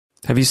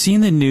Have you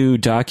seen the new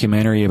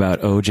documentary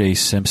about OJ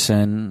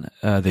Simpson,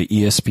 the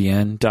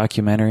ESPN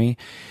documentary?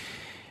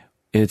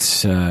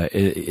 It's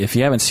if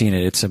you haven't seen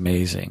it, it's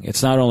amazing.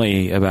 It's not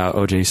only about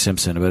OJ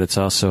Simpson, but it's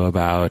also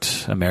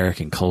about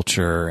American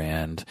culture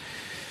and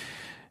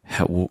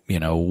how,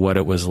 what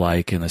it was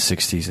like in the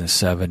 60s and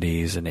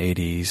 70s and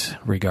 80s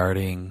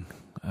regarding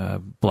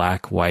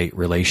black-white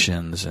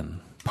relations and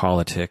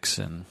politics,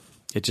 and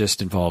it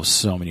just involves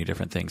so many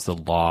different things, the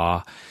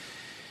law.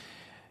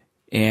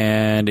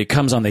 And it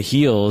comes on the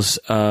heels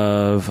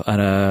of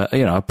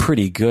a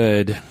pretty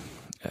good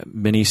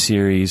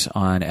miniseries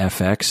on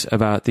FX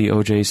about the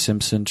O.J.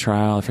 Simpson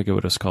trial. I forget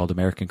what it was called,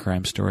 American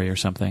Crime Story or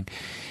something.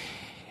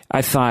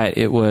 I thought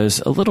it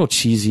was a little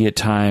cheesy at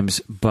times,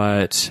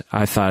 but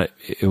I thought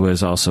it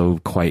was also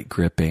quite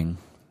gripping.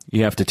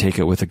 You have to take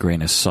it with a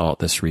grain of salt,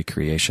 this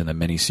recreation, the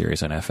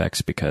miniseries on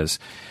FX, because,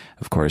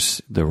 of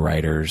course, the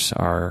writers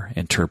are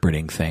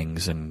interpreting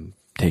things and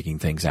taking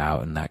things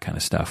out and that kind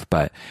of stuff.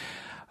 But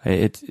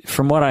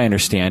from what I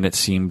understand, it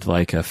seemed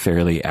like a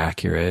fairly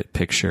accurate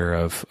picture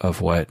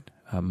of what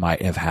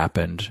might have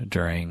happened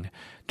during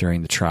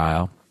the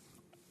trial.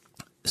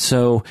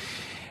 So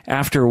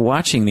after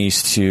watching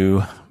these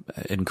two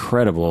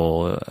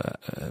incredible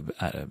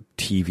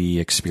TV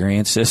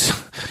experiences,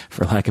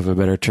 for lack of a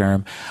better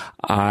term,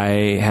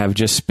 I have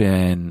just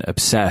been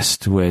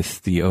obsessed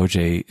with the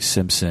O.J.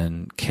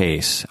 Simpson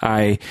case.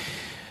 I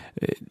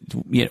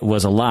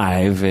was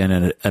alive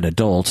and an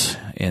adult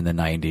in the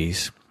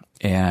 90s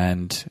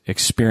and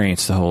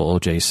experienced the whole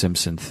O.J.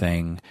 Simpson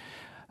thing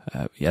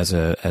as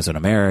an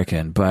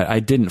American, but I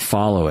didn't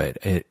follow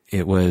it.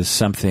 It was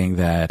something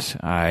that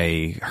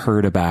I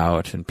heard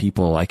about, and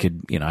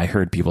I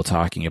heard people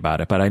talking about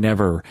it, but I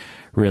never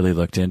really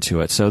looked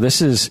into it. So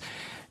this is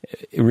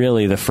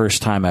really the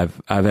first time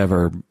I've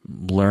ever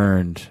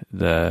learned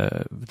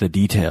the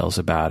details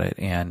about it,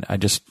 and I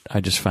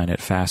just find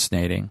it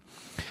fascinating.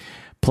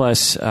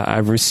 Plus,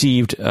 I've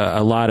received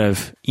a lot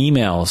of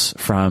emails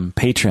from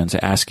patrons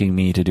asking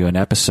me to do an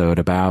episode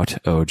about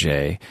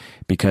OJ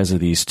because of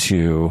these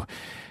two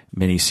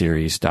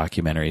miniseries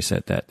documentaries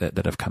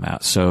that have come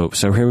out. So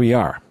here we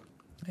are.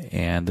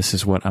 And this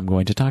is what I'm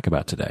going to talk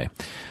about today.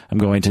 I'm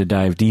going to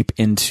dive deep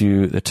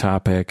into the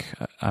topic.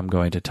 I'm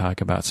going to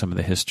talk about some of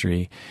the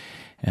history,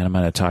 and I'm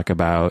going to talk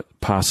about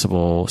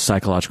possible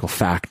psychological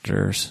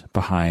factors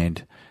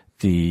behind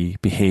the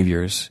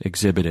behaviors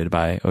exhibited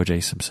by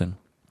OJ Simpson.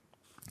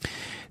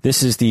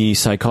 This is the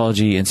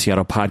Psychology in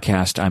Seattle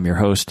podcast. I'm your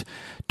host,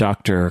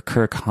 Dr.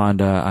 Kirk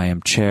Honda. I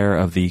am chair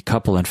of the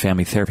Couple and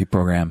Family Therapy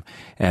Program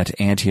at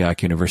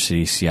Antioch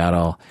University,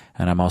 Seattle,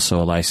 and I'm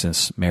also a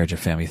licensed marriage and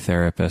family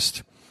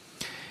therapist.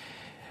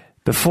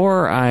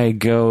 Before I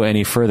go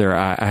any further,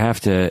 I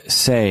have to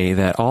say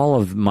that all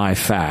of my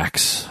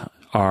facts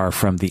are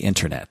from the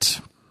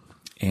internet,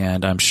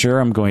 and I'm sure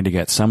I'm going to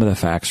get some of the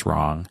facts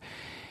wrong.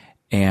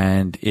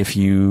 And if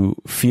you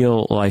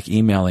feel like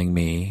emailing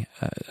me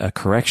a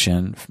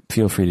correction,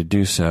 feel free to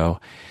do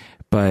so.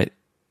 But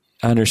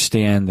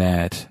understand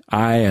that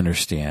I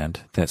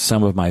understand that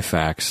some of my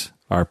facts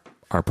are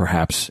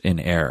perhaps in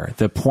error.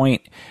 The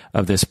point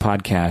of this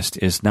podcast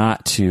is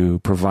not to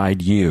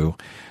provide you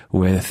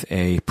with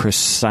a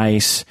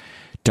precise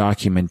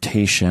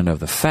documentation of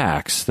the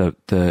facts.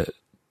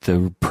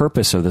 The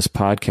purpose of this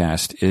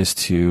podcast is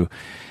to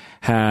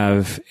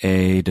have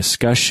a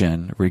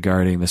discussion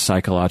regarding the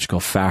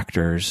psychological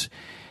factors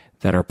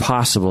that are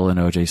possible in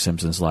O.J.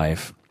 Simpson's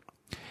life.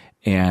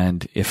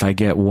 And if I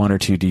get one or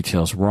two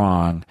details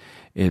wrong,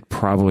 it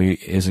probably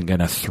isn't going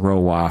to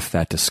throw off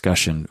that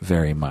discussion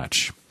very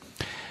much.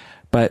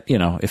 But,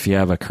 if you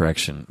have a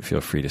correction,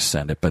 feel free to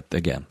send it. But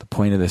again, the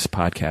point of this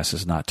podcast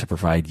is not to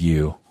provide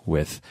you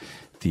with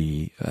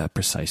the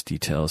precise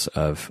details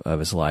of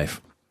his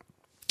life.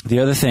 The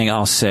other thing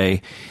I'll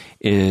say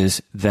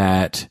is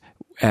that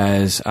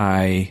as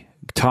I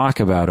talk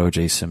about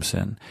O.J.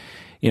 Simpson,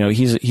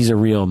 he's a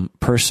real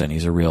person.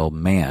 He's a real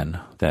man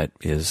that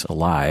is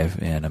alive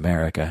in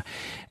America.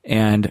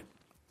 And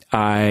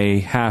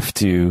I have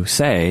to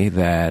say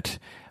that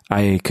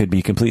I could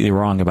be completely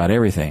wrong about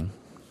everything.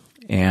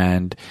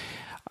 And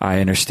I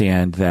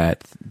understand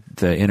that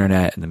the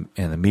internet and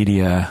the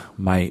media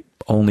might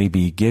only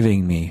be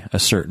giving me a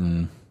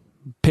certain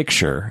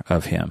picture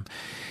of him.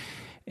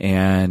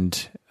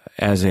 And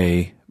as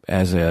an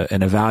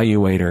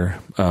evaluator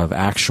of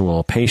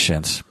actual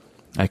patients,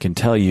 I can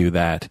tell you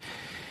that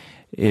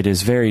it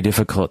is very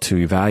difficult to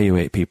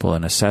evaluate people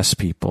and assess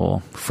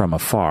people from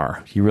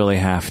afar. You really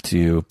have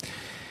to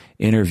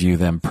interview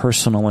them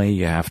personally.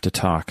 You have to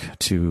talk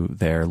to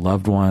their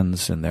loved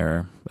ones and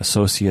their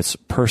associates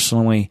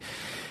personally.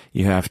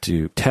 You have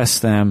to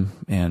test them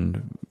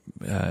and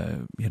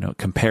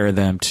compare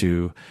them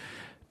to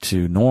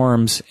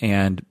norms,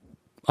 and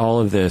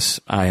all of this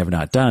I have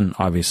not done,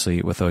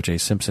 obviously, with O.J.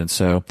 Simpson.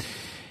 So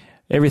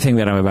everything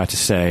that I'm about to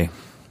say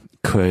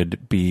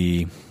could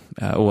be,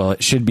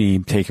 it should be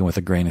taken with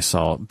a grain of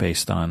salt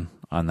based on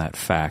on that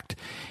fact.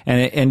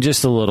 And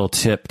just a little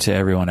tip to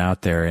everyone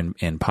out there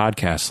in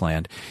podcast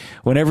land.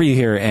 Whenever you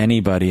hear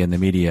anybody in the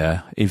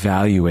media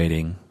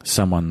evaluating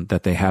someone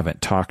that they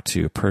haven't talked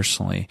to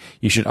personally,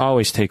 you should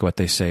always take what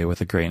they say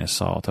with a grain of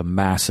salt, a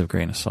massive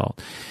grain of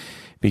salt.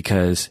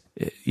 Because,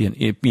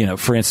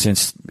 for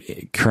instance,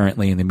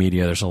 currently in the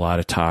media, there's a lot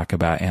of talk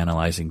about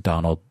analyzing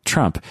Donald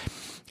Trump.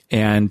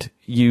 And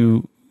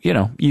you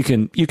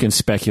can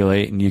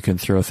speculate and you can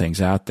throw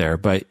things out there,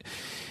 but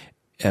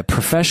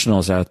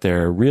professionals out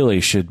there really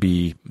should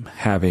be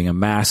having a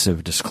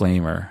massive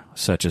disclaimer,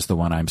 such as the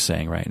one I'm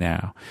saying right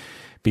now,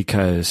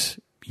 because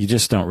you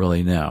just don't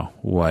really know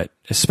what,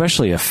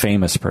 especially a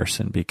famous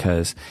person,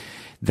 because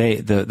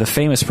the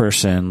famous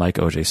person like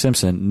OJ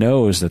Simpson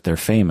knows that they're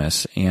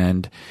famous,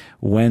 and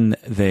when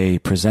they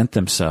present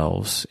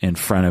themselves in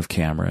front of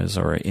cameras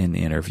or in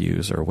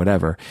interviews or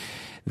whatever,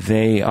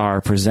 they are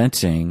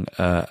presenting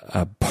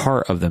a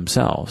part of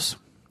themselves.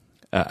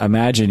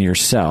 Imagine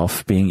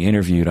yourself being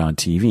interviewed on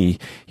TV.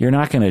 You're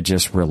not going to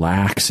just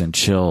relax and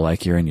chill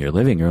like you're in your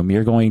living room.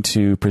 You're going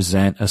to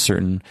present a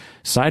certain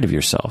side of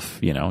yourself.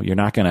 You're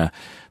not going to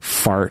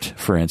fart,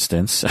 for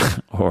instance,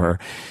 or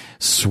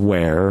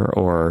swear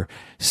or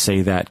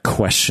say that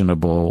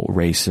questionable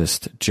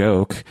racist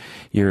joke.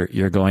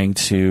 You're going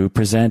to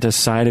present a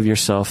side of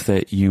yourself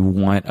that you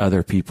want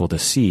other people to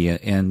see,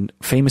 and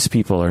famous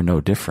people are no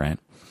different.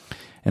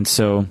 And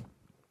so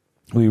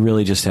we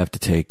really just have to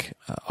take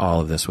all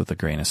of this with a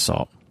grain of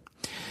salt.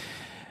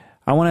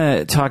 I want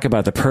to talk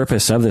about the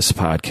purpose of this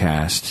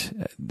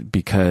podcast,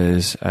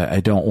 because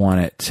I don't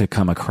want it to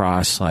come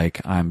across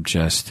like I'm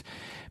just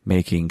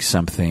making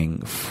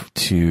something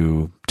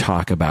to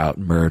talk about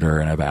murder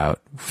and about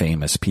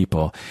famous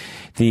people.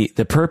 The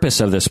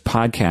purpose of this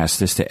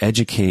podcast is to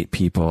educate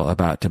people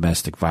about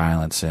domestic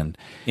violence and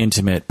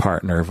intimate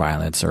partner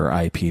violence, or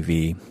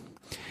IPV.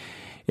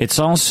 It's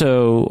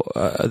also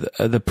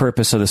the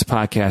purpose of this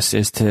podcast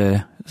is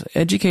to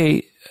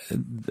educate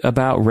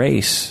about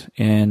race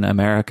in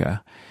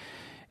America.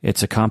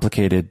 It's a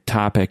complicated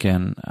topic,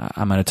 and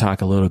I'm going to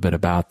talk a little bit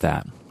about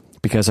that,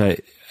 because I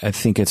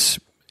think it's,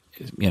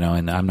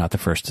 and I'm not the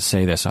first to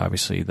say this,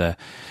 obviously. The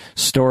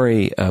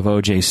story of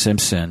OJ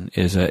Simpson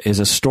is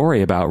a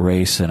story about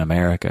race in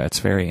America. It's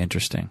very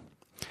interesting.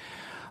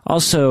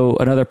 Also,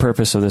 another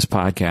purpose of this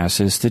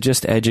podcast is to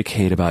just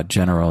educate about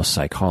general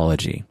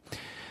psychology.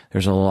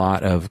 There's a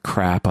lot of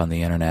crap on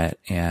the internet,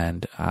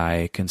 and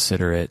I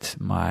consider it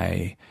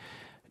my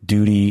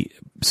duty,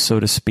 so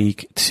to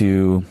speak,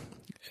 to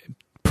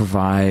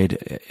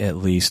provide at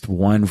least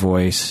one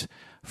voice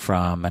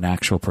from an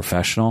actual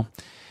professional.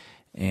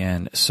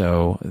 And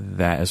so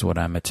that is what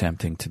I'm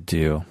attempting to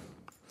do.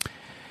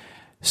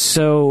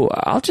 So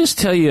I'll just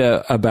tell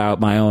you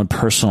about my own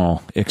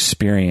personal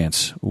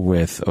experience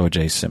with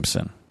OJ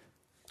Simpson.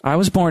 I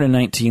was born in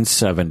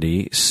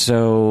 1970,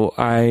 so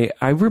I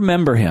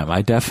remember him.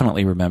 I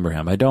definitely remember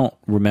him. I don't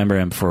remember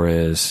him for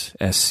his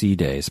SC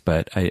days,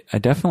 but I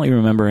definitely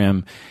remember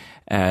him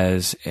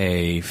as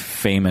a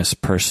famous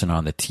person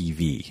on the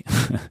TV.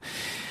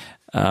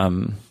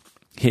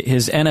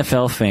 His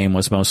NFL fame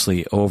was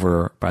mostly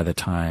over by the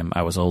time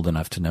I was old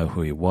enough to know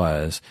who he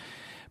was,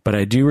 but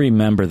I do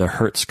remember the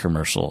Hertz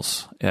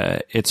commercials.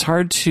 It's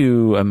hard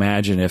to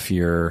imagine if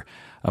you're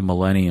a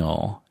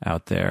millennial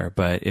out there,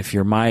 but if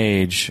you're my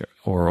age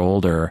or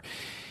older,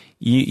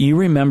 you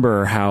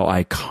remember how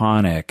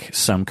iconic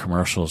some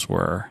commercials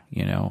were.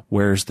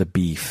 Where's the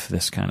beef?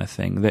 This kind of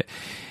thing. That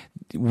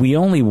we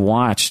only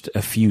watched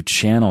a few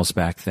channels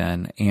back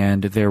then,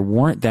 and there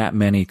weren't that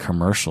many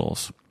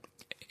commercials.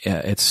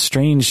 It's a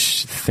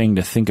strange thing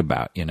to think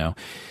about,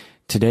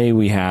 Today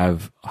we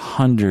have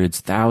hundreds,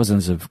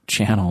 thousands of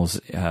channels,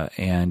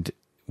 and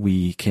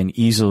we can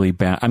easily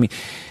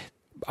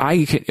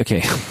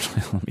okay,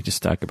 let me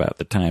just talk about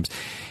the times.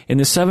 In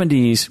the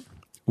 70s,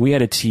 we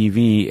had a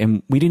TV,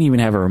 and we didn't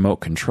even have a remote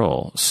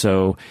control.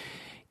 So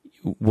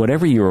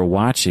whatever you were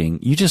watching,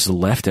 you just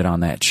left it on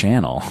that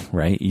channel,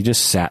 right? You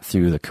just sat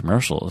through the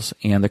commercials.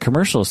 And the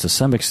commercials, to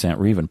some extent,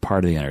 were even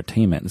part of the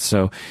entertainment. And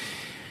so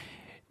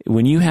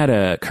when you had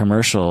a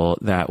commercial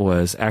that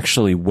was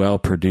actually well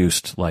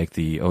produced, like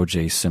the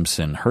OJ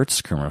Simpson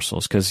Hertz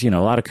commercials, because, a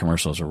lot of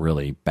commercials are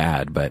really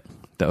bad, but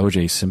the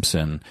OJ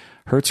Simpson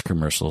Hertz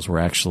commercials were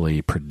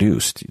actually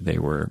produced. They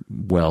were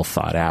well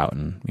thought out,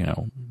 and,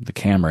 the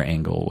camera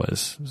angle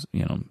was,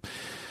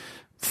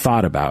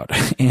 thought about.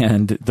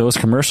 And those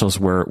commercials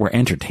were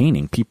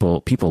entertaining.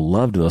 People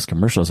loved those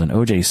commercials, and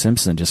OJ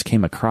Simpson just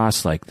came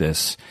across like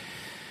this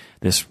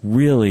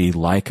really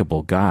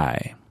likable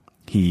guy.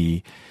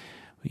 He,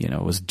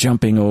 was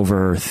jumping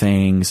over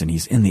things, and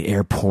he's in the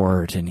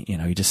airport, and,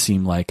 he just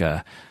seemed like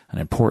an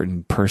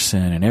important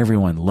person, and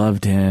everyone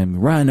loved him.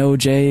 Run,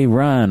 OJ,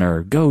 run,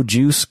 or go,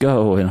 Juice,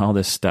 go, and all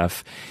this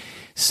stuff.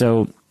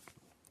 So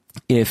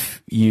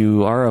if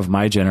you are of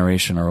my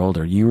generation or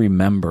older, you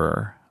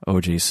remember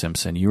OJ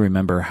Simpson. You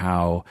remember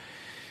how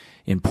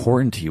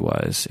important he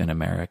was in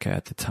America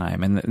at the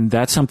time. And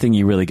that's something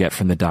you really get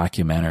from the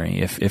documentary.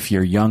 If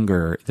you're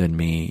younger than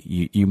me,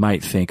 you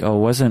might think, oh,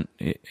 why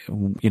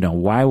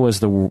was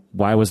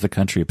the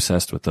country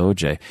obsessed with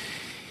OJ?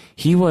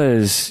 He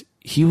was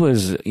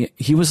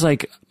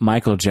like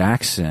Michael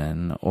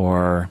Jackson,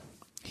 or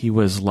he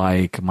was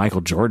like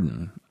Michael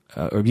Jordan.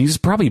 Or he's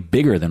probably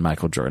bigger than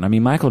Michael Jordan. I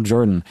mean, Michael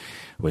Jordan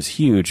was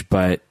huge,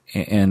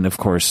 and of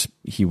course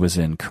he was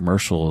in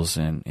commercials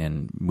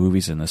and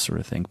movies and this sort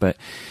of thing. But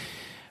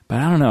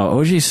I don't know.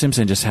 O.J.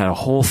 Simpson just had a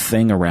whole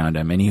thing around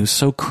him, and he was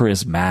so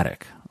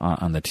charismatic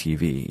on the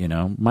TV.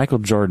 Michael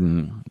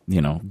Jordan,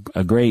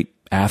 a great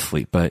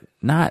athlete, but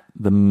not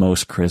the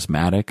most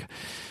charismatic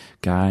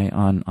guy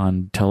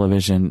on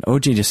television.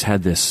 O.J. just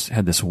had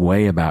this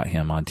way about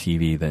him on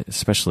TV that,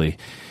 especially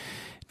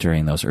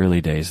during those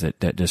early days,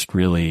 that just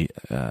really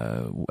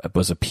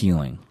was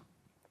appealing.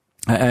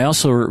 I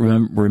also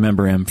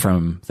remember him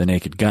from The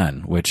Naked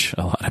Gun, which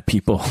a lot of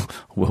people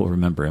will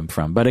remember him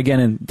from. But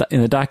again,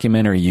 in the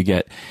documentary, you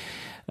get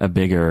a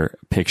bigger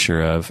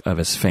picture of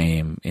his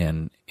fame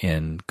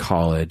in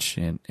college,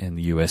 in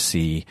the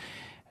USC,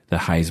 the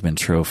Heisman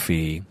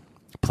Trophy,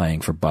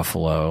 playing for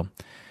Buffalo,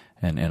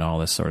 and all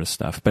this sort of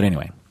stuff. But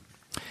anyway,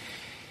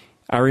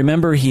 I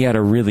remember he had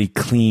a really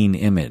clean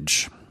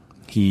image.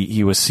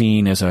 He was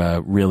seen as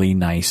a really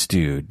nice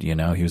dude, he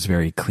was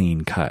very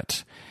clean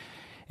cut.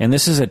 And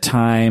this is a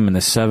time in the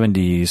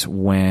 70s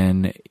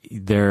when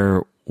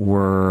there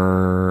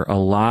were a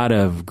lot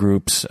of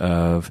groups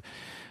of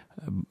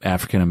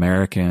African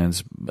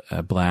Americans,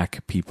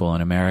 black people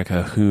in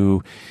America,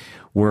 who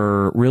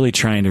were really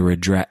trying to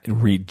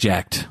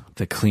reject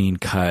the clean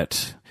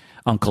cut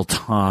Uncle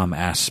Tom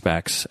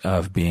aspects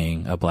of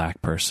being a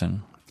black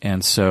person.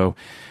 And so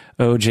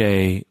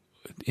OJ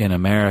in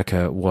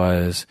America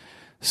was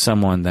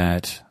someone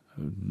that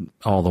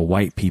all the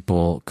white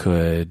people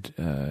could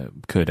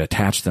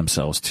attach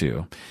themselves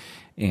to,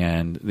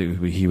 and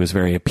he was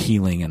very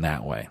appealing in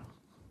that way.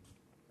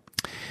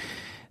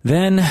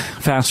 Then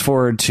fast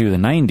forward to the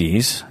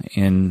 90s,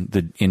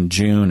 in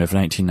June of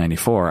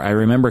 1994, I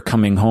remember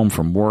coming home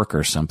from work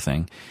or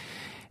something,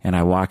 and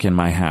I walk in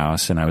my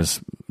house, and it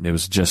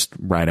was just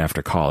right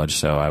after college,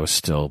 so I was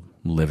still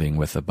living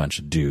with a bunch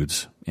of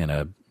dudes in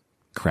a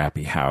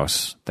crappy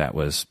house that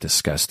was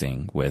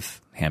disgusting, with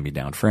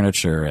hand-me-down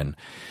furniture, and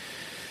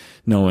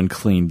no one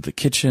cleaned the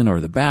kitchen or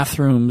the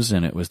bathrooms,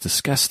 and it was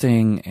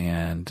disgusting,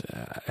 and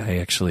I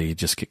actually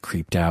just get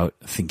creeped out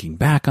thinking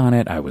back on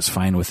it. I was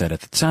fine with it at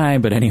the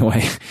time, but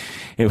anyway,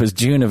 it was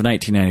June of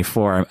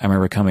 1994. I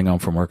remember coming home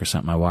from work or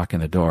something. I walk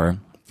in the door,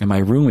 and my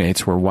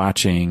roommates were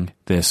watching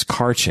this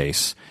car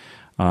chase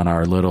on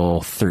our little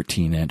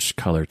 13-inch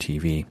color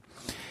TV.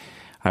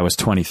 I was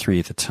 23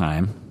 at the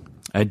time.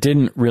 I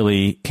didn't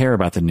really care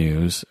about the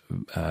news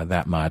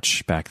that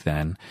much back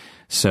then,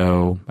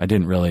 so I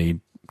didn't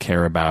really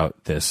care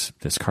about this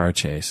car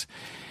chase.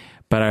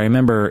 But I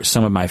remember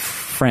some of my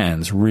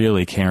friends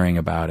really caring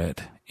about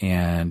it,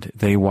 and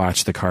they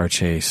watched the car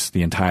chase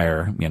the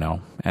entire,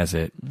 as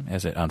it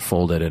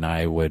unfolded, and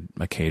I would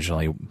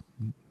occasionally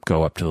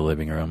go up to the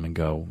living room and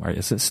go,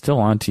 is it still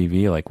on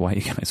TV? Like, why are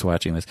you guys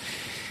watching this?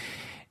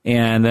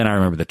 And then I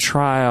remember the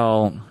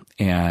trial,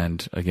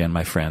 and again,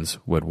 my friends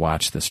would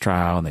watch this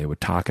trial and they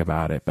would talk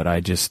about it, but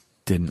I just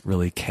didn't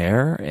really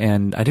care.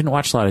 And I didn't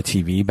watch a lot of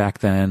TV back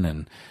then,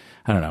 and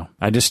I don't know.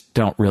 I just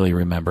don't really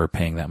remember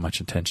paying that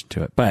much attention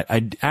to it. But I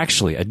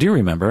do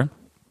remember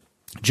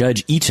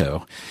Judge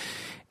Ito,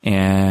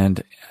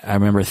 and I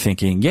remember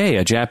thinking, yay,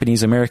 a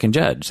Japanese-American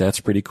judge. That's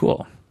pretty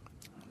cool.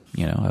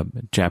 A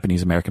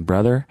Japanese-American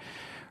brother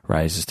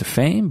rises to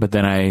fame. But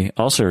then I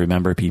also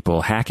remember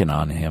people hacking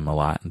on him a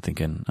lot and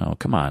thinking, oh,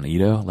 come on,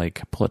 Ito,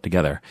 like, pull it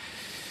together.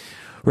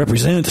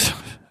 Represent.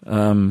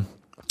 I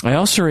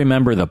also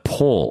remember the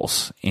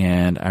polls,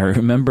 and I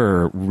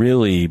remember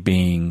really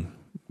being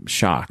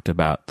shocked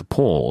about the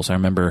polls. I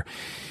remember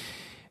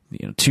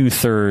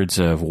 2/3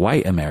 of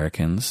white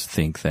Americans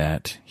think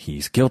that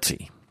he's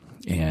guilty,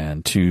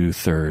 and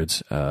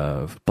 2/3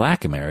 of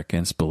black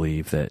Americans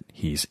believe that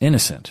he's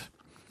innocent.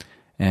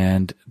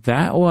 And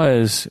that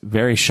was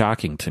very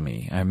shocking to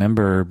me. I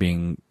remember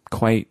being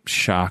quite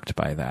shocked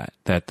by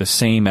that the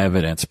same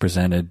evidence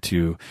presented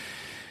to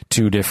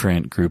two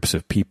different groups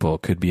of people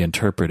could be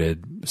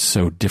interpreted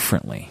so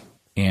differently.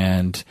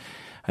 And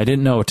I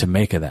didn't know what to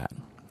make of that.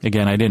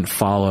 Again, I didn't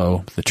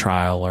follow the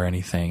trial or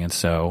anything, and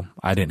so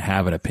I didn't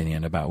have an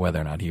opinion about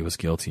whether or not he was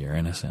guilty or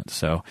innocent.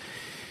 So,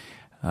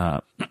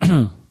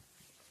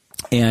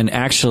 and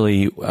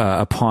actually,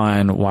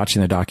 upon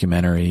watching the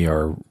documentary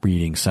or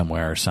reading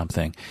somewhere or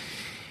something,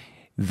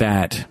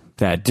 that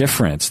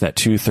difference, that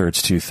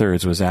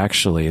 2/3, was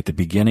actually at the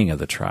beginning of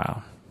the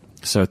trial.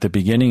 So at the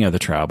beginning of the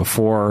trial,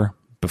 before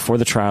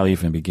the trial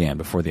even began,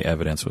 before the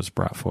evidence was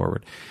brought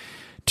forward,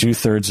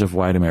 2/3 of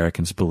white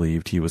Americans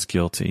believed he was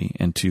guilty,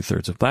 and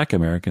 2/3 of black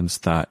Americans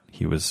thought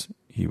he was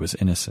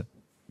innocent.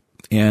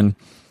 And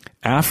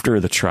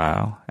after the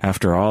trial,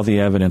 after all the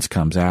evidence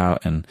comes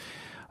out and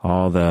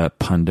all the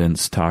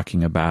pundits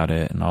talking about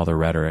it and all the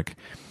rhetoric,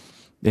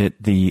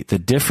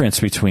 the difference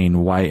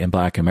between white and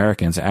black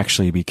Americans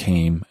actually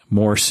became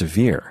more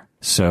severe.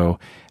 So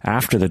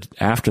after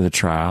the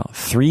trial,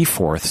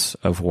 3/4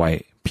 of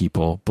white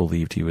people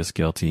believed he was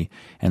guilty,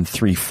 and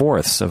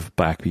 3/4 of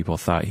black people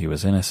thought he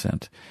was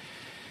innocent,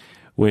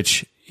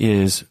 which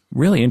is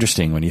really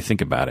interesting when you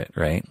think about it,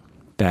 right?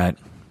 That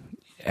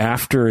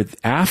after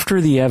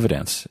the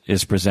evidence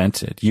is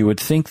presented, you would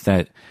think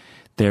that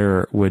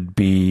there would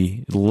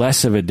be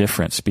less of a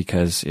difference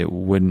because it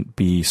wouldn't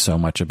be so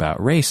much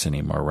about race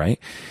anymore, right?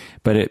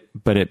 But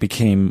it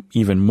became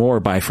even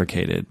more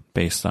bifurcated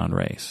based on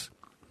race.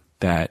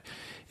 That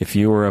if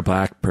you were a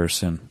black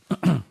person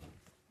and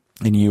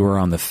you were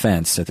on the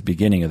fence at the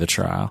beginning of the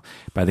trial,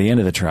 by the end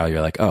of the trial,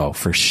 you're like, oh,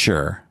 for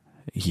sure,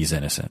 he's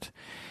innocent.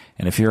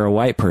 And if you're a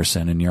white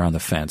person and you're on the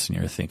fence and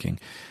you're thinking,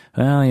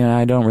 well, yeah,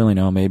 I don't really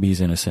know, maybe he's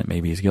innocent,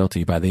 maybe he's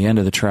guilty, by the end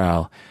of the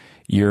trial,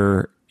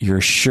 you're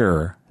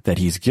sure that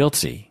he's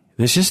guilty.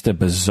 It's just a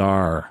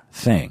bizarre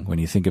thing when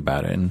you think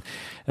about it, and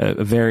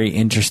a very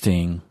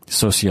interesting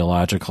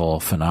sociological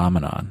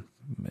phenomenon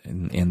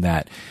in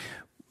that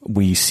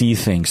we see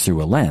things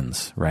through a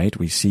lens, right?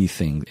 We see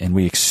things and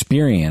we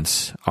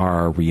experience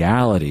our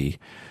reality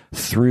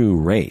through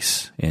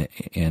race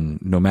in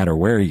no matter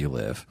where you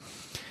live.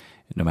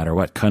 No matter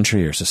what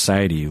country or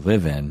society you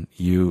live in,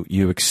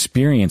 you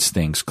experience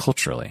things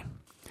culturally.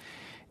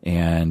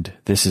 And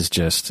this is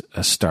just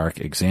a stark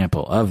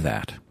example of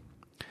that.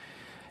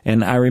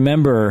 And I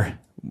remember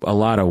a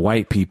lot of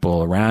white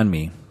people around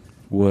me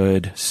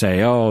would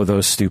say, oh,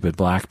 those stupid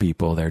black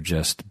people, they're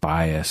just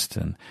biased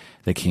and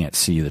they can't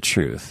see the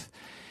truth.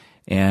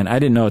 And I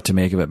didn't know what to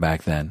make of it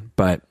back then,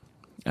 but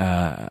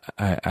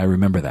I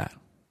remember that.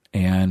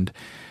 And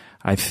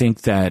I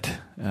think that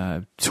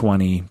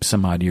 20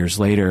 some odd years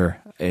later,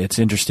 it's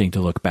interesting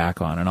to look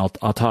back on, and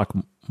I'll talk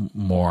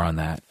more on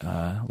that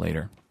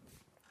later.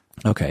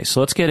 Okay, so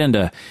let's get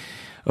into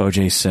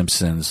OJ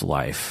Simpson's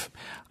life.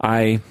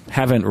 I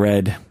haven't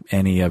read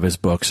any of his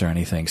books or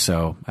anything,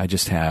 so I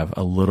just have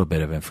a little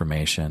bit of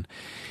information.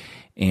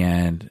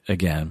 And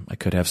again, I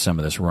could have some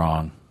of this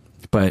wrong,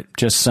 but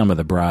just some of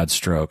the broad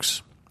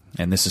strokes.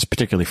 And this is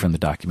particularly from the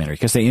documentary,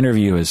 because they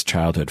interview his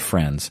childhood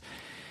friends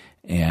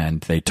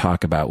and they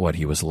talk about what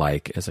he was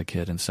like as a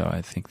kid. And so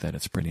I think that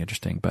it's pretty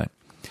interesting. But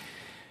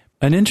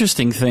an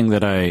interesting thing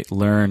that I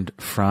learned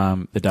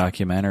from the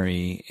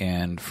documentary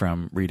and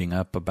from reading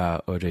up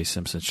about O.J.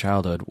 Simpson's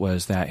childhood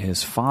was that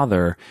his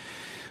father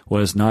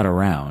was not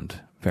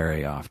around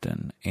very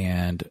often,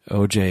 and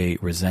O.J.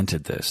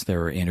 resented this. There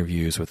were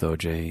interviews with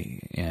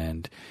O.J.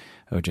 and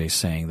O.J.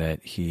 saying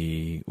that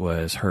he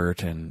was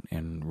hurt and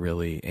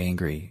really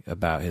angry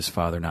about his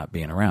father not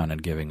being around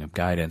and giving him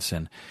guidance.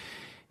 And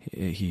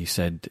he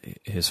said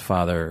his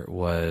father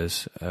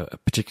was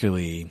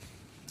particularly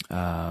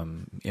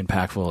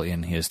impactful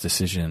in his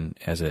decision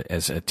as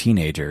a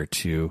teenager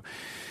to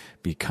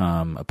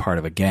become a part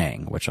of a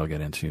gang, which I'll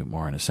get into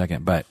more in a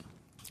second. But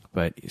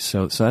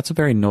so that's a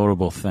very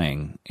notable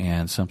thing,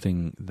 and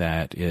something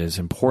that is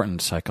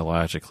important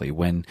psychologically.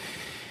 When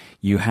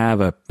you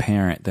have a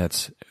parent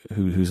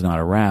who's not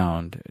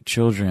around,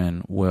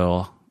 children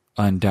will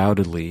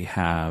undoubtedly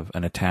have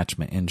an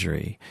attachment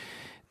injury.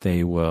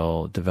 They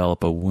will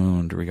develop a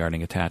wound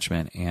regarding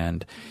attachment,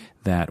 and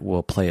that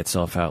will play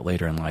itself out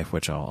later in life,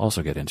 which I'll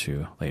also get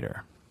into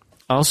later.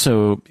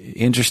 Also,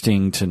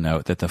 interesting to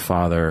note that the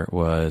father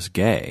was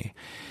gay.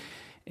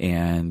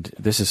 And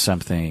this is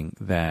something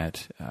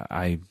that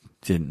I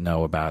didn't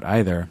know about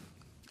either.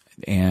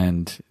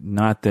 And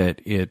not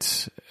that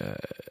it's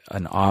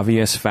an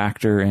obvious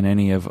factor in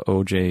any of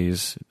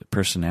OJ's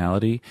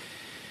personality,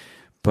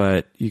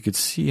 but you could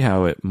see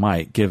how it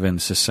might, given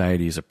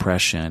society's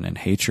oppression and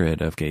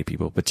hatred of gay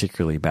people,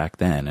 particularly back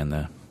then in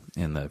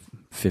the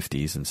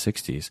 50s and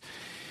 60s.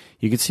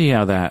 You could see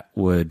how that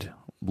would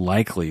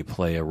likely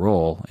play a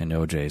role in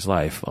OJ's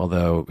life,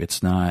 although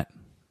it's not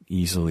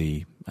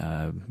easily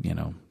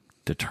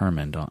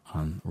determined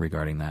on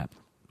regarding that.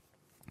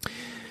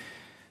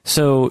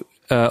 So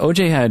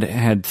OJ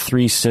had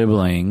 3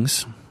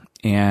 siblings,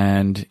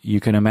 and you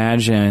can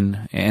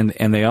imagine,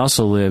 and they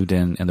also lived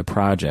in the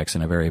projects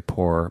in a very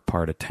poor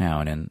part of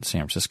town in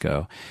San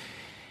Francisco.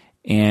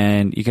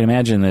 And you can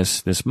imagine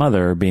this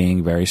mother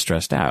being very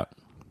stressed out.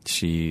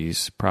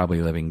 She's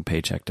probably living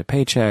paycheck to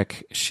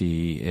paycheck.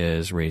 She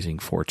is raising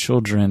 4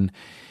 children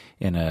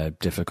in a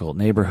difficult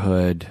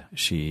neighborhood.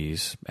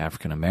 She's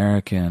African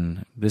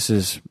American. This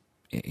is,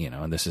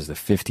 and this is the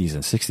 50s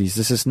and 60s.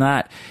 This is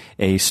not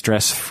a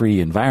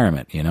stress-free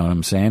environment, you know what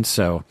I'm saying?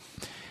 So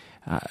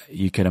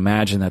you could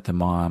imagine that the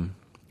mom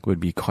would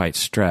be quite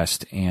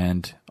stressed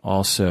and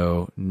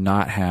also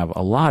not have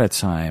a lot of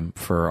time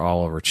for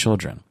all of her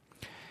children.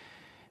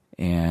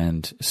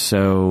 And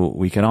so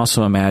we can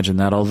also imagine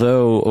that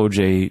although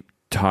OJ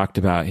talked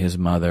about his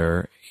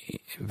mother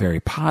very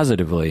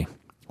positively,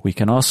 we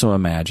can also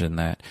imagine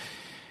that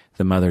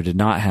the mother did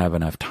not have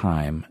enough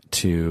time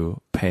to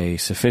pay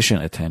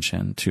sufficient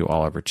attention to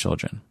all of her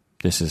children.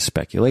 This is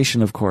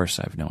speculation, of course.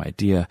 I have no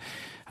idea.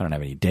 I don't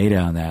have any data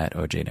on that.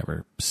 OJ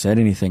never said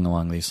anything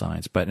along these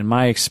lines. But in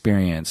my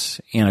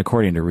experience, and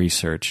according to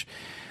research,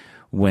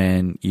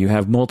 when you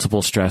have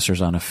multiple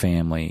stressors on a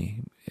family,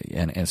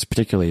 and it's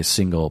particularly a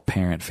single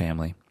parent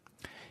family,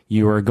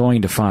 you are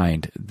going to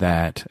find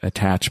that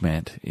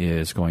attachment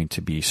is going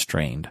to be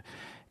strained.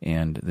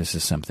 And this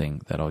is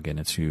something that I'll get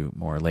into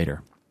more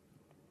later.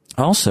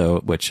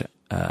 Also, which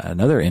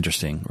another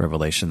interesting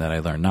revelation that I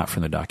learned, not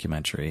from the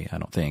documentary, I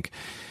don't think,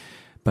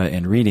 but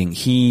in reading,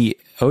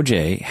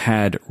 OJ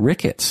had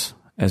rickets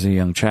as a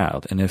young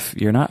child. And if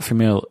you're not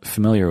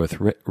familiar with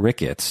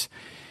rickets,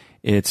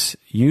 it's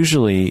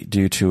usually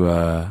due to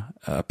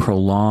a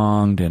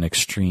prolonged and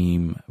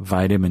extreme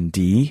vitamin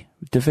D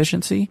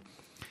deficiency.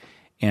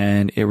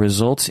 And it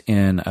results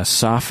in a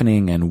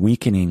softening and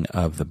weakening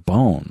of the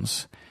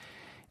bones.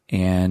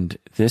 And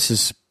this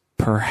is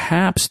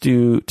perhaps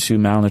due to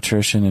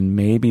malnutrition and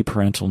maybe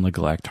parental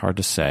neglect, hard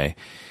to say,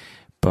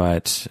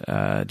 but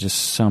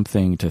just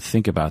something to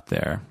think about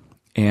there.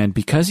 And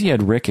because he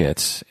had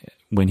rickets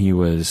when he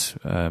was,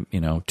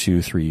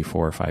 2, 3,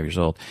 4, 5 years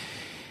old,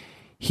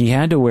 he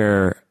had to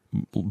wear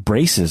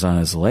braces on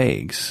his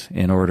legs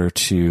in order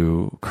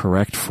to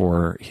correct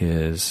for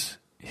his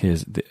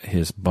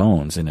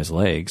bones in his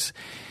legs.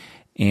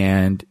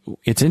 And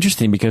it's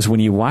interesting because when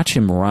you watch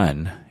him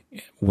run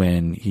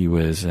when he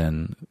was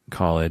in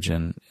college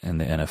and in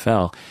the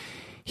NFL,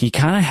 he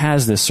kind of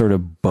has this sort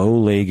of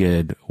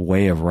bow-legged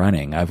way of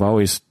running. I've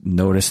always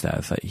noticed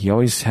that. He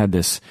always had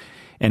this,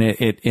 and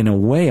it in a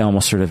way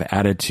almost sort of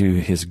added to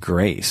his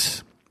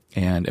grace.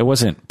 And it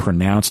wasn't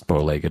pronounced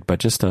bow-legged, but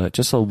just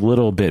a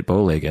little bit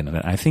bow-legged. And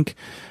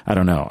I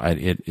don't know,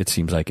 it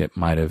seems like it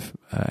might have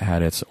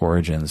had its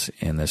origins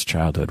in this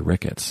childhood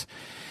rickets.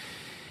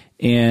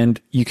 And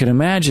you can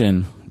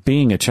imagine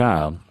being a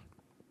child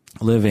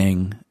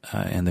living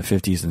in the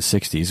 50s and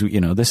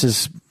 60s. This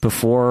is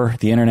before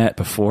the internet,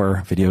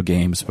 before video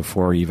games,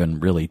 before even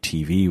really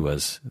TV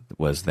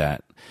was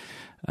that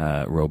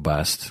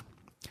robust.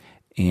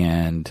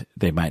 And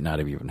they might not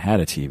have even had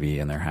a TV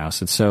in their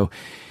house. And so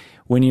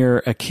when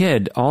you're a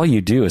kid, all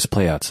you do is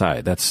play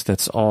outside.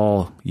 That's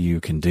all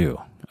you can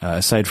do,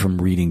 aside from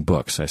reading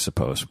books, I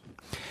suppose.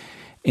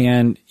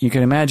 And you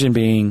can imagine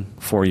being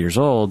 4 years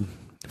old,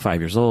 5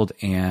 years old,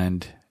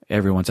 and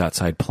everyone's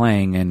outside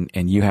playing,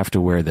 and you have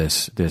to wear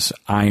this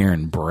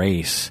iron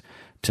brace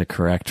to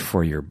correct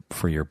for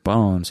your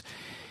bones.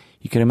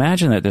 You can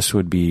imagine that this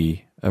would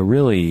be a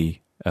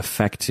really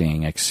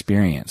affecting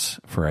experience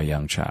for a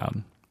young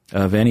child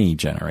of any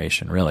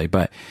generation, really.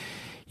 But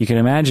you can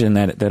imagine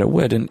that it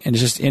would. And it's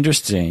just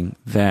interesting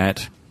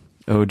that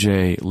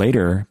OJ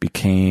later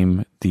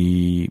became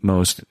the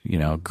most,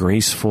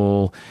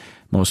 graceful,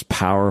 most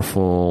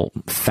powerful,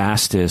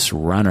 fastest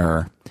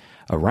runner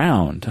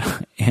around.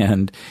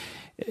 And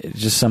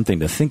just something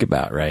to think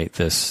about, right?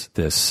 This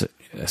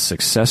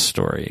success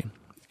story,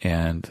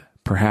 and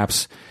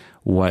perhaps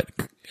what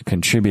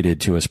contributed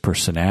to his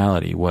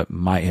personality, what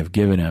might have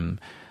given him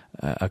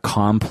a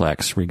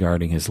complex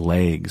regarding his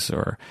legs,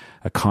 or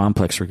a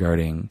complex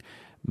regarding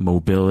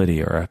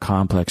mobility, or a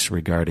complex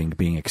regarding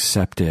being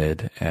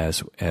accepted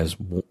as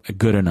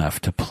good enough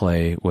to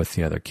play with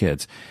the other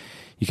kids.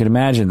 You can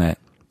imagine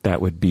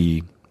that would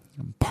be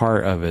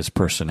part of his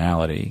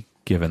personality,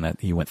 given that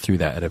he went through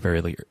that at a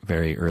very,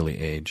 very early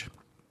age.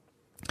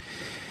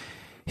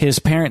 His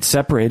parents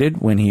separated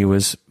when he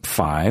was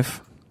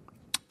 5.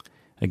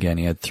 Again,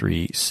 he had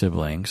 3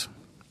 siblings.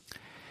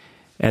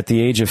 At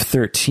the age of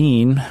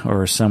 13,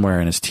 or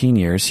somewhere in his teen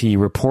years, he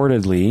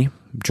reportedly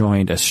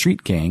joined a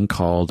street gang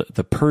called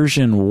the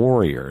Persian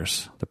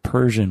Warriors. The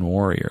Persian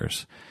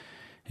Warriors.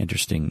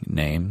 Interesting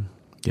name,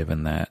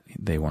 given that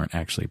they weren't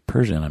actually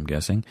Persian, I'm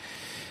guessing.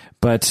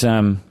 But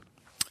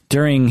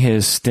during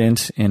his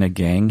stint in a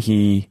gang,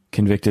 he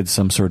convicted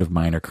some sort of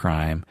minor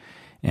crime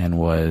and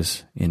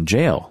was in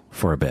jail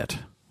for a bit.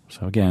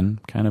 So again,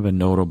 kind of a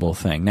notable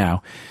thing.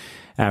 Now,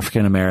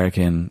 African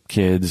American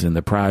kids in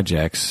the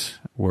projects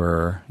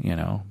were,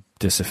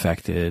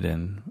 disaffected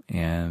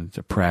and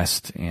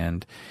depressed,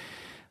 and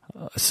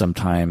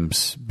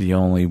sometimes the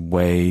only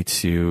way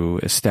to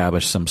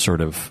establish some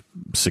sort of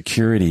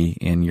security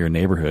in your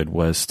neighborhood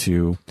was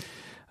to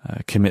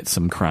commit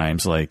some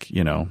crimes, like,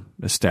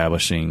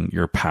 establishing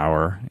your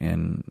power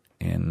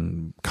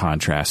in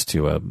contrast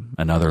to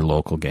another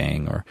local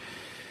gang, or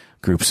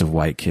groups of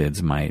white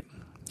kids might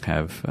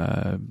have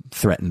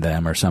threatened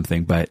them or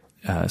something. But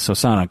so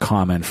it's not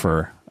uncommon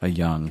for a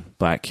young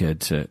black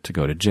kid to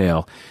go to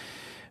jail.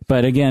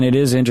 But again, it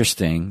is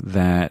interesting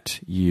that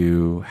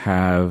you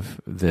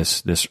have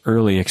this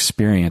early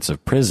experience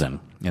of prison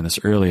and this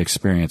early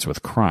experience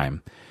with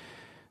crime.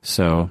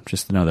 So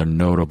just another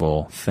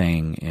notable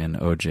thing in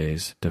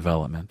OJ's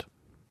development.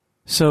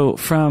 So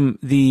from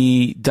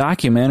the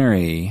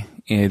documentary,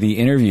 the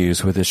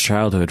interviews with his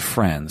childhood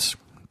friends,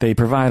 they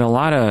provide a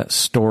lot of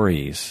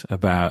stories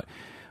about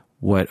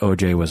what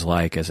OJ was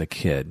like as a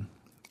kid.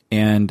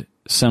 And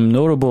some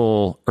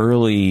notable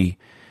early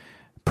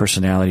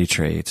personality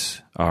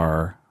traits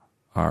are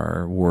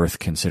worth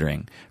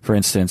considering. For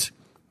instance,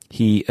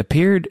 He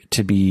appeared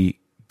to be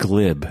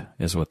glib,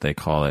 is what they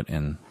call it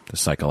in the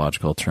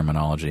psychological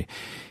terminology.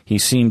 He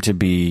seemed to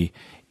be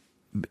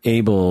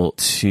able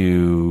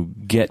to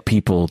get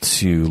people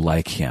to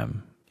like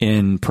him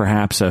in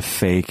perhaps a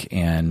fake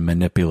and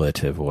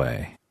manipulative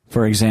way.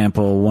 For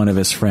example, one of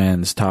his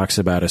friends talks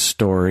about a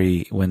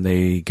story when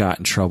they got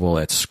in trouble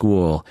at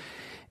school,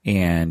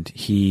 and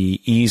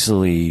he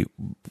easily,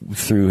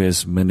 through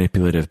his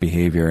manipulative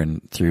behavior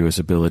and through his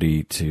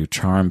ability to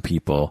charm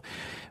people,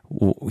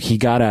 he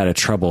got out of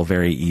trouble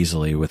very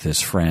easily with his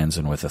friends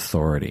and with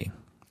authority.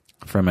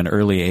 From an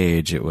early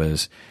age, it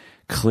was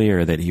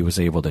clear that he was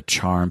able to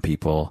charm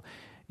people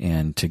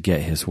and to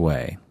get his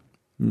way.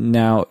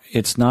 Now,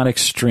 it's not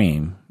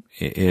extreme.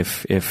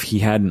 If he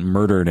hadn't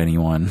murdered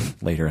anyone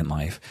later in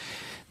life,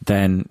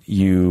 then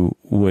you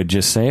would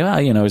just say,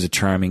 well, he's a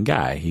charming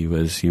guy. He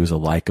was a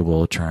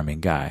likable, charming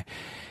guy.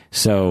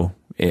 So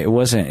it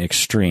wasn't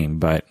extreme,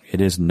 but it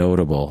is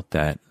notable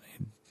that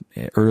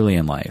early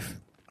in life,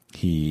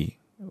 he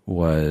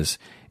was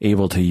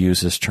able to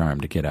use his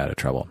charm to get out of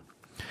trouble.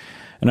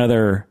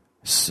 Another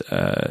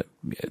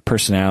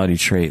personality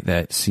trait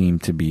that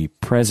seemed to be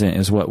present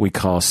is what we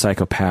call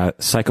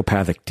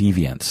psychopathic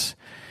deviance.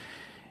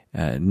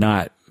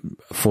 Not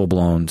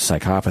full-blown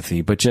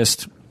psychopathy, but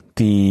just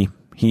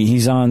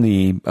he's on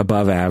the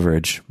above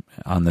average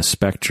on the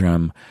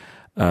spectrum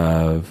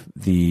of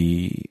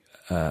the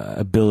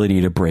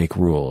ability to break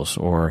rules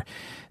or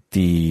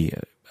the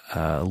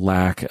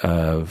lack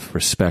of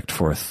respect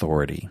for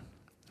authority.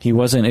 He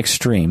wasn't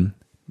extreme,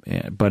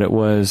 but it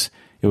was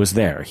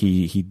there.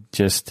 He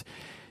just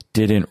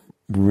didn't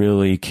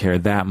really care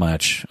that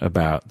much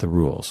about the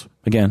rules.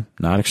 Again,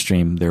 not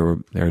extreme. There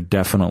are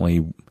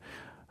definitely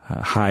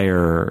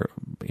higher,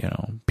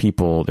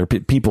 people. There are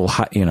people,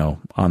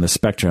 on the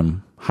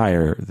spectrum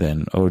higher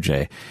than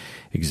OJ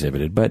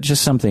exhibited, but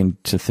just something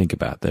to think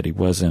about, that he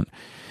wasn't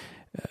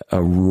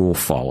a rule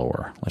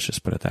follower. Let's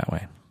just put it that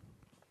way.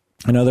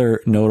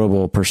 Another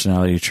notable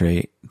personality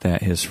trait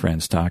that his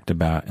friends talked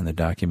about in the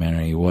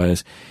documentary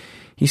was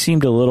he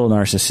seemed a little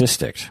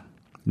narcissistic.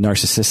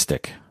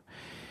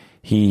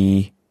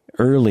 He,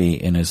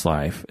 early in his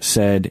life,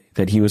 said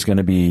that he was going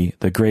to be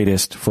the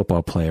greatest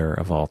football player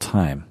of all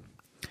time.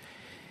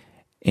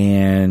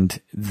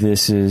 And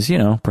this is,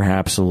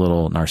 perhaps a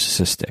little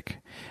narcissistic.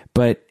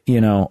 But,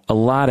 a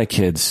lot of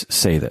kids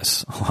say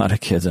this. A lot of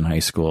kids in high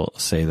school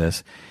say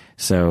this.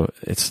 So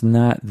it's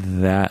not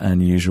that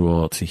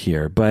unusual to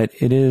hear, but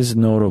it is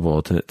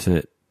notable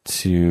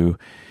to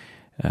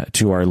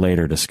our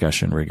later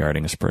discussion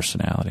regarding his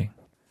personality.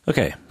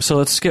 Okay, so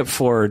let's skip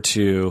forward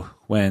to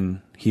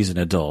when he's an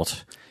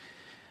adult.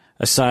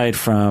 Aside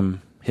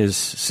from his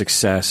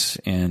success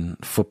in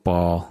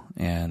football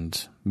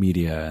and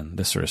media and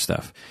this sort of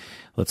stuff,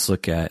 let's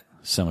look at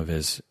some of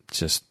his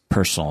just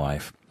personal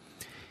life.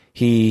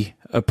 He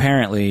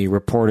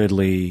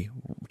reportedly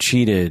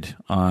cheated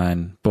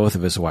on both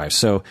of his wives.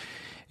 So,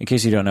 in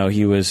case you don't know,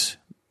 he was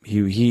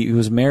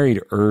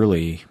married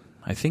early,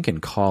 I think in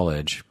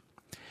college,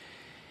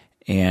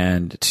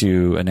 and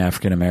to an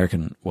African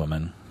American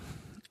woman,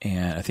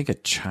 and I think a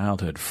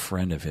childhood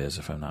friend of his,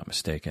 if I'm not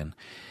mistaken.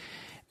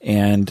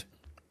 And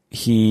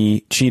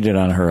he cheated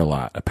on her a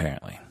lot,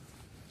 apparently.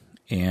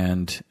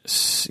 And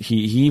he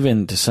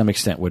even, to some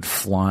extent, would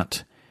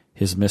flaunt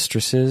his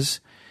mistresses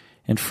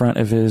in front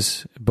of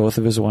both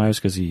of his wives,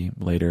 because he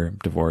later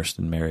divorced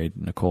and married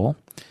Nicole.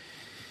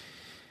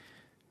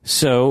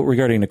 So,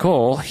 regarding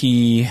Nicole,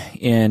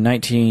 in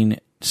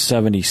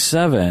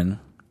 1977,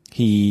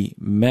 he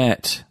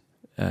met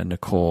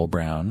Nicole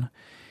Brown,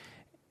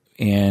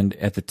 and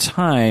at the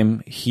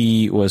time,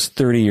 he was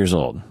 30 years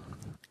old,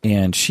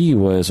 and she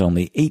was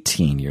only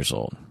 18 years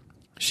old.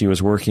 She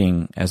was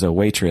working as a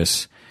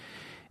waitress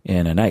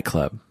in a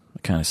nightclub.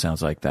 It kind of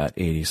sounds like that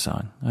 80s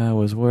song. I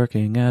was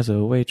working as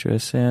a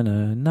waitress in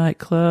a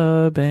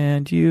nightclub,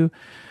 and you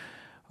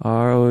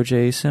are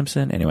OJ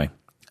Simpson. Anyway,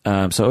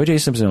 so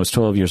OJ Simpson was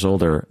 12 years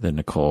older than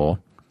Nicole.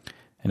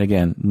 And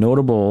again,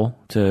 notable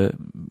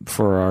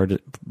for our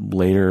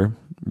later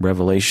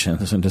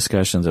revelations and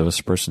discussions of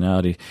his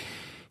personality.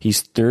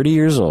 He's 30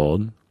 years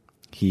old.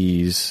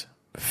 He's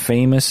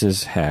famous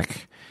as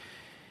heck.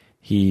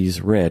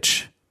 He's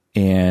rich.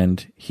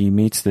 And he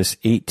meets this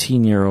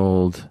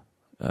 18-year-old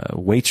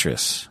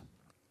waitress.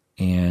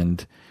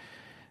 And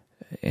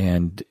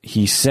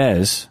he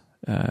says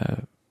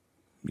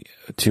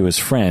to his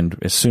friend,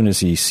 as soon as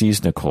he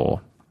sees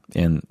Nicole,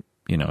 and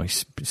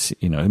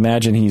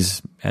imagine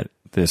he's at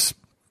this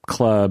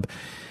club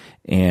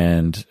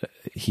and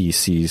he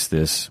sees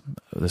this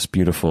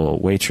beautiful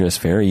waitress,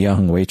 very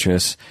young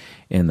waitress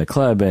in the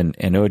club, and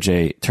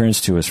OJ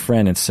turns to his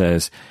friend and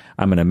says,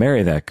 I'm going to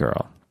marry that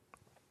girl.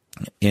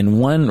 In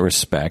one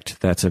respect,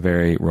 that's a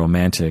very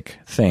romantic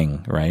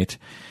thing, right?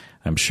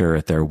 I'm sure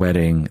at their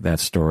wedding, that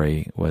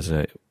story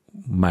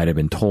might have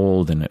been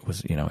told, and it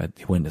was,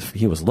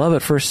 he was love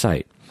at first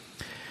sight.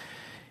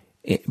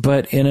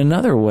 But in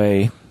another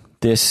way,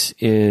 this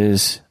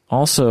is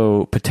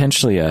also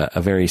potentially a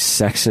very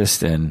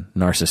sexist and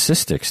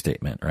narcissistic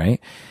statement, right?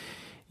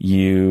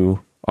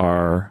 You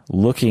are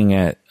looking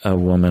at a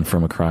woman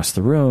from across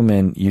the room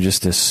and you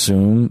just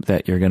assume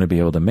that you're going to be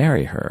able to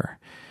marry her.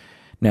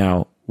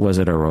 Now, was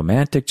it a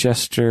romantic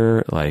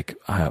gesture? Like,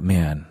 oh,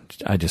 man,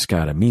 I just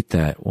got to meet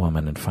that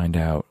woman and find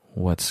out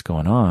what's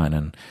going on.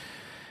 And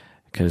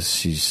because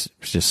she's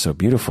just so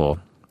beautiful.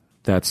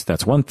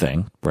 That's one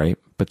thing, right?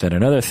 But then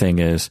another thing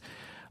is,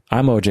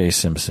 I'm OJ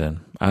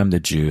Simpson. I'm the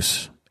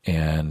juice,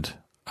 and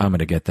I'm going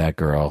to get that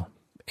girl.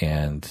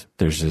 And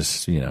there's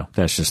just,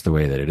 that's just the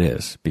way that it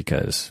is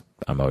because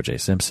I'm OJ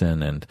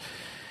Simpson,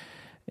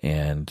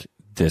 and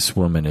this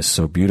woman is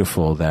so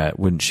beautiful that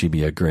wouldn't she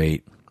be a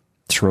great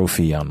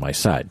trophy on my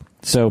side?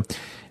 So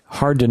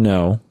hard to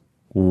know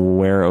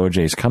where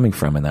OJ's coming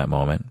from in that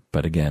moment.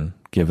 But again,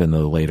 given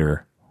the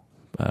later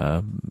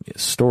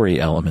story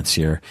elements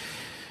here,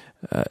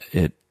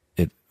 it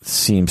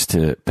seems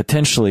to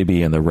potentially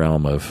be in the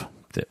realm of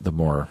the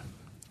more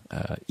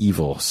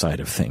evil side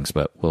of things,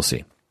 but we'll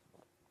see.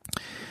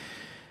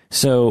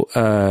 So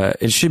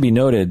it should be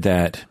noted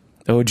that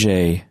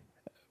OJ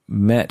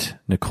met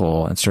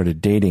Nicole and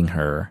started dating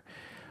her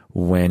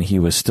when he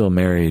was still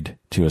married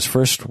to his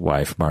first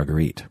wife,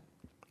 Marguerite.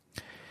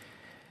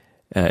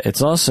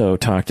 It's also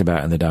talked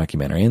about in the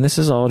documentary, and this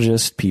is all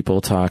just people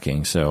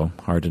talking, so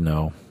hard to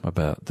know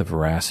about the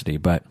veracity,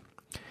 but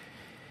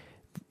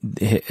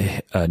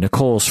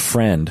Nicole's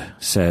friend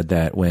said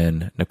that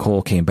when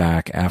Nicole came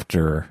back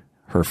after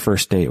her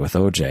first date with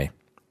OJ,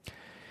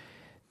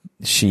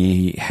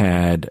 she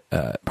had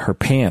her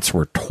pants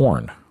were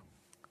torn,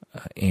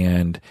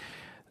 and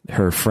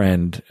her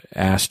friend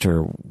asked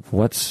her,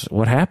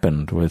 "What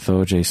happened with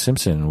OJ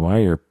Simpson? Why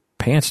are your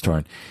pants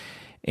torn?"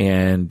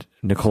 And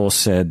Nicole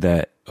said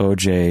that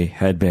OJ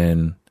had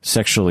been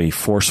sexually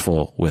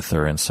forceful with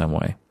her in some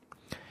way,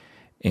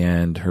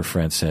 and her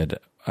friend said,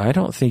 "I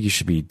don't think you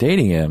should be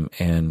dating him."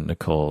 And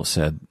Nicole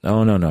said,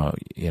 "Oh, no,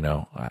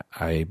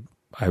 I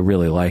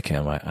really like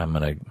him. I'm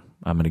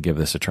gonna give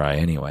this a try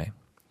anyway."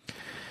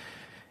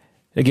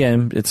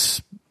 Again,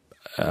 it's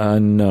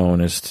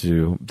unknown as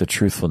to the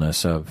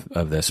truthfulness of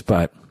this,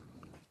 but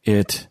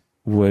it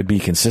would be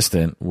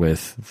consistent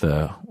with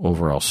the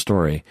overall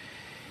story,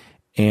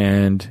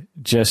 and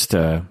just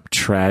a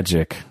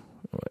tragic,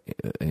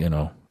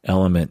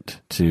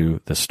 element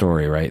to the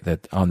story, right?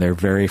 That on their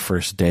very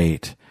first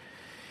date,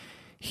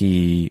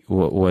 he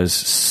was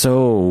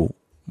so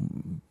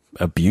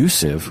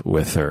abusive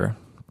with her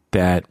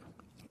that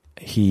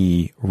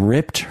he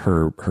ripped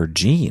her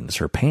jeans,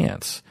 her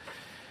pants.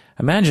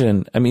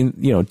 Imagine,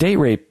 date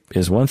rape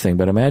is one thing,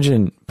 but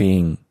imagine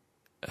being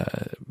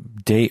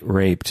date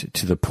raped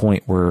to the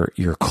point where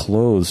your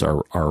clothes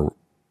are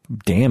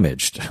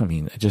damaged.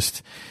 I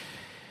just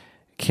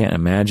can't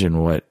imagine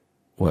what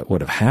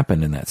would have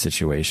happened in that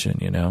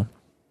situation,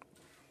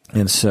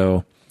 And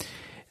so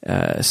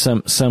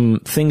some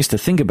things to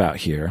think about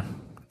here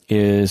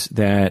is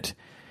that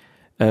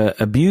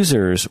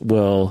abusers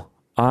will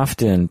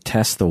often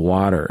test the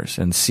waters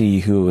and see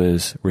who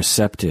is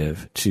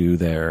receptive to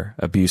their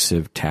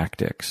abusive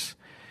tactics.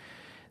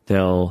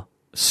 They'll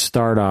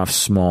start off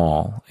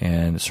small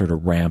and sort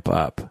of ramp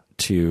up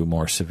to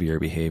more severe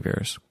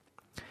behaviors.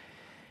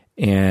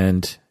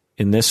 And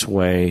in this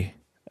way,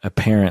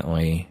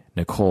 apparently,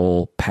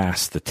 Nicole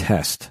passed the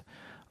test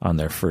on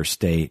their first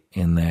date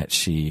in that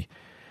she,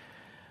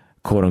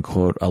 quote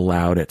unquote,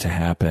 allowed it to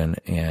happen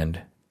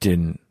and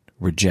didn't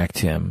reject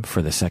him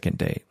for the second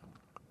date.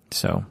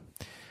 So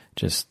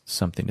just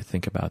something to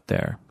think about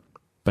there.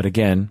 But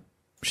again,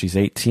 she's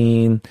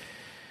 18.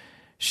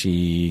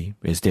 She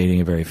is dating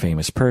a very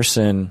famous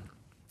person.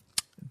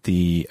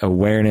 The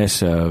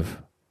awareness of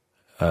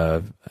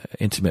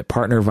intimate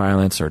partner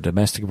violence or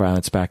domestic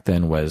violence back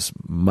then was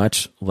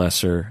much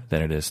lesser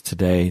than it is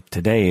today.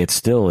 Today, it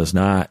still is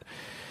not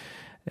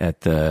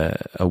at the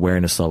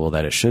awareness level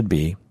that it should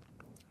be,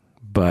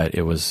 but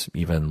it was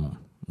even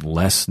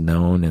less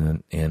known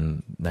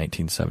in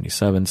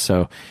 1977.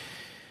 So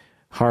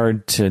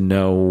hard to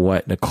know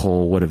what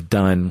Nicole would have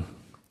done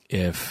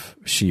if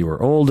she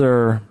were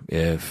older,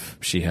 if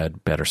she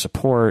had better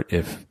support,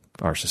 if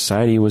our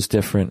society was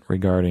different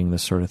regarding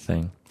this sort of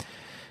thing,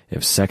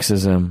 if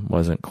sexism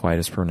wasn't quite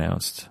as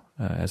pronounced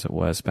as it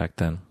was back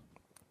then.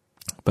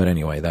 But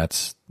anyway,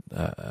 that's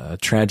a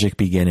tragic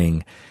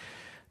beginning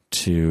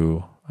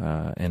to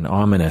an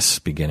ominous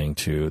beginning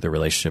to the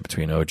relationship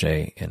between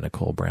OJ and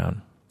Nicole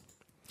Brown.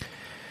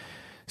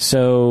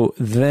 So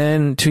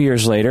then 2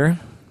 years later,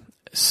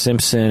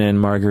 Simpson and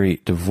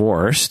Marguerite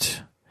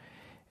divorced.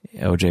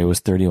 OJ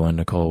was 31,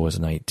 Nicole was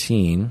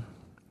 19,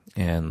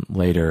 and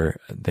later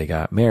they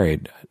got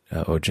married,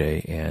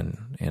 OJ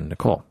and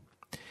Nicole.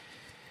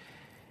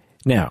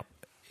 Now,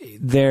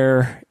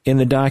 there in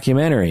the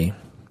documentary,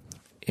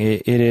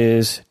 it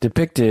is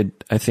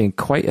depicted, I think,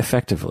 quite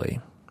effectively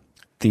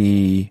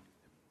the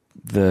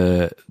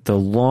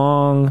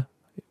long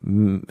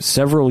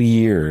several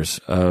years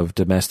of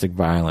domestic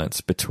violence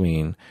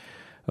between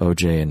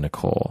OJ and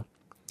Nicole.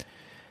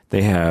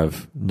 They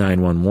have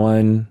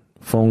 911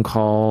 phone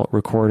call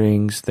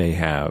recordings. They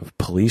have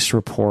police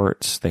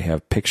reports. They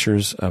have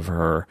pictures of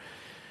her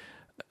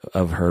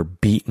of her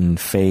beaten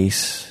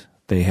face.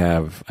 They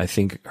have, I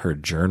think, her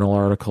journal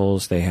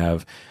articles. They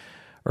have,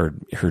 or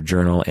her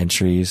journal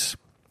entries.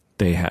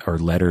 They have, or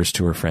letters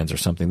to her friends or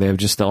something. They have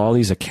just all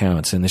these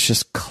accounts, and it's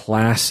just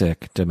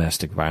classic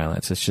domestic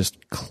violence. It's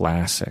just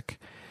classic,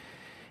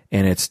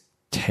 and it's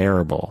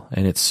terrible,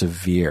 and it's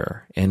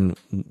severe. And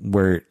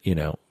where,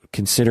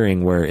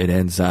 considering where it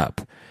ends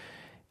up,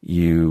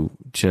 you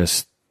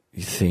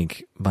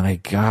think, my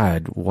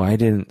God, why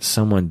didn't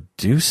someone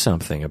do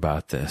something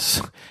about this?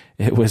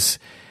 It was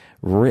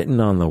written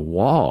on the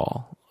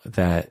wall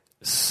that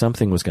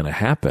something was going to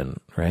happen,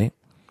 right?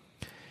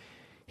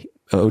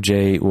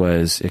 OJ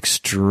was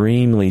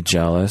extremely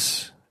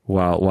jealous.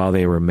 While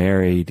they were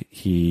married,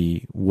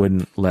 he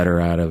wouldn't let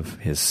her out of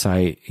his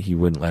sight. He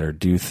wouldn't let her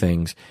do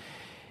things.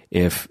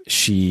 If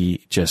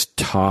she just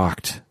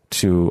talked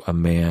to a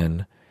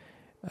man,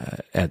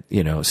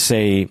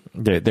 say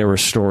there were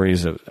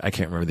stories of, I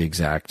can't remember the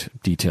exact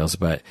details,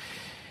 but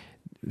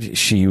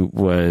she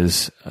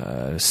was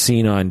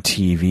seen on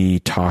TV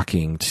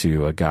talking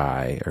to a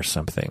guy or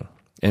something,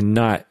 and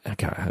not,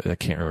 God, I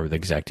can't remember the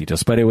exact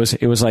details, but it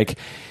was like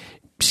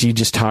she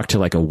just talked to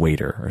like a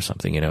waiter or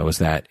something. It was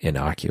that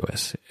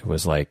innocuous. It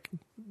was like,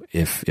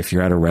 if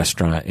you're at a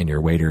restaurant and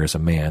your waiter is a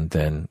man,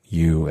 then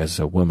you as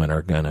a woman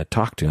are going to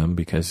talk to him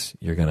because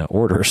you're going to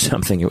order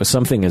something. It was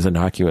something as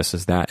innocuous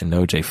as that, and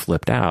OJ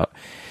flipped out.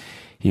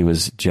 He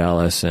was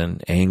jealous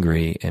and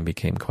angry and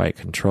became quite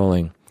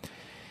controlling.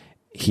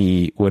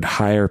 He would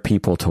hire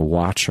people to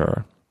watch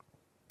her.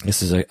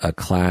 This is a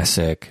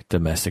classic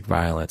domestic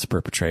violence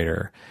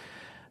perpetrator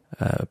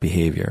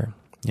behavior.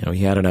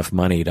 He had enough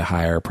money to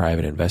hire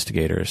private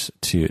investigators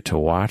to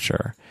watch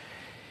her.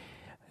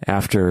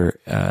 After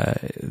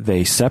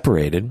they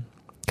separated,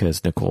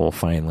 because Nicole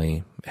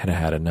finally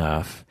had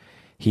enough,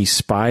 he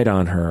spied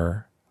on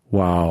her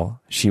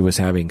while she was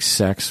having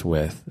sex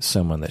with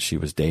someone that she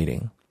was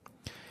dating.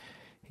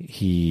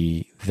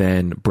 He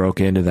then broke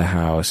into her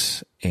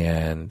house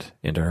and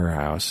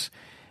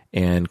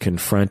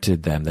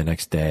confronted them the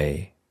next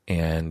day,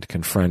 and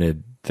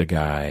confronted the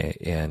guy.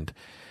 And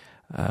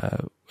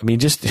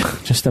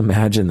just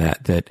imagine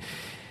that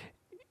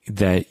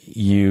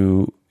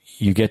you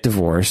get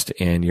divorced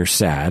and you're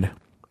sad,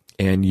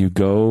 and you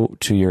go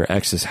to your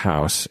ex's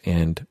house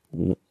and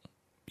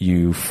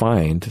you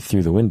find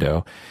through the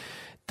window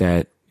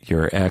that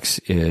your ex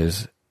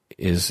is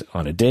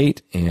on a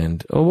date,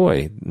 and oh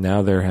boy,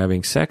 now they're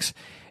having sex,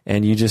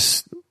 and you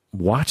just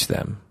watch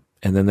them.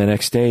 And then the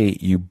next day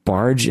you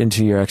barge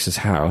into your ex's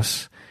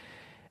house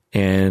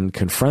and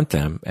confront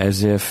them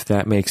as if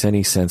that makes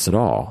any sense at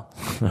all.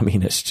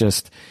 It's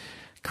just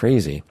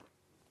crazy.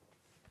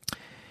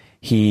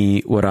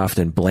 He would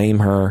often blame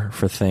her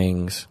for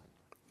things,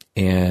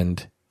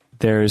 and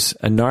there's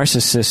a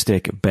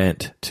narcissistic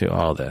bent to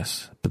all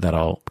this, but that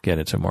I'll get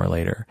into more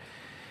later.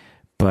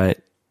 But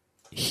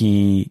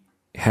he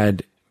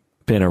had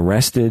been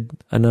arrested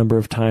a number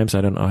of times.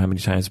 I don't know how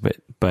many times,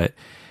 but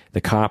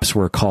the cops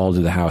were called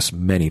to the house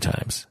many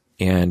times,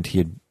 and he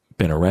had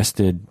been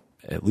arrested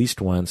at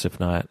least once, if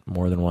not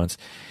more than once.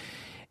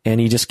 And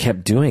he just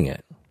kept doing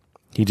it.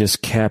 He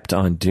just kept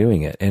on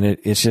doing it. And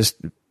it's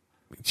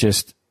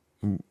just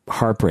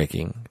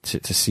heartbreaking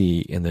to see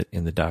in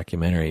the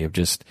documentary of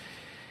just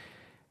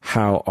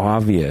how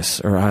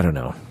obvious, or I don't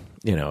know,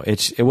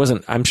 it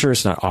wasn't, I'm sure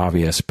it's not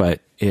obvious,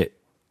 but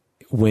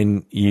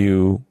when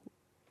you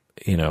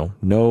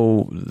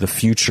know the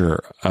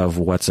future of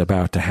what's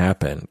about to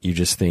happen, you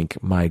just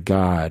think, my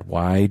God,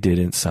 why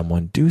didn't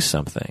someone do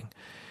something?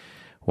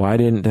 Why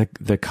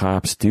didn't the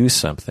cops do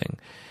something?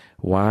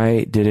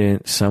 Why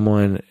didn't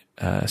someone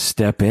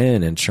step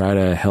in and try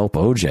to help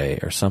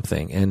OJ or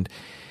something? And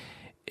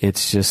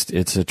it's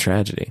a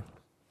tragedy.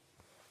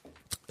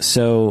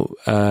 So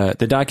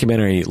the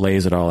documentary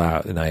lays it all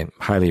out, and I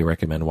highly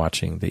recommend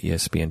watching the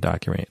ESPN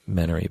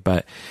documentary.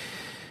 But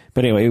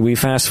anyway, we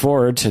fast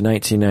forward to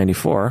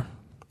 1994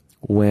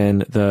 when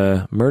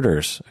the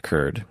murders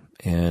occurred,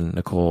 and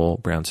Nicole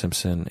Brown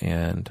Simpson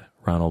and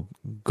Ronald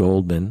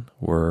Goldman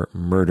were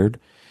murdered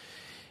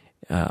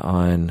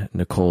on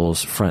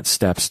Nicole's front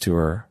steps to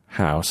her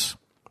house,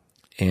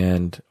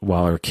 and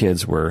while her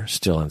kids were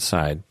still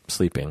inside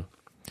sleeping.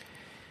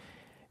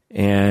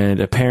 And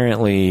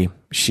apparently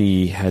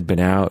she had been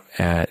out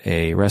at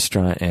a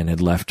restaurant and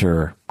had left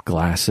her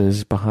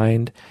glasses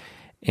behind,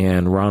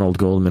 and Ronald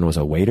Goldman was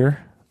a waiter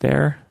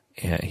there.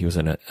 And he was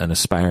an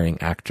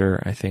aspiring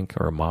actor, I think,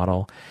 or a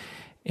model.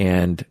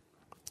 And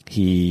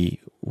he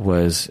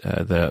was,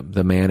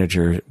 the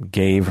manager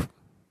gave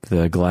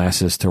the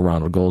glasses to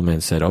Ronald Goldman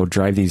and said, "Oh,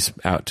 drive these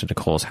out to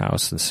Nicole's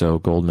house." And so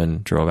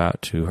Goldman drove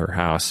out to her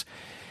house.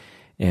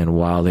 And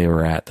while they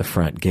were at the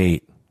front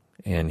gate,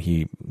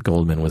 and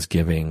Goldman was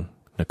giving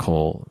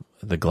Nicole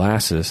the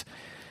glasses,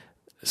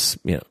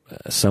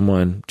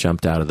 someone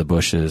jumped out of the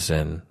bushes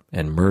and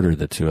murdered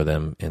the two of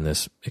them in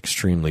this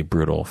extremely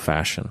brutal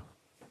fashion.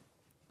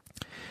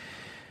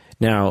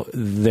 Now,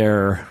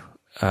 there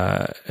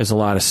there's a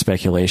lot of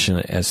speculation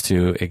as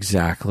to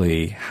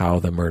exactly how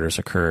the murders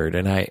occurred.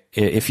 And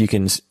if you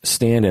can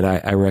stand it,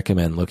 I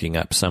recommend looking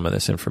up some of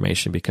this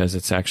information, because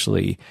it's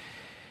actually,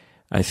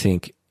 I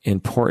think,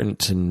 important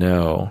to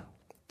know,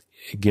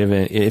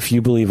 given if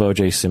you believe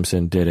OJ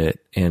Simpson did it,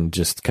 and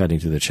just cutting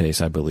to the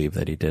chase, I believe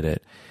that he did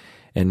it.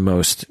 And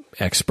most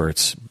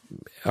experts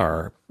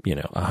are,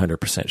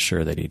 100%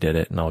 sure that he did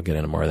it. And I'll get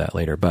into more of that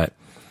later. But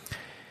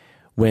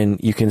when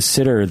you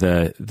consider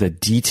the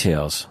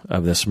details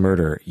of this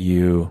murder,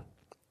 you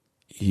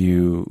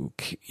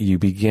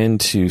begin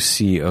to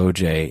see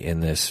OJ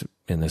in this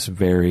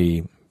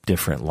very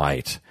different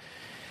light.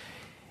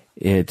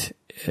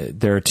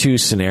 There are two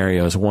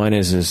scenarios. One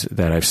is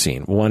that I've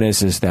seen. One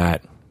is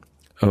that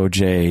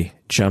OJ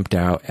jumped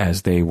out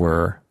as they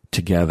were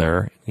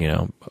together.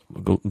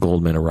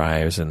 Goldman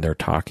arrives and they're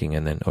talking,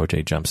 and then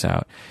OJ jumps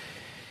out,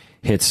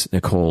 hits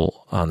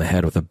Nicole on the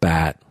head with a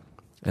bat,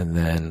 and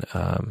then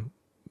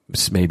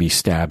maybe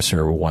stabs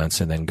her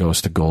once, and then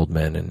goes to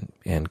Goldman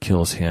and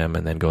kills him,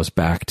 and then goes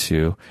back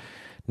to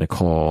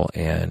Nicole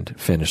and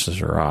finishes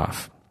her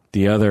off.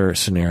 The other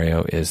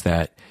scenario is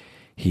that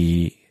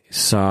he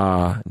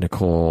saw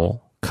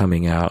Nicole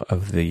coming out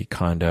of the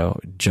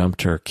condo,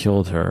 jumped her,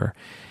 killed her,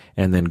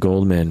 and then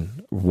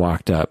Goldman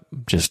walked up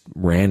just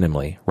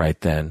randomly right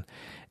then,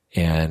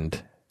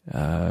 and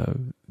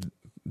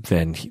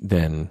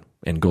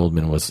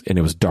Goldman and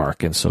it was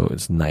dark, and so it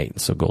was night,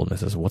 and so Goldman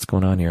says, "What's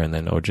going on here?" And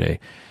then OJ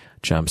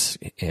jumps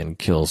and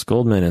kills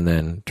Goldman, and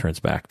then turns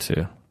back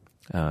to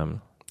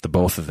the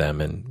both of them,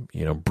 and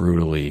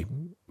brutally,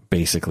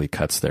 basically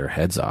cuts their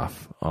heads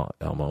off,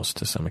 almost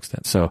to some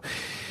extent. So,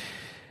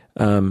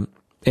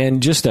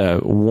 and just a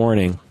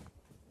warning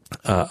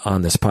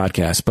on this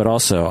podcast, but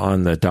also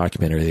on the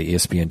documentary, the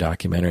ESPN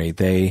documentary,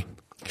 they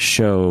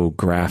show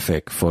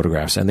graphic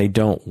photographs, and they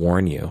don't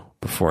warn you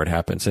before it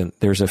happens. And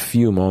there's a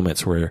few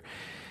moments where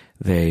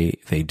they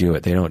do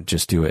it. They don't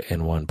just do it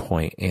in one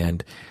point.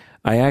 And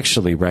I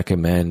actually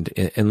recommend,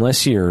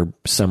 unless you're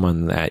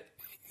someone that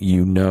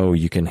you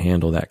can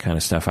handle that kind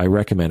of stuff, I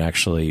recommend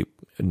actually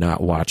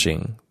not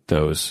watching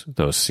those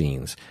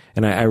scenes.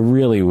 And I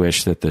really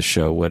wish that the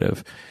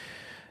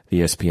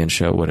ESPN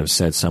show would have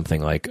said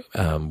something like,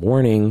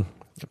 warning,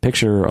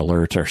 picture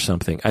alert, or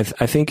something. I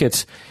think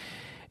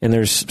and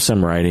there's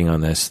some writing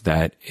on this,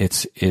 that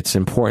it's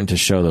important to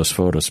show those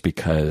photos,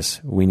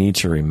 because we need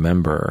to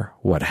remember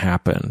what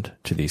happened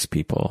to these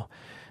people,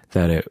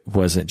 that it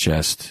wasn't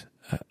just,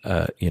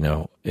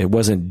 it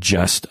wasn't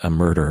just a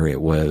murder.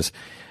 It was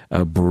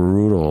a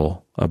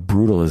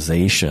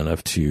brutalization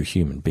of two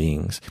human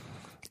beings.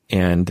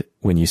 And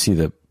when you see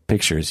the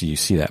pictures, you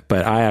see that.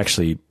 But I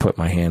actually put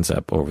my hands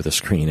up over the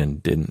screen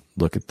and didn't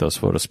look at those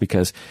photos,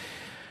 because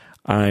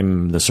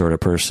I'm the sort of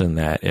person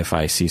that if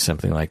I see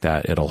something like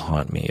that, it'll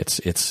haunt me.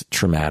 It's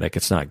traumatic.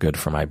 It's not good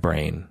for my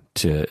brain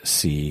to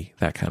see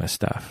that kind of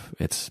stuff.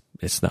 It's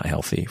not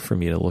healthy for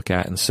me to look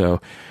at. And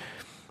so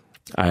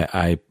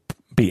I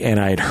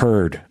had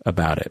heard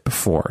about it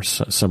before.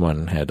 So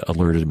someone had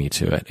alerted me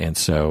to it. And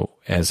so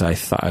as I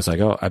thought, I was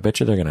like, oh, I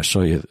bet you they're going to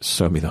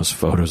show me those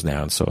photos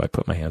now. And so I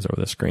put my hands over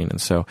the screen. And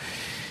so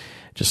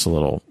just a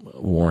little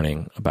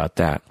warning about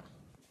that.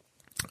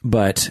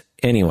 But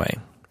anyway,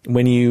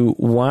 when you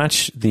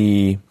watch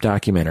the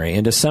documentary,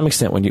 and to some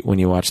extent when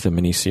you watch the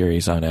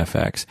miniseries on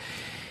FX,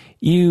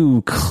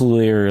 you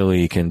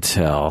clearly can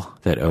tell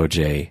that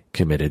OJ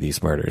committed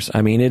these murders.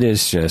 I mean, it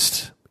is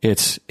just,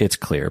 it's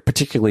clear,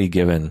 particularly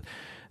given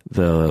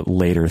the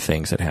later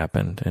things that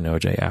happened in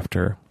OJ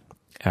after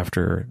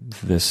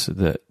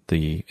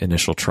the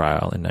initial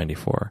trial in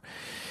 94.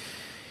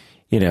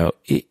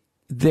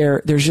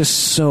 There's just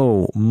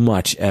so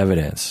much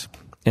evidence.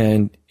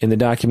 And in the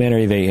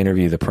documentary, they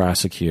interview the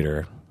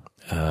prosecutor.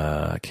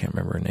 I can't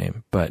remember her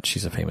name, but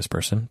she's a famous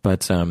person.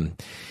 But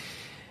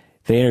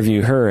they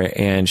interview her,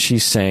 and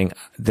she's saying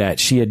that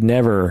she had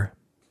never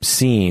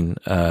seen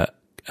a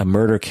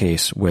murder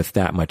case with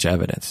that much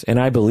evidence. And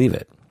I believe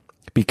it,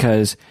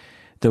 because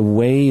the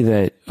way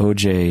that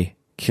OJ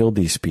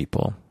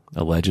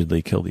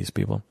allegedly killed these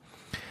people,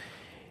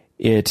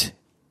 it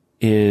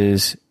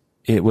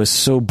was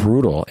so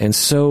brutal and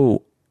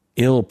so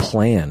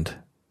ill-planned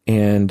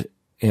and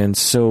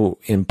so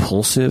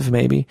impulsive,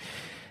 maybe,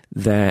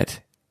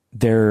 that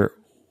there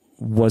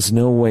was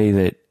no way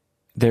that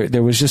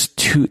there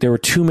were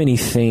too many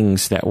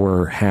things that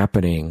were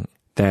happening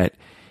that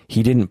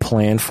he didn't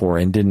plan for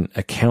and didn't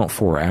account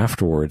for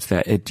afterwards,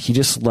 that he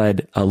just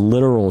led a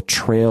literal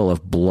trail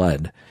of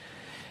blood.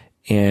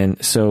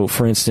 And so,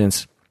 for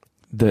instance,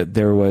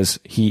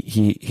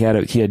 he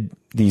had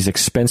these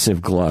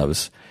expensive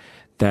gloves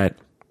that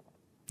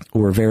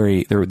were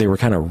they were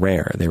kind of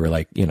rare. They were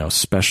like,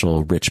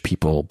 special rich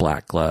people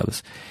black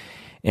gloves.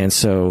 And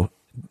so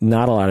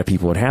not a lot of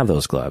people would have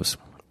those gloves.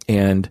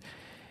 And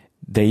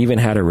they even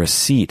had a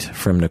receipt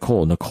from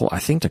Nicole. I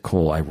think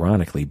Nicole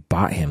ironically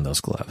bought him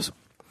those gloves.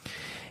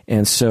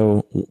 And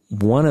so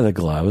one of the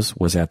gloves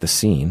was at the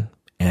scene,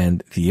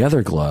 and the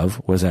other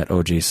glove was at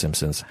OJ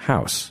Simpson's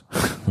house.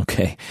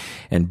 Okay.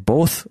 And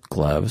both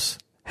gloves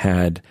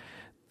had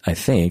I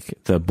think,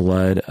 the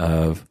blood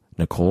of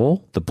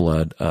Nicole, the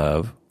blood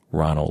of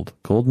Ronald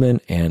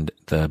Goldman, and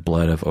the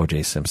blood of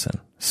OJ Simpson.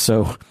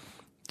 So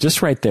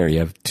just right there, you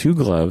have 2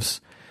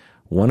 gloves,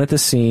 one at the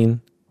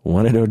scene,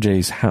 one at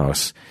OJ's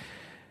house,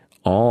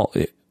 all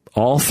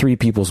 3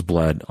 people's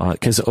blood,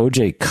 because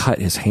OJ cut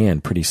his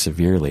hand pretty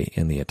severely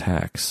in the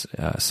attacks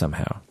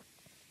somehow.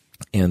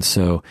 And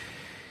so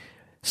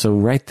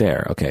right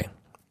there, okay,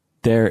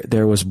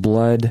 there was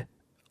blood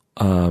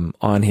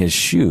on his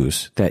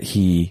shoes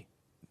there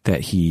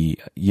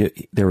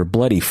were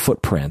bloody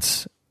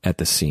footprints at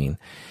the scene.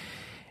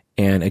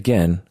 And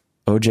again,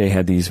 OJ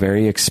had these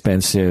very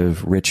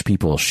expensive rich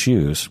people's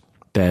shoes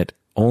that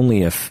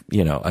only a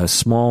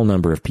small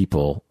number of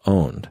people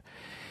owned.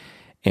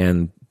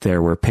 And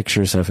there were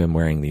pictures of him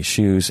wearing these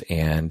shoes,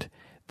 and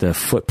the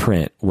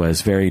footprint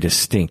was very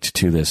distinct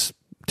to this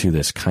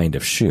kind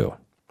of shoe.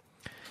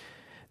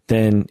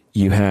 Then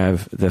you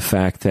have the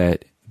fact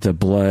that the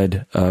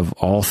blood of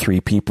all 3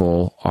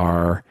 people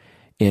are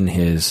in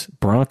his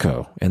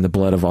Bronco, and the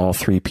blood of all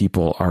 3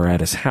 people are at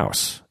his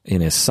house,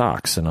 in his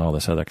socks, and all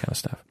this other kind of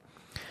stuff.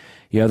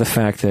 You have the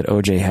fact that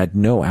OJ had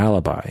no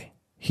alibi.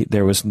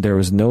 There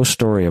was no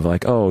story of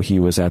like, oh, he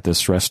was at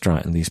this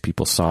restaurant and these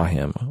people saw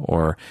him,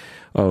 or,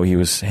 oh, he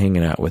was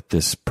hanging out with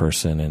this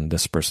person and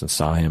this person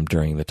saw him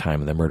during the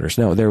time of the murders.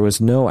 No, there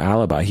was no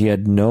alibi. He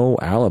had no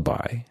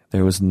alibi.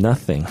 There was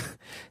nothing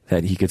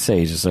that he could say.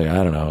 He's just like,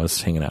 I don't know, I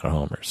was hanging out at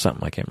home or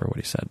something. I can't remember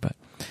what he said, but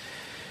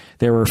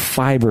there were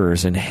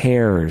fibers and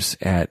hairs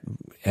at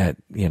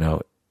the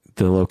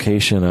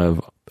location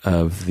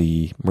of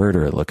the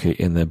murder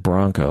in the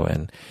Bronco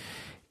and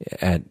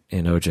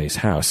in OJ's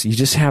house. You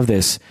just have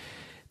this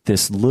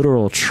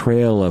literal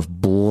trail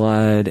of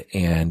blood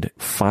and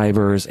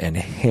fibers and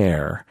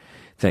hair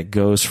that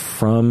goes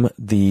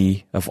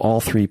of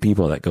all 3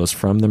 people, that goes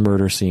from the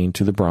murder scene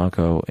to the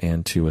Bronco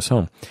and to his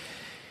home.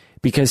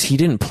 Because he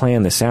didn't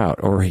plan this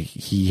out, or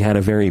he had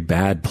a very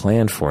bad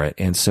plan for it.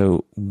 And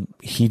so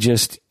he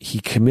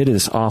committed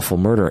this awful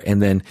murder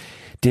and then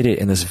did it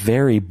in this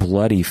very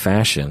bloody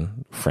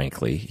fashion,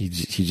 frankly.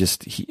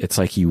 It's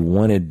like he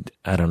wanted,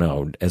 I don't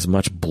know, as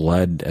much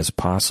blood as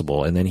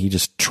possible. And then he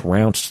just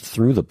trounced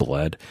through the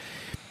blood.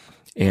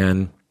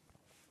 And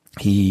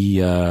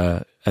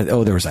there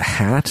was a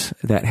hat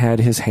that had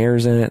his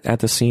hairs in it at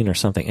the scene or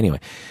something.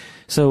 Anyway,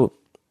 so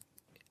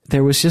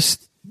there was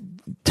just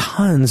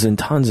tons and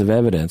tons of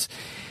evidence.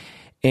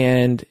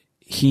 And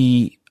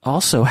he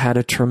also had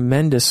a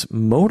tremendous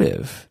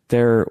motive.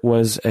 There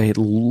was a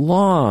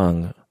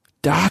long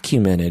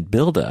documented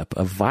buildup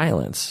of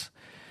violence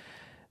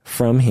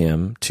from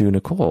him to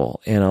Nicole,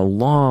 and a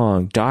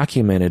long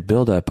documented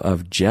buildup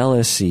of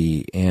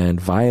jealousy and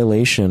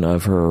violation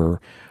of her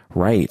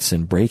rights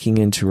and breaking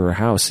into her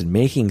house and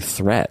making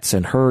threats,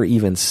 and her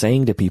even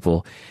saying to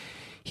people,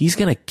 he's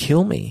going to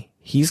kill me.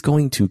 He's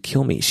going to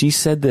kill me. She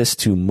said this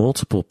to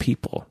multiple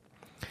people.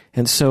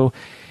 And so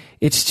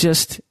it's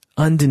just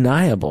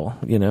undeniable,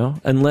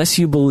 unless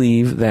you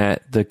believe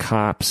that the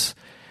cops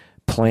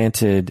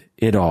planted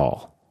it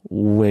all,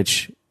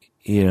 which,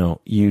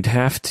 you'd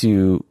have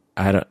to,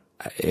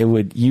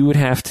 you would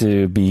have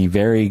to be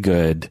very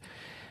good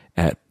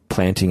at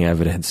planting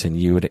evidence, and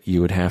you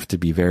would have to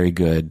be very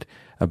good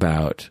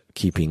about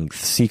keeping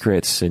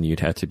secrets, and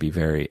you'd have to be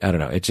very,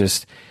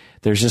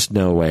 there's just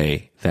no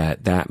way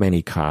that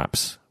many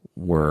cops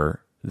were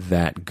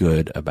that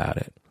good about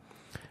it.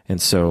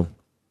 And so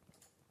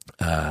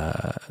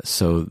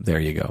there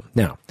you go.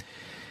 Now,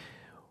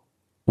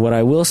 what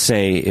I will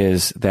say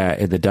is that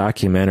in the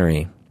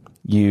documentary,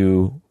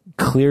 you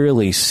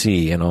clearly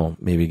see, and I'll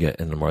maybe get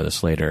into more of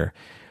this later,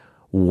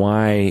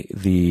 why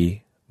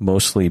the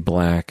mostly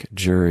black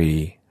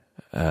jury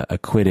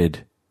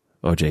acquitted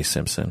OJ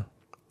Simpson.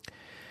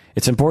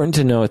 It's important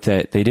to note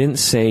that they didn't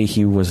say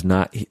he was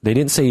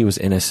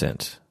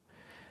innocent.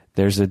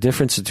 There's a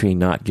difference between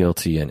not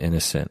guilty and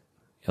innocent.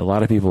 A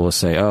lot of people will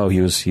say, oh,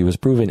 he was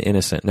proven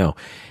innocent. No.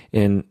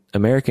 In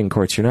American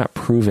courts, you're not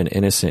proven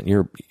innocent.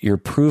 You're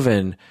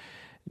proven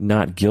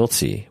not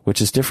guilty,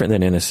 which is different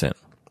than innocent.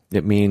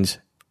 It means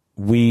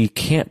we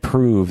can't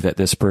prove that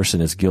this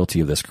person is guilty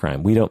of this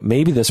crime.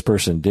 Maybe this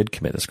person did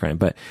commit this crime,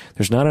 but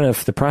there's not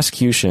enough, the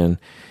prosecution,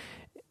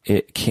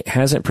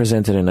 hasn't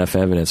presented enough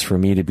evidence for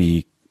me to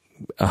be,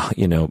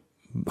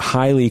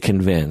 highly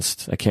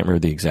convinced. I can't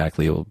remember the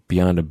exactly,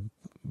 beyond a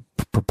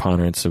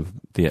preponderance of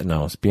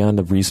it's beyond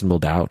a reasonable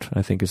doubt,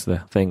 I think is the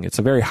thing. It's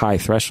a very high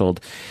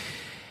threshold.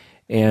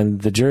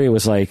 And the jury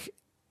was like,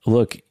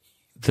 look,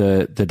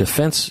 the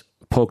defense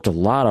poked a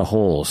lot of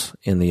holes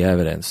in the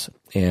evidence,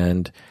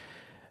 and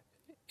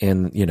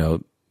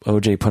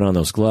OJ put on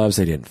those gloves,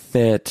 they didn't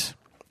fit.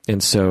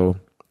 And so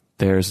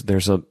anyway,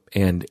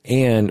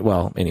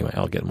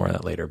 I'll get more of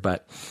that later.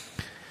 But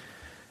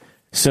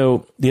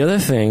so the other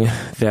thing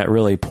that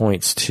really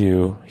points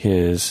to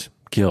his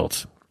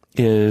guilt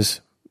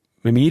is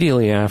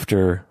immediately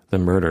after the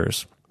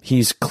murders,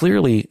 he's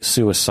clearly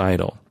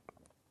suicidal.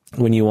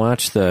 When you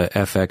watch the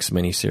FX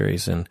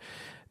miniseries, and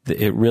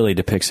it really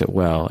depicts it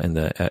well. And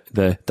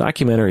the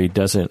documentary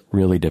doesn't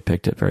really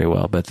depict it very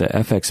well, but the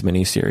FX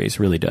miniseries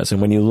really does.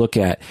 And when you look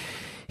at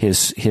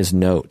his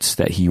notes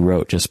that he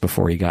wrote just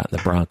before he got in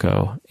the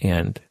Bronco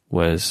and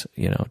was,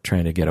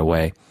 trying to get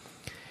away,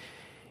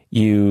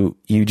 you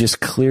just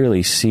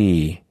clearly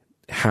see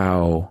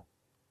how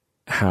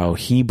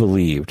he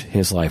believed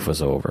his life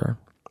was over.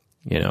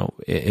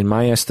 In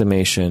my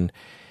estimation,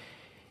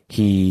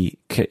 he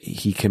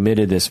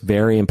committed this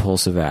very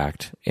impulsive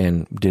act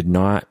and did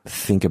not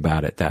think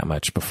about it that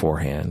much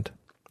beforehand,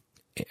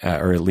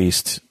 or at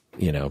least,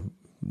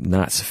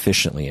 not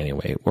sufficiently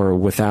anyway, or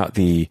without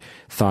the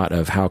thought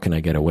of how can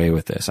I get away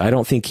with this? I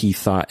don't think he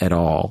thought at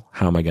all,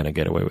 how am I going to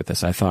get away with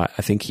this? I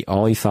think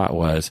all he thought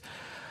was,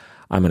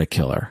 I'm going to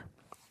kill her.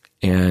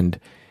 And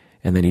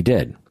then he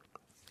did.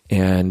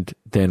 And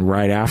then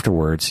right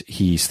afterwards,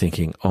 he's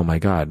thinking, oh my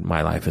God,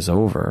 my life is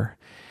over.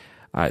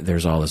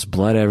 There's all this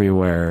blood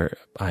everywhere.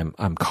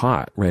 I'm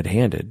caught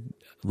red-handed,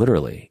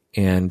 literally,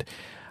 and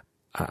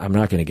I'm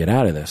not going to get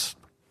out of this.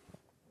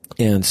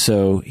 And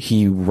so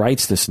he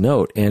writes this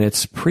note, and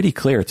it's pretty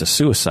clear it's a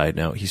suicide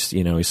note.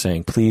 He's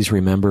saying, please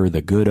remember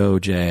the good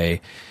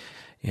OJ.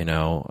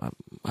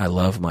 I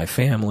love my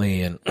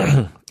family and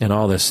and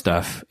all this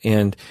stuff.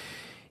 And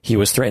he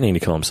was threatening to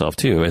kill himself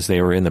too, as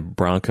they were in the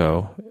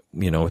Bronco,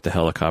 with the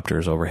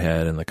helicopters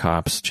overhead and the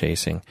cops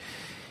chasing.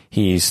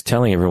 He's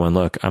telling everyone,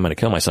 look, I'm going to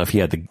kill myself. He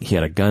had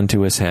a gun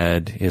to his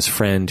head. His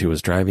friend who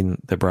was driving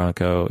the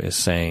Bronco is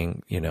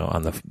saying,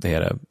 they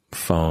had a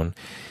phone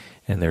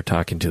and they're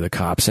talking to the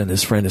cops, and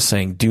his friend is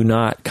saying, do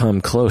not come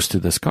close to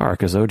this car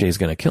because OJ is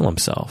going to kill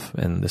himself.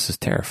 And this is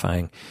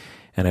terrifying.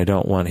 And I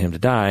don't want him to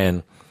die.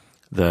 And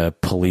the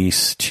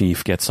police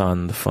chief gets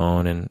on the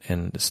phone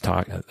and is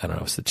talking. I don't know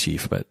if it's the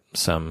chief, but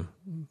some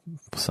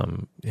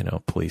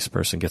police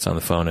person gets on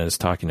the phone and is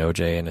talking to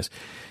OJ and is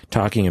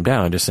talking him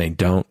down, just saying,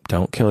 don't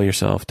kill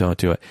yourself. Don't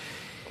do it.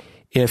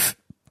 If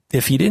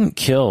he didn't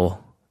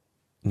kill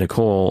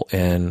Nicole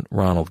and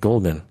Ronald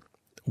Goldman,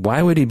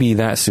 why would he be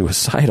that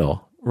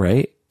suicidal?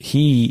 Right?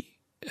 He,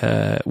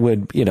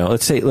 would,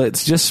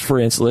 let's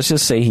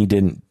just say he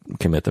didn't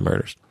commit the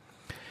murders.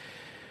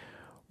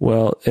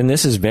 Well, and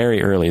this is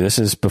very early. This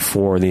is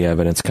before the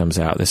evidence comes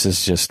out. This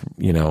is just,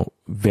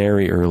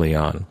 very early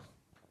on.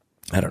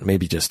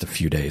 Maybe just a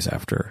few days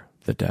after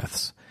the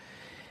deaths.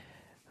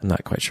 I'm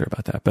not quite sure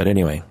about that. But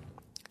anyway,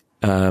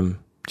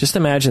 just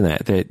imagine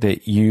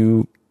that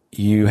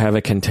you have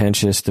a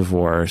contentious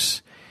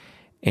divorce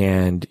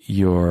and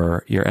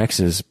your ex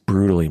is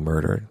brutally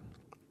murdered.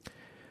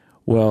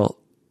 Well,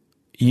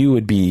 you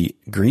would be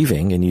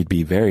grieving and you'd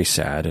be very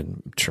sad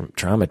and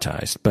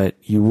traumatized, but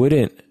you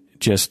wouldn't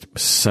just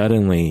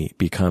suddenly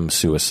become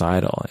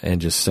suicidal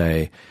and just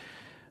say,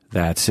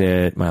 that's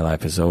it, my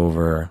life is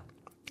over.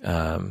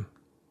 I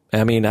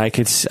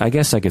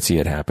guess I could see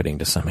it happening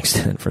to some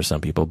extent for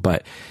some people,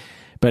 but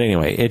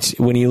anyway, it's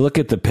when you look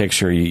at the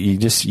picture, you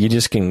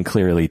just can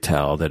clearly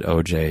tell that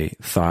OJ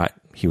thought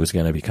he was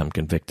going to become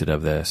convicted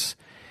of this,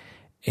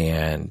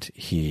 and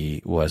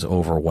he was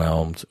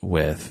overwhelmed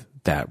with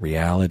that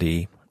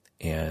reality,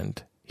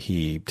 and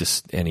he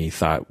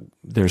thought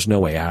there's no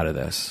way out of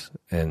this,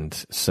 and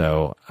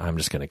so I'm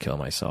just going to kill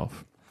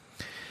myself.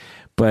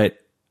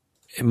 But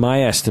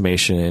my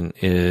estimation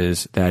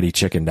is that he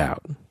chickened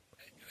out,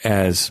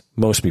 as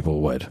most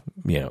people would.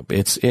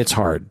 It's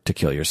hard to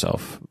kill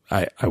yourself.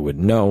 I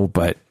wouldn't know,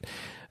 but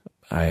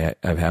I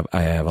have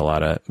a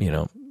lot of,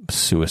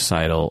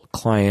 suicidal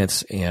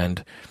clients,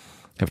 and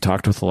I've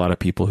talked with a lot of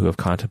people who have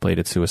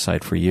contemplated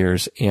suicide for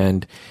years,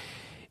 and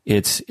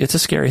it's a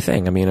scary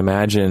thing. I mean,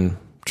 imagine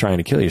trying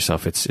to kill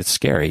yourself. It's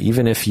scary.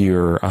 Even if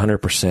you're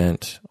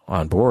 100%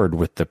 on board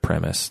with the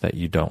premise that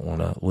you don't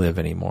want to live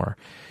anymore,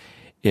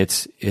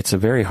 it's a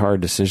very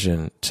hard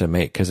decision to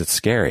make because it's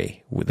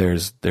scary.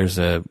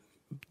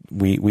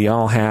 We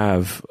all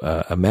have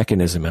a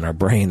mechanism in our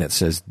brain that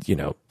says,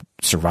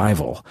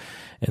 survival.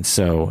 And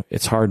so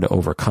it's hard to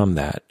overcome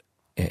that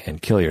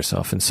and kill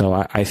yourself. And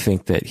so I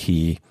think that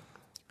he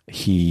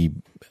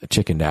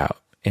chickened out.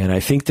 And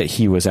I think that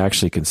he was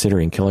actually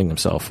considering killing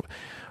himself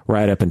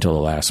right up until the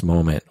last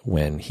moment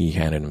when he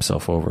handed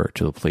himself over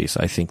to the police.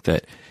 I think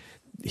that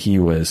he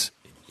was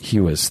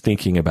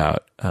thinking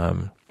about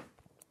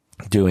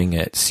doing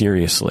it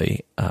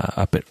seriously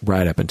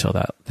right up until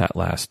that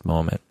last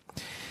moment.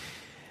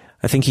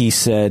 I think he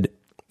said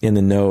in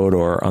the note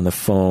or on the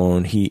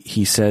phone,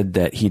 he said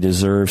that he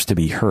deserves to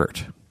be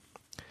hurt.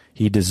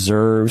 He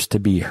deserves to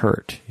be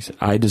hurt. He said,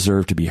 I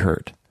deserve to be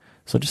hurt.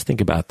 So just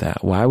think about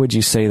that. Why would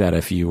you say that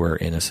if you were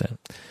innocent?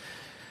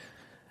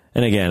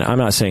 And again, I'm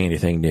not saying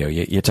anything new.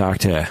 You talk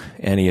to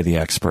any of the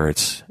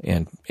experts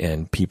and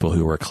people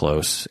who were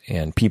close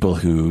and people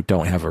who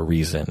don't have a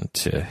reason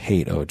to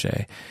hate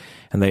OJ.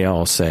 And they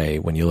all say,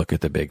 when you look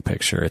at the big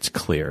picture, it's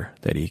clear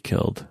that he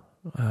killed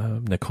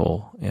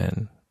Nicole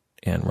and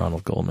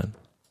Ronald Goldman.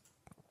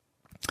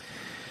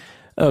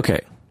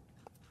 Okay.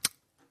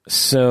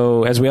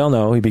 So as we all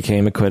know, he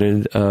became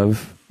acquitted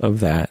of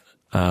that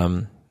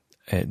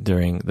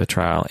during the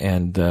trial.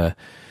 And the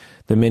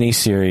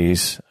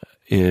miniseries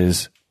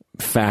is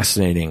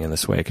fascinating in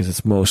this way because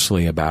it's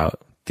mostly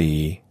about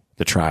the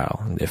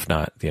trial, if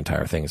not the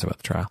entire thing is about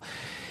the trial.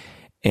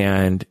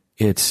 And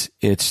it's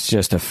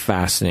just a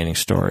fascinating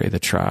story, the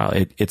trial.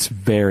 It's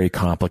very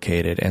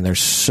complicated, and there's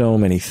so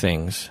many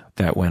things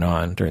that went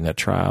on during that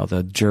trial.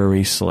 The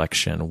jury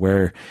selection,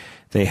 where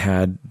they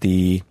had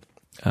the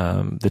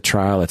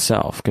trial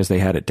itself, because they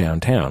had it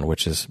downtown,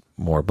 which is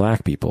more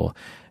black people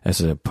as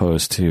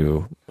opposed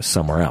to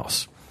somewhere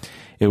else.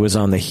 It was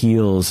on the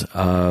heels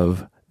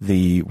of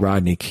the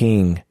Rodney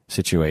King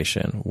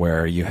situation,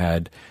 where you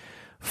had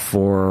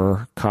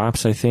 4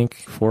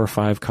 or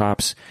 5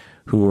 cops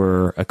who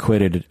were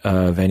acquitted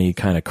of any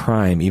kind of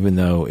crime, even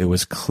though it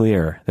was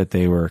clear that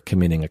they were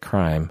committing a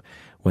crime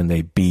when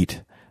they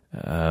beat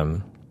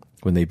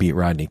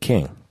Rodney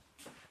King.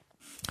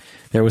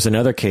 There was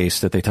another case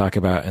that they talk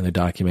about in the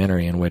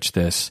documentary in which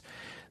this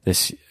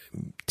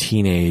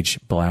teenage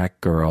black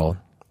girl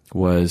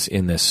was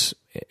in this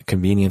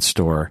convenience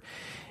store,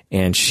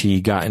 and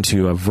she got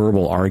into a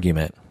verbal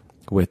argument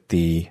with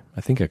a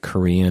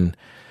Korean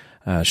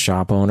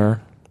shop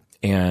owner,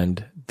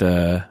 and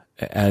they're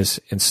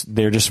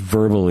just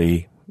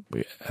verbally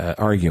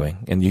arguing,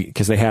 and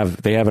because they have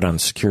it on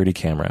security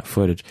camera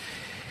footage,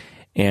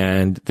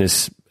 and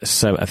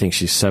I think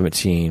she's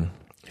 17.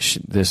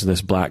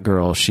 This black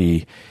girl,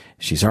 she's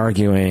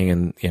arguing,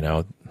 and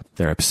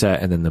they're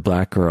upset, and then the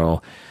black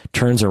girl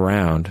turns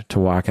around to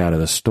walk out of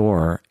the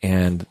store,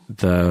 and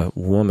the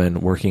woman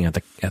working at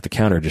the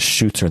counter just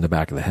shoots her in the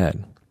back of the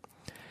head,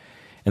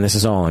 and this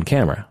is all on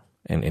camera,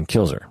 and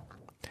kills her.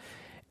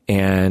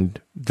 And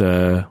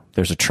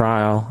there's a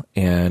trial,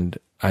 and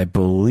I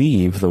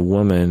believe the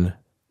woman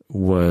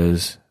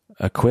was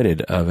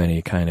acquitted of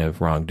any kind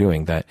of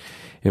wrongdoing. That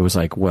it was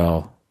like,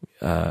 well,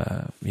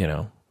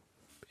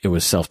 it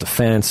was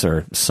self-defense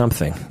or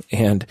something.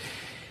 And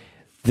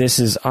this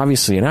is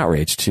obviously an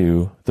outrage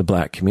to the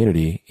black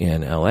community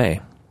in LA.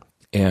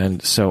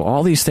 And so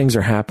all these things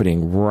are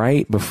happening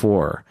right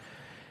before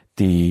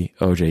the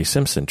OJ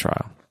Simpson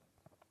trial.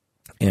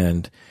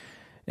 And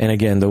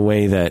again, the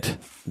way that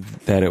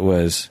it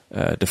was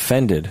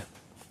defended,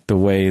 the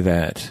way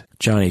that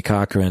Johnny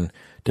Cochran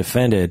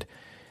defended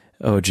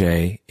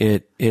OJ,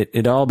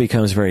 it all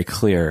becomes very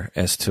clear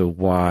as to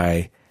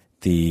why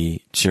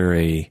the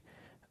jury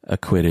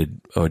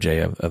acquitted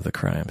OJ of the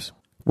crimes.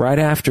 Right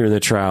after the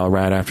trial,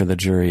 right after the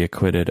jury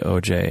acquitted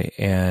OJ,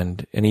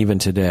 and even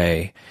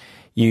today,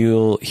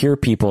 you'll hear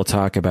people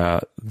talk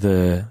about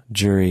the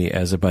jury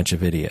as a bunch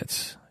of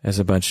idiots, as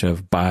a bunch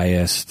of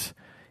biased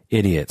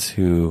idiots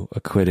who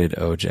acquitted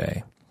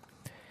OJ.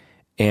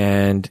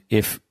 And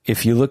if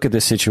you look at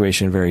the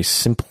situation very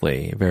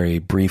simply, very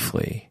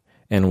briefly,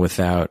 and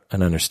without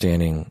an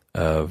understanding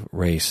of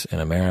race in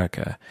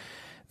America,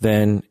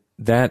 then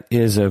that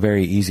is a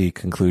very easy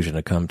conclusion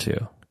to come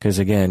to. Because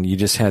again, you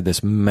just had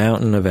this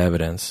mountain of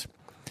evidence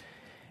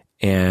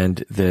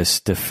and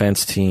this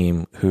defense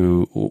team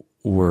who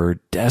were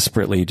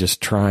desperately just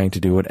trying to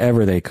do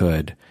whatever they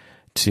could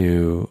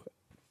to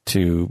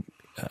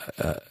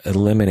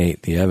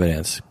eliminate the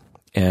evidence,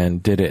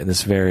 and did it in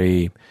this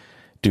very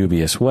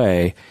dubious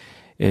way.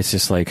 It's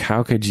just like,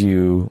 how could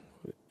you?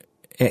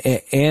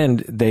 And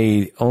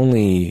they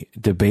only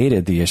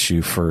debated the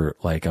issue for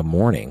like a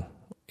morning.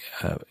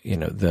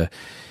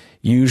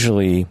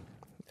 Usually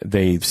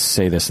they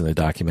say this in the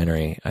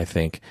documentary, I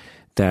think,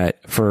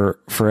 that for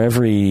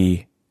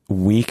every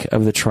week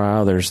of the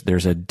trial,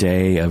 there's a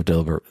day of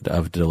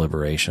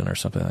deliberation or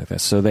something like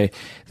that. So they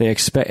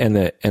expect, and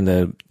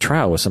the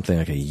trial was something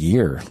like a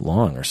year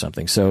long or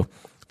something. So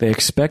they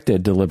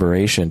expected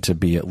deliberation to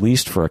be at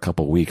least for a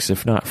couple weeks,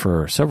 if not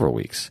for several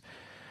weeks,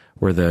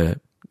 where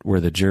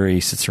the jury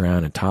sits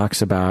around and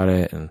talks about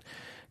it and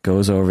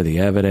goes over the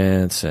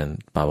evidence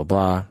and blah blah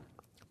blah.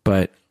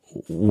 But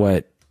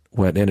what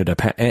ended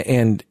up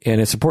and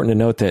it's important to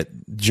note that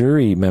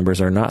jury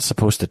members are not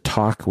supposed to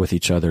talk with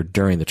each other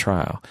during the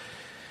trial.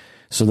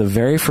 So the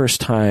very first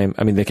time,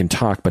 I mean, they can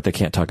talk, but they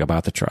can't talk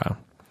about the trial.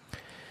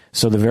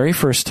 So the very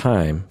first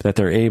time that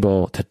they're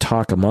able to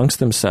talk amongst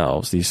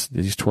themselves,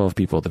 these 12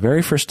 people, the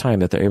very first time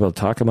that they're able to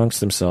talk amongst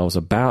themselves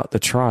about the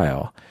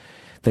trial,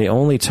 they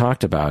only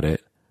talked about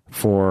it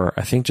for,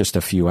 I think, just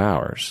a few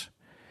hours.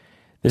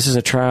 This is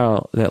a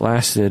trial that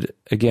lasted,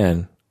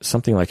 again,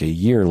 something like a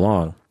year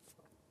long.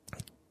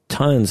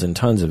 Tons and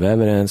tons of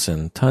evidence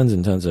and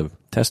tons of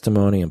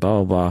testimony and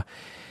blah, blah, blah.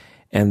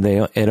 And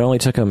it only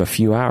took them a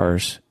few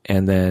hours,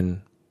 and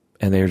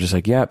they were just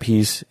like, yep,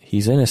 he's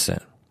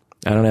innocent.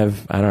 I don't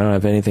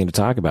have anything to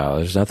talk about.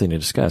 There's nothing to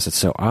discuss. It's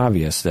so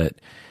obvious that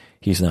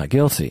he's not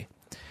guilty.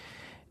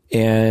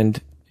 And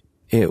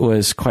it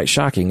was quite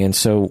shocking. And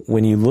so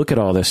when you look at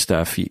all this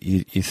stuff,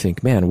 you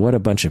think, man, what a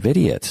bunch of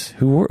idiots.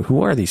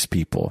 Who are these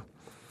people?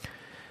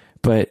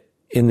 But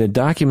in the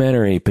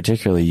documentary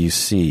particularly, you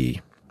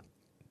see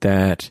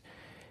that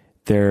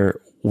there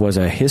was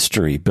a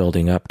history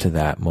building up to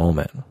that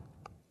moment.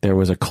 There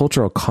was a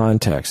cultural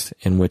context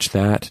in which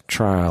that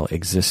trial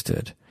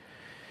existed.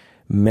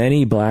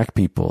 Many black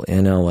people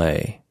in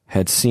LA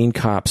had seen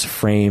cops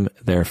frame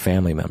their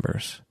family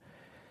members.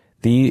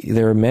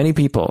 There were many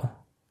people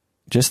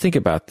Just think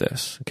about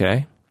this,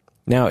 okay?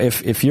 Now,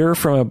 if you're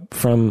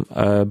from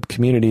a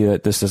community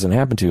that this doesn't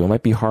happen to, it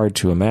might be hard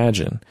to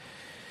imagine.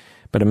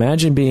 But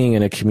imagine being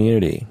in a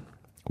community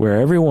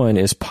where everyone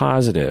is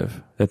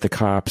positive that the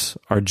cops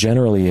are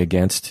generally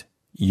against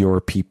your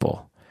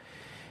people,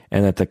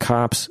 and that the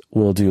cops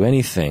will do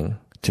anything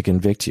to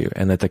convict you,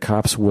 and that the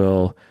cops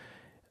will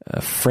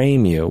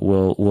frame you,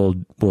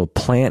 will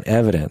plant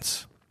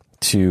evidence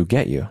to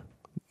get you.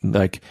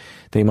 Like,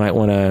 they might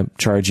want to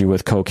charge you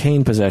with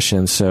cocaine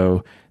possession,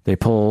 so they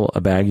pull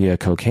a baggie of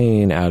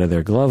cocaine out of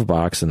their glove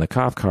box in the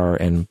cop car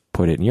and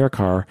put it in your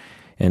car,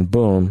 and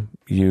boom,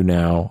 you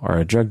now are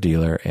a drug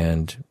dealer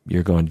and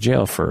you're going to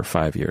jail for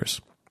 5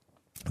 years.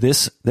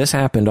 This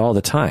happened all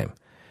the time.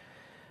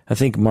 I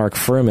think Mark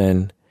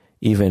Furman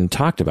even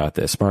talked about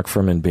this. Mark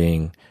Furman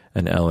being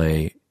an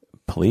LA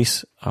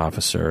police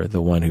officer,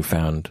 the one who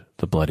found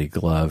the bloody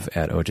glove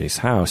at OJ's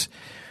house.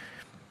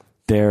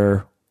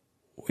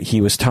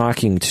 He was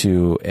talking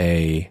to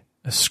a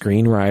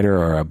screenwriter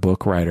or a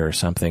book writer or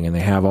something, and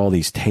they have all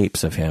these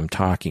tapes of him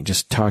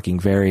talking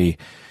very,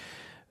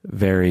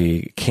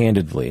 very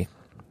candidly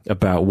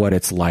about what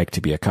it's like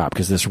to be a cop,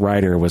 because this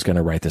writer was going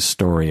to write this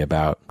story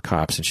about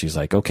cops, and she's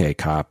like, okay,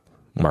 cop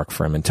Mark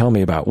Furman, tell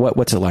me about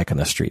what's it like on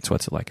the streets?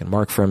 What's it like? And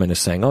Mark Furman is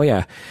saying, oh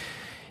yeah,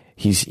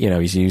 he's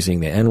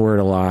using the N-word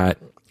a lot,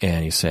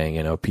 and he's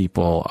saying,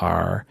 people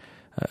are,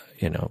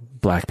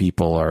 black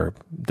people are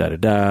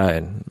da-da-da,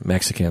 and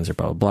Mexicans are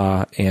blah,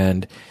 blah, blah.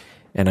 And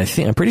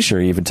I'm pretty sure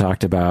he even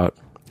talked about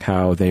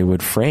how they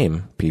would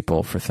frame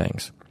people for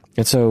things.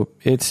 And so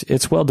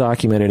it's well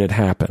documented it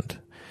happened.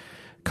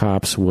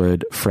 Cops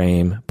would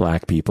frame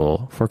black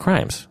people for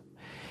crimes.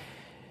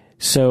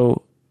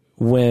 So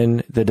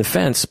when the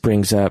defense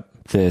brings up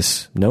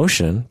this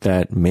notion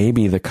that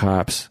maybe the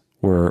cops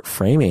were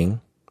framing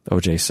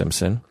OJ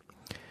Simpson,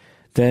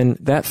 then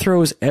that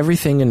throws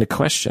everything into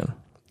question.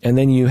 And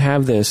then you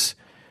have this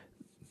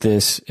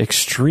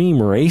extreme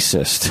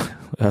racist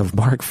of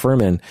Mark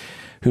Furman,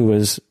 who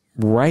was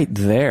right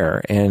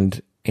there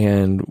and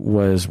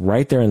was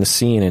right there in the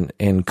scene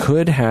and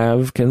could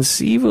have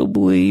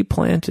conceivably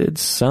planted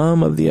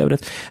some of the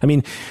evidence. I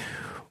mean,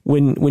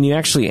 when you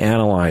actually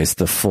analyze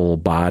the full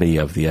body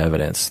of the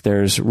evidence,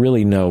 there's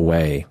really no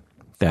way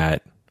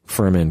that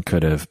Furman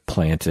could have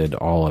planted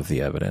all of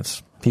the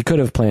evidence. He could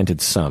have planted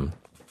some,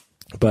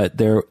 but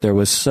there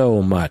was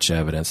so much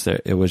evidence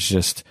that it's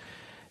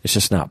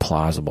just not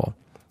plausible.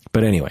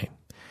 But anyway,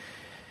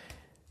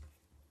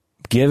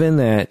 given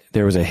that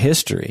there was a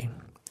history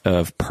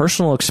of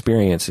personal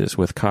experiences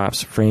with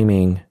cops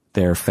framing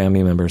their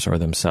family members or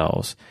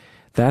themselves,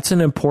 that's an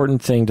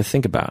important thing to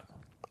think about,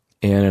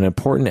 and an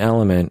important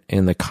element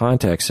in the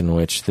context in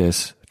which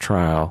this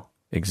trial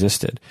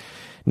existed.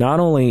 Not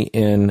only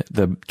in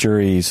the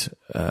jury's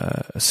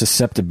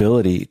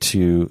susceptibility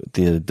to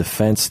the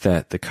defense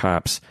that the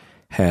cops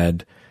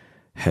had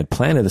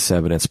planted this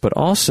evidence, but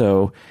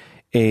also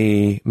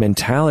a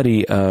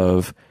mentality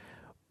of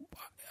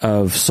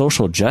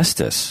social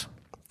justice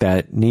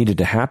that needed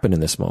to happen in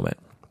this moment.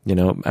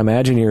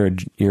 Imagine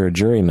you're a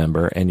jury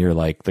member and you're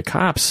like, the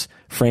cops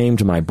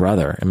framed my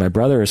brother, and my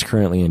brother is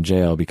currently in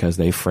jail because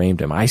they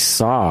framed him. I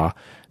saw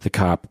the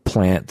cop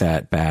plant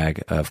that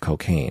bag of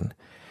cocaine,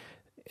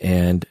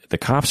 and the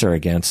cops are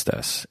against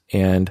us.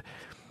 And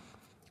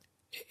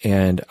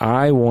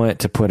I want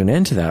to put an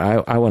end to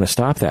that. I want to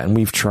stop that. And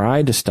we've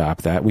tried to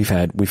stop that. We've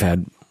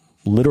had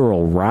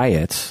literal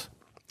riots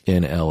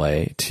in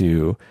LA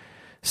to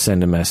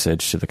send a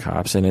message to the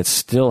cops, and it's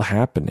still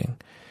happening.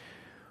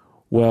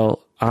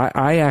 Well,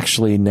 I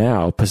actually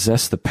now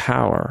possess the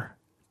power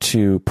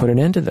to put an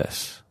end to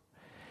this.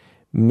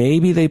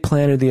 Maybe they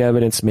planted the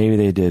evidence, maybe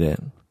they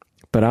didn't.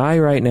 But I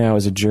right now,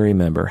 as a jury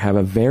member, have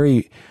a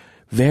very,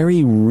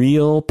 very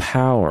real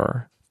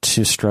power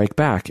to strike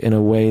back in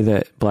a way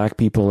that black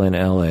people in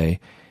LA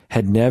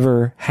had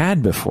never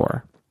had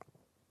before.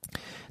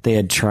 They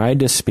had tried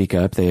to speak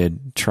up. They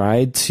had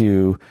tried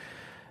to,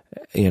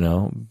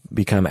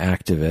 become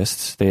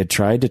activists. They had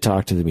tried to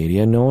talk to the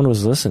media. No one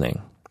was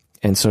listening.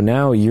 And so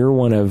now you're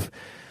one of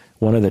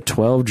the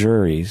 12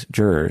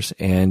 jurors,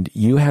 and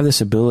you have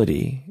this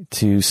ability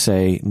to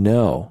say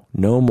no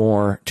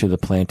more to the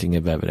planting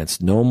of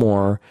evidence, no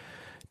more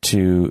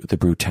to the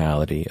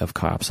brutality of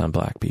cops on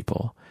black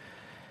people.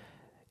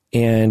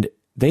 And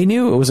they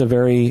knew it was a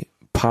very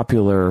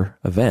popular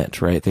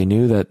event, right? They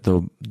knew that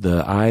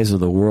the eyes of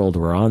the world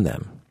were on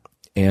them,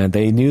 and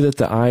they knew that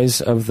the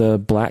eyes of the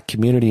black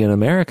community in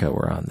America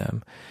were on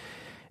them.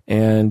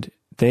 And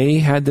they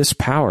had this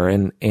power,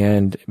 and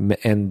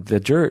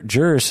the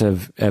jurors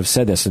have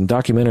said this in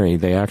documentary.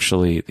 The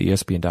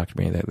ESPN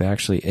documentary, they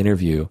actually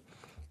interview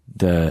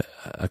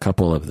a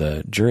couple of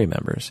the jury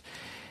members,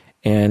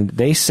 and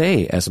they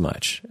say as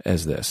much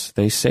as this.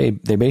 They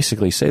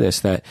basically say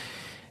this, that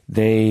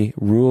they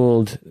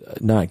ruled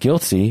not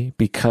guilty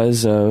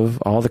because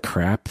of all the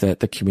crap that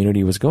the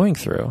community was going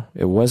through.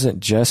 It wasn't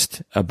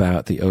just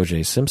about the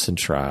OJ Simpson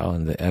trial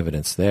and the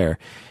evidence there.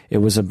 It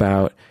was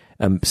about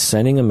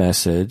sending a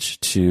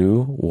message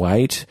to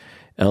white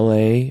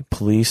LA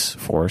police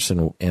force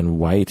and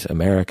white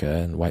America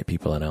and white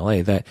people in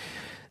LA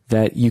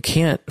that you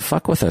can't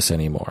fuck with us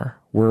anymore.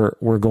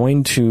 We're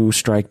going to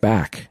strike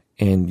back,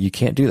 and you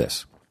can't do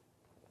this.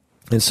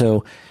 And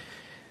so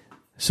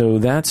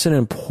that's an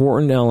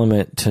important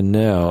element to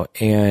know.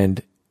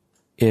 And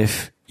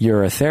if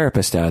you're a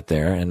therapist out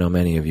there, and I know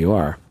many of you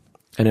are,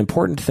 an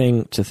important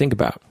thing to think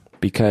about,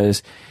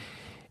 because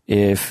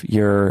if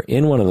you're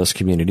in one of those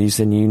communities,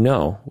 then you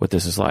know what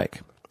this is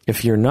like.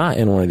 If you're not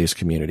in one of these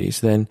communities,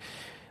 then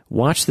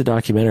watch the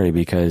documentary,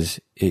 because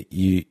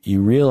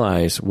you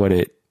realize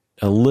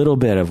a little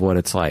bit of what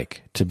it's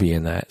like to be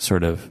in that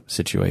sort of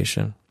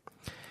situation.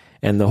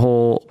 And the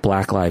whole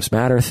Black Lives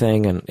Matter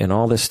thing and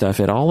all this stuff,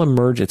 it all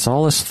emerged. It's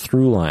all this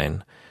through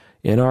line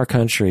in our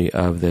country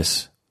of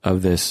this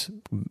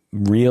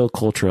real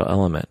cultural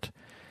element.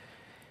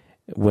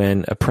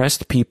 When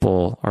oppressed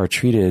people are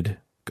treated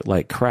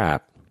like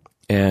crap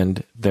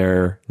and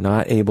they're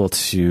not able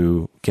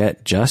to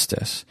get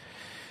justice,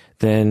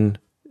 then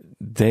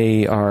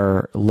they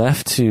are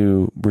left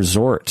to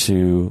resort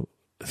to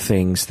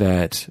things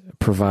that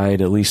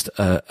provide at least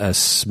a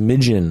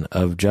smidgen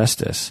of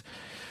justice,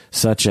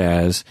 such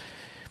as,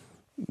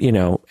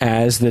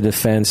 as the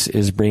defense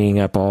is bringing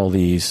up all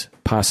these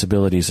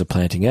possibilities of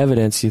planting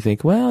evidence, you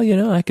think, well,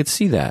 I could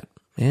see that.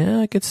 Yeah,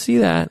 I could see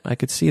that. I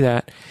could see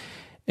that.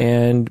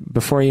 And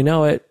before you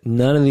know it,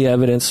 none of the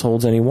evidence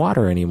holds any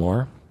water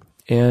anymore.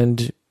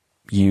 And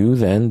you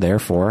then,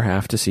 therefore,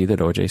 have to see that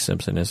OJ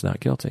Simpson is not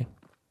guilty.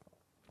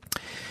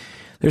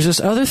 There's this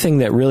other thing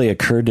that really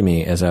occurred to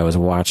me as I was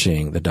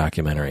watching the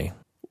documentary.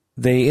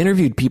 They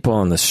interviewed people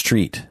on the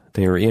street.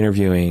 They were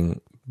interviewing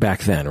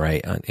back then,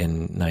 right,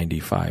 in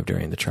 95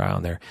 during the trial.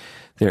 And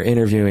they're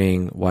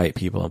interviewing white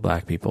people and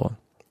black people.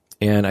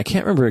 And I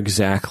can't remember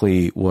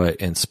exactly what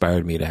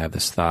inspired me to have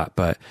this thought,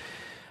 but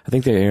I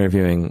think they're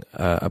interviewing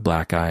a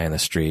black guy on the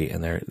street,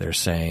 and they're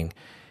saying,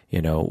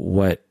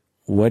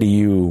 what do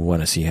you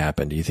want to see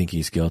happen? Do you think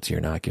he's guilty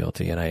or not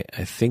guilty? And I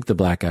think the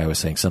black guy was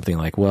saying something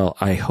like, well,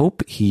 I hope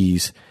that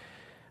he's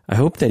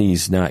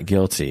not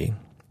guilty,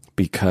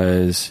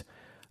 because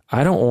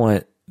I don't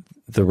want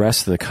the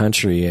rest of the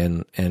country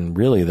and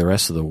really the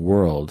rest of the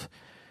world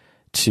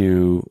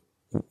to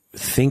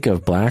think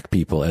of black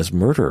people as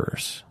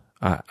murderers.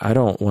 I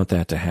don't want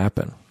that to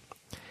happen.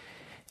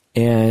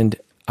 And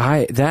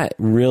that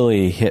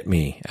really hit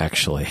me,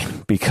 actually,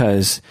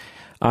 because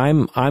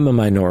I'm a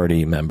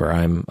minority member.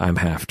 I'm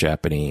half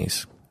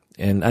Japanese.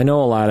 And I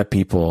know a lot of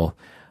people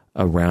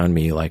around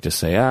me like to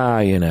say,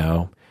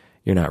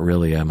 you're not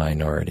really a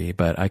minority.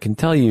 But I can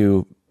tell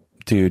you,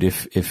 dude,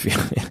 if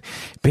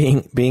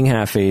being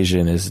half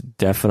Asian is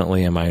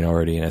definitely a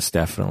minority, and it's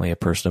definitely a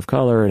person of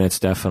color, and it's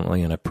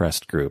definitely an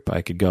oppressed group.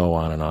 I could go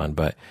on and on,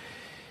 but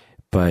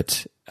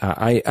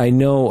I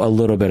know a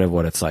little bit of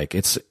what it's like.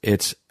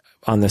 It's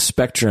on the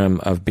spectrum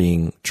of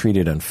being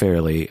treated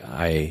unfairly.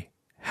 I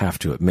have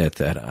to admit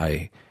that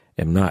I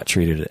am not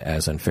treated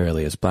as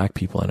unfairly as black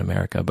people in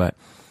America, but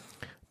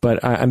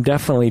I'm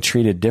definitely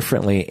treated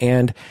differently,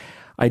 and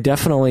I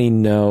definitely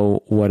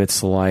know what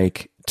it's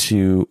like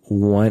to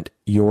want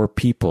your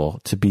people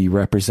to be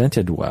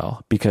represented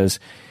well, because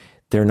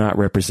they're not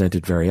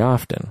represented very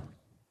often.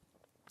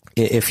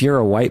 If you're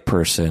a white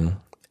person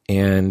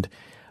and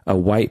a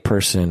white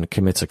person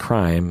commits a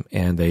crime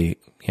and they,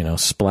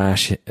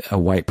 splash a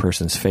white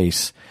person's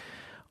face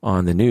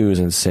on the news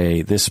and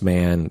say, this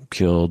man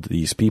killed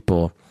these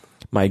people,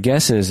 my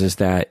guess is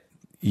that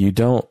you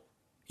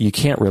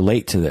can't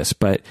relate to this.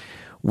 But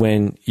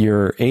when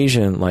you're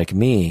Asian like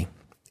me,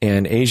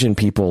 and Asian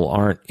people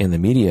aren't in the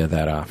media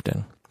that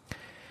often,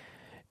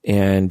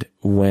 and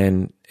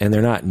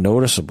they're not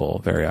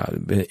noticeable very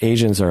often.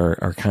 Asians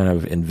are kind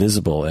of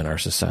invisible in our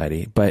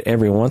society, but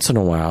every once in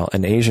a while,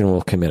 an Asian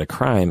will commit a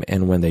crime,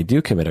 and when they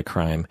do commit a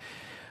crime,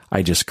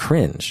 I just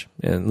cringe.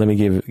 And let me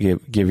give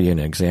you an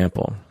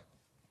example.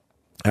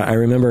 I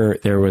remember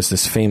there was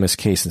this famous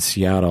case in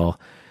Seattle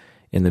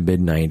in the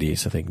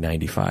mid-90s, I think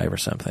 95 or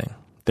something.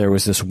 There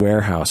was this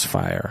warehouse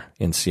fire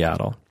in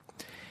Seattle,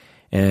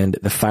 and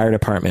the fire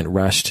department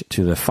rushed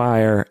to the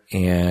fire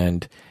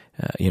and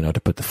to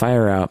put the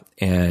fire out.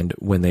 And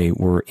when they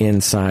were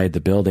inside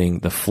the building,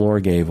 the floor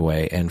gave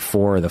way and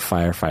 4 of the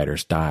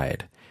firefighters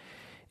died.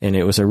 And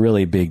it was a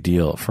really big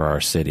deal for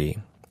our city.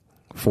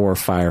 4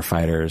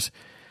 firefighters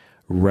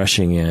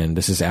rushing in.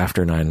 This is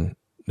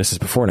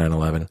before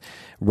 9/11,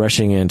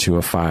 rushing into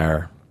a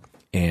fire,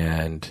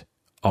 and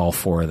all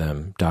 4 of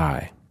them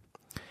die.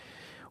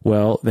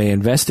 Well, they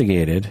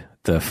investigated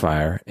the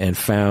fire and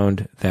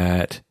found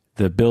that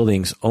the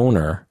building's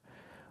owner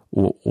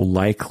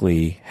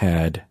likely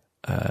had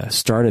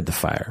started the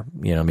fire,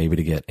 maybe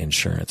to get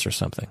insurance or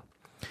something.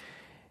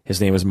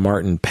 His name was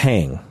Martin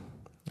Pang.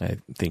 I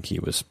think he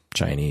was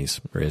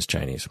Chinese, or is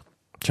Chinese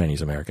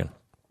American.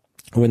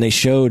 When they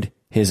showed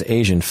his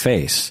Asian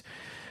face,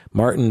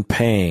 Martin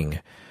Pang,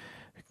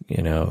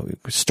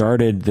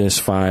 started this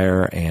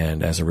fire,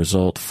 and as a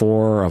result,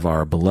 4 of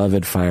our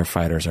beloved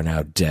firefighters are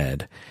now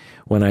dead.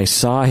 When I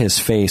saw his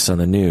face on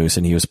the news,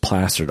 and he was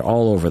plastered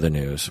all over the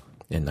news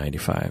in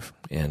 95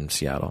 in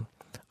Seattle,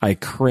 I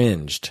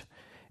cringed,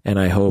 and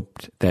I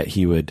hoped that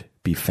he would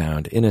be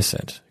found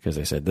innocent, because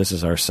they said, this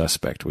is our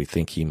suspect. We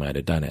think he might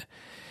have done it.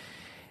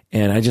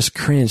 And I just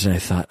cringed, and I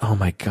thought, oh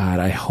my God,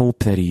 I hope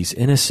that he's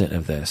innocent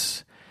of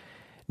this.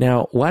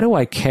 Now, why do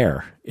I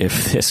care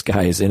if this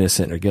guy is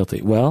innocent or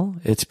guilty? Well,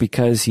 it's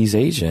because he's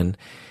Asian,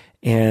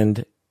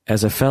 and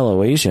as a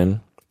fellow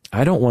Asian,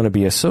 I don't want to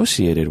be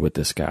associated with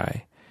this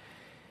guy.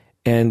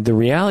 And the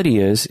reality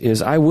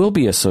is I will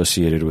be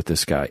associated with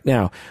this guy.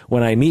 Now,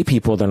 when I meet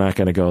people, they're not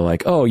going to go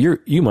like, oh,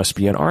 you must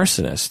be an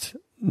arsonist.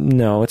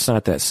 No, it's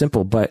not that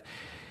simple. But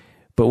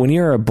when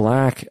you're a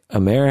black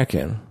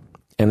American,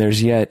 and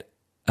there's yet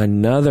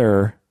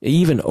another,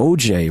 even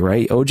OJ,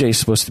 right? OJ is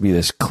supposed to be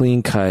this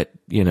clean cut,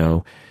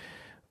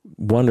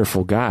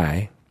 wonderful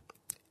guy.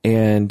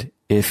 And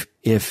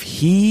if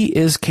he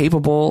is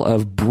capable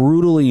of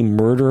brutally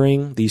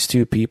murdering these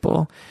two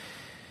people,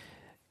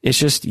 it's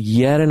just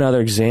yet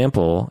another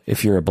example,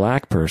 if you're a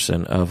black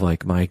person, of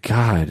like, my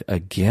God,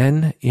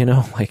 again,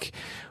 like,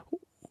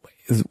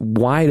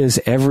 why does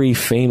every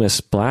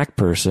famous black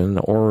person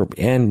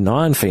and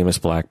non-famous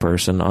black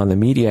person on the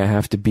media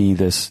have to be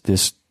this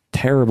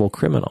terrible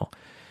criminal?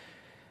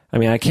 I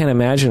mean, I can't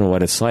imagine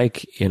what it's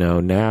like,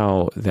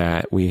 now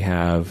that we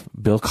have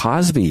Bill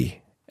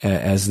Cosby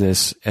as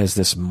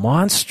this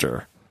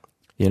monster,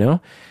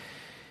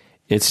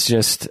 It's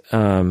just,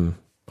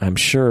 I'm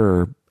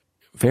sure,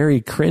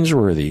 very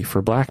cringeworthy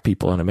for black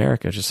people in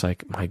America. Just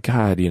like, my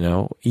God,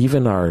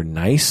 even our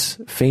nice,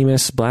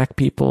 famous black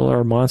people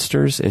are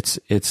monsters.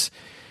 It's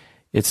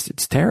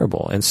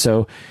terrible. And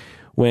so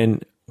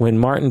when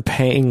Martin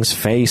Pang's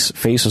face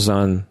was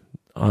on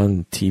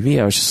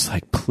TV, I was just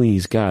like,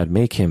 please God,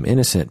 make him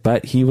innocent.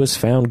 But he was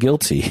found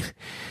guilty.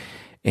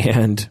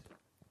 And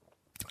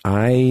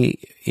I,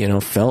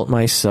 felt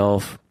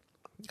myself,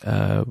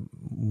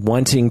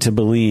 wanting to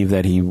believe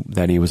that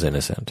he was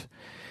innocent.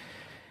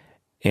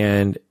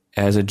 And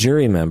as a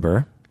jury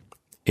member,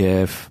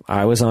 if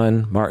I was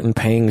on Martin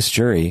Pang's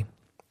jury,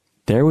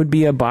 there would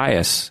be a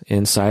bias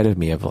inside of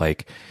me of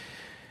like,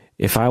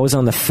 if I was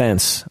on the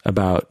fence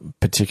about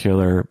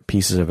particular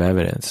pieces of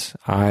evidence,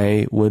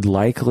 I would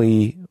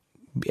likely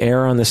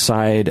err on the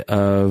side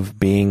of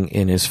being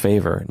in his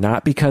favor,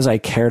 not because I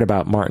cared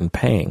about Martin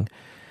Pang,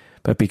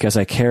 but because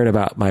I cared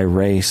about my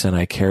race, and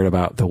I cared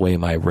about the way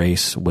my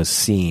race was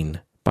seen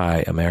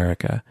by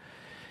America.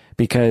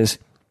 Because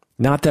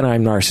not that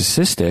I'm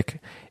narcissistic,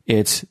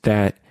 it's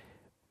that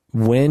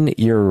when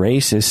your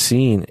race is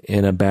seen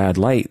in a bad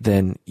light,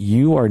 then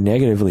you are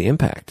negatively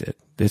impacted.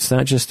 It's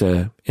not just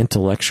a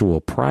intellectual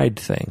pride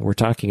thing. We're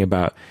talking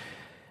about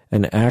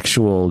an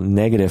actual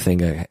negative thing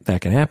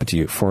that can happen to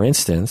you. For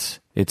instance,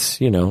 it's,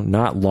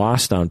 not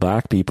lost on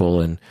black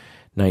people in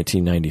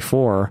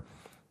 1994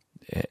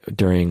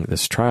 during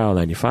this trial,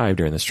 95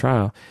 during this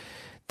trial,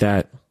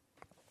 that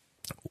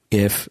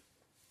if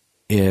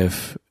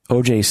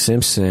OJ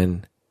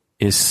Simpson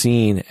is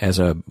seen as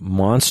a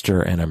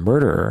monster and a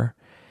murderer,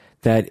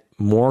 that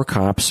more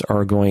cops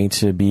are going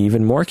to be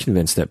even more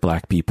convinced that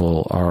black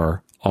people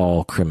are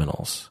all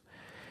criminals,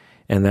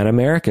 and that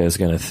America is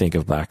going to think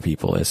of black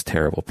people as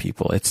terrible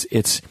people. It's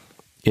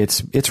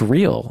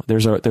real.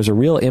 There's a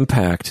real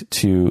impact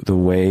to the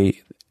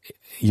way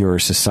your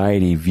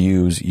society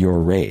views your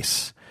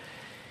race.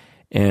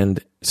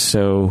 And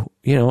so,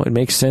 it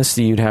makes sense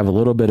that you'd have a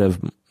little bit of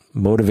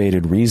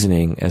motivated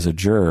reasoning as a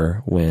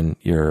juror when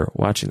you're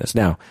watching this.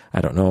 Now,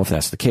 I don't know if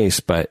that's the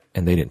case,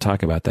 and they didn't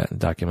talk about that in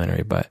the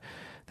documentary, but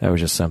that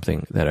was just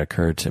something that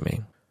occurred to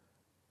me.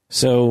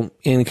 So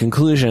in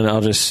conclusion,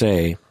 I'll just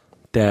say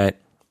that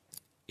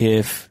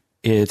if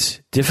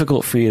it's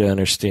difficult for you to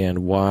understand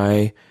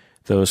why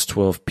those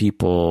 12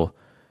 people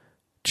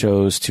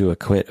chose to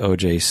acquit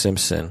OJ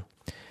Simpson,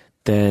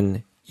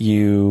 then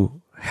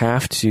you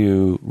have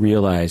to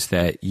realize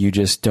that you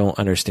just don't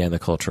understand the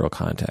cultural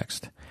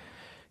context.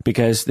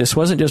 Because this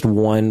wasn't just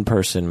one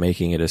person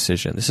making a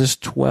decision. This is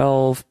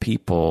 12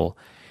 people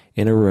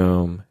in a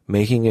room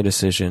making a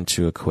decision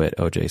to acquit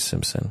OJ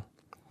Simpson.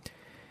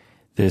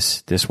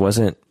 This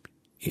wasn't,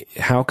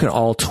 how could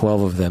all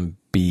 12 of them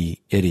be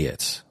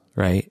idiots,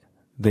 right?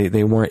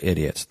 They weren't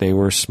idiots. They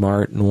were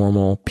smart,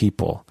 normal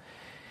people.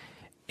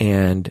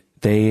 And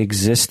they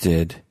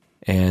existed,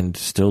 and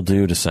still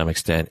do to some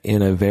extent,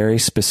 in a very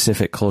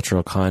specific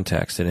cultural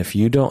context. And if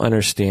you don't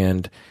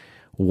understand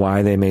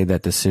why they made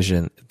that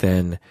decision,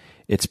 then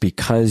it's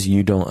because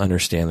you don't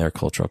understand their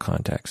cultural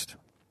context.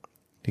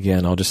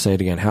 Again, I'll just say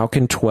it again. How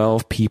can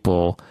 12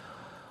 people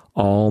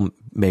all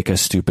make a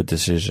stupid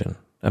decision?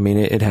 I mean,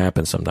 it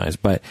happens sometimes,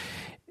 but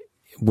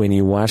when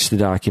you watch the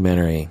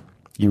documentary,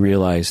 you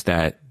realize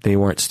that they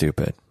weren't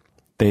stupid.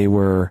 They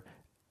were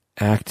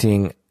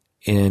acting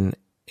in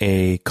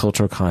a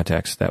cultural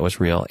context that was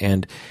real,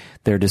 and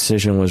their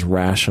decision was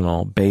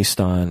rational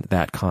based on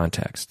that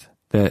context.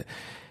 The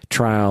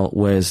trial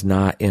was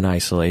not in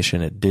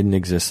isolation. It didn't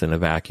exist in a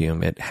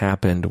vacuum. It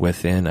happened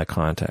within a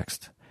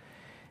context.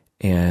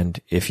 And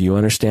if you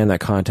understand that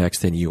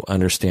context, then you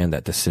understand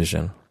that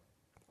decision.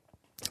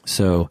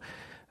 So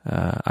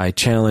I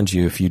challenge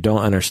you, if you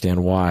don't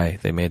understand why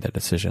they made that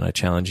decision, I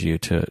challenge you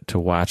to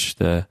watch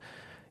the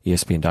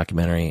ESPN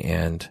documentary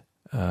and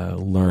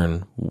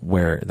learn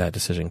where that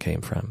decision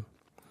came from.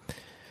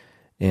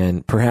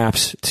 And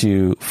perhaps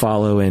to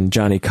follow in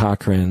Johnny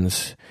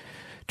Cochran's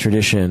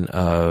tradition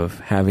of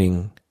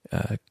having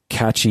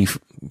catchy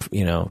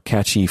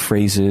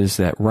phrases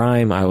that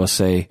rhyme, I will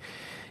say,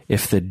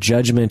 if the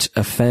judgment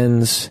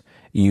offends,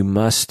 you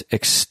must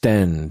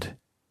extend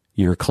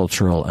your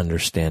cultural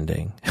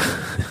understanding.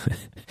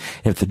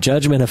 If the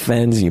judgment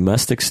offends, you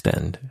must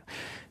extend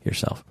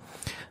yourself.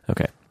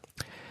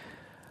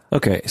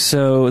 Okay,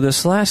 so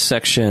this last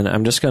section,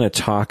 I'm just going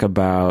to talk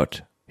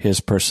about his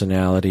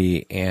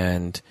personality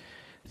and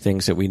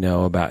things that we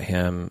know about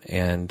him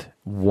and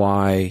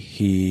why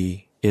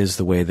he is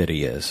the way that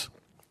he is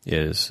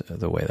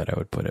the way that I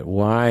would put it.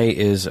 Why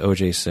is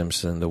O.J.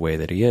 Simpson the way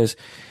that he is?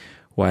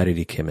 Why did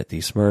he commit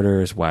these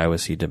murders? Why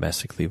was he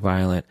domestically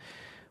violent?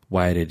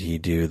 Why did he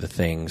do the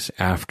things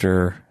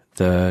after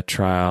the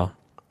trial?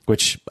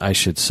 Which I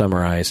should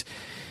summarize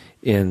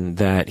in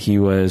that he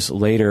was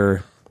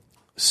later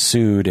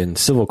sued in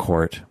civil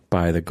court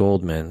by the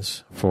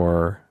Goldmans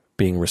for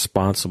being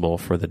responsible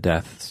for the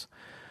deaths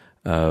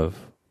of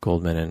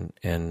Goldman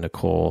and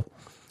Nicole,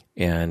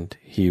 and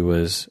he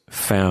was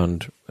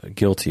found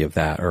guilty of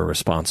that or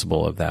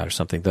responsible of that or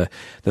something. The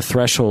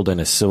threshold in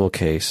a civil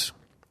case,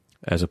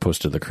 as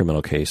opposed to the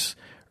criminal case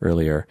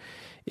earlier,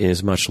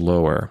 is much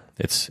lower.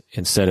 It's,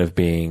 instead of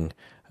being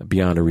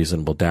beyond a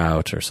reasonable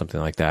doubt or something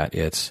like that,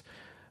 it's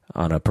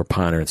on a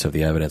preponderance of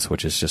the evidence,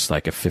 which is just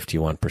like a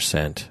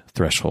 51%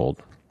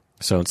 threshold.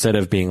 So instead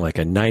of being like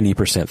a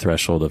 90%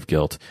 threshold of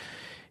guilt,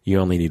 you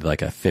only need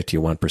like a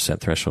 51%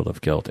 threshold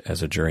of guilt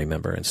as a jury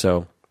member. And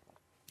so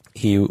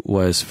he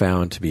was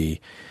found to be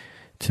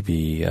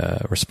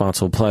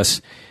responsible.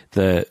 Plus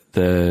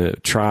the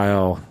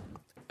trial,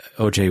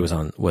 OJ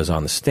was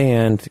on the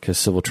stand, because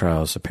civil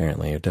trials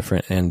apparently are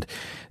different, and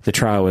the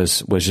trial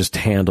was just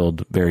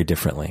handled very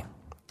differently.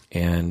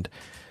 And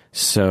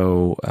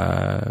so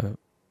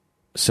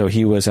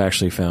he was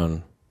actually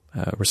found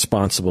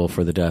responsible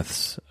for the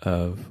deaths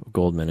of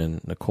Goldman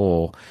and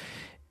Nicole,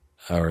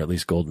 or at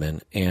least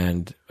Goldman,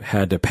 and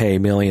had to pay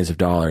millions of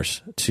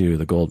dollars to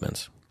the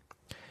Goldmans.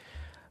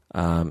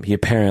 He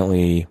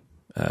apparently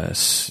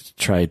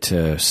tried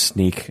to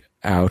sneak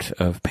out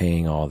of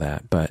paying all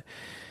that, but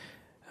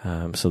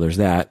so there's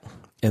that.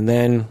 And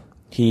then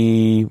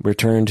he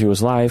returned to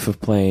his life of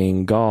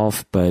playing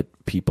golf, but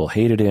people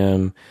hated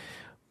him,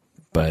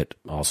 but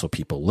also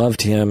people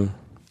loved him.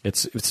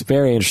 It's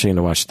very interesting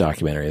to watch the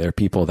documentary. There are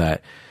people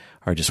that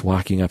are just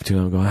walking up to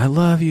him going, "I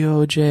love you,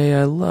 OJ.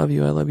 I love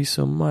you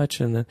so much.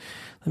 And then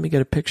let me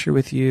get a picture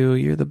with you.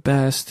 You're the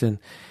best." And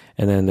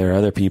then there are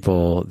other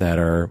people that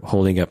are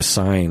holding up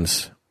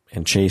signs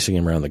and chasing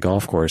him around the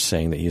golf course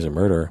saying that he's a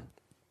murderer.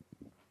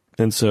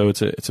 And so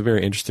it's a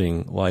very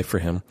interesting life for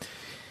him.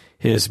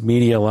 His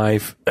media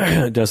life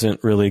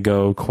doesn't really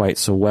go quite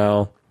so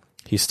well.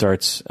 He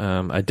starts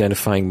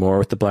identifying more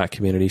with the black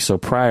community. So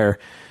prior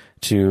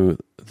to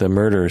the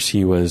murders,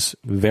 he was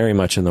very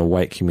much in the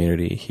white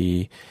community.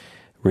 He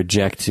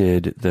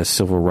rejected the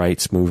civil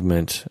rights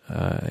movement.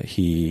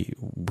 He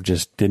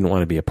just didn't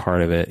want to be a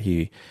part of it.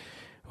 He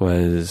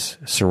was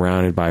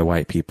surrounded by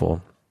white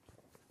people.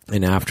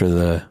 And after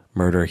the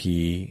murder,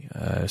 he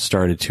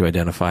started to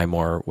identify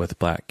more with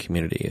black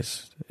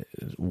communities.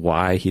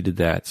 Why he did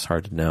that, it's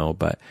hard to know,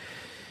 but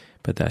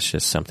that's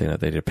just something that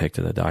they depict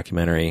in the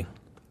documentary.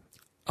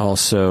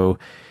 Also,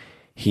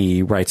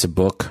 he writes a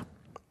book.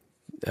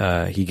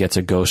 He gets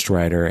a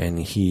ghostwriter, and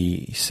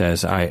he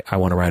says, I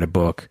want to write a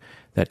book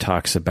that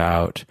talks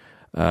about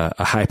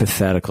a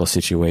hypothetical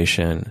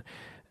situation.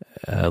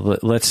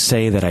 Let's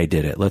say that I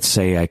did it. Let's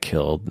say I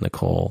killed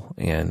Nicole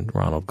and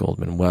Ronald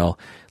Goldman. Well,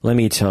 let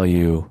me tell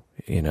you,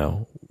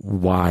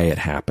 why it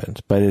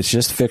happened. But it's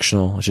just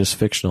fictional. It's just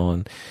fictional.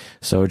 And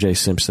so O.J.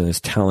 Simpson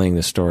is telling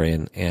the story,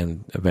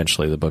 and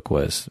eventually the book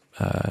was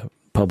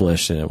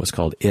published, and it was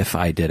called If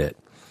I Did It.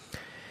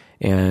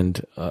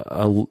 And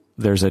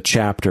there's a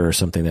chapter or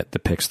something that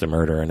depicts the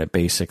murder, and it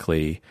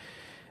basically,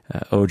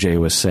 O.J.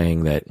 was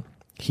saying that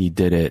he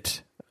did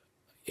it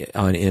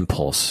on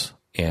impulse,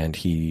 and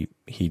he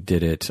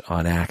did it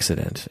on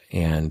accident,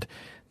 and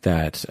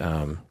that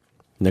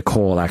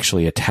Nicole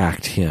actually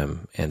attacked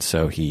him, and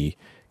so he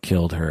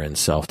killed her in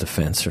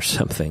self-defense or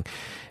something.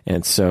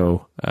 And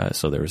so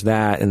there was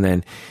that, and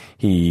then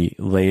he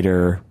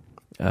later,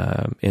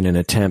 in an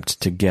attempt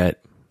to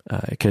get,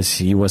 because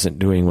he wasn't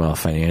doing well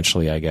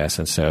financially, I guess,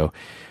 and so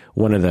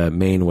one of the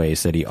main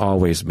ways that he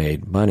always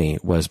made money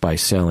was by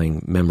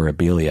selling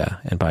memorabilia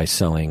and by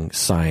selling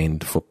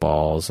signed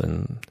footballs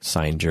and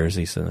signed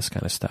jerseys and this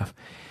kind of stuff.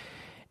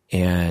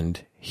 And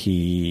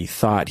he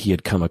thought he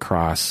had come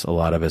across a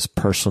lot of his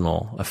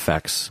personal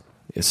effects.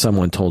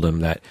 Someone told him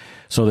that,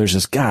 so there's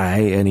this guy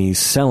and he's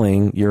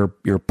selling your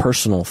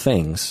personal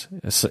things.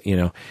 It's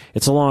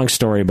a long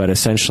story, but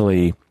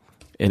essentially,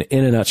 in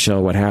a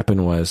nutshell, what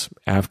happened was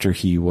after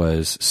he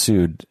was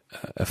sued,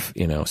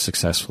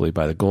 successfully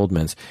by the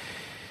Goldmans,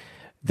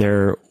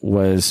 there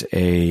was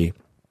a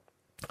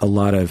a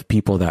lot of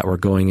people that were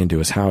going into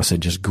his house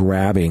and just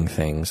grabbing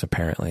things,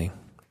 apparently,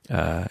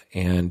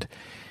 and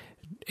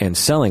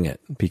selling it,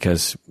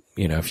 because,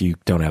 if you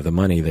don't have the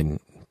money, then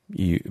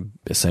you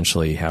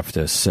essentially have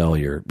to sell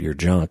your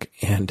junk.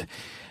 And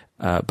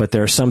but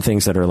there are some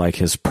things that are like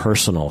his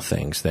personal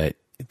things that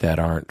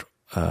aren't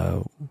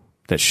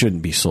that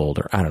shouldn't be sold,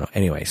 or I don't know.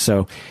 Anyway,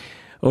 so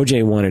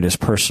OJ wanted his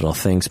personal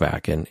things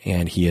back,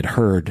 and he had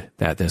heard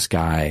that this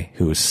guy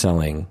who was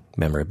selling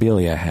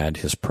memorabilia had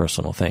his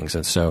personal things,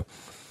 and so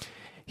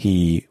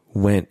he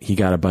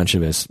got a bunch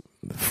of his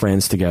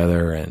friends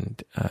together,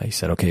 and he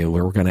said, okay,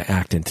 we're going to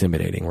act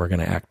intimidating. We're going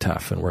to act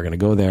tough, and we're going to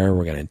go there.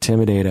 We're going to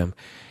intimidate him,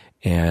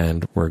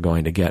 and we're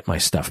going to get my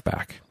stuff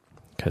back,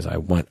 because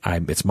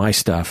it's my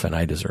stuff and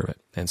I deserve it.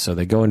 And so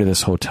they go into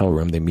this hotel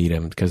room, they meet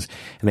him, and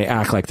they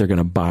act like they're going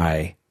to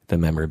buy the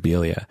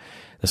memorabilia.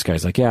 This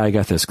guy's like, yeah, I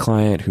got this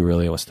client who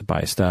really wants to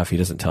buy stuff. He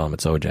doesn't tell him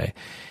it's OJ.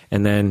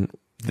 And then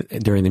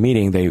during the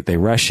meeting, they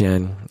rush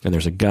in, and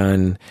there's a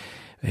gun.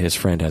 His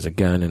friend has a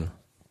gun,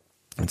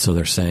 and so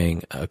they're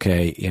saying,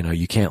 okay,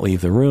 you can't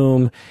leave the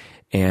room,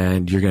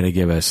 and you're going to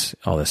give us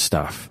all this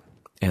stuff.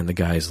 And the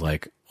guy's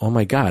like, oh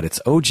my God,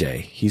 it's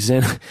OJ. He's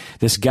in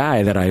this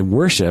guy that I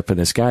worship, and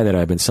this guy that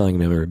I've been selling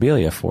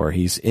memorabilia for.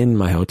 He's in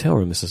my hotel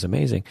room. This is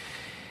amazing.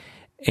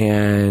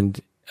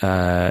 And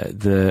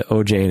the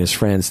OJ and his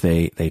friends,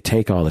 they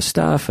take all the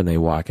stuff and they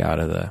walk out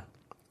of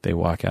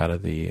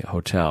the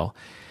hotel.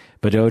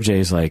 But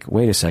OJ's like,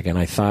 wait a second,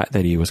 I thought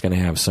that he was going to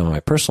have some of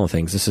my personal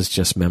things. This is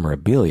just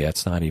memorabilia.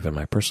 It's not even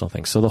my personal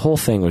things. So the whole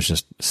thing was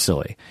just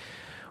silly.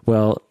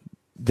 Well,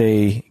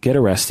 they get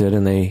arrested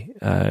and they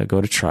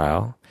go to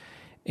trial.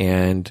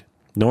 And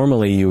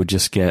normally you would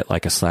just get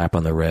like a slap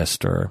on the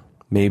wrist or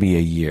maybe a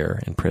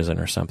year in prison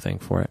or something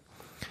for it.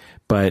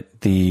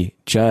 But the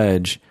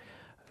judge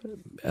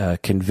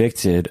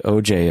convicted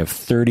OJ of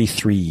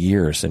 33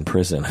 years in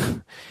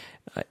prison.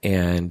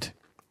 And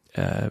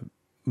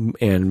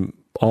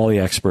all the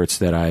experts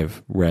that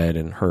I've read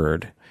and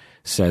heard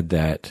said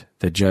that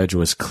the judge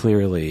was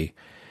clearly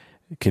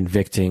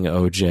convicting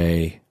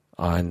OJ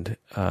on,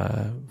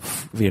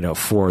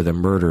 for the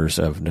murders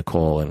of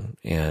Nicole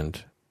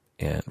and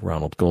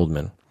Ronald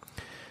Goldman.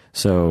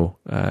 So,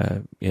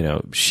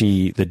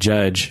 the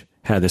judge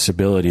had this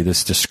ability,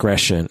 this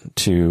discretion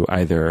to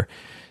either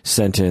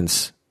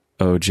sentence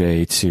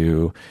OJ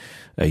to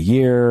a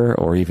year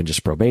or even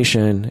just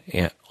probation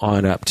and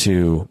on up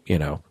to,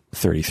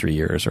 33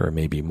 years or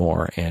maybe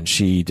more. And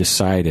she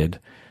decided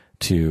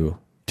to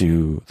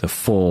do the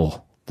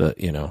full,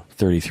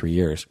 33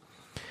 years.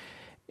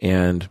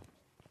 And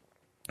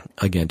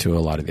again, to a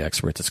lot of the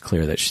experts, it's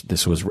clear that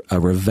this was a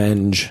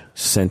revenge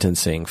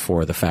sentencing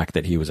for the fact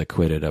that he was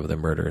acquitted of the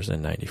murders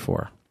in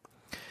 94.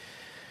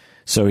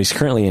 So he's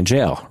currently in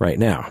jail right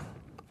now.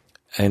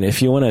 And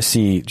if you want to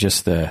see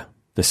just the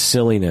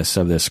silliness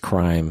of this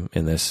crime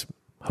in this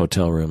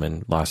hotel room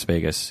in Las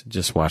Vegas,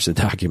 just watch the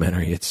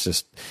documentary. It's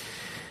just,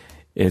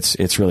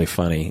 it's really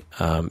funny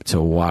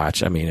to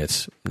watch. I mean,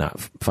 it's not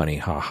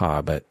funny,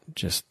 but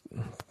just,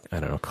 I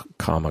don't know,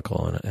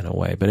 comical in a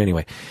way. But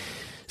anyway,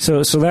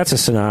 so that's a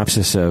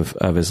synopsis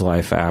of his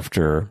life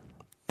after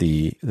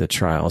the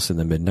trials in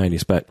the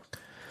mid-90s. But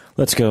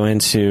let's go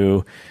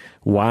into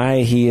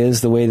why he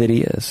is the way that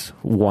he is.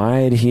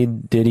 Why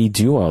did he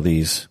do all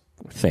these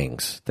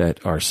things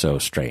that are so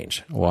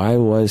strange? Why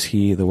was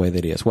he the way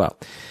that he is? Well,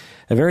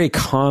 a very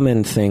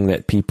common thing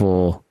that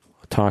people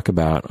talk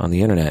about on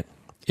the internet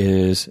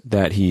is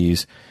that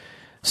he's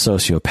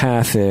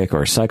sociopathic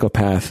or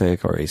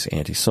psychopathic or he's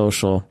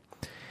antisocial.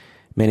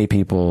 Many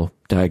people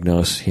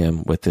diagnose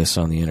him with this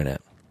on the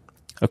internet.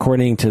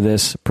 According to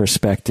this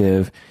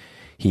perspective,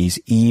 he's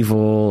evil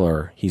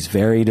or he's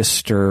very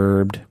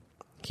disturbed.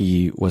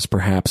 He was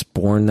perhaps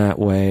born that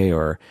way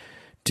or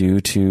due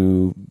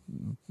to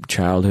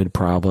childhood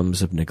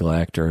problems of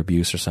neglect or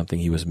abuse or something.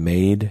 He was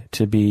made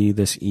to be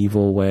this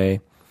evil way.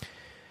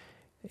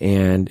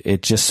 And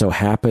it just so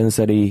happens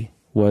that he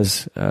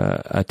was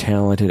a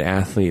talented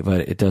athlete,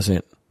 but it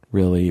doesn't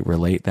really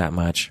relate that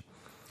much.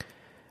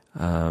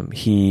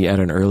 He, at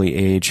an early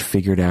age,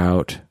 figured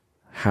out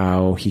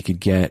how he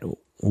could get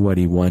what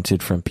he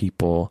wanted from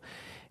people,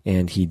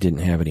 and he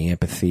didn't have any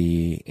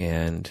empathy,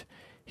 and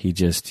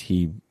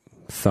he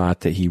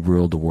thought that he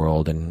ruled the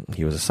world, and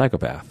he was a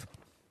psychopath.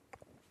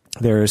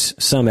 There's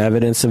some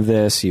evidence of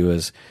this. He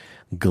was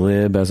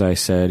glib, as I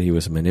said. He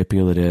was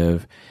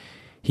manipulative.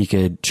 He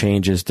could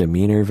change his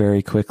demeanor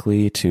very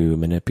quickly to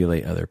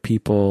manipulate other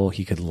people.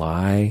 He could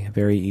lie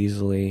very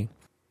easily.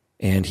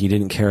 And he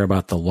didn't care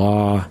about the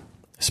law,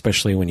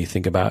 especially when you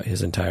think about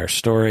his entire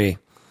story.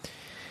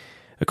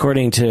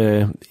 According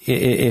to,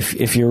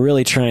 if you're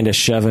really trying to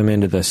shove him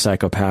into the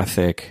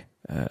psychopathic,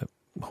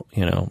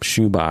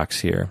 shoebox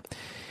here,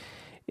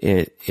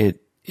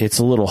 it's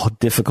a little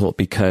difficult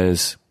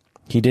because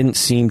he didn't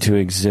seem to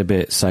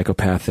exhibit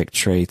psychopathic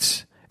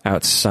traits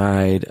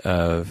outside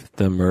of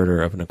the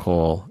murder of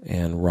Nicole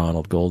and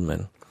Ronald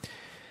Goldman.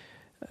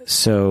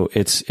 So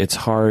it's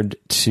hard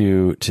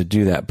to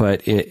do that.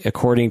 But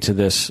according to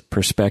this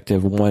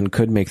perspective, one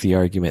could make the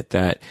argument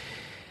that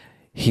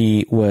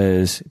he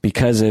was,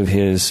 because of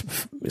his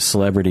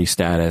celebrity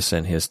status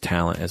and his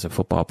talent as a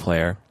football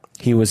player,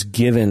 he was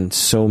given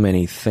so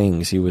many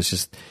things. He was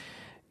just,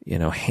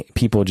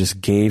 people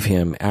just gave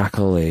him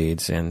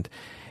accolades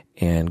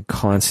and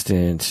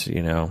constant,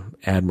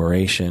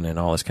 admiration and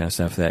all this kind of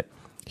stuff, that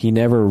he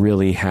never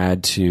really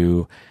had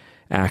to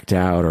act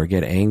out or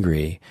get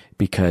angry,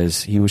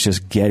 because he was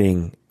just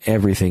getting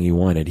everything he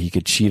wanted. He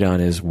could cheat on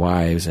his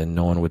wives and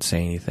no one would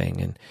say anything,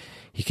 and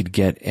he could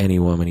get any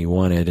woman he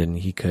wanted, and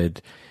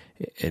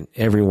and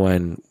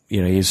everyone,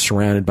 he was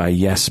surrounded by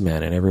yes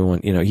men, and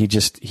everyone,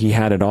 he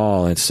had it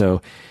all. And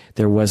so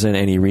there wasn't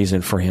any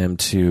reason for him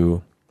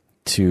to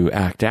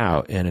act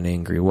out in an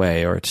angry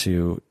way or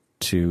to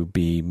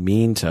be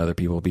mean to other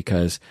people,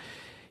 because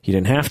he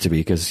didn't have to be,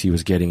 because he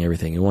was getting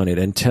everything he wanted,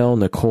 until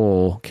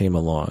Nicole came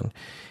along,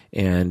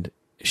 and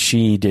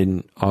she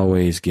didn't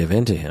always give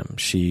in to him.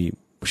 She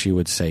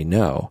would say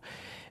no.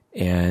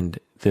 And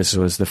this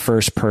was the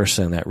first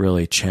person that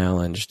really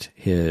challenged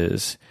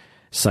his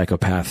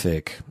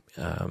psychopathic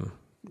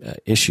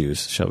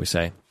issues, shall we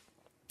say.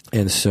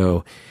 And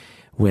so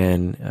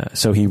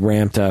so he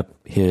ramped up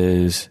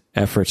his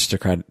efforts to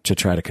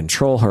try to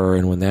control her,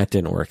 and when that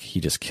didn't work, he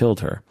just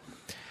killed her.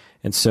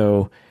 And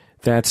so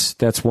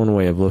that's one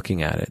way of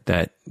looking at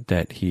it,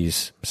 that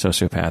he's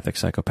sociopathic,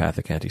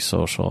 psychopathic,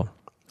 antisocial,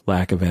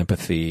 lack of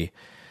empathy,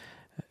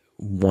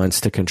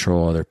 wants to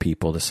control other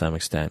people to some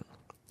extent.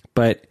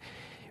 But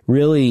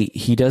really,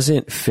 he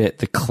doesn't fit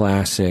the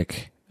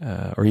classic,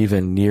 or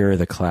even near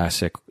the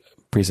classic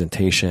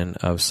presentation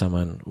of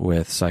someone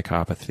with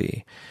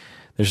psychopathy.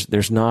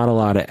 There's not a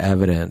lot of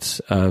evidence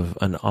of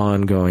an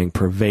ongoing,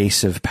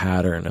 pervasive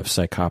pattern of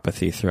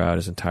psychopathy throughout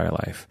his entire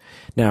life.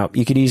 Now,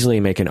 you could easily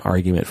make an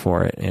argument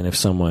for it, and if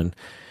someone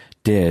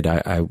did,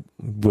 I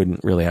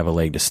wouldn't really have a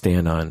leg to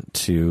stand on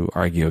to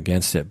argue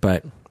against it.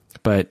 But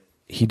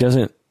he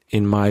doesn't,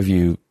 in my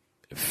view,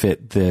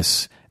 fit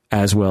this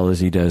as well as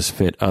he does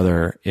fit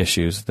other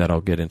issues that I'll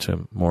get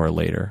into more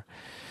later.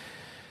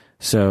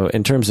 So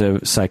in terms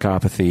of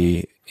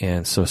psychopathy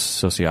and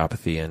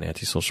sociopathy and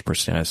antisocial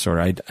personality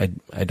disorder,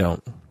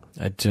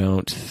 I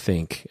don't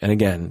think, and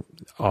again,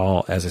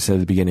 as I said at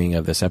the beginning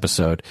of this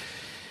episode,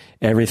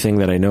 everything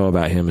that I know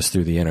about him is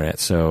through the internet,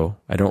 so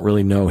I don't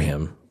really know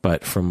him,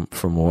 but from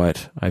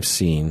what I've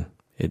seen,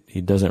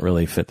 he doesn't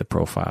really fit the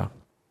profile.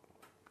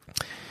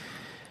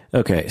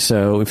 Okay,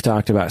 so we've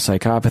talked about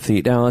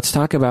psychopathy. Now let's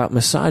talk about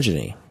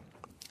misogyny.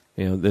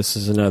 This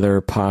is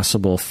another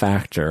possible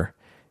factor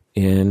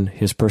in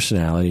his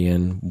personality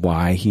and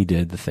why he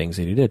did the things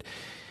that he did.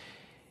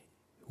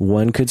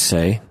 One could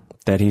say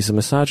that he's a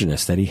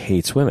misogynist, that he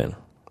hates women.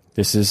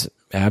 This is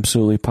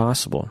absolutely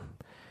possible.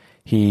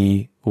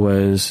 He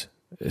was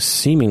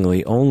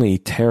seemingly only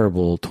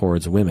terrible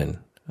towards women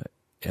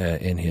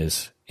in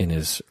his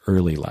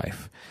early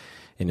life,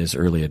 in his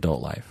early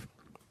adult life.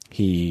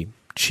 He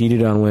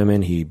cheated on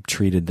women. He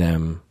treated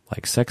them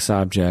like sex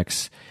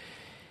objects.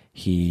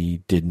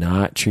 He did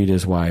not treat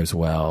his wives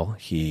well.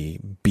 He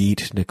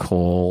beat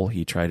Nicole.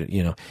 He tried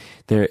to,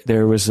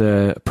 there was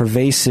a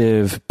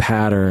pervasive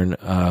pattern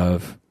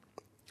of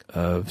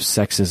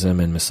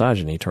sexism and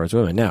misogyny towards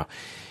women. Now,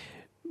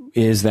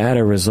 is that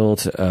a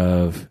result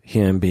of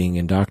him being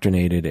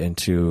indoctrinated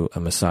into a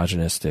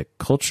misogynistic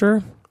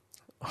culture?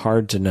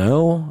 Hard to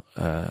know,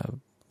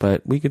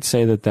 but we could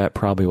say that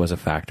probably was a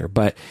factor.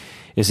 But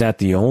is that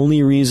the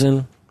only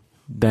reason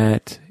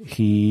that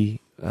he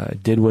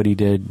did what he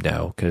did?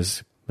 No,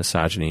 because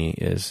misogyny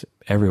is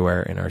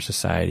everywhere in our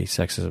society.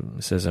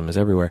 Sexism is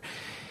everywhere,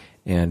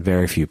 and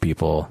very few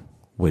people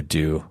would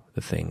do the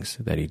things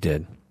that he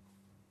did.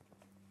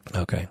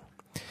 Okay.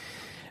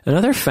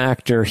 Another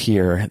factor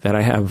here that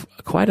I have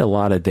quite a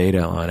lot of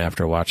data on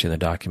after watching the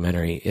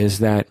documentary is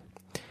that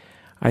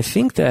I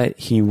think that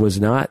he was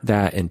not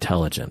that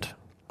intelligent.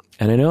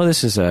 And I know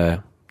this is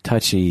a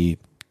touchy,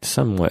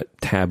 somewhat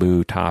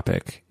taboo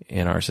topic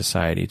in our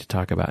society to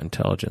talk about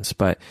intelligence,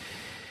 but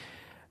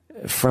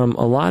from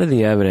a lot of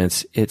the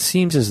evidence, it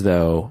seems as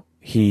though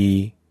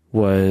he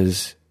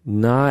was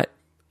not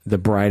the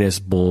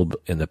brightest bulb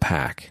in the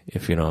pack,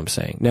 if you know what I'm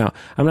saying. Now,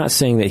 I'm not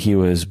saying that he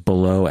was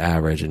below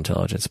average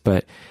intelligence,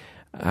 but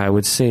I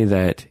would say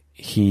that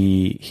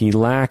he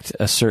lacked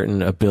a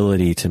certain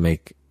ability to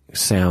make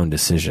sound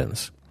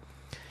decisions,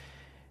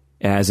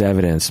 as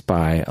evidenced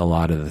by a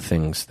lot of the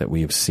things that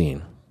we've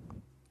seen.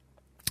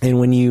 And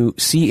when you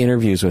see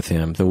interviews with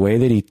him, the way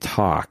that he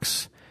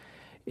talks,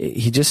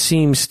 he just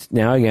seems,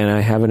 now again, I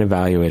haven't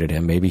evaluated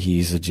him. Maybe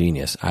he's a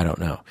genius. I don't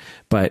know.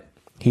 But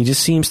he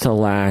just seems to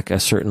lack a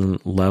certain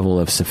level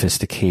of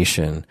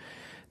sophistication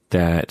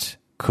that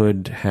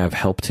could have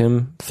helped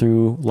him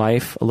through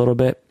life a little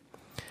bit.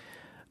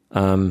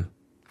 And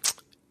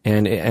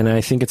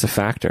I think it's a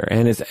factor.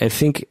 And I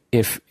think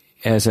if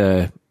as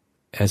a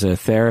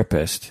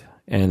therapist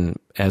and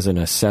as an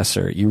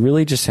assessor, you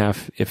really just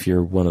have, if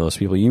you're one of those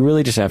people, you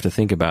really just have to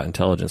think about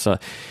intelligence.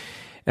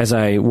 As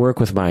I work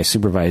with my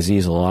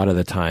supervisees, a lot of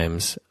the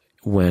times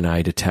when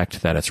I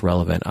detect that it's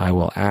relevant, I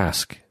will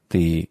ask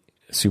the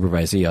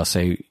supervisee, I'll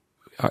say,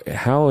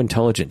 how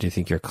intelligent do you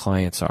think your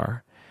clients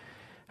are?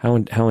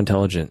 How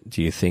intelligent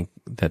do you think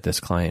that this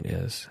client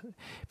is?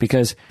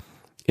 Because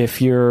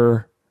if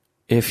you're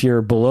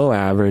below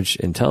average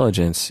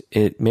intelligence,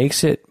 it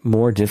makes it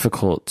more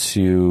difficult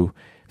to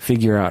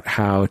figure out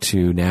how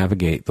to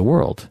navigate the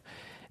world.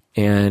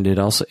 And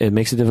it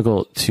makes it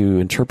difficult to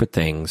interpret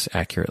things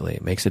accurately.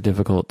 It makes it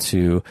difficult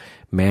to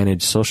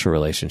manage social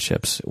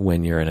relationships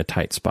when you're in a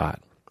tight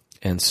spot.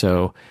 And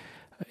so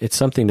it's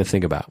something to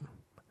think about.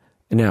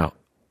 Now,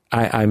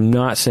 I'm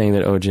not saying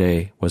that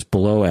OJ was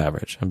below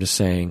average. I'm just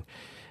saying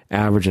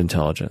average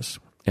intelligence.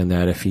 And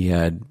that if he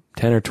had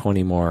 10 or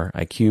 20 more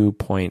IQ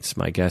points,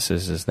 my guess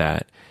is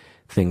that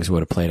things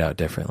would have played out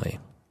differently,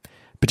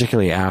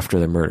 particularly after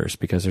the murders,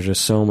 because there's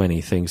just so many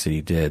things that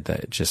he did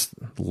that just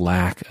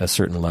lack a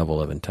certain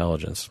level of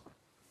intelligence.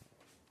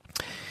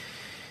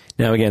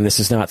 Now, again,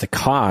 this is not the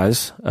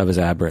cause of his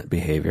aberrant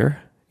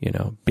behavior. You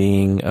know,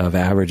 being of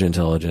average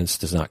intelligence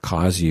does not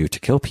cause you to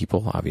kill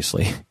people,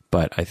 obviously,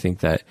 but I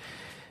think that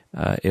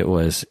it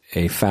was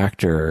a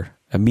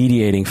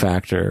mediating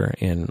factor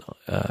in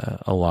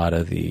a lot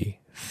of the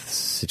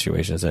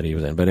situations that he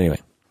was in. But anyway,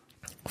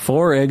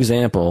 for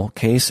example,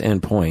 case in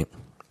point,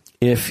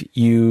 if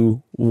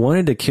you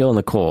wanted to kill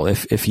Nicole,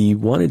 if he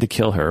wanted to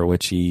kill her,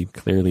 which he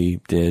clearly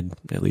did,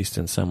 at least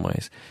in some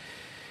ways,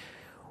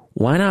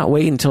 why not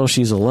wait until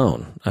she's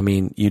alone? I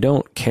mean, you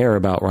don't care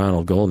about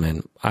Ronald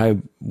Goldman. I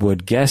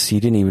would guess he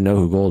didn't even know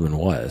who Goldman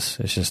was.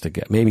 It's just a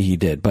guess. Maybe he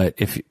did, but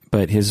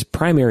his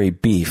primary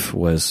beef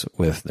was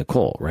with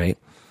Nicole, right?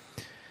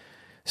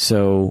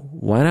 So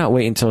why not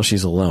wait until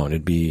she's alone?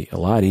 It'd be a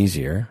lot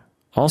easier.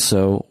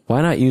 Also,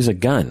 why not use a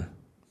gun?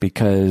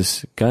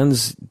 Because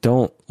guns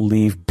don't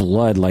leave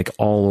blood like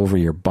all over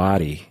your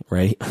body,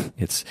 right?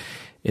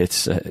 I'm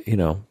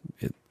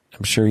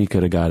sure he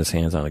could have got his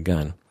hands on a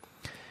gun.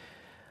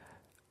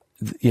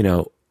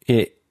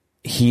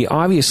 He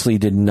obviously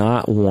did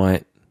not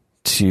want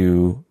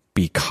to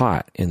be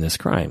caught in this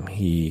crime.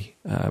 He,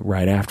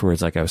 right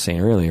afterwards, like I was saying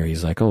earlier,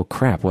 he's like, oh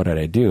crap, what did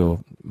I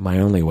do? My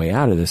only way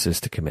out of this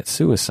is to commit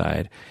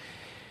suicide.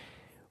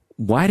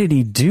 Why did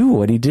he do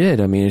what he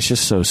did? I mean, it's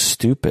just so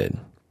stupid.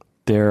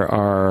 There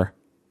are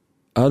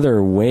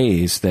other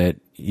ways that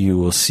you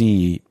will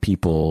see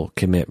people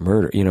commit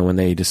murder. You know, when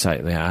they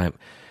decide,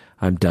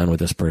 I'm done with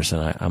this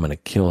person, I'm going to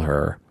kill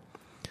her.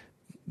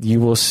 You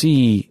will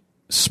see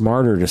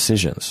smarter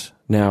decisions.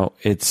 Now,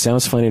 it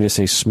sounds funny to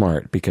say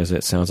smart because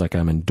it sounds like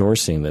I'm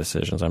endorsing the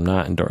decisions. I'm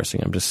not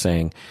endorsing. I'm just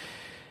saying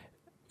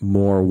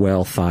more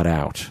well thought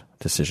out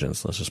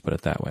decisions. Let's just put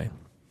it that way.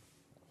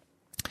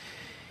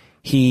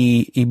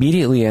 He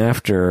immediately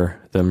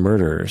after the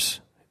murders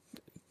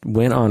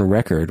went on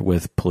record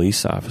with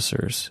police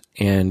officers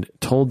and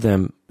told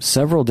them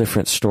several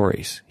different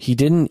stories. He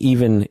didn't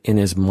even in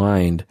his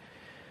mind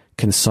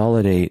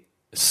consolidate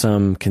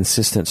some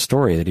consistent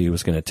story that he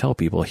was going to tell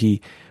people.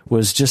 He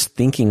was just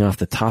thinking off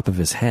the top of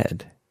his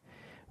head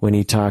when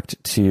he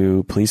talked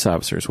to police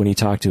officers, when he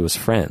talked to his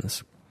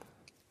friends.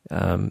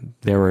 In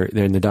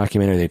the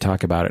documentary, they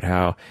talk about it,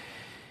 how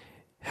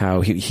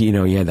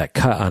he had that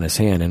cut on his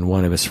hand, and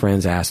one of his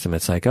friends asked him,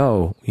 it's like,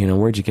 oh,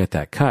 where'd you get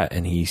that cut?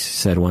 And he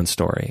said one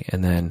story.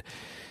 And then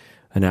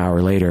an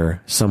hour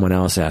later, someone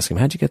else asked him,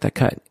 how'd you get that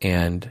cut?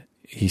 And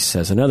he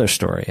says another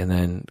story. And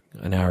then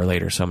an hour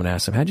later, someone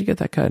asks him, how'd you get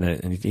that cut?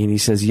 And he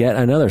says yet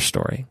another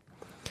story.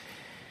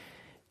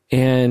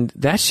 And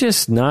that's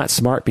just not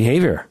smart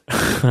behavior.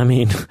 I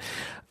mean,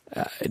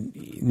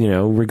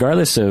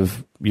 regardless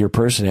of your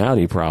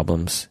personality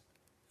problems,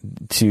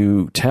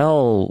 to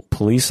tell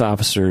police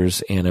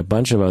officers and a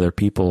bunch of other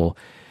people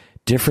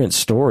different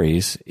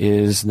stories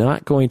is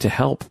not going to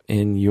help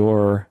in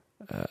your,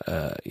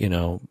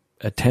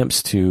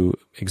 attempts to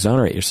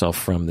exonerate yourself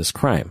from this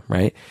crime,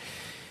 right?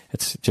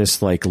 It's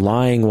just like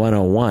lying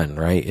 101,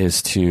 right?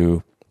 Is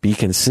to be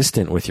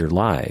consistent with your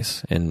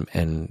lies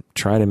and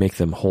try to make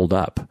them hold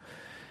up.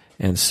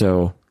 And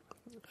so,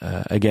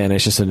 again,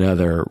 it's just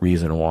another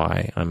reason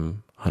why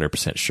I'm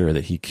 100% sure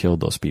that he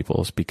killed those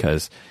people, is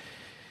because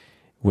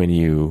when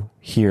you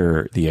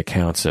hear the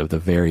accounts of the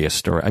various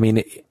stories, I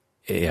mean,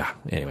 yeah,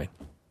 anyway.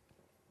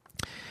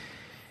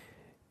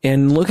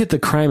 And look at the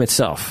crime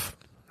itself.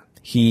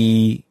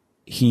 He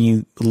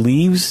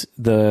leaves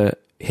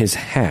his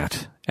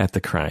hat at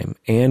the crime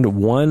and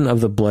one of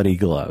the bloody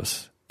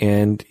gloves,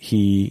 and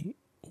he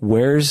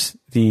wears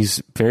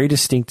these very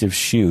distinctive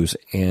shoes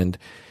and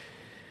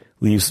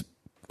leaves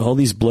all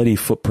these bloody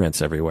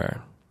footprints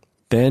everywhere.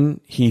 Then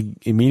he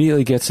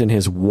immediately gets in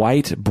his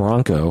white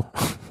Bronco,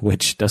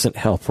 which doesn't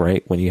help,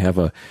 right? When you have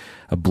a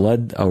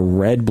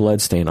red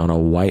blood stain on a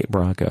white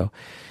Bronco.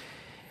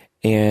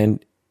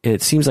 And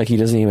it seems like he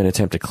doesn't even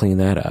attempt to clean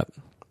that up.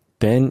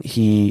 Then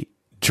he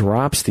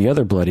drops the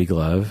other bloody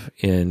glove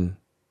in,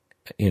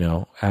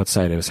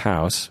 outside of his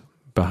house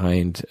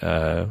behind,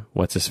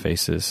 what's his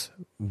face's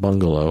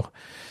bungalow.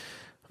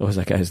 What was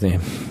that guy's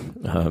name?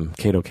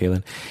 Cato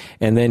Kalin.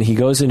 And then he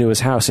goes into his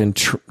house and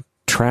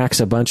tracks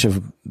a bunch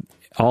of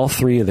all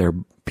three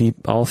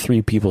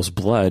people's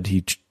blood.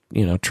 He,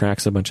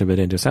 tracks a bunch of it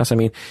into his house. I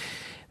mean,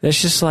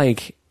 that's just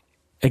like,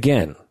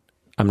 again,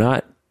 I'm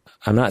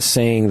not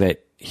saying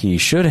that he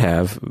should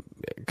have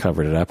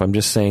covered it up. I'm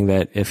just saying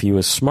that if he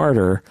was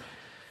smarter,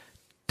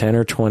 10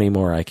 or 20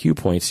 more IQ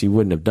points, he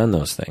wouldn't have done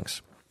those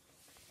things.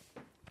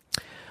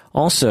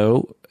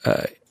 Also,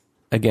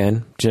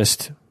 again,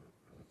 just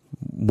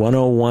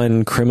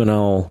 101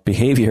 criminal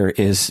behavior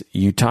is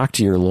you talk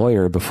to your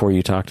lawyer before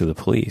you talk to the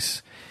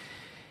police.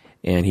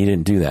 And he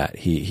didn't do that.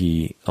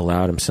 He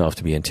allowed himself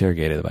to be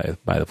interrogated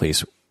by the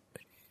police.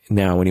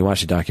 Now, when you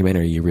watch the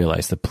documentary, you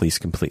realize the police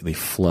completely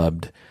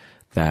flubbed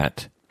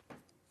that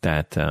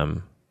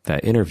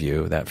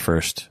interview, that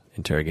first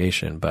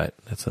interrogation, but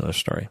that's another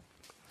story.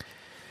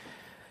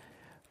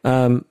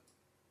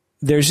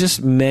 There's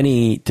just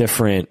many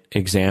different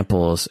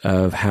examples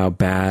of how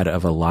bad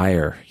of a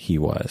liar he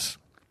was.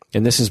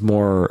 And this is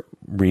more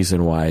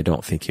reason why I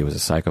don't think he was a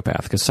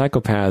psychopath, because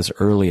psychopaths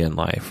early in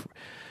life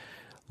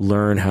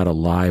learn how to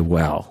lie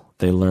well.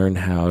 They learn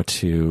how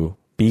to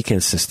be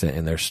consistent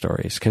in their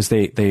stories, because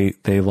they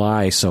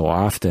lie so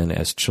often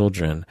as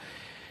children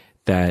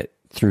that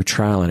through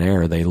trial and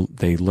error,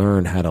 they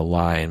learn how to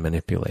lie and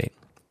manipulate.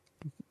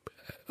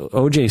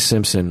 OJ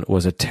Simpson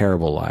was a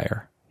terrible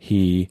liar.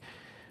 He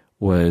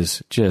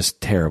was just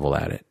terrible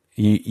at it.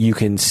 You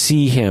can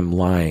see him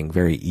lying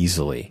very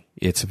easily.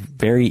 It's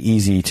very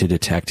easy to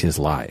detect his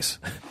lies.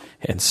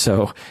 And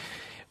so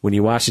when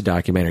you watch the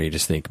documentary, you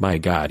just think, my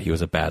God, he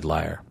was a bad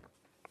liar.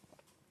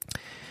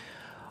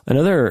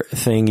 Another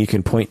thing you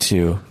can point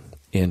to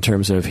in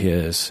terms of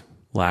his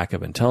lack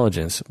of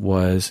intelligence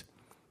was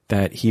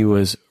that he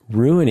was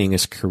ruining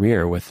his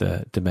career with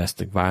the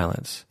domestic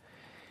violence.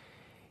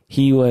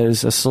 He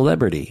was a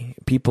celebrity.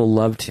 People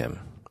loved him.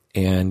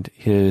 And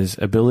his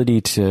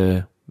ability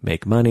to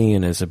make money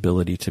and his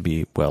ability to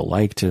be well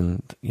liked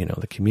in,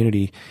 the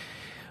community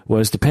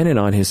was dependent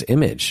on his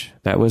image.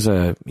 That was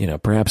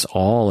perhaps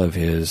all of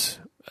his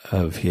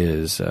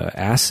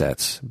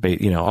assets.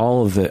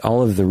 All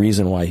of the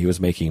reason why he was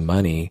making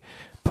money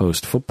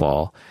post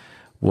football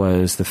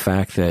was the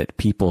fact that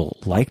people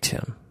liked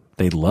him.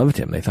 They loved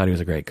him. They thought he was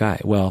a great guy.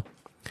 Well,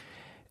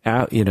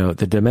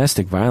 the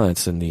domestic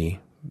violence and the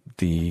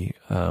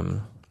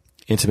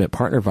intimate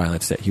partner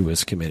violence that he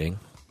was committing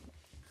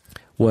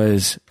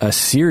was a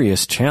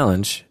serious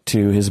challenge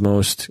to his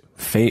most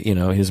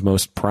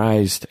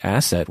prized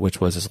asset, which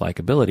was his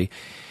likability.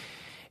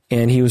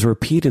 And he was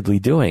repeatedly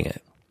doing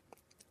it.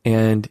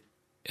 And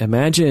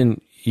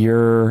imagine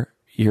you're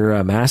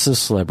a massive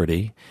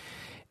celebrity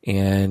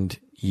and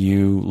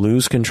you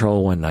lose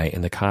control one night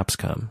and the cops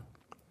come.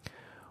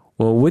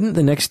 Well,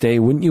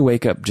 wouldn't you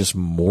wake up just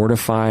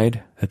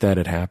mortified that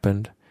had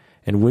happened?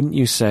 And wouldn't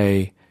you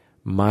say,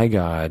 my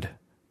God,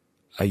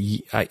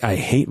 I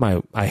hate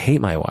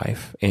my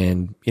wife.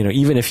 And,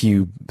 even if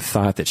you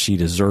thought that she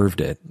deserved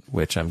it,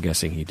 which I'm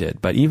guessing he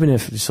did, but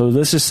so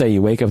let's just say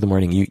you wake up in the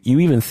morning, you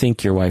even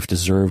think your wife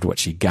deserved what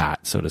she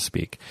got, so to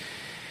speak.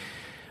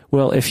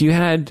 Well, if you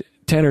had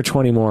 10 or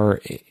 20 more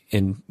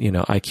in,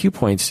 IQ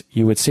points,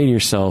 you would say to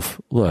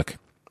yourself, look,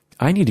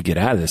 I need to get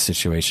out of this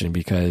situation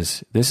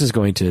because this is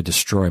going to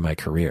destroy my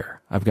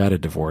career. I've got to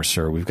divorce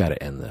her. We've got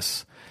to end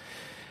this.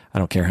 I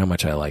don't care how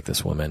much I like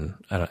this woman.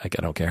 I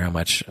don't care how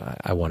much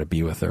I want to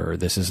be with her.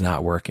 This is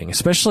not working,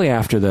 especially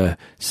after the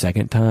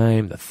second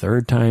time, the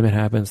third time it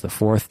happens, the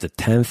fourth, the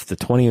 10th, the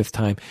 20th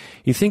time.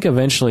 You think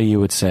eventually you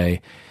would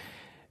say,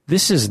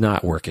 this is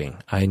not working.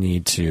 I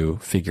need to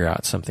figure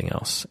out something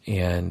else.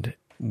 And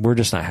we're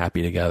just not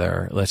happy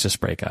together. Let's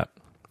just break up.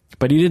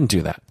 But he didn't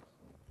do that.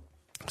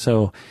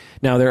 So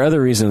now there are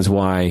other reasons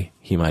why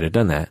he might have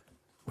done that,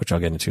 which I'll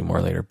get into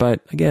more later.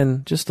 But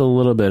again, just a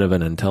little bit of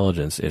an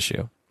intelligence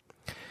issue.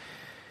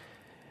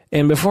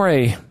 And before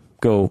I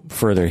go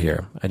further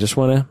here, I just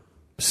want to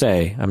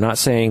say, I'm not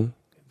saying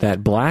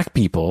that black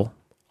people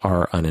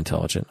are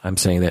unintelligent. I'm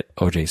saying that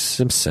OJ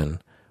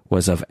Simpson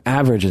was of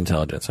average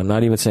intelligence. I'm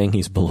not even saying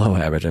he's below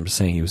average. I'm just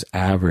saying he was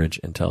average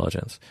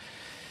intelligence.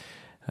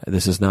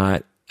 This is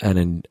not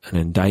an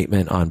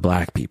indictment on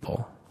black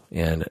people.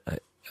 And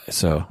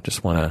so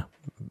just want to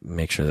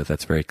make sure that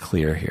that's very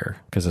clear here.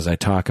 Because as I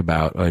talk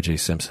about OJ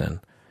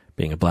Simpson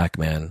being a black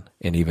man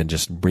and even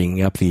just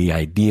bringing up the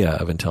idea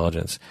of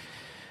intelligence,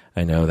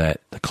 I know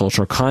that the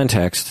cultural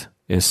context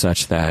is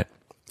such that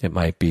it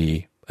might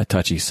be a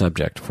touchy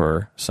subject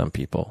for some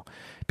people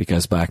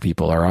because black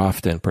people are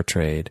often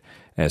portrayed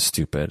as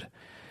stupid.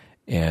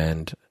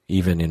 And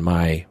even in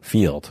my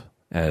field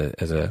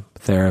as a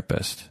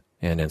therapist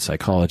and in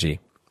psychology,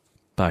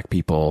 black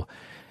people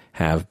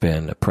have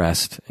been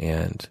oppressed,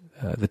 and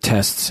the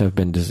tests have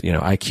been,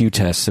 IQ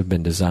tests have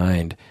been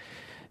designed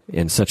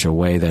in such a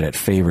way that it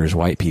favors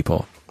white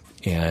people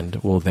and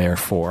will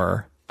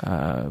therefore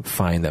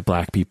find that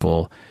black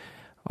people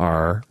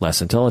are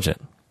less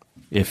intelligent.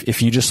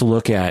 If you just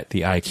look at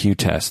the IQ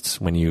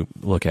tests when you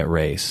look at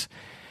race,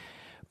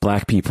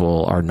 black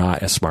people are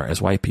not as smart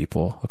as white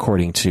people,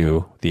 according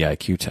to the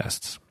IQ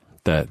tests,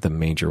 the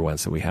major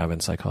ones that we have in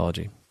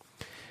psychology.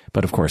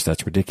 But of course,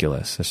 that's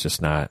ridiculous. It's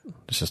just not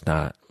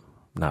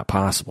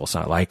possible. It's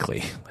not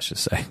likely, let's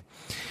just say.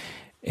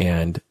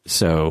 And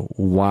so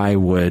why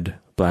would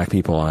black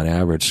people on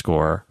average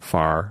score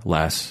far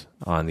less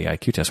on the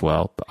IQ test.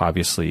 Well,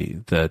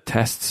 obviously the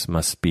tests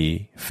must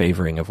be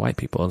favoring of white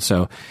people. And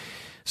so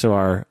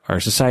our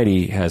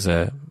society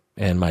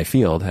and my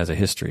field has a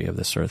history of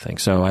this sort of thing.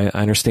 So I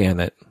understand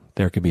that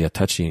there could be a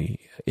touchy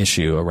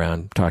issue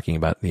around talking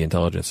about the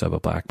intelligence of a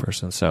black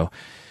person. So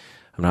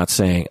I'm not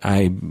saying,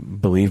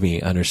 believe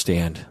me,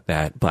 understand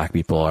that black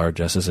people are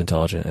just as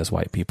intelligent as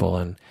white people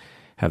and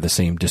have the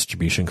same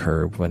distribution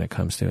curve when it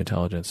comes to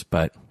intelligence.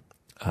 But,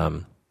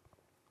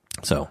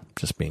 so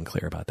just being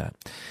clear about that.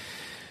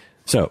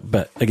 So,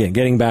 but again,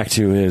 getting back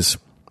to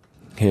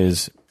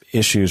his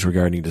issues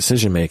regarding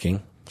decision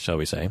making, shall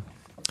we say.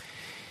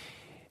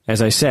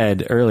 As I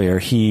said earlier,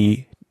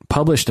 he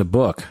published a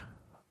book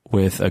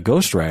with a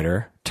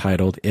ghostwriter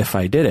titled If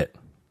I Did It,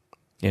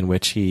 in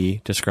which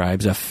he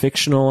describes a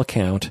fictional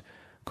account,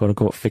 quote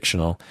unquote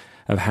fictional,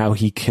 of how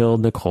he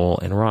killed Nicole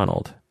and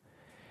Ronald.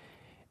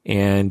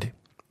 And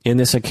in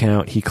this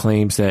account, he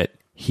claims that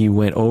he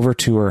went over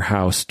to her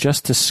house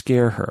just to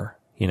scare her.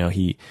 You know,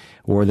 he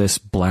wore this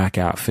black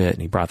outfit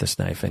and he brought this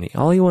knife, and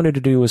all he wanted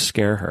to do was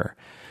scare her.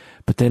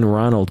 But then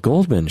Ronald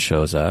Goldman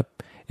shows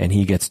up and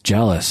he gets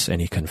jealous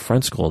and he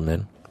confronts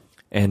Goldman,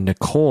 and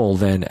Nicole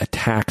then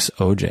attacks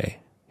OJ.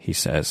 He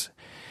says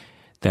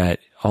that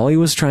all he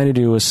was trying to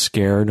do was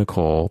scare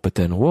Nicole, but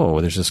then,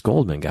 whoa, there's this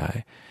Goldman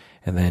guy.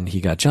 And then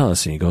he got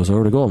jealous and he goes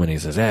over to Goldman and he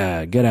says,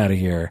 get out of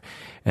here.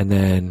 And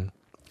then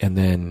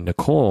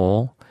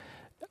Nicole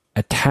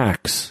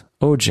attacks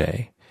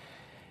OJ,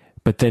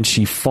 but then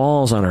she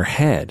falls on her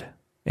head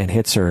and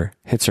hits her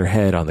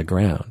head on the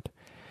ground.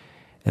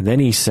 And then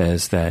he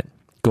says that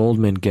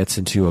Goldman gets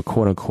into a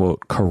quote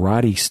unquote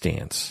karate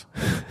stance.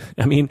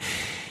 I mean,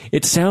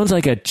 it sounds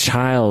like a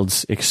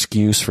child's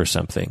excuse for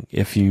something.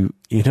 If you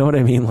know what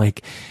I mean?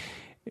 Like,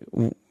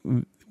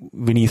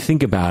 when you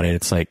think about it,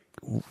 it's like,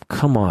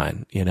 come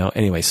on,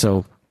 anyway,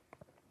 so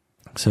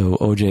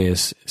OJ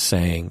is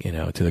saying,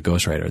 to the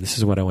ghostwriter, this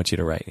is what I want you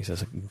to write. He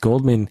says,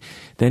 Goldman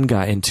then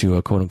got into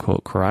a quote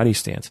unquote karate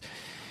stance.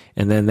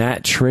 And then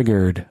that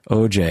triggered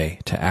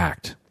OJ to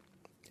act.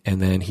 And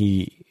then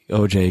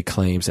OJ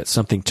claims that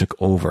something took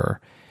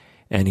over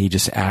and he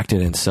just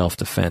acted in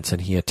self-defense,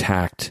 and he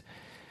attacked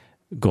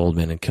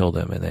Goldman and killed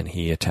him. And then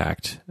he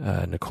attacked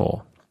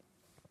Nicole.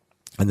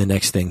 And the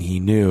next thing he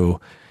knew,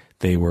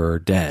 they were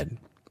dead.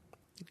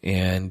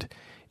 And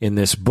in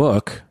this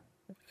book,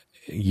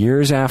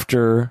 years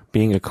after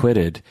being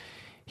acquitted,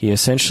 he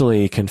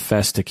essentially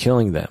confessed to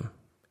killing them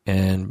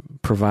and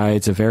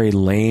provides a very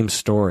lame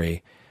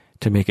story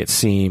to make it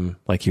seem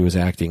like he was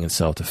acting in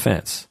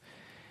self-defense.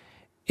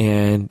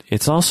 And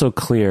it's also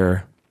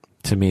clear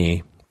to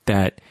me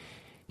that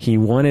he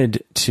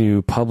wanted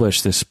to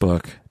publish this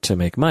book to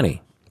make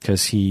money,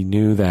 because he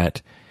knew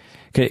that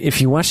if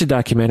you watch the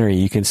documentary,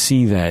 you can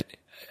see that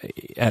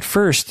at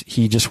first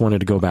he just wanted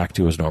to go back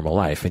to his normal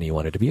life and he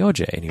wanted to be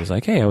OJ. And he was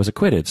like, hey, I was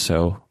acquitted,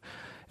 so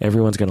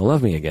everyone's going to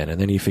love me again.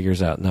 And then he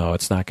figures out, no,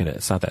 it's not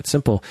that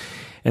simple.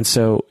 And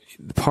so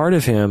part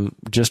of him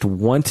just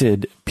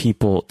wanted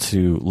people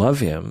to love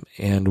him,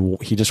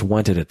 and he just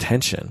wanted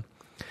attention.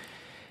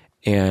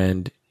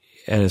 And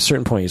at a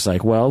certain point, he's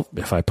like, well,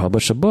 if I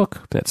publish a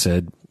book that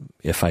said,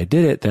 if I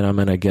did it, then I'm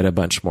going to get a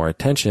bunch more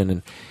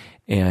attention.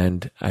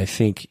 And I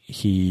think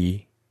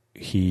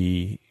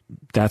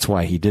that's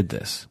why he did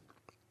this.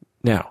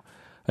 Now,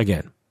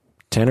 again,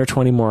 10 or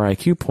 20 more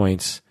IQ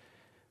points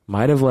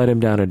might have led him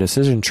down a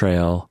decision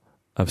trail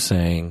of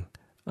saying,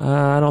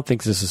 I don't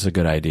think this is a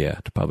good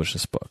idea to publish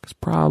this book. It's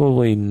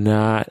probably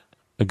not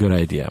a good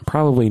idea. I'm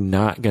probably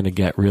not going to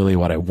get really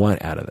what I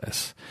want out of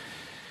this.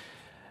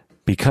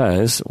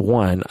 Because,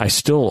 one, I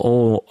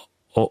still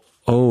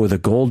owe the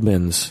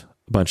Goldmans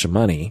a bunch of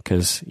money,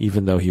 because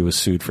even though he was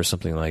sued for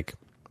something like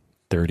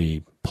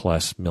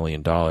 $30+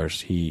 million,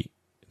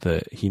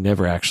 he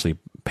never actually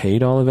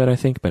paid all of it, I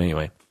think. But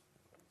anyway.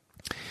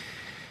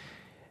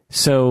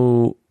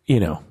 So,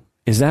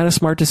 is that a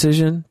smart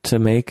decision to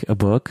make a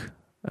book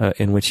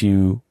in which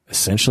you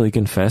essentially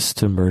confess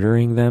to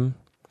murdering them,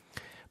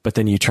 but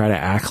then you try to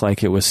act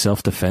like it was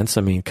self-defense?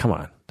 I mean, come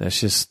on.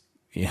 That's just,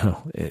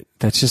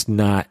 that's just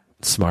not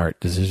smart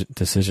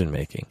decision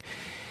making.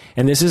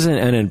 And this isn't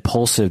an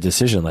impulsive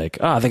decision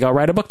like, I think I'll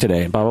write a book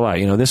today and blah, blah,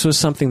 blah. This was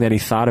something that he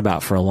thought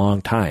about for a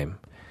long time.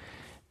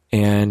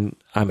 And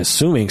I'm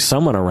assuming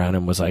someone around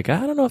him was like,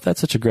 I don't know if that's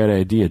such a great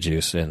idea,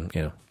 Juice.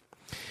 And,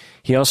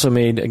 he also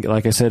made,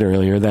 like I said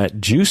earlier, that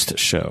Juiced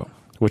show,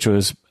 which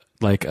was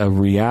like a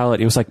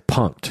reality. It was like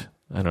Punked.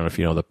 I don't know if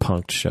you know the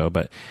Punked show,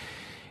 but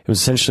it was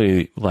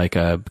essentially like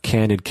a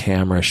candid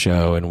camera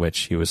show in which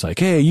he was like,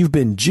 hey, you've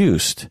been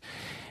juiced.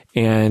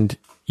 And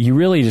you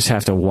really just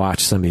have to watch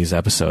some of these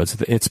episodes.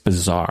 It's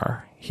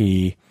bizarre.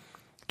 He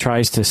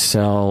tries to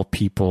sell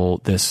people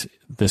this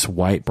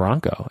white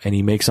Bronco, and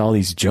he makes all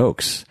these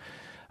jokes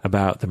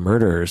about the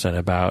murders and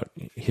about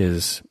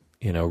his,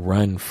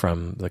 run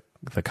from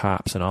the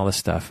cops and all this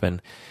stuff.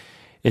 And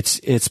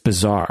it's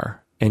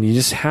bizarre. And you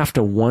just have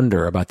to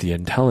wonder about the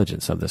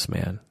intelligence of this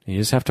man. You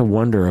just have to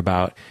wonder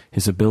about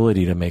his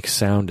ability to make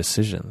sound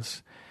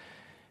decisions.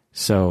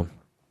 So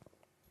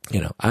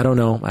I don't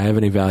know. I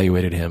haven't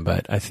evaluated him,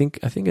 but I think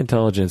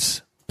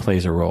intelligence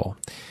plays a role.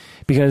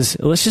 Because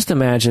let's just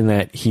imagine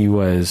that he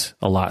was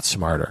a lot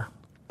smarter.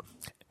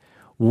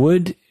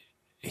 Would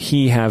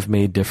he have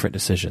made different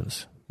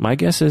decisions? My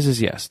guess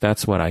is yes.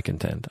 That's what I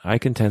contend. I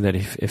contend that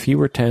if he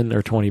were 10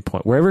 or 20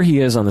 points, wherever he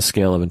is on the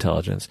scale of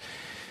intelligence,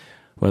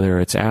 whether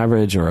it's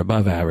average or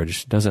above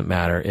average, doesn't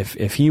matter.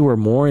 If he were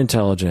more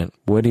intelligent,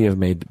 would he have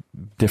made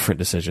different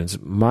decisions?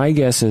 My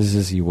guess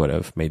is he would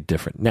have made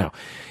different. Now,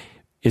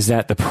 is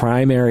that the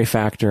primary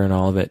factor in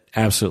all of it?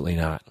 Absolutely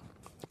not,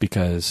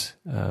 because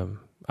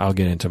I'll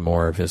get into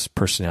more of his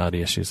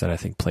personality issues that I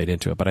think played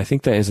into it. But I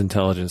think that his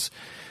intelligence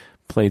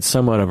played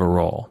somewhat of a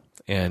role.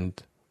 And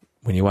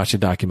when you watch a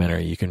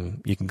documentary, you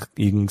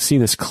can see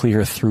this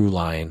clear through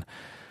line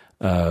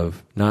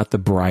of not the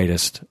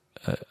brightest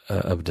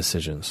of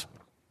decisions.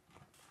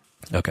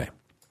 Okay.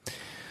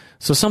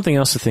 So something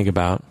else to think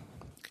about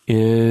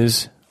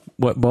is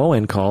what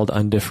Bowen called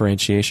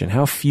undifferentiation.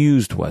 How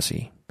fused was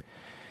he?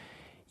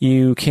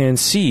 You can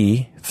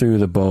see through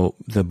the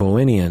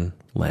Bowenian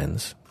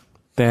lens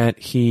that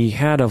he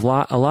had a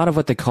lot of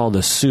what they call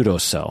the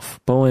pseudo-self.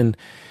 Bowen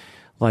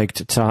liked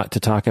to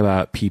talk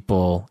about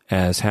people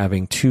as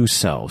having two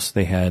selves.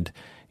 They had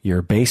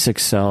your basic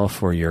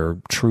self or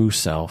your true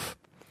self,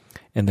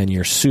 and then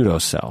your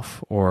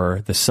pseudo-self,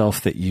 or the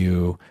self that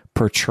you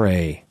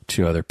portray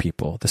to other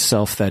people, the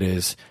self that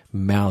is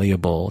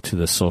malleable to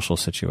the social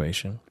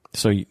situation.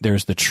 So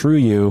there's the true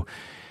you,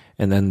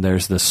 and then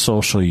there's the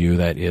social you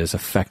that is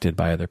affected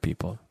by other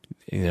people.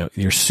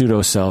 Your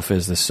pseudo-self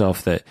is the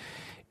self that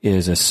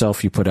is a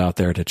self you put out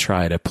there to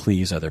try to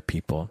please other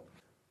people.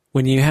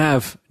 When you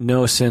have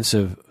no sense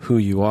of who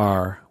you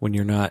are, when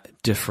you're not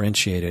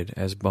differentiated,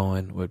 as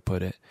Bowen would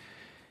put it,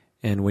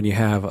 and when you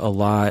have a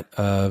lot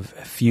of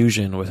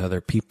fusion with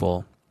other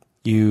people,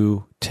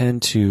 you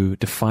tend to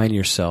define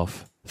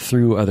yourself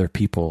through other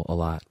people a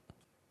lot.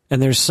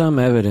 And there's some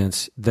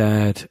evidence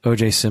that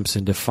OJ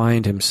Simpson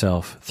defined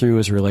himself through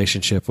his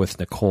relationship with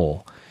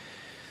Nicole,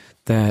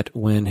 that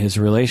when his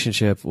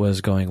relationship was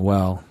going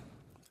well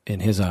in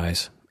his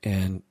eyes,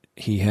 and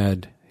he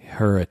had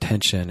her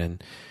attention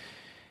and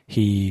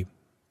he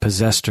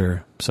possessed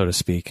her, so to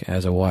speak,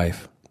 as a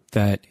wife,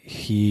 that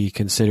he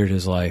considered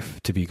his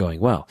life to be going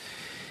well.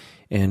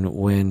 And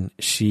when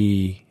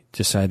she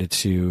decided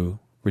to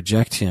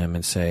reject him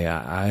and say,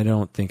 I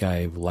don't think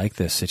I like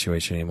this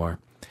situation anymore,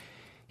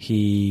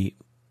 he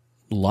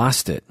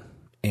lost it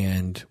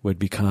and would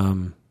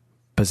become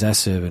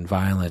possessive and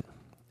violent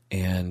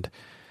and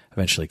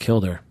eventually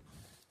killed her.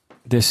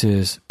 This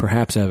is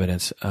perhaps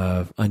evidence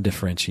of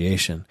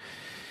undifferentiation,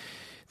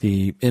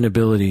 the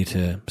inability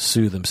to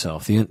soothe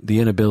himself, the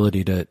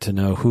inability to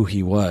know who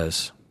he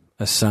was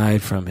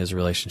aside from his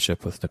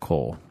relationship with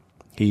Nicole.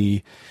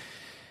 He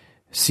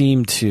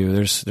seemed to,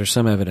 there's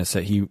some evidence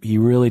that he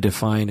really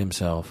defined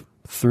himself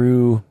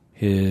through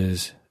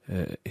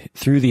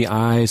through the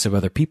eyes of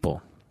other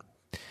people,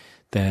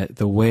 that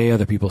the way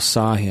other people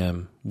saw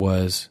him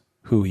was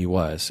who he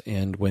was.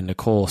 And when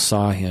Nicole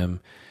saw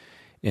him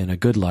in a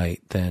good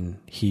light, then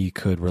he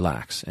could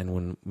relax. And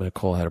when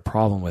Nicole had a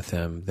problem with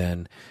him,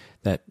 then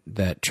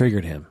that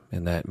triggered him,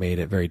 and that made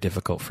it very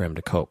difficult for him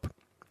to cope.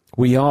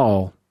 We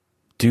all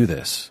do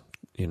this.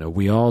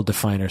 We all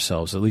define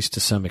ourselves, at least to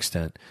some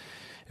extent,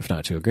 if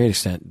not to a great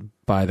extent,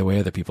 by the way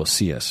other people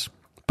see us.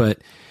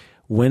 But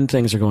when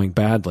things are going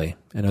badly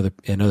and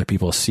other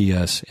people see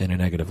us in a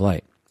negative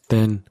light,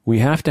 then we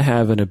have to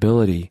have an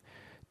ability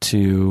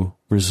to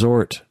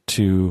resort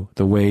to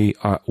the way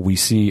we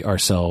see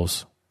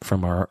ourselves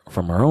from our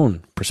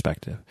own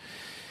perspective.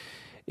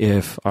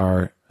 If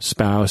our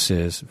spouse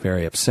is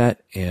very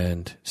upset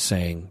and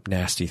saying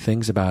nasty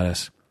things about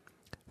us,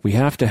 we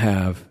have to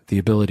have the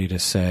ability to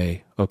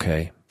say,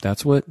 okay,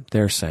 that's what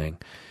they're saying,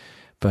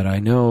 but I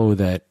know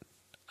that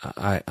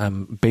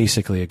I'm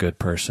basically a good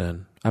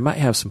person. I might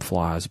have some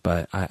flaws,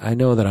 but I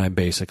know that I'm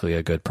basically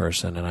a good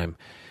person, and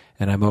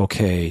I'm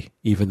okay,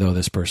 even though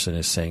this person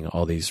is saying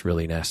all these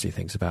really nasty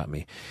things about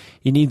me.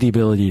 You need the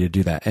ability to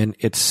do that. And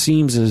it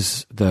seems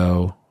as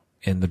though,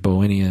 in the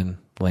Bowenian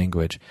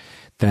language,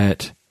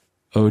 that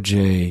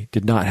OJ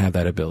did not have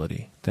that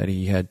ability, that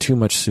he had too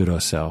much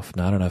pseudo-self,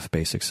 not enough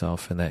basic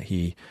self, and that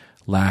he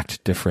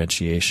lacked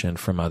differentiation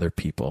from other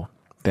people,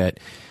 that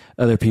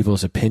other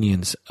people's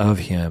opinions of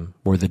him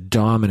were the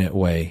dominant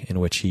way in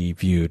which he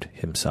viewed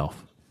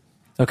himself.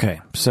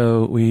 Okay,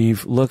 so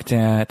we've looked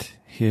at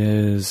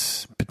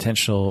his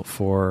potential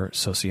for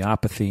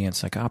sociopathy and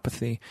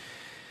psychopathy.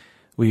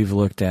 We've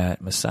looked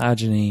at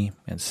misogyny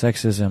and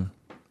sexism.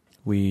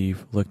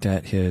 We've looked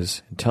at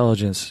his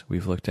intelligence.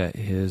 We've looked at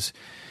his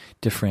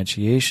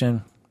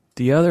differentiation.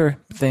 The other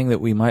thing that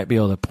we might be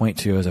able to point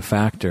to as a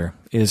factor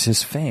is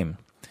his fame.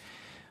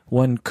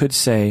 One could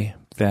say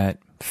that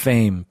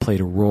fame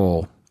played a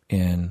role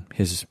in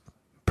his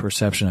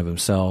perception of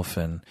himself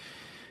and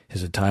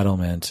his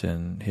entitlement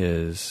and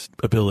his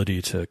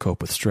ability to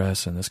cope with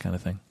stress and this kind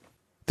of thing.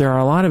 There are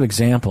a lot of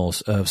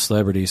examples of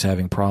celebrities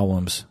having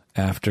problems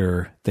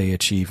after they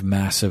achieve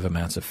massive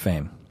amounts of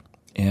fame.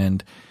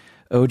 And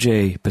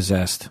OJ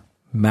possessed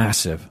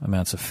massive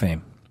amounts of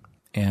fame.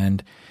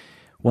 And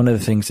one of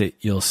the things that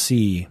you'll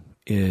see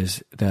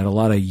is that a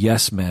lot of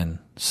yes men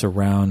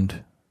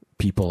surround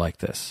people like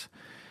this.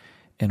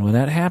 And when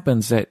that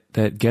happens,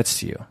 that gets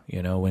to you.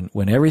 You know,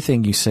 when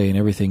everything you say and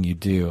everything you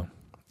do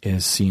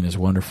is seen as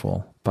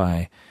wonderful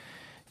by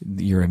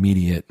your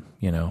immediate,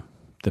 you know,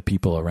 the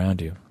people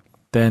around you,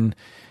 then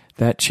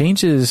that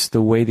changes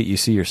the way that you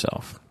see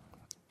yourself.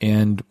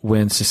 And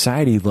when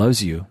society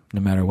loves you,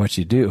 no matter what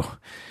you do,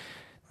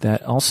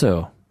 that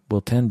also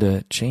will tend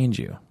to change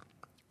you.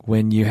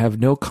 When you have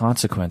no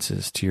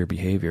consequences to your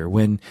behavior,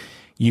 when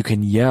you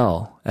can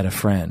yell at a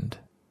friend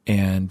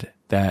and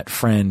that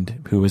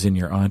friend who was in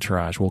your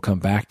entourage will come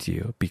back to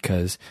you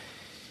because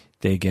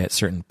they get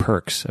certain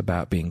perks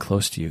about being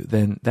close to you,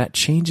 then that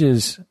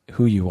changes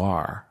who you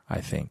are,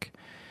 I think.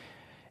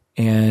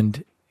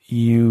 And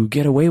you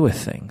get away with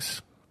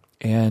things.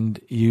 And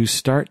you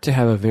start to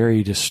have a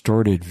very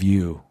distorted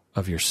view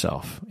of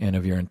yourself and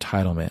of your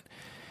entitlement.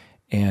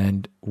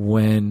 And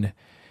when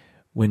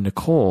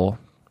Nicole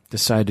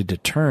decided to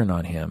turn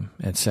on him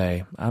and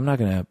say, I'm not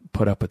going to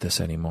put up with this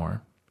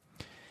anymore,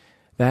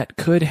 that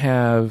could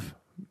have,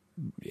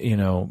 you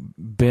know,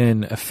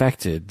 been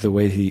affected the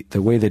way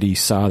that he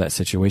saw that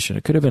situation.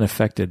 It could have been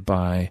affected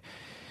by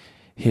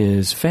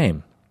his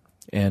fame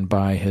and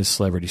by his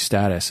celebrity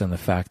status and the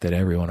fact that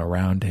everyone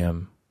around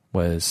him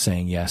was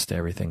saying yes to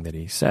everything that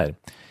he said.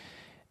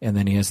 And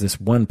then he has this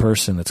one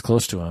person that's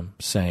close to him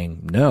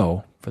saying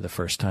no for the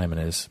first time in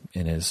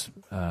his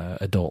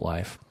adult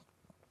life.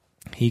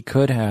 He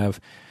could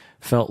have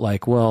felt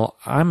like, well,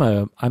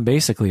 I'm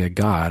basically a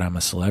god. I'm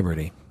a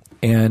celebrity,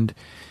 and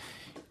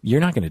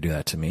you're not going to do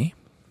that to me,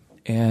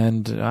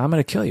 and I'm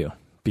going to kill you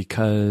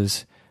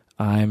because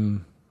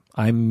I'm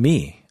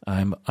me.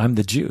 I'm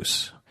the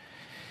juice.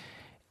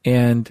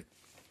 And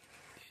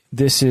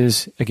this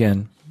is,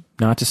 again,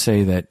 not to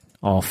say that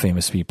all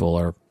famous people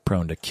are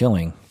prone to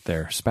killing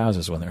their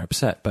spouses when they're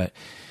upset, but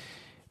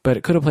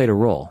it could have played a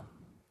role.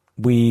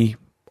 We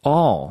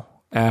all,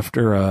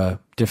 after a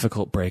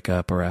difficult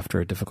breakup or after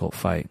a difficult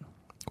fight,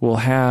 will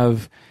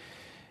have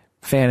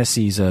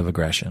fantasies of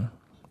aggression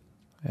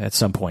at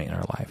some point in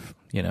our life.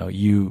 You know,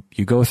 you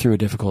go through a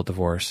difficult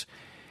divorce,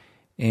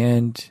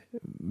 and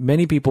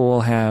many people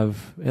will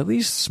have at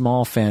least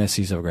small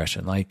fantasies of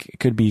aggression. Like, it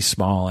could be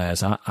small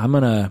as I'm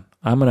gonna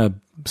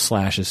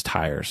slash his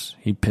tires.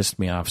 He pissed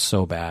me off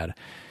so bad.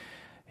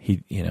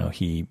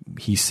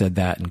 He said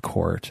that in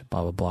court,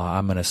 blah, blah, blah.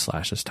 I'm going to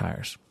slash his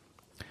tires.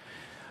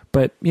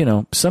 But, you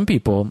know, some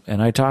people,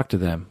 and I talk to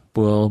them,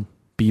 will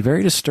be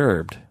very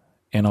disturbed,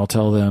 and I'll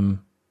tell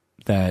them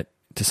that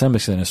to some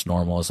extent it's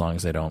normal as long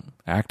as they don't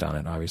act on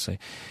it, obviously.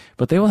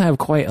 But they will have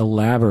quite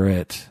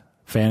elaborate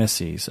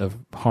fantasies of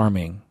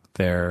harming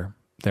their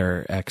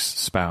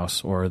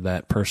ex-spouse or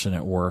that person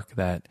at work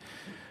that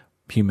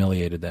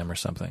humiliated them or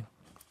something.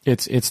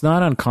 It's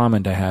not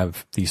uncommon to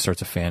have these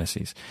sorts of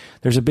fantasies.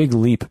 There's a big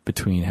leap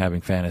between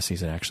having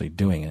fantasies and actually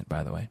doing it,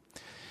 by the way.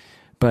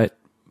 But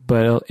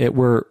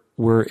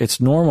it's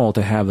normal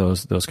to have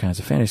those kinds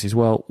of fantasies.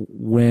 Well,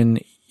 when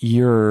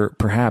you're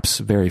perhaps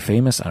very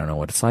famous, I don't know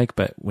what it's like,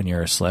 but when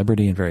you're a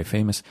celebrity and very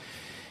famous,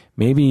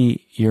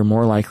 maybe you're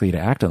more likely to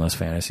act on those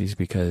fantasies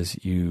because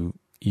you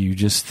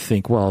just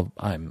think, well,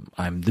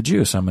 I'm the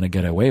juice. I'm going to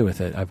get away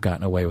with it. I've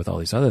gotten away with all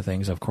these other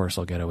things. Of course,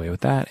 I'll get away with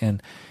that.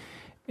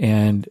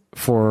 And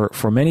for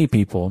many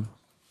people,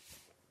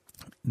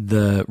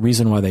 the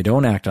reason why they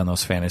don't act on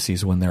those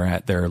fantasies when they're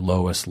at their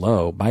lowest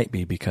low might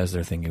be because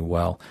they're thinking,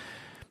 well,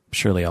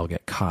 surely I'll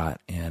get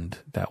caught and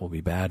that will be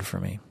bad for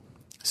me.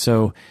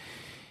 So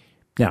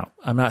now,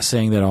 I'm not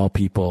saying that all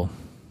people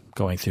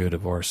going through a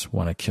divorce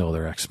want to kill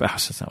their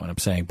ex-spouse. That's not what I'm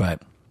saying.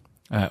 But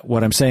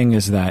what I'm saying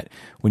is that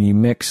when you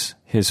mix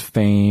his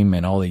fame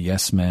and all the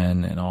yes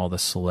men and all the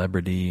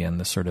celebrity and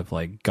the sort of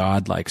like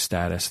godlike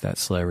status that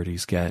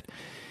celebrities get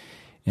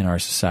in our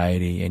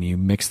society, and you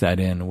mix that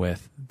in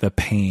with the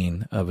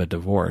pain of a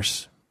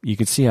divorce, you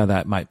could see how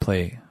that might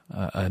play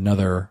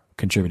another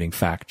contributing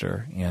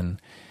factor in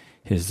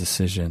his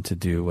decision to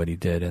do what he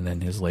did, and then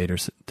his later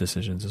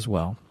decisions as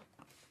well.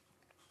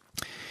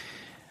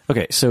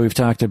 Okay, so we've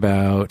talked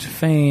about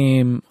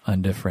fame,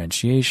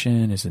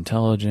 undifferentiation, his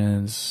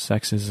intelligence,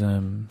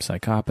 sexism,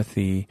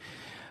 psychopathy.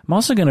 I'm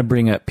also going to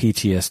bring up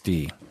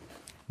PTSD.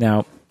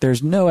 Now,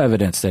 there's no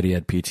evidence that he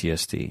had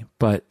PTSD,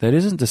 but that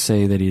isn't to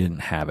say that he didn't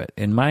have it.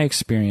 In my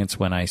experience,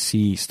 when I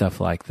see stuff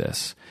like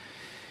this,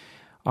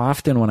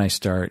 often when I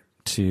start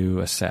to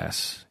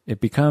assess,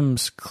 it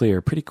becomes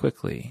clear pretty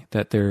quickly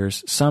that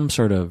there's some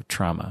sort of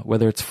trauma,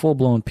 whether it's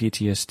full-blown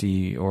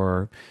PTSD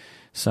or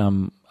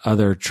some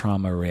other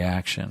trauma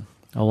reaction.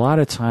 A lot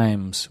of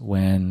times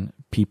when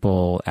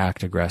people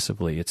act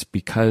aggressively, it's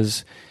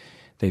because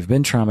they've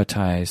been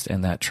traumatized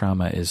and that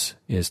trauma is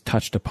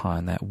touched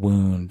upon, that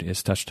wound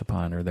is touched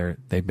upon, or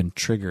they've been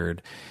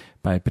triggered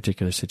by a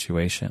particular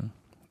situation.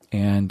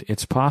 And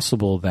it's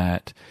possible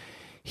that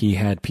he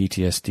had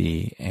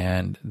PTSD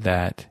and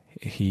that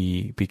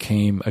he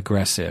became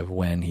aggressive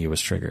when he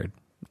was triggered.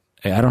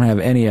 I don't have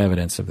any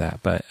evidence of that,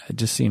 but it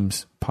just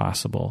seems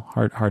possible.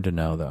 Hard to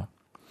know, though.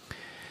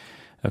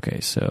 Okay,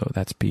 so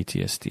that's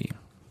PTSD.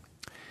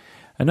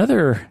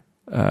 Another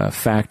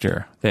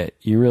factor that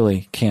you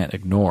really can't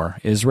ignore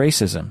is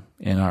racism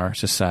in our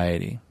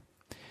society.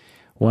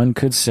 One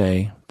could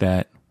say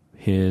that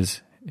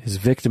his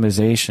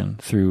victimization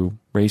through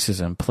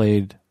racism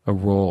played a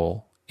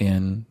role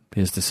in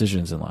his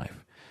decisions in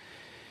life.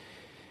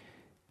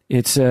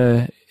 It's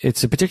a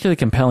particularly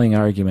compelling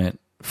argument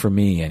for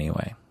me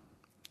anyway.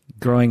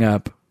 Growing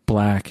up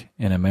black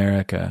in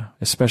America,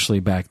 especially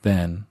back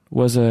then,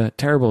 was a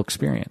terrible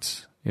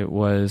experience. It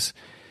was,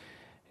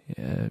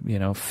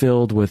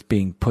 filled with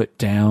being put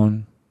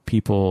down,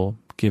 people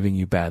giving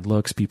you bad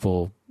looks,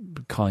 people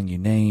calling you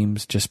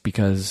names just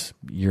because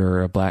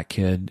you're a black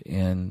kid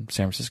in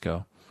San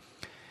Francisco.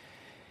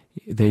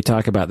 They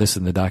talk about this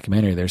in the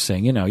documentary. They're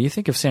saying, you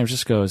think of San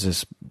Francisco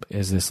as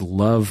this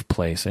love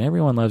place and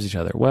everyone loves each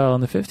other. Well,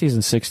 in the 50s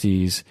and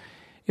 60s,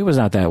 it was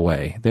not that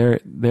way.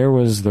 There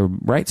was the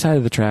right side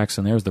of the tracks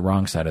and there was the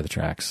wrong side of the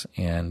tracks,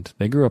 and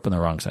they grew up on the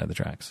wrong side of the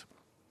tracks.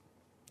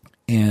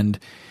 And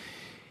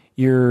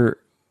you're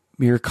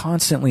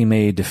constantly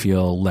made to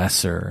feel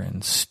lesser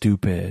and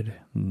stupid,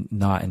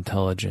 not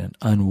intelligent,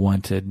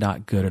 unwanted,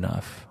 not good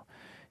enough.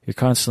 You're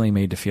constantly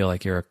made to feel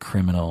like you're a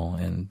criminal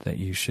and that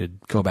you should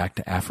go back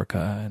to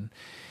Africa. And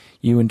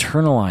you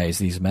internalize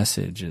these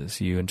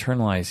messages. You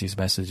internalize these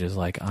messages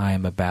like,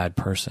 I'm a bad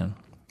person.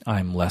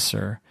 I'm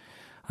lesser.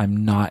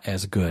 I'm not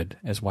as good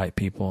as white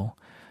people.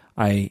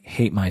 I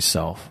hate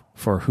myself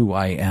for who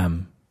I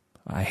am.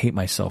 I hate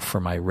myself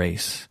for my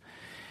race.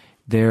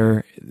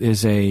 There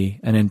is an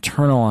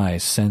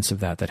internalized sense of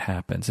that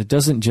happens. It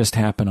doesn't just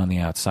happen on the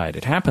outside.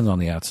 It happens on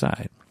the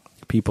outside.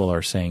 People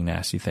are saying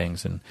nasty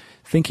things and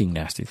thinking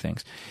nasty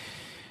things.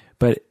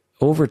 But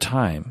over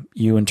time,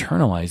 you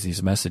internalize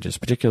these messages,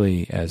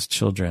 particularly as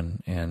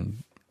children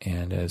and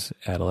as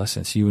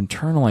adolescents. You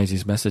internalize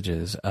these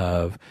messages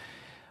of,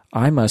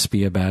 I must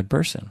be a bad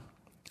person.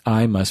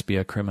 I must be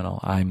a criminal.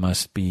 I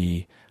must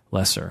be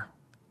lesser.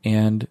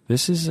 And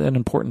this is an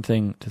important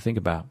thing to think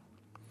about.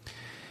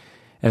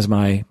 As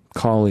my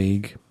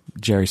colleague,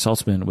 Jerry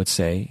Saltzman, would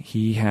say,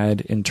 he had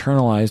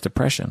internalized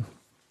oppression.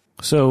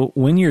 So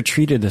when you're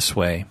treated this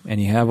way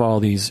and you have all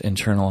these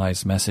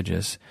internalized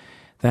messages,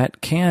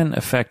 that can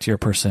affect your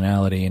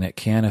personality, and it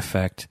can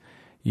affect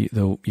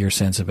your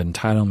sense of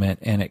entitlement,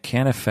 and it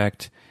can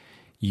affect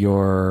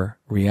your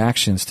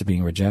reactions to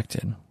being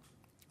rejected.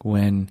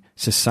 When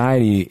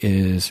society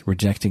is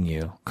rejecting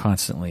you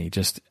constantly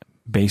just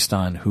based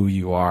on who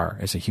you are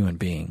as a human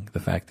being, the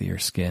fact that your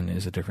skin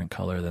is a different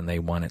color than they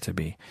want it to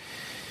be,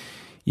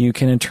 you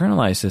can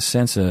internalize this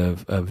sense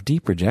of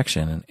deep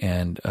rejection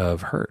and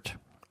of hurt.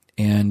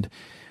 And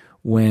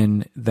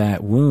when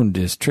that wound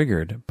is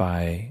triggered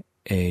by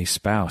a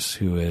spouse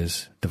who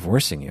is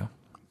divorcing you,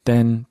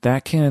 then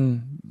that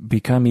can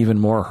become even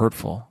more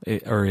hurtful,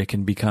 you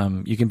can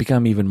become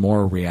even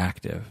more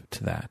reactive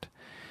to that.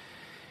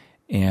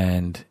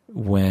 And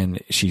when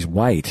she's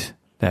white,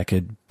 that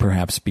could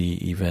perhaps be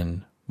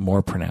even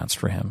more pronounced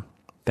for him.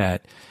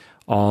 That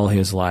all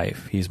his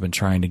life he's been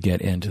trying to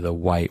get into the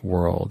white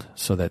world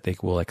so that they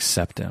will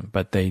accept him,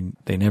 but they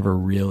never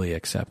really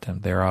accept him.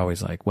 They're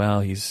always like,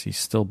 well, he's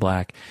still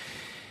black.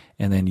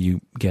 And then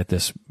you get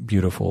this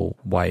beautiful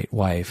white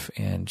wife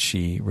and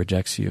she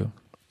rejects you.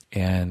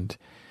 And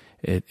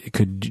it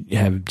could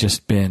have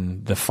just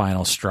been the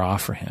final straw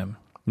for him.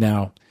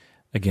 Now,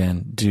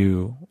 again,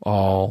 do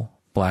all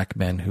black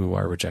men who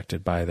are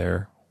rejected by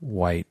their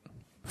white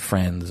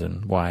friends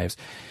and wives,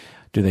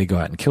 do they go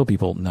out and kill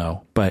people?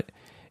 No, but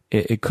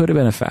it could have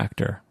been a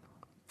factor.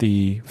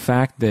 The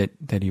fact that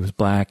he was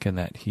black and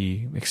that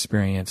he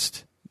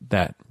experienced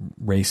that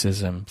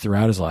racism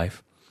throughout his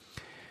life,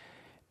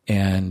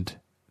 and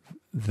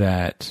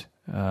that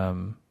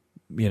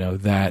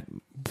that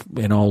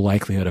in all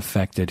likelihood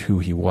affected who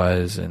he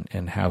was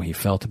and how he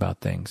felt about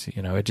things.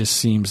 It just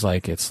seems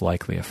like it's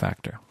likely a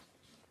factor.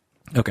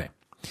 Okay.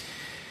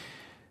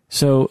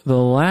 So the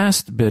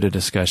last bit of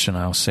discussion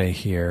I'll say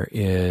here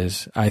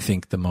is, I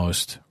think, the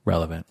most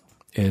relevant.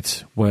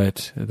 It's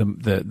what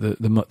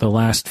the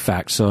last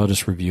fact. So I'll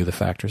just review the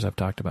factors I've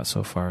talked about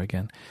so far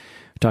again.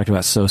 We talked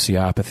about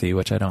sociopathy,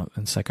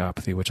 and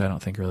psychopathy, which I don't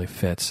think really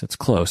fits. It's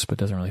close, but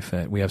doesn't really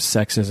fit. We have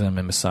sexism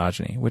and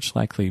misogyny, which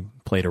likely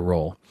played a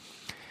role.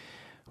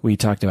 We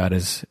talked about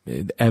his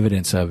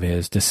evidence of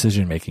his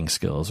decision-making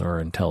skills or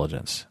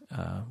intelligence,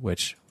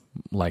 which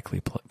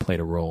likely played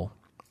a role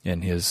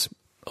in his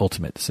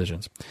ultimate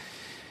decisions.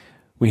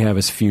 We have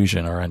his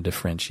fusion or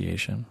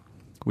undifferentiation.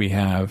 We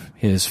have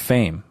his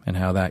fame and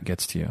how that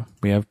gets to you.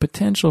 We have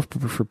potential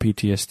for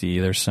PTSD.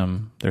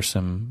 There's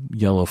some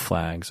yellow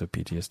flags of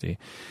PTSD.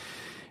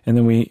 And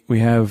then we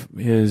have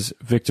his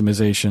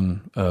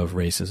victimization of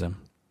racism.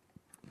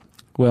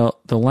 Well,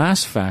 the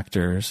last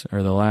factors,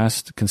 or the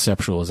last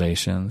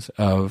conceptualizations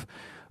of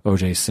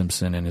OJ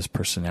Simpson and his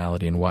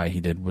personality and why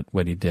he did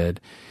what he did,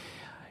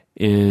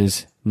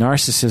 is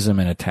narcissism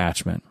and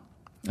attachment.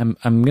 I'm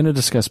going to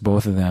discuss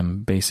both of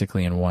them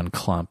basically in one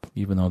clump,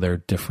 even though they're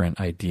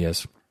different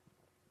ideas.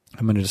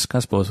 I'm going to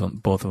discuss both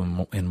of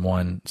them in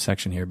one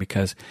section here,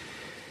 because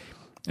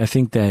I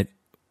think that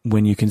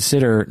when you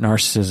consider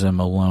narcissism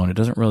alone, it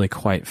doesn't really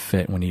quite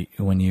fit.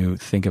 When you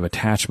think of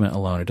attachment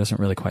alone, it doesn't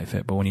really quite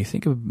fit. But when you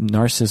think of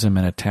narcissism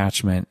and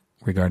attachment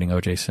regarding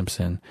O.J.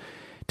 Simpson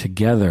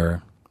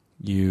together,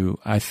 you,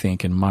 I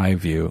think, in my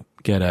view,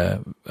 get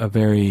a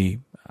very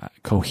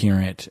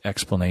coherent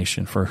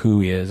explanation for who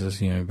he is as a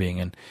human being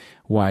and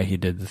why he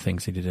did the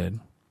things he did.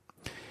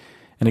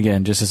 And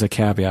again, just as a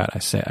caveat, I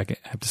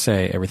have to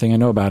say everything I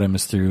know about him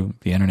is through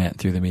the internet and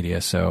through the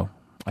media, so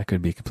I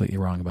could be completely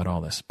wrong about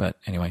all this. But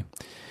anyway,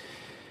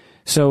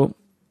 so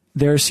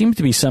there seems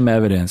to be some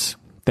evidence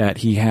that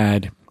he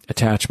had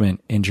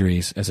attachment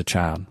injuries as a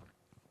child.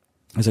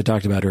 As I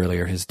talked about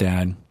earlier, his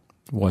dad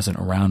wasn't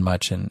around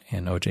much, and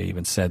OJ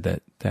even said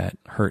that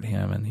hurt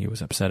him, and he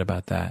was upset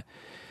about that.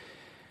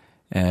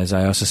 As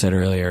I also said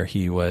earlier,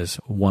 he was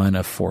one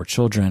of 4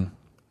 children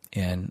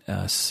in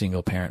a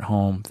single-parent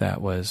home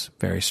that was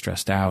very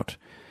stressed out,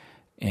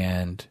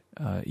 and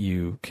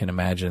you can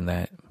imagine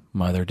that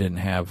mother didn't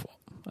have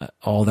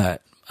all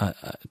that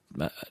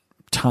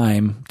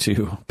time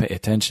to pay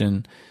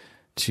attention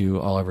to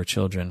all of her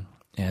children,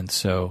 and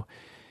so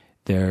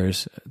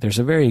there's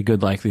a very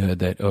good likelihood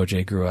that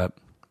OJ grew up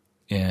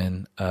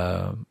in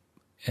an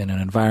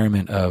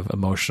environment of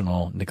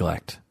emotional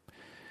neglect.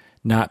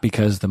 Not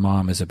because the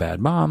mom is a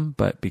bad mom,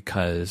 but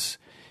because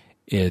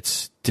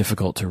it's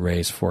difficult to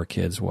raise 4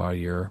 kids while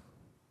you're,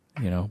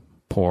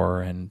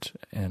 poor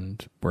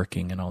and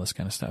working and all this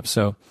kind of stuff.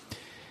 So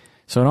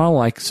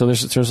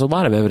there's a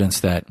lot of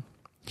evidence that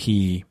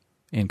he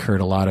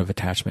incurred a lot of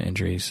attachment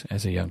injuries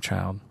as a young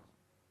child.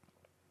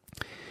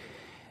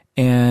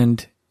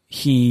 And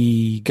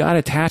he got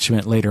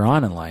attachment later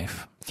on in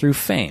life through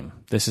fame.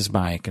 This is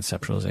my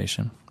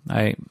conceptualization.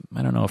 I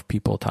don't know if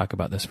people talk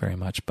about this very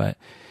much, but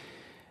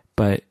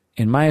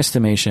in my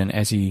estimation,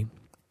 as he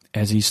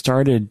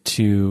started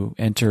to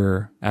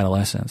enter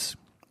adolescence,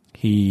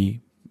 he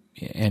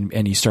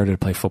started to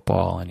play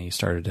football and he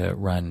started to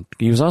run.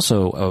 He was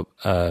also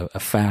a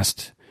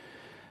fast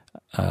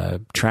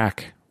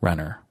track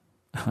runner.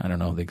 I don't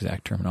know the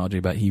exact terminology,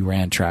 but he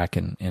ran track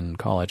in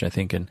college, I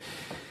think, and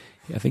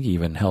I think he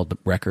even held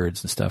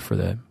records and stuff for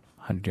the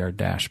 100-yard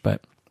dash.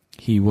 But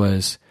he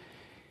was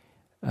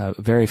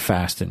very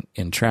fast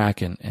in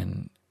track,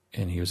 and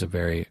he was a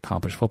very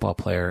accomplished football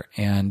player.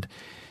 And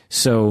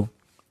so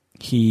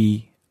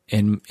he,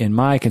 in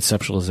my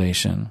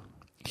conceptualization,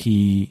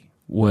 he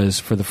was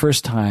for the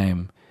first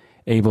time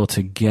able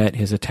to get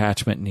his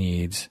attachment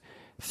needs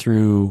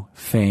through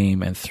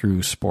fame and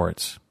through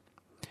sports.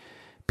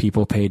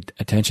 People paid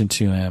attention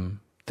to him.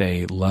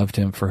 They loved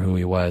him for who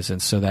he was.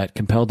 And so that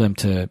compelled him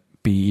to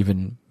be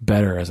even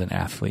better as an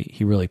athlete.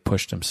 He really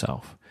pushed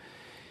himself.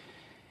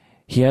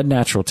 He had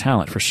natural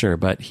talent for sure,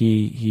 but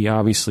he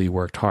obviously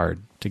worked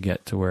hard to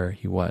get to where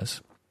he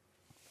was.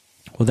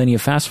 Well, then you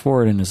fast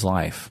forward in his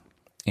life,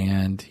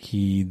 and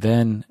he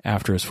then,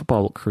 after his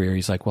football career,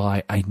 he's like, well,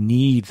 I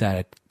need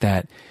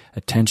that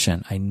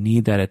attention. I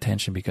need that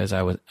attention because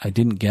I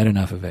didn't get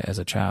enough of it as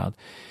a child.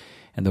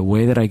 And the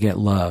way that I get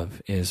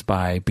love is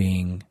by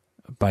being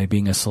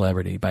a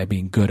celebrity, by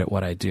being good at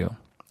what I do.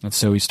 And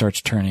so he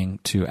starts turning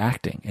to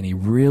acting, and he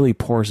really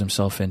pours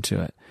himself into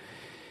it.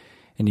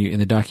 And in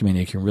the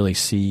documentary, you can really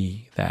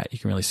see that. You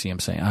can really see him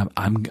saying,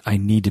 I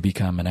need to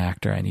become an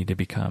actor. I need to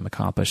become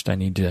accomplished. I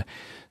need to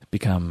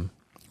become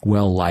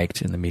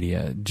well-liked in the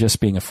media. Just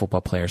being a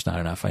football player is not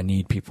enough. I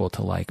need people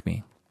to like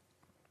me.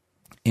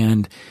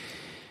 And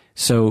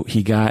so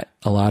he got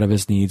a lot of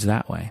his needs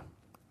that way.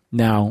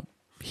 Now,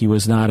 he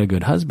was not a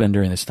good husband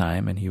during this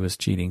time, and he was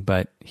cheating,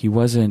 but he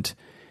wasn't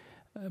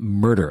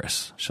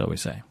murderous, shall we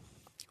say.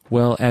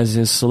 Well, as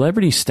his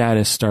celebrity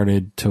status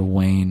started to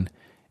wane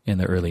in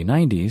the early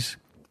 90s,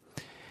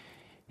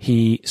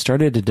 he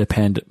started to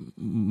depend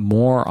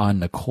more on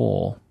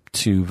Nicole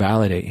to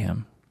validate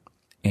him.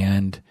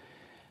 And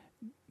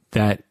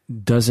that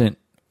doesn't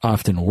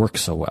often work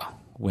so well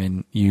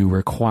when you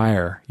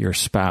require your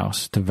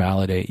spouse to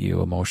validate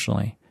you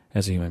emotionally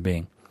as a human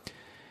being.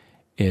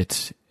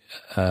 It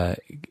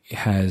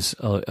has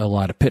a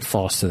lot of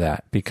pitfalls to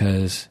that,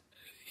 because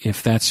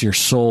if that's your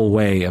sole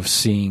way of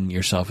seeing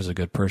yourself as a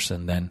good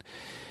person, then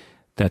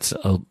that's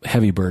a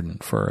heavy burden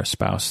for a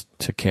spouse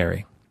to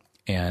carry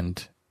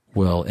and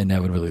will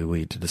inevitably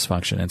lead to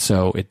dysfunction. And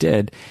so it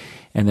did.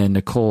 And then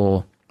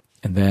Nicole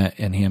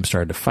and him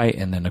started to fight,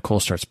 and then Nicole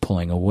starts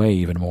pulling away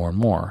even more and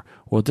more.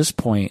 Well, at this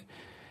point,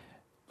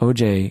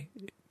 OJ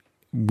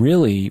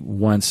really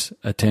wants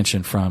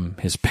attention from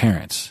his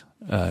parents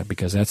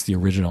because that's the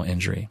original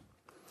injury.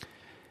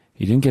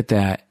 He didn't get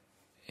that.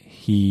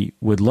 He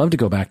would love to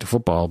go back to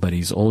football, but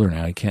he's older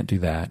now. He can't do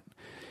that.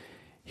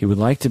 He would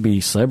like to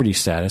be celebrity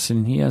status,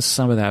 and he has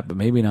some of that, but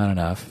maybe not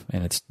enough,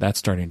 and that's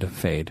starting to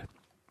fade.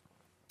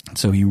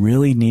 So he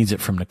really needs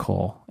it from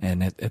Nicole,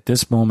 and at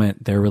this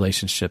moment, their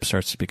relationship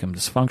starts to become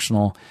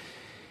dysfunctional,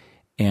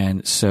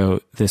 and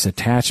so this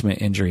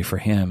attachment injury for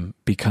him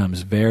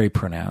becomes very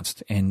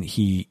pronounced, and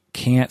he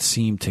can't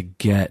seem to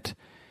get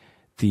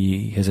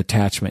his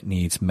attachment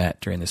needs met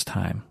during this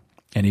time,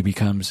 and he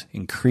becomes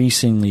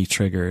increasingly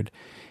triggered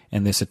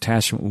And this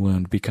attachment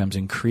wound becomes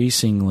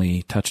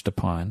increasingly touched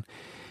upon,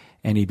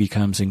 and he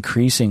becomes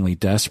increasingly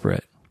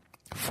desperate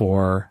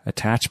for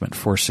attachment,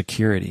 for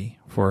security,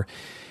 for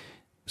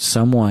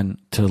someone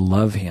to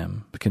love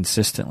him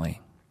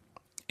consistently.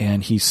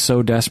 And he's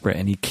so desperate,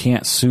 and he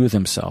can't soothe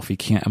himself. He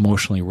can't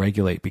emotionally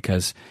regulate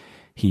because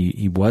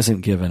he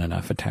wasn't given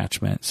enough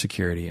attachment,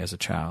 security as a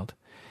child.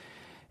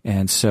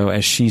 And so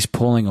as she's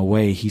pulling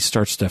away, he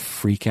starts to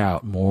freak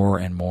out more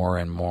and more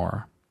and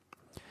more.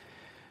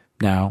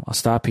 Now, I'll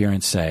stop here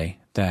and say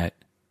that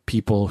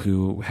people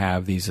who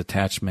have these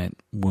attachment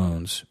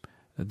wounds,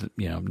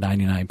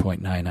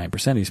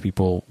 99.99% of these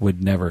people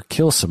would never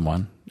kill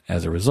someone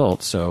as a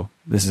result. So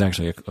this is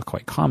actually a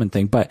quite common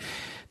thing. But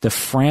the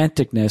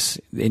franticness,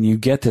 and you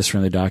get this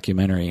from the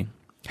documentary,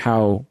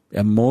 how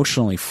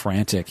emotionally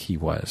frantic he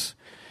was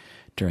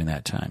during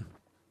that time.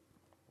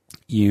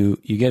 You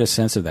get a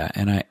sense of that,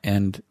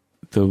 and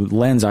the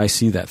lens I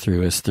see that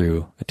through is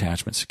through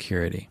attachment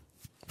security.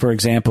 For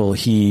example,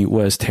 he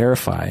was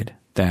terrified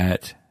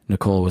that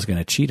Nicole was going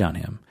to cheat on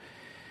him.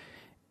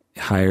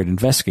 Hired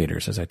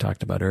investigators, as I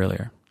talked about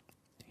earlier.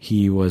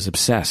 He was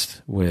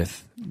obsessed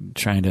with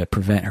trying to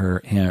prevent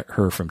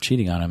her from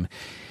cheating on him,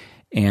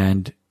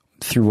 and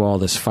through all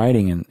this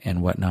fighting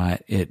and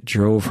whatnot, it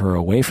drove her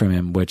away from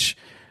him, which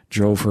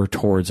drove her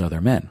towards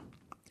other men,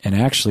 and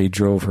actually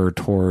drove her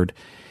toward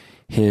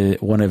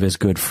one of his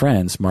good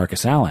friends,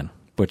 Marcus Allen,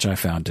 which I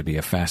found to be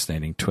a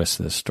fascinating twist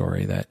to this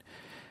story that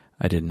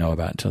I didn't know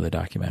about until the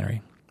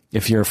documentary.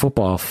 If you're a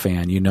football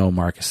fan, you know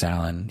Marcus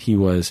Allen. He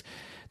was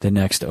the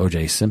next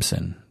OJ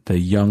Simpson, the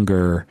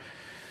younger,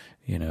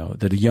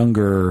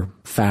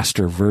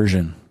 faster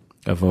version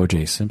of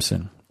OJ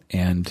Simpson.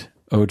 And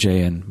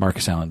OJ and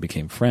Marcus Allen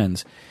became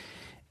friends,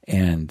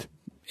 and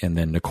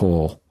then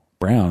Nicole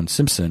Brown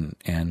Simpson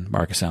and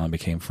Marcus Allen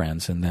became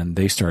friends, and then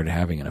they started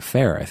having an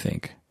affair, I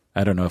think.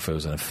 I don't know if it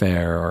was an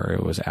affair or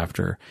it was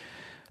after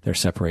their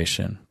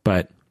separation,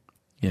 but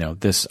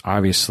this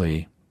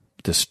obviously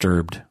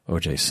disturbed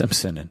OJ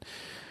Simpson and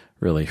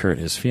really hurt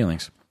his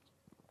feelings.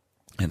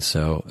 And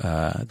so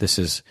this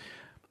is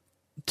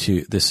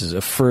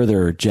a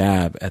further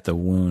jab at the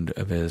wound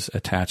of his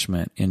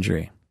attachment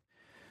injury.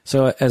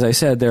 So as I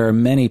said, there are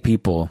many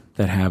people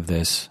that have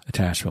this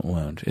attachment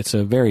wound. It's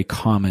a very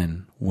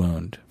common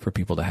wound for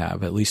people to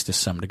have, at least to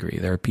some degree.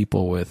 There are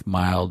people with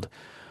mild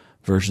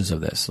versions of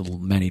this.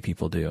 Many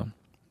people do.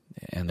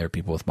 And there are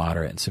people with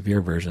moderate and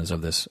severe versions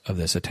of this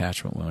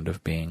attachment wound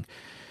of being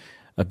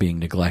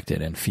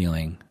neglected and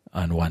feeling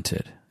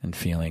unwanted and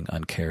feeling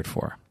uncared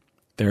for.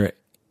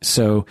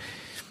 So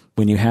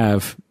when you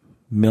have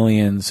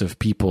millions of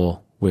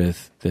people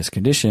with this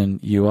condition,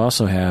 you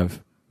also have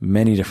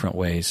many different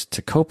ways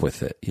to cope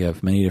with it. You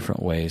have many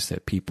different ways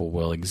that people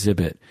will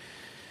exhibit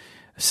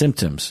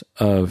symptoms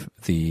of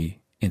the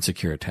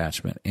insecure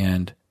attachment,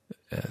 and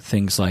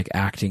things like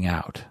acting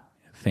out,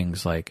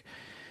 things like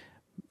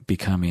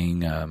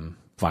becoming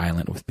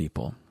violent with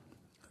people.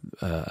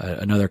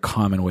 Another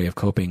common way of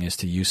coping is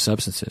to use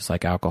substances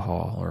like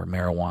alcohol or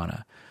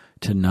marijuana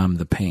to numb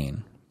the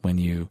pain. When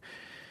you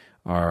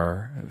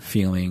are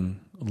feeling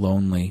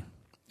lonely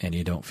and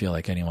you don't feel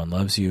like anyone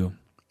loves you,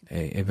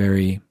 a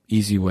very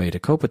easy way to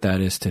cope with that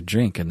is to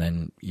drink, and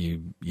then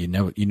you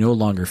no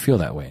longer feel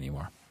that way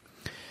anymore.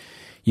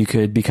 You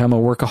could become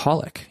a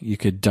workaholic. You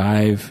could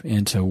dive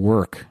into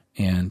work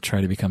and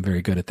try to become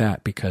very good at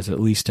that, because at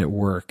least at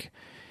work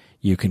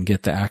you can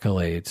get the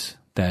accolades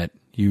that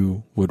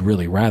you would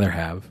really rather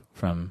have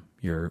from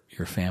your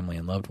family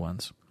and loved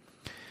ones.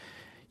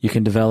 You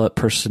can develop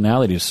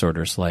personality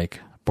disorders like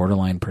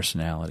borderline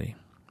personality.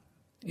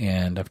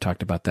 And I've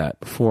talked about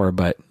that before,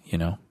 but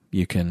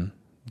you can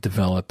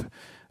develop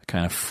a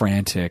kind of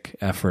frantic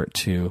effort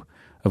to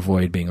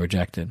avoid being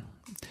rejected.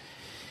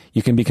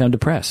 You can become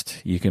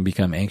depressed. You can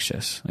become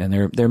anxious. And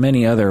there are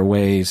many other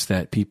ways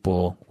that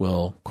people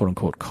will, quote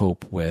unquote,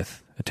 cope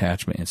with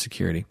attachment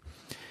insecurity.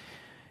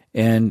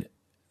 And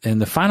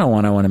the final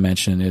one I want to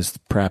mention is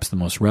perhaps the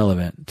most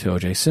relevant to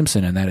O.J.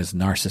 Simpson, and that is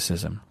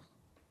narcissism.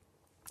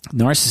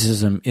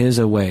 Narcissism is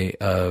a way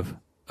of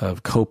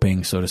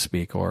coping, so to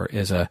speak, or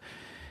is a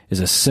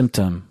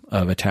symptom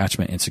of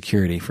attachment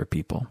insecurity for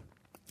people.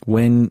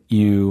 When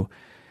you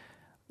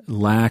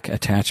lack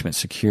attachment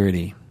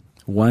security,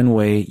 one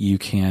way you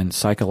can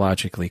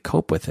psychologically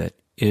cope with it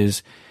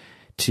is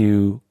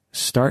to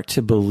start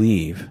to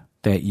believe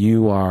that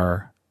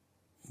you're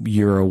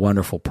a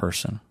wonderful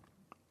person.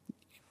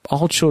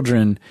 All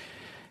children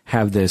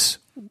have this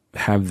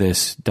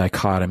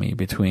dichotomy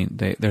between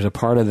there's a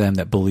part of them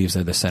that believes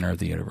they're the center of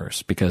the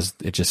universe because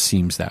it just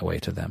seems that way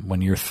to them.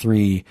 When you're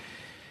 3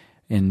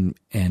 and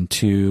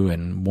 2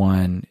 and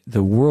 1,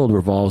 the world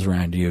revolves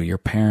around you. Your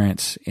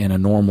parents in a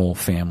normal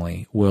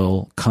family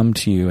will come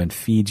to you and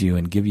feed you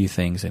and give you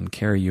things and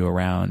carry you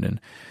around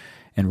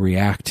and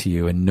react to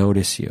you and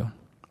notice you.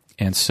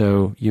 And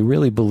so you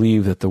really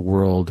believe that the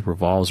world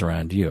revolves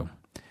around you.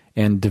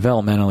 And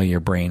developmentally,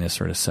 your brain is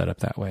sort of set up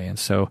that way. And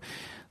so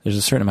there's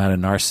a certain amount of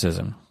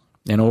narcissism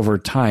And over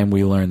time,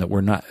 we learn that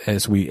we're not,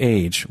 as we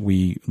age,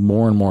 we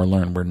more and more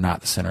learn we're not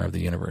the center of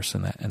the universe,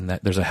 and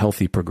that there's a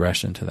healthy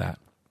progression to that.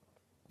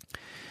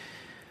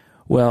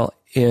 Well,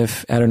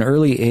 if at an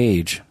early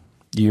age,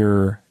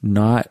 you're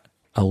not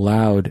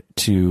allowed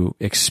to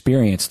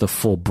experience the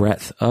full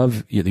breadth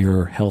of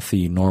your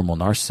healthy, normal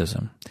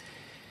narcissism,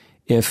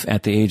 if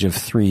at the age of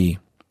 3,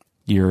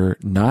 you're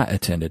not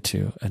attended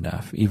to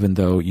enough, even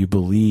though you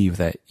believe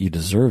that you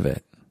deserve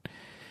it,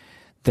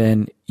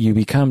 then you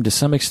become to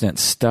some extent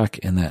stuck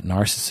in that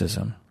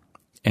narcissism.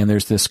 And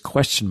there's this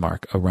question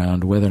mark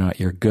around whether or not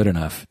you're good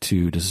enough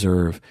to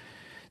deserve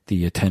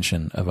the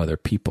attention of other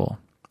people.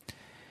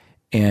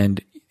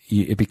 And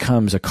it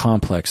becomes a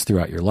complex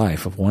throughout your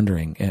life of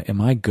wondering, am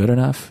I good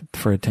enough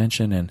for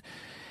attention?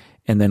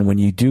 And then when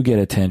you do get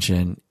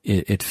attention,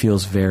 it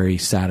feels very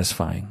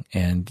satisfying,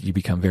 and you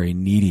become very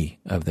needy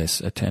of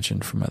this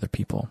attention from other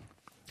people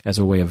as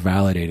a way of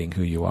validating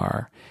who you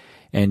are.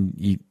 And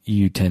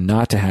you tend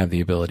not to have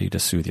the ability to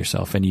soothe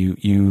yourself, and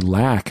you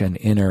lack an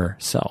inner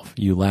self.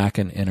 You lack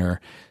an inner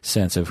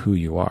sense of who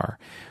you are.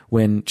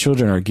 When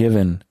children are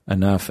given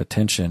enough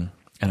attention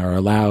and are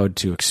allowed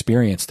to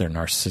experience their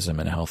narcissism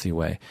in a healthy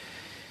way,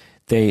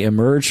 they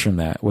emerge from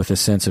that with a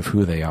sense of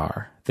who they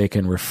are. They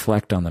can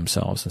reflect on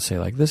themselves and say,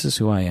 like, this is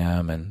who I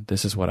am, and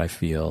this is what I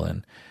feel,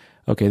 and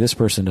okay, this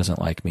person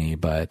doesn't like me,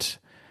 but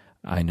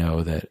I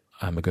know that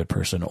I'm a good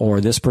person, or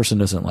this person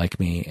doesn't like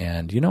me,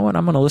 and you know what,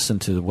 I'm going to listen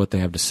to what they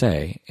have to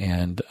say,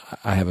 and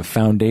I have a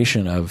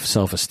foundation of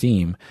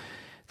self-esteem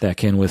that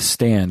can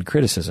withstand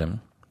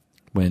criticism.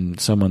 When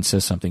someone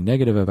says something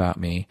negative about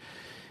me,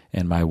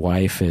 and my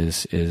wife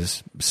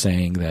is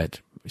saying that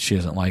she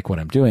doesn't like what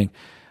I'm doing,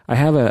 I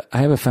have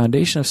a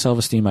foundation of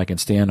self-esteem I can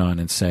stand on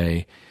and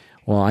say,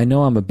 well, I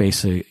know I'm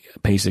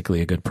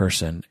basically a good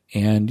person,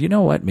 and you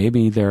know what,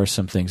 maybe there are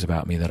some things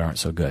about me that aren't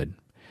so good.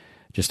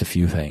 Just a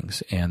few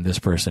things, and this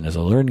person is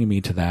alerting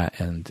me to that,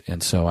 and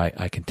so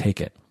I can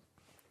take it.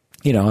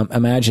 You know,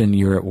 imagine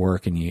you're at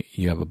work and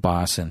you have a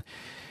boss, and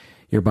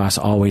your boss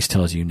always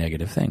tells you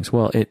negative things.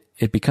 Well,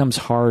 it becomes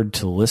hard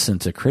to listen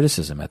to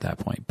criticism at that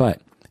point.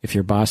 But if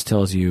your boss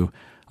tells you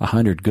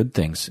 100 good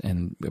things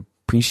and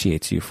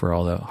appreciates you for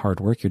all the hard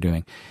work you're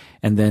doing,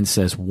 and then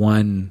says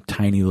one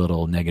tiny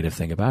little negative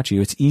thing about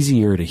you, it's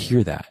easier to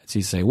hear that. It's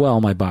easy to say, well,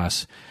 my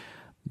boss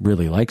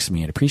really likes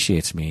me and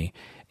appreciates me,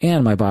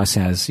 and my boss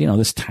has,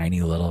 this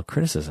tiny little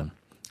criticism.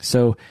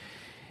 So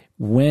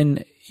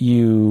when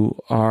you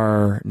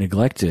are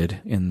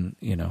neglected and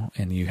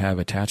you have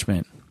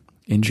attachment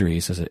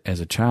injuries as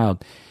a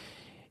child,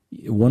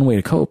 one way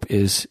to cope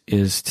is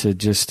to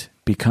just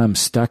become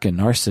stuck in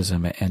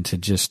narcissism and to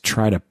just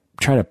try to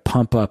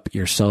pump up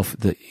your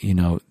self-esteem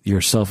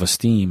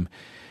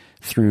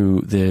through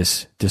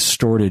this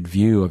distorted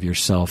view of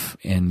yourself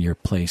and your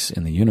place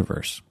in the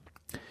universe,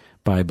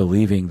 by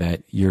believing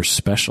that you're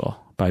special,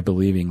 by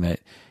believing that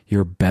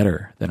you're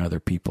better than other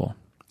people,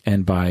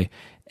 and by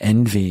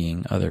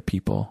envying other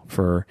people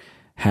for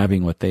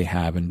having what they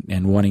have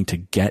and wanting to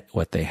get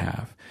what they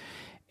have,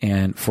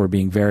 and for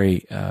being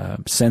very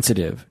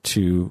sensitive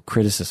to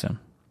criticism.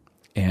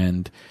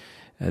 And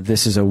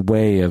this is a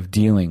way of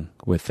dealing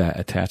with that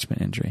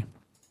attachment injury.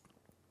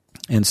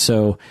 And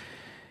so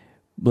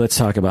let's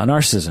talk about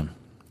narcissism.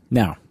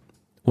 Now,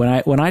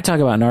 when I talk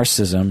about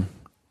narcissism,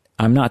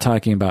 I'm not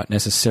talking about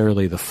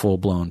necessarily the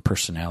full-blown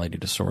personality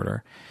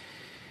disorder.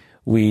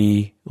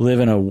 We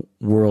live in a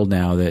world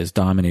now that is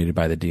dominated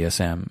by the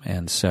DSM,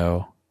 and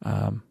so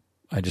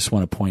I just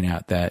want to point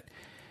out that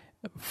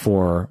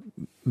for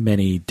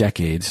many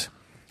decades,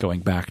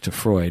 going back to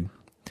Freud,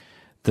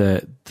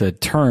 the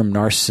term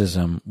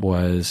narcissism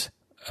was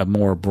a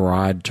more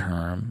broad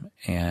term,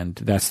 and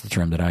that's the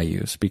term that I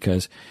use,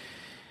 because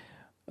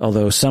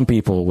although some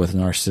people with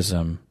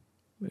narcissism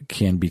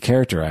can be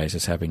characterized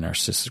as having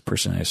narcissistic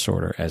personality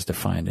disorder as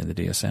defined in the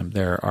DSM,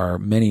 there are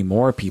many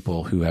more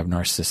people who have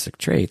narcissistic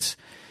traits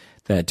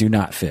that do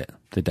not fit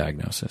the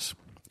diagnosis,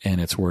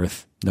 and it's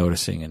worth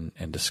noticing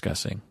and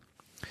discussing.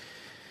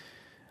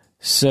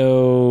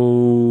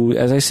 So,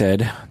 as I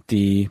said,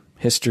 the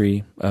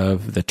history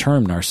of the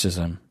term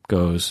narcissism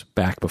goes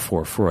back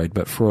before Freud,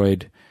 but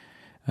Freud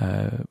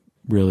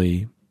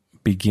really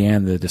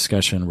began the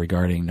discussion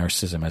regarding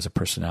narcissism as a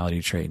personality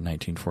trait in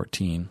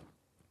 1914.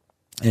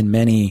 And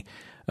many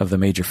of the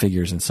major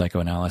figures in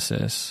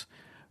psychoanalysis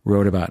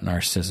wrote about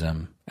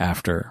narcissism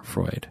after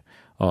Freud.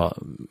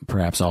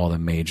 Perhaps all the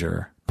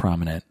major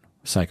prominent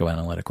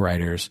psychoanalytic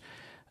writers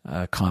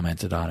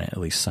commented on it, at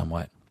least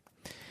somewhat.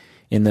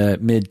 In the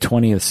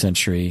mid-20th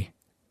century,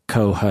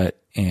 Kohut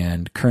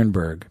and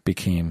Kernberg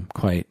became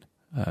quite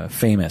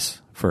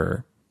famous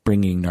for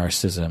bringing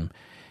narcissism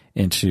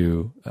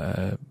into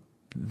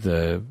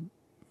they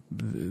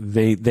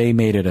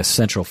made it a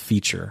central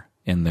feature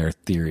in their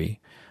theory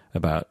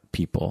about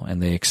people,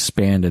 and they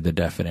expanded the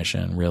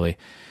definition,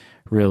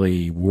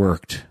 really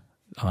worked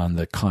on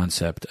the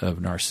concept of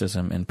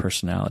narcissism and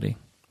personality.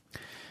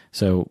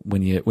 So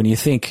when you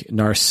think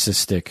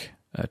narcissistic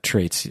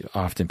traits,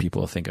 often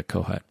people think of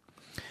Kohut.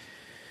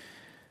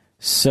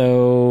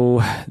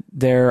 So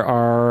there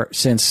are,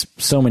 since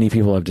so many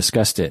people have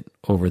discussed it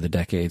over the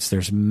decades,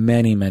 there's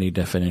many, many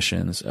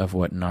definitions of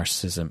what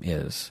narcissism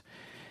is.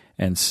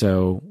 And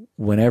so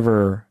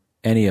whenever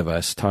any of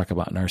us talk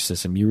about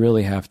narcissism, you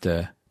really have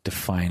to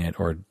define it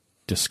or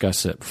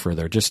discuss it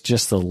further.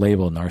 Just the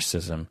label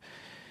narcissism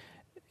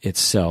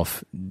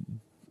itself,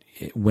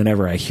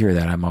 whenever I hear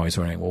that, I'm always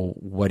wondering, well,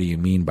 what do you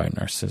mean by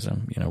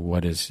narcissism?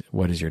 What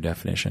is your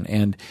definition?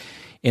 And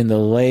in the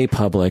lay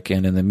public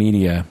and in the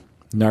media,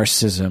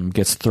 narcissism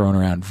gets thrown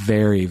around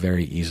very,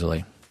 very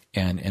easily.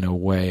 And in a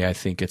way, I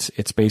think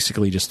it's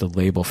basically just a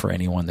label for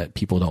anyone that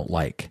people don't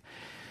like.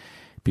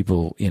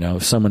 People,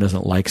 if someone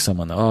doesn't like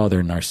someone, oh,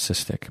 they're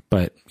narcissistic.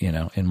 But,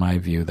 in my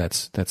view,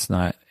 that's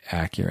not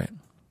accurate.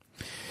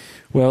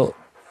 Well,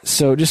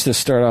 so just to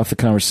start off the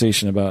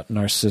conversation about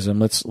narcissism,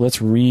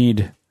 let's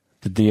read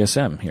the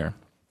DSM here.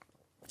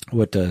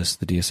 What does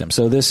the DSM?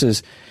 So this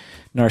is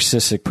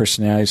narcissistic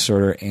personality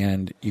disorder,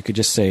 and you could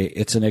just say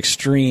it's an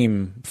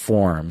extreme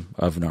form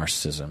of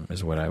narcissism,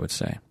 is what I would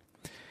say.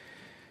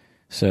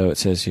 So it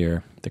says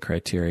here, the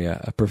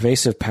criteria: a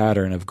pervasive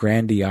pattern of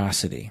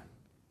grandiosity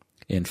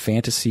in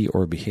fantasy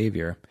or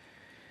behavior.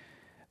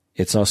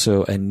 It's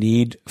also a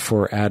need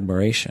for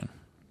admiration.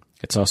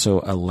 It's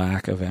also a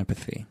lack of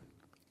empathy.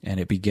 And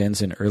it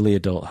begins in early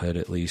adulthood,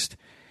 at least,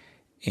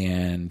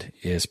 and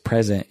is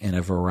present in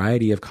a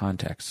variety of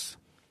contexts.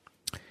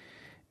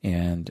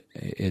 And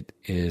it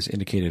is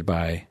indicated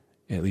by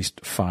at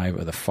least 5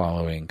 of the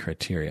following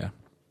criteria.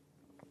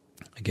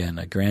 Again,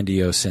 a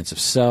grandiose sense of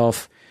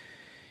self.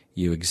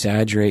 You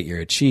exaggerate your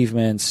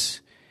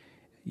achievements.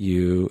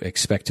 You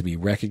expect to be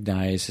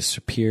recognized as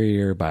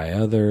superior by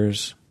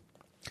others.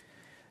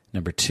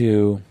 Number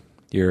 2,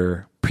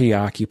 you're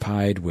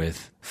preoccupied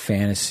with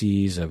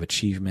fantasies of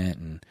achievement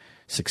and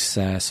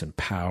success and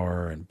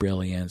power and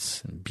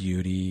brilliance and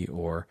beauty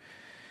or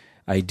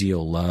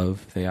ideal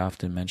love, they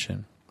often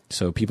mention.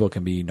 So people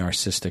can be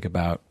narcissistic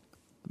about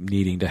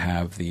needing to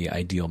have the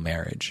ideal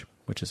marriage,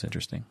 which is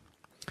interesting.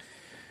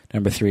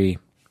 Number 3,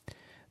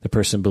 the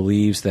person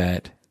believes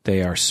that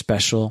they are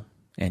special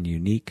and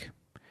unique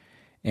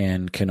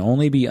and can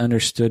only be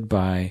understood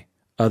by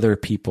other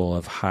people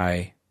of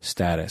high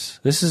status.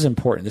 This is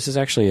important. This is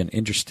actually an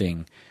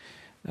interesting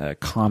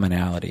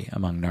commonality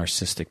among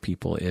narcissistic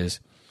people, is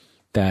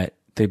that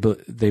they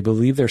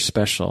believe they're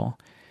special,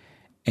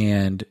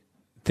 and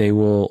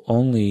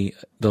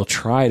they'll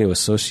try to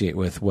associate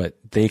with what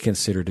they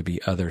consider to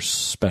be other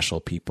special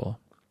people.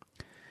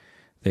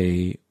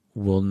 They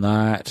will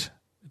not,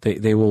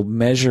 they will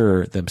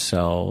measure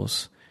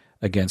themselves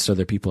against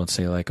other people and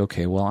say, like,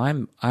 okay, well,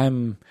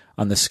 I'm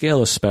on the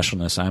scale of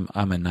specialness,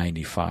 I'm a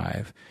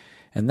 95.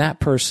 And that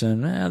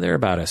person, they're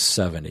about a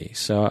 70.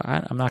 So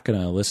I'm not going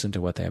to listen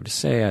to what they have to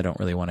say. I don't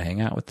really want to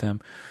hang out with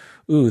them.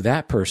 Ooh,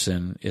 that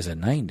person is a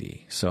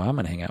 90. So I'm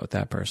going to hang out with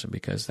that person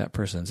because that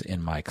person's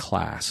in my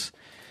class.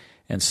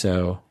 And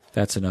so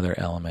that's another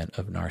element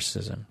of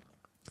narcissism.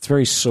 It's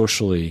very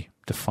socially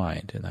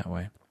defined in that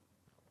way.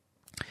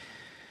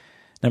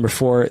 Number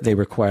 4, they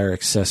require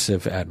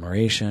excessive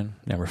admiration.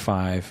 Number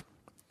 5,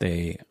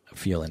 they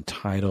feel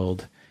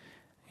entitled.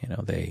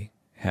 They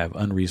have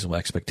unreasonable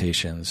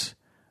expectations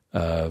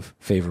of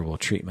favorable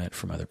treatment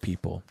from other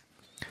people.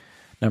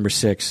 Number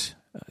 6,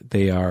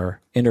 they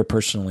are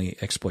interpersonally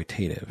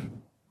exploitative.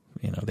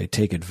 They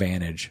take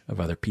advantage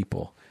of other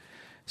people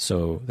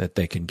so that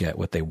they can get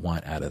what they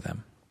want out of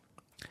them.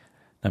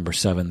 Number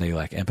 7, they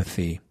lack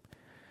empathy.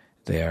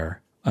 They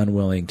are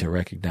unwilling to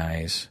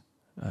recognize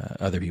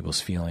other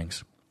people's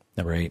feelings.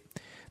 Number 8,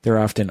 they're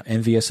often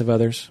envious of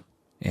others,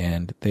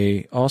 and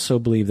they also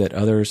believe that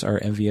others are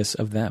envious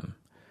of them.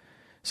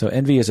 So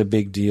envy is a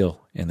big deal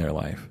in their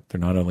life.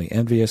 They're not only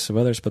envious of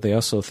others, but they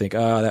also think,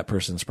 that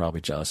person's probably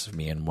jealous of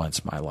me and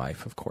wants my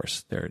life. Of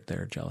course,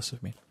 they're jealous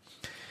of me.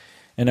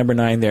 And number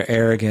 9, they're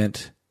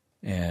arrogant,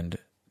 and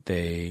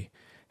they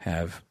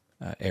have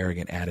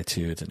arrogant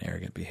attitudes and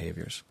arrogant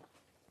behaviors.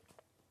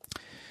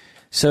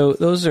 So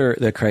those are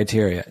the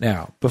criteria.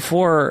 Now,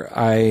 before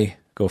I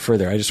go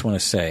further, I just want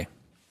to say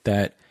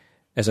that,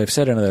 as I've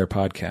said in other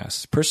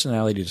podcasts,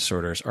 personality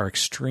disorders are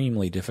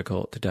extremely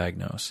difficult to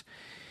diagnose.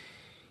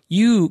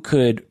 You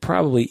could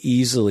probably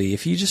easily,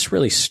 if you just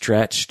really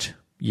stretched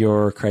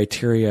your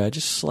criteria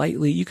just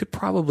slightly, you could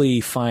probably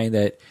find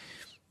that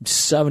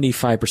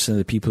 75% of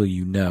the people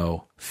you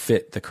know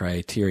fit the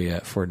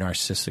criteria for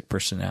narcissistic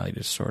personality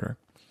disorder.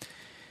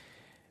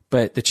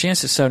 But the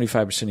chance that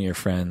 75% of your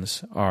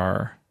friends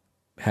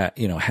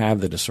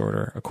have the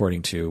disorder,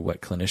 according to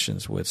what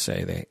clinicians would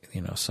say,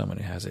 someone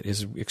who has it,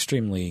 is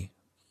extremely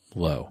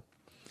low.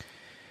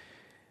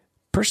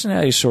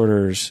 Personality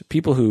disorders,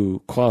 people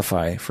who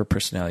qualify for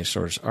personality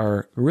disorders,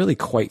 are really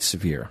quite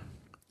severe,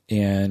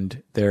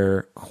 and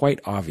they're quite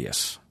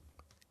obvious.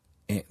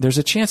 There's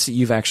a chance that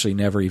you've actually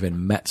never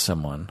even met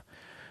someone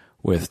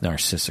with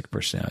narcissistic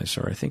personality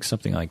disorder. I think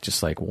something like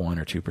 1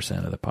 or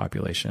 2% of the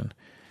population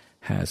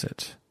has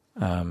it.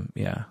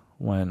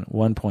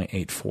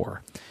 1.84.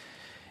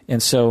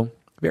 And so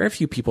very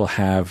few people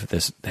have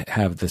this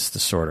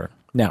disorder.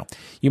 Now,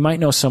 you might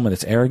know someone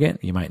that's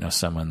arrogant. You might know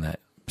someone that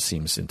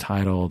seems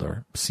entitled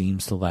or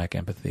seems to lack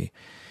empathy.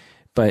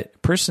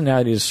 But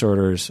personality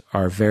disorders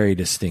are very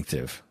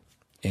distinctive.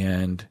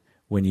 And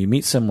when you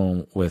meet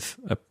someone with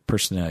a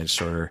personality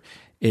disorder,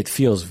 it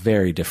feels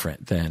very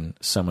different than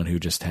someone who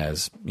just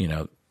has,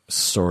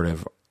 sort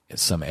of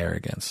some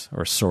arrogance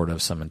or sort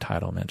of some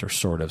entitlement or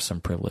sort of some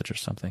privilege or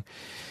something.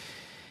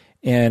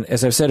 And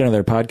as I've said in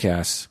other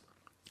podcasts,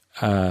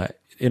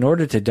 in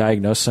order to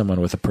diagnose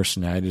someone with a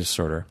personality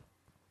disorder,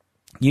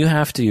 you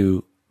have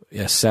to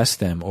assess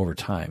them over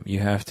time. You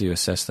have to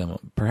assess them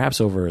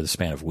perhaps over the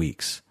span of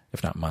weeks,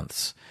 if not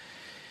months.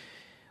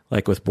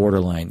 Like with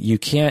borderline, you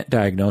can't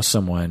diagnose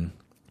someone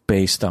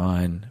based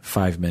on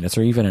 5 minutes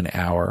or even an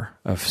hour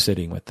of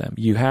sitting with them.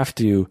 You have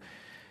to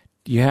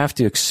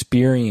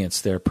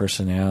experience their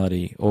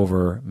personality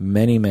over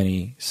many,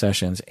 many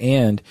sessions,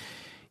 and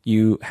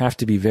you have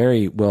to be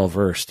very well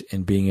versed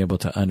in being able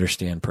to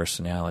understand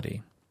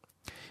personality.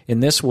 In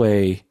this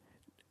way,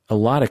 a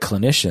lot of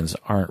clinicians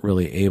aren't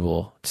really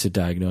able to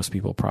diagnose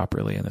people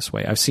properly in this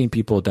way. I've seen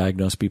people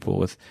diagnose people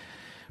with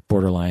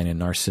borderline and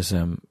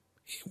narcissism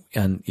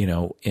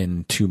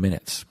in 2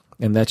 minutes.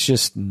 And that's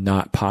just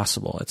not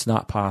possible. It's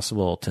not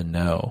possible to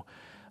know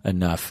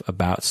enough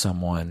about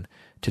someone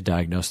to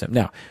diagnose them.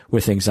 Now,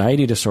 with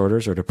anxiety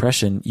disorders or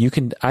depression,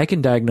 I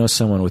can diagnose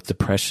someone with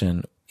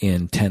depression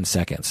in 10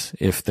 seconds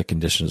if the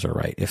conditions are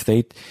right. If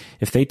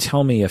they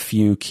tell me a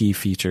few key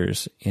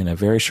features in a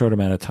very short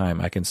amount of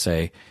time, I can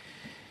say,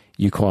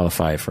 you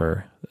qualify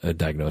for a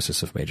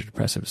diagnosis of major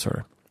depressive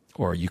disorder,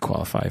 or you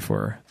qualify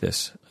for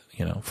this,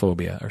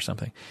 phobia or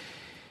something.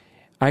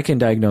 I can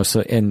diagnose,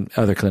 and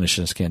other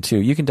clinicians can too,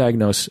 you can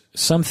diagnose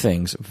some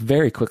things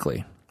very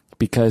quickly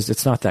because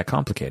it's not that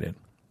complicated.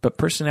 But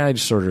personality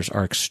disorders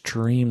are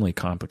extremely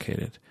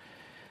complicated.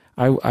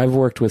 I've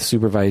worked with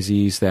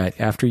supervisees that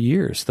after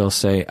years, they'll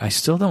say, I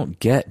still don't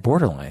get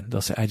borderline.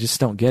 They'll say, I just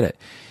don't get it.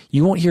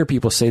 You won't hear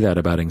people say that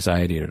about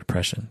anxiety or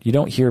depression. You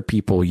don't hear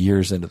people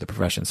years into the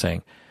profession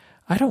saying,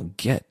 I don't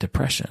get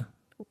depression.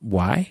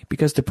 Why?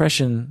 Because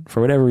depression,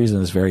 for whatever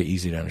reason, is very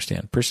easy to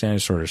understand. Personality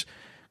disorders,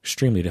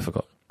 extremely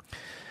difficult.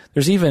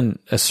 There's even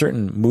a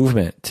certain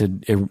movement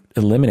to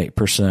eliminate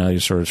personality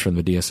disorders from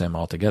the DSM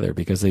altogether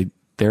because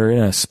they're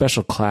in a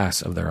special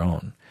class of their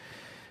own.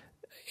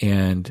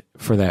 And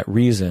for that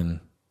reason,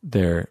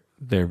 they're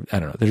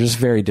just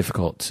very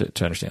difficult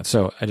to understand.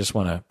 So I just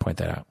want to point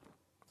that out.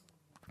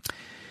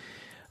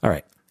 All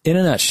right. In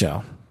a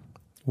nutshell,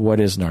 what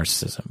is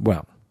narcissism?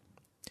 Well,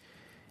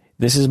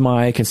 this is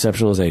my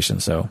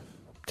conceptualization, so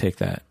take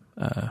that,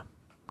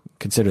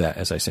 consider that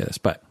as I say this.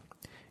 But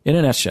in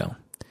a nutshell,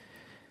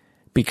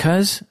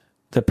 because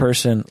the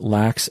person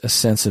lacks a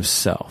sense of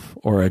self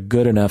or a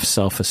good enough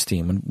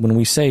self-esteem, when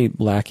we say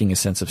lacking a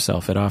sense of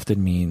self, it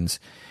often means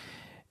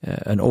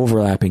an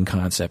overlapping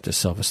concept of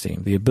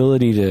self-esteem, the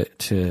ability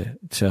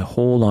to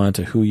hold on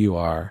to who you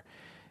are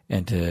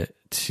and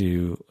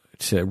to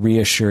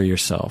reassure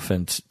yourself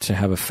and to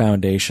have a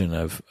foundation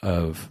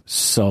of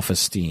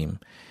self-esteem.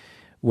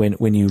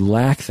 When you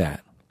lack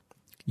that,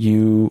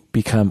 you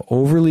become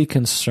overly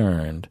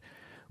concerned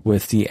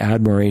with the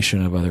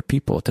admiration of other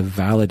people to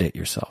validate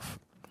yourself.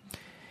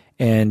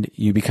 And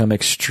you become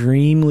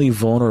extremely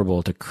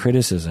vulnerable to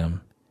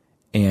criticism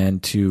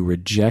and to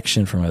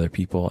rejection from other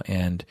people.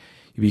 And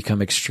you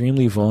become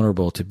extremely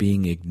vulnerable to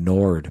being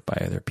ignored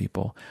by other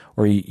people.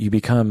 Or you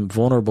become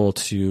vulnerable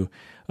to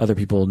other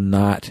people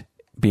not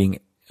being,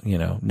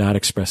 not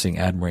expressing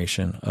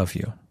admiration of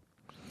you.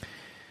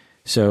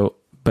 So,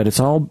 but it's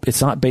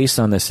not based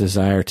on this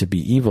desire to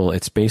be evil.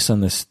 It's based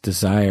on this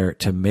desire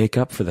to make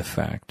up for the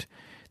fact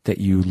that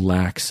you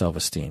lack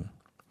self-esteem.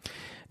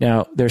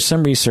 Now, there's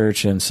some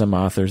research and some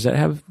authors that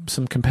have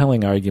some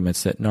compelling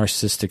arguments that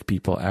narcissistic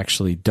people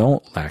actually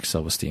don't lack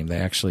self-esteem. They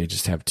actually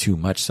just have too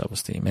much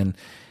self-esteem.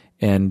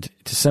 And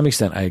to some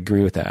extent, I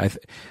agree with that.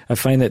 I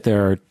find that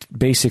there are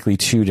basically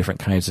two different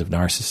kinds of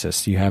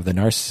narcissists. You have the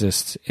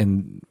narcissists,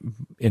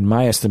 in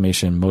my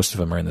estimation, most of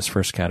them are in this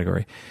first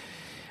category,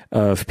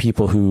 of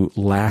people who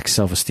lack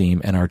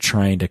self-esteem and are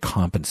trying to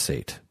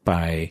compensate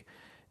by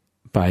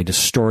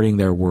distorting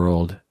their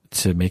world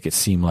to make it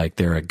seem like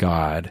they're a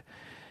god,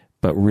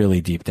 but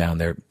really deep down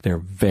they're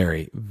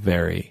very,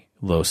 very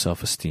low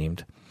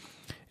self-esteemed.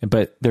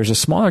 But there's a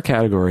smaller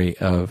category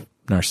of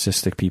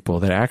narcissistic people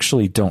that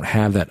actually don't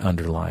have that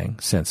underlying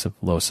sense of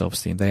low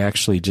self-esteem. They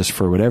actually just,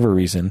 for whatever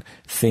reason,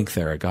 think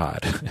they're a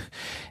god.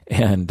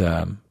 and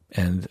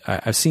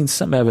I've seen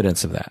some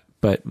evidence of that.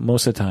 But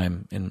most of the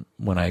time,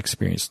 when I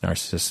experience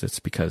narcissists, it's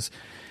because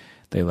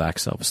they lack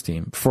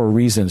self-esteem for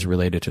reasons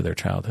related to their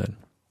childhood.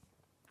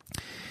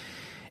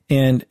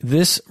 And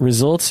this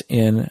results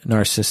in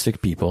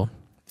narcissistic people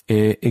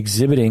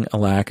exhibiting a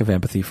lack of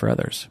empathy for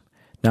others,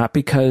 not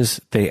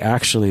because they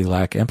actually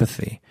lack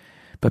empathy,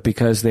 but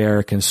because they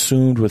are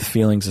consumed with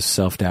feelings of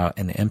self-doubt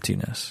and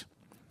emptiness.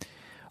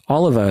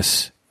 All of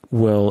us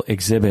will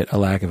exhibit a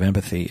lack of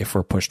empathy if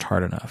we're pushed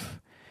hard enough.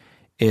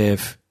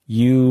 If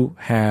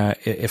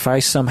I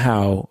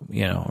somehow,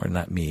 or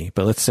not me,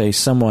 but let's say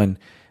someone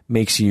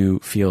makes you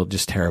feel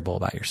just terrible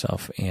about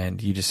yourself,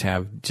 and you just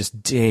have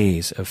just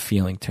days of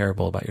feeling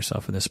terrible about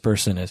yourself. And this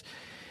person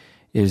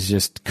is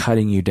just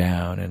cutting you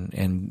down,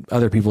 and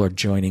other people are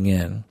joining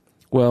in.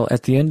 Well,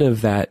 at the end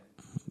of that,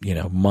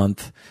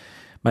 month,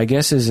 my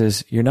guess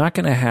is you're not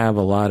going to have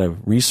a lot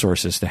of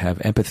resources to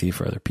have empathy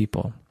for other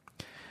people.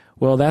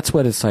 Well, that's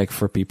what it's like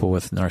for people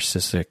with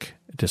narcissistic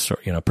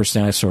disorder,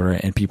 personality disorder,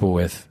 and people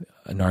with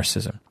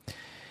narcissism.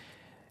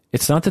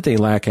 It's not that they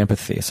lack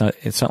empathy.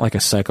 It's not like a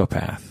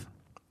psychopath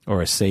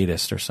or a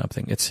sadist or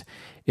something.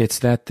 It's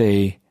that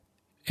they,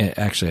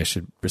 actually I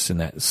should rescind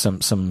that.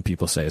 Some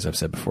people say, as I've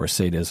said before,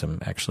 sadism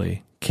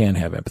actually can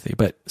have empathy.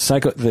 But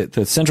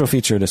the central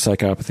feature to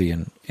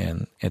psychopathy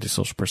and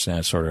antisocial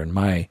personality disorder, in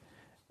my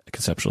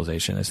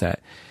conceptualization, is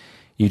that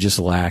you just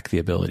lack the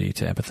ability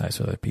to empathize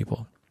with other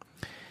people.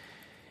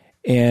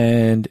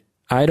 And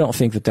I don't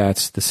think that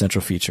that's the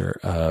central feature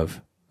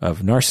of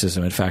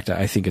narcissism. In fact,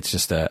 I think it's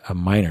just a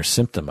minor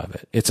symptom of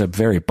it. It's a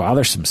very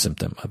bothersome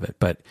symptom of it,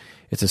 but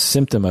it's a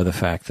symptom of the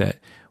fact that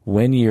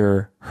when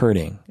you're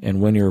hurting and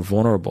when you're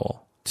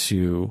vulnerable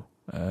to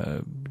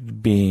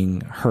being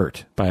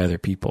hurt by other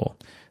people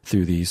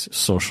through these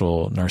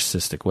social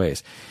narcissistic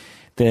ways,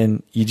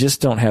 then you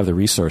just don't have the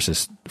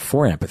resources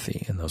for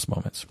empathy in those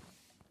moments.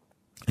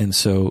 And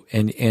so,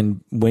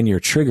 and when you're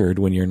triggered,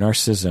 when your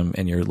narcissism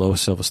and your low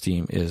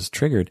self-esteem is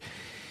triggered,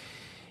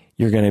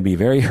 you're going to be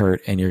very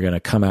hurt and you're going to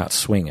come out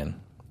swinging.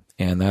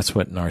 And that's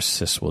what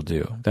narcissists will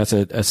do. That's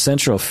a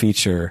central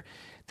feature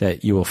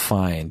that you will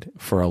find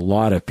for a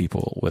lot of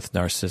people with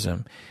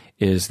narcissism,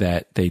 is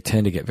that they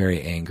tend to get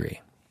very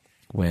angry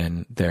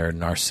when their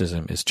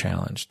narcissism is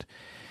challenged.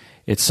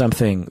 It's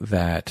something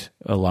that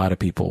a lot of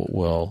people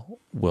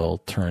will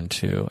turn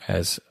to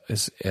as a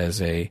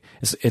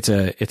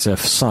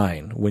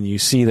sign. When you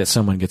see that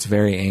someone gets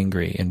very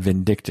angry and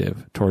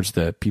vindictive towards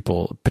the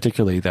people,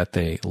 particularly that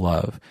they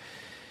love,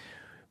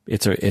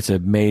 it's a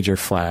major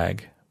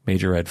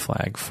red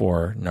flag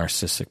for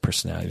narcissistic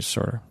personality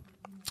disorder.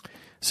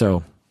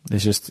 So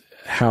it's just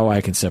how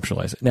I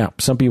conceptualize it. Now,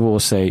 some people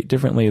will say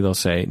differently. They'll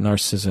say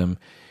narcissism,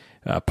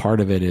 part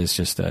of it is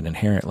just an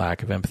inherent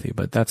lack of empathy,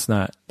 but that's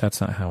not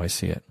how I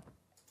see it.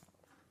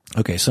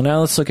 Okay, so now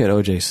let's look at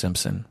OJ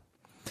Simpson.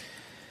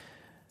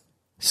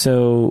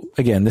 So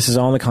again, this is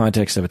all in the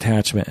context of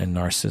attachment and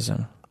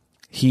narcissism.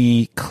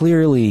 He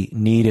clearly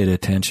needed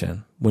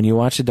attention. When you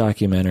watch the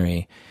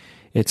documentary,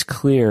 it's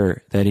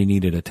clear that he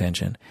needed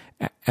attention.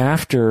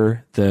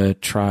 After the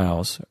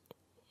trials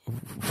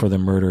for the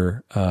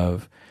murder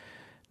of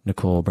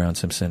Nicole Brown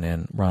Simpson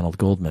and Ronald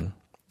Goldman,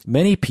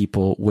 many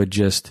people would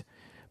just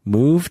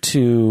move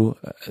to,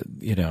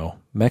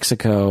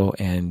 Mexico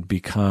and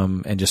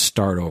just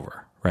start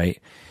over,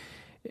 right?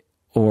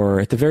 Or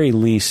at the very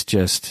least,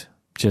 just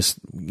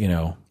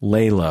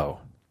lay low.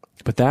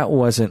 But that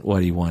wasn't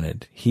what he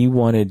wanted. He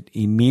wanted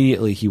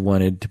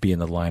to be in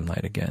the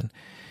limelight again.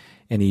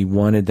 And he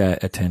wanted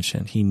that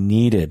attention. He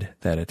needed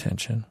that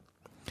attention.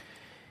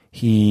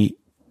 He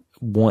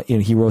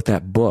wrote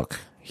that book.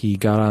 He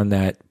got on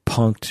that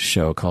punked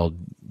show called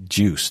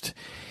Juiced.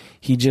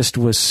 He just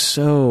was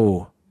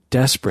so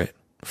desperate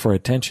for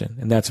attention.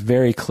 And that's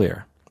very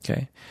clear.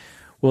 Okay.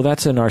 Well,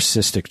 that's a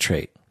narcissistic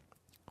trait.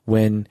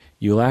 When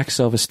you lack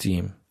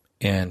self-esteem,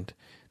 and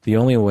the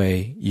only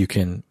way you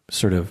can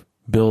sort of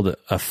build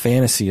a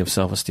fantasy of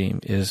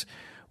self-esteem is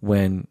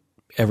when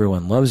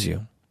everyone loves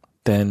you,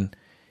 then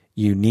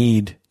you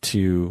need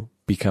to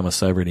become a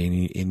celebrity and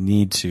you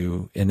need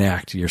to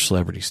enact your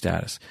celebrity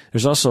status.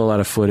 There's also a lot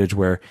of footage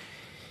where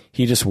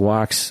he just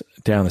walks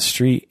down the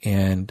street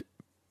and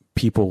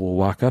people will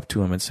walk up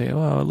to him and say, "Oh,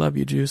 I love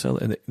you, Juice."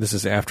 And this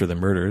is after the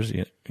murders,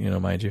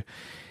 mind you.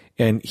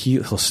 And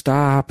he'll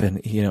stop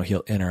and,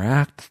 he'll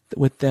interact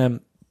with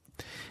them.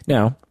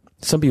 Now,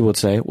 some people would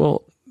say,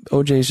 well,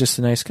 OJ is just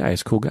a nice guy.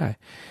 He's a cool guy.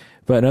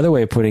 But another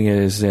way of putting it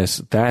is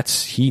this: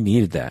 he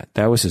needed that.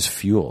 That was his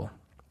fuel.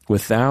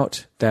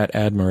 Without that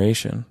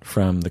admiration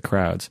from the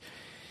crowds,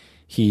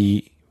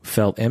 he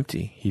felt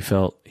empty. He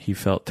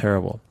felt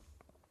terrible.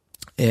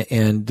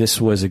 And this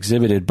was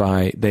exhibited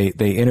by, they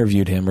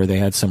interviewed him, or they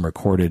had some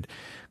recorded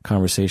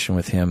conversation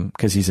with him,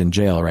 because he's in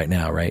jail right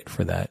now, right,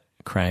 for that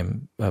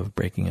crime of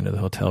breaking into the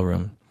hotel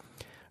room.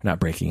 Not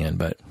breaking in,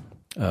 but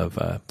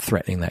of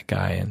threatening that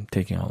guy and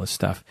taking all this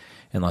stuff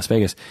in Las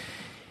Vegas.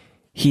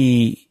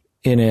 He,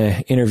 in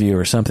an interview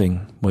or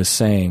something, was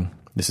saying,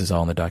 this is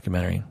all in the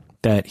documentary,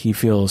 that he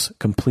feels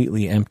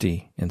completely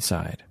empty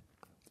inside.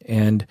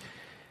 And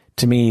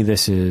to me,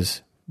 this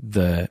is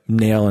the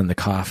nail in the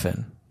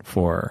coffin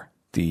for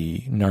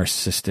the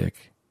narcissistic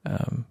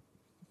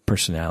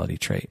personality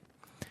trait.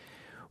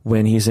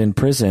 When he's in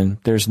prison,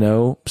 there's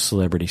no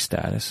celebrity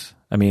status.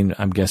 I mean,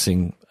 I'm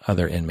guessing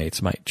other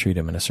inmates might treat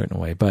him in a certain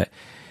way, but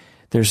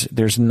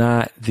there's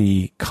not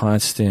the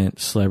constant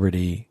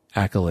celebrity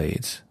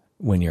accolades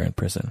when you're in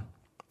prison.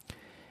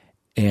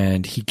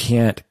 And he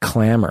can't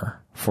clamor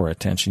for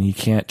attention. He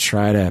can't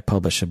try to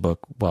publish a book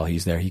while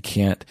he's there. He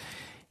can't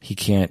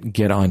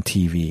get on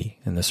TV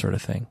and this sort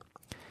of thing.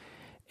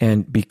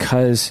 And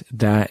because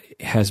that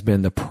has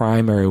been the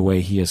primary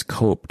way he has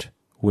coped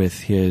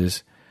with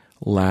his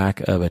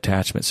lack of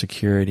attachment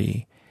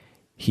security,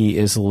 he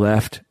is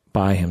left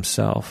by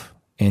himself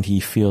and he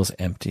feels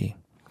empty.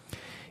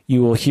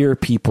 You will hear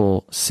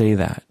people say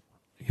that.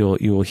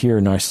 You will hear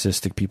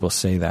narcissistic people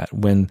say that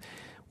when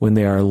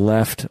they are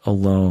left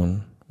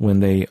alone, when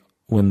they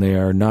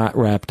are not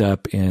wrapped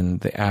up in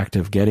the act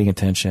of getting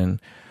attention,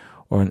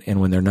 and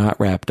when they're not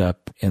wrapped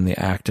up in the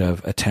act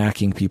of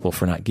attacking people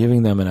for not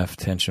giving them enough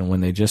attention,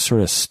 when they just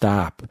sort of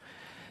stop,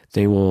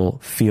 they will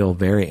feel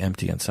very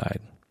empty inside.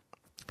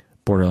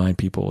 Borderline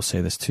people will say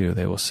this too.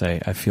 They will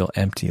say, I feel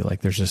empty,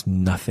 like there's just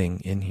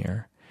nothing in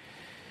here.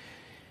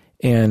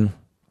 And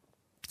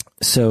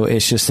so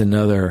it's just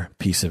another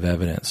piece of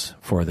evidence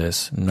for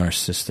this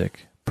narcissistic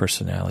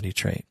personality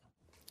trait.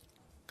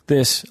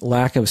 This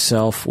lack of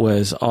self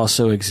was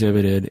also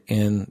exhibited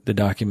in the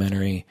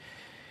documentary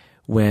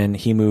when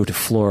he moved to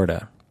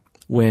Florida.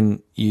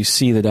 When you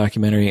see the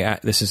documentary,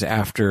 this is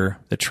after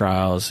the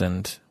trials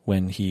and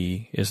when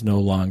he is no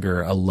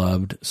longer a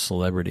loved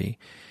celebrity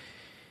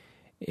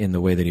in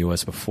the way that he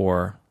was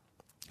before.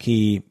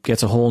 He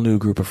gets a whole new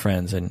group of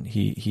friends and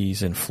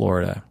he's in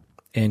Florida.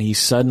 And he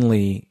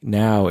suddenly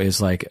now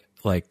is like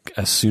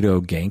a pseudo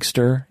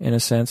gangster in a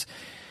sense.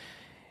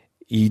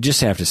 You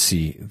just have to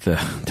see the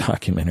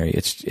documentary.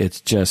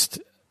 It's just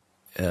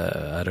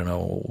I don't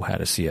know how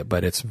to see it,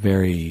 but it's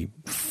very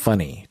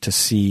funny to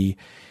see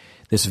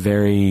this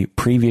very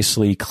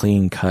previously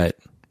clean-cut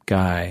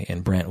guy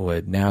in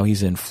Brentwood. Now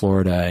he's in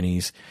Florida and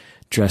he's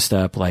dressed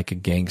up like a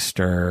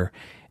gangster,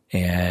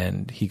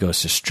 and he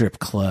goes to strip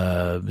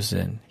clubs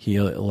and he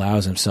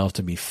allows himself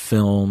to be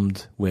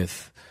filmed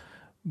with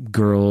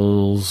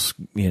girls,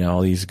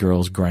 all these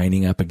girls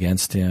grinding up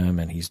against him,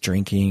 and he's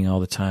drinking all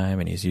the time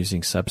and he's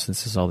using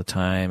substances all the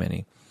time,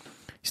 and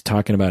he's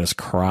talking about his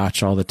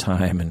crotch all the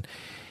time, and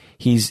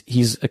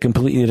he's a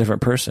completely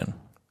different person.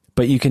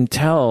 But you can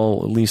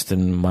tell, at least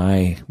in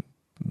my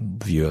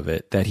view of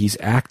it, that he's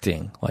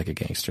acting like a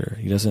gangster.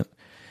 He doesn't,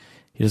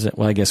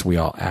 well, I guess we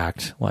all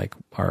act like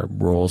our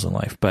roles in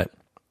life, but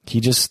he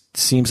just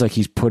seems like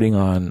he's putting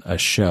on a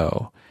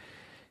show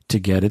to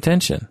get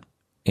attention.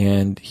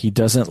 And he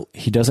doesn't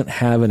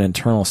have an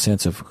internal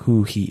sense of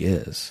who he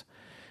is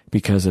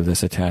because of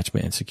this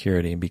attachment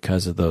insecurity and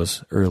because of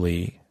those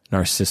early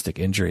narcissistic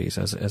injuries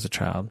as a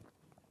child.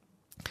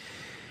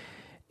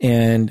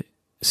 And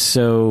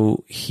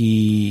so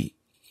he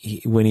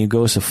when he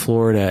goes to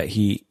Florida,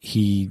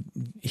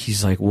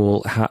 he's like,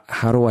 well,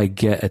 how do I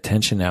get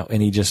attention now?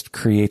 And he just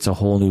creates a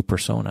whole new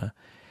persona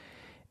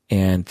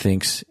and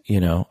thinks, I'm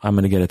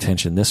going to get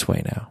attention this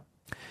way now.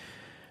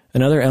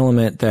 Another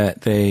element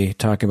that they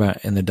talk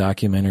about in the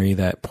documentary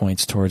that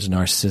points towards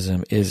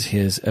narcissism is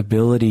his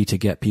ability to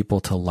get people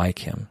to like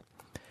him.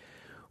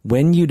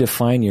 When you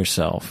define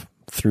yourself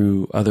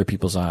through other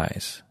people's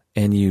eyes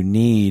and you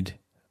need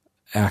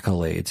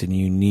accolades and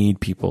you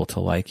need people to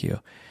like you,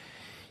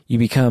 you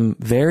become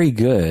very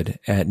good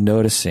at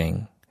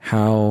noticing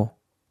how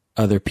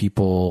other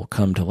people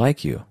come to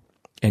like you.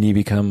 And you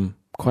become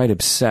quite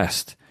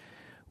obsessed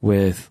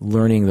with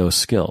learning those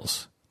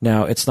skills.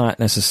 Now, it's not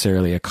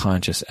necessarily a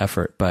conscious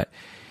effort, but,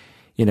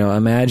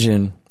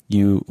 imagine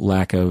you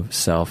lack of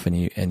self and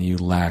you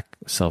lack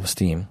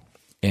self-esteem,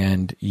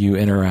 and you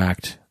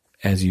interact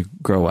as you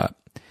grow up,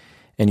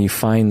 and you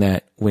find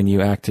that when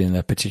you act in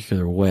a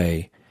particular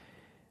way,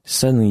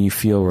 suddenly you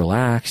feel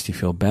relaxed, you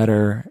feel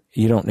better,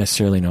 you don't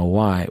necessarily know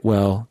why.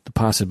 Well, the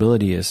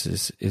possibility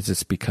is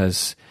it's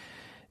because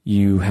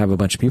you have a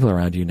bunch of people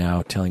around you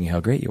now telling you how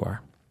great you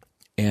are,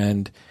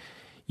 and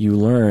you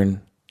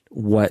learn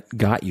what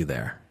got you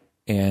there.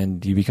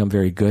 And you become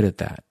very good at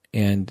that.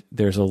 And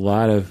there's a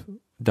lot of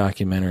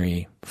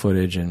documentary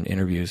footage and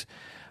interviews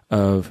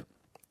of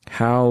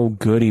how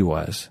good he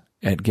was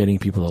at getting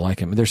people to like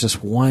him. There's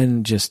this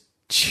one just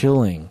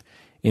chilling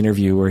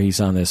interview where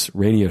he's on this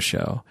radio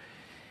show,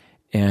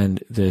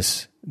 and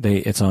it's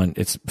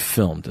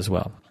filmed as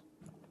well.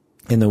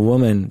 And the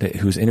woman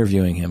who's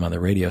interviewing him on the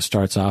radio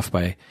starts off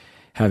by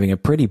having a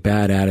pretty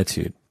bad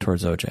attitude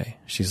towards OJ.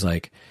 She's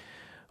like,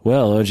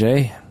 well,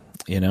 OJ,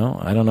 I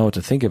don't know what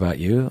to think about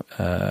you.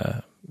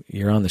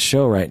 You're on the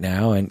show right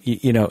now. And,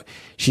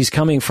 she's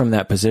coming from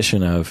that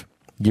position of,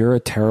 you're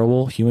a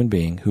terrible human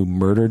being who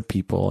murdered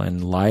people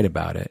and lied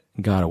about it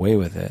and got away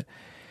with it.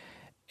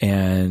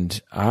 And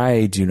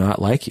I do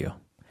not like you.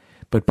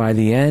 But by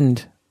the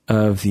end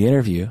of the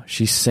interview,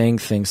 she's saying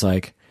things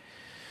like,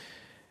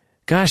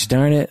 gosh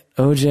darn it,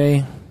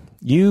 OJ,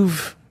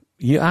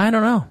 I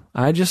don't know.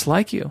 I just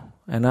like you.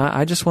 And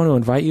I just want to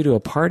invite you to a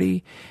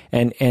party,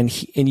 and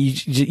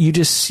you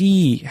just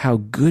see how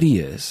good he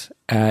is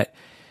at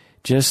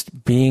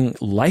just being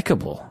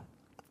likable,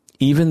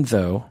 even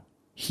though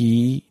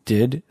he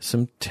did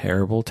some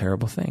terrible,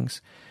 terrible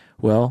things.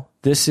 Well,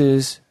 this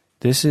is,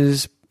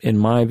 in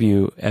my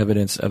view,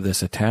 evidence of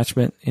this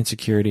attachment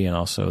insecurity and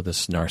also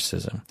this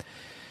narcissism.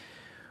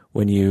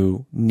 When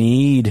you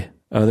need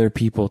other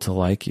people to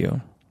like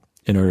you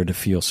in order to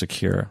feel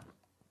secure,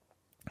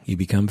 you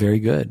become very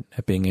good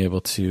at being able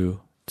to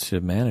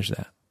manage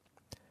that.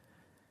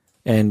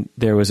 And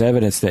there was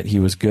evidence that he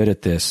was good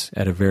at this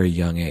at a very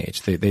young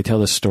age. They tell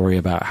this story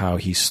about how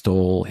he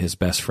stole his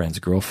best friend's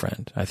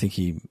girlfriend. I think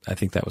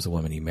that was the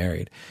woman he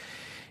married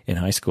in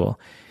high school.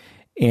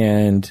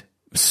 And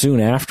soon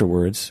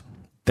afterwards,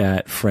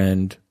 that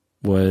friend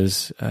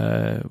was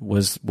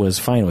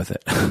fine with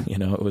it.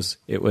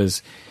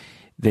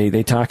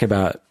 They talk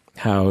about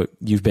how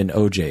you've been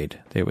OJ'd,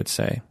 they would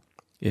say,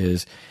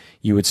 is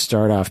you would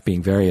start off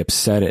being very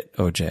upset at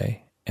OJ,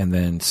 and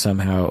then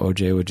somehow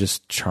OJ would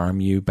just charm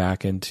you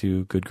back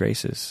into good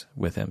graces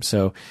with him.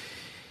 So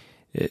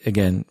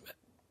again,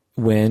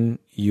 when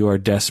you are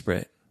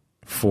desperate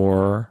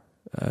for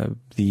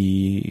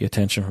the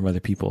attention from other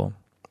people,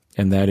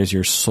 and that is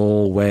your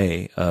sole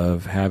way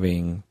of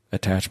having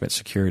attachment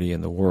security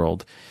in the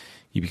world,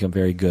 you become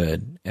very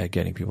good at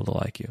getting people to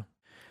like you.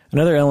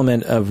 Another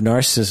element of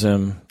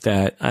narcissism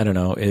that, I don't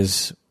know,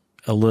 is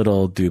a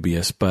little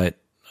dubious, but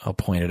I'll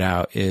point it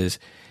out, is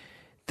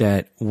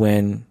that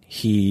when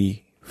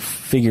he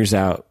figures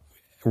out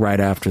right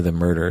after the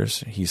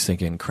murders, he's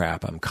thinking,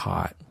 crap, I'm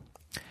caught.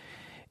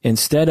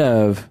 Instead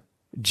of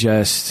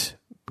just,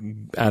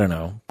 I don't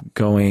know,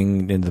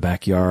 going in the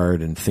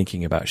backyard and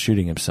thinking about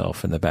shooting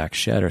himself in the back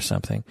shed or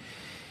something,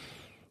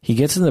 he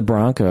gets in the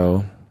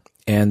Bronco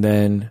and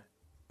then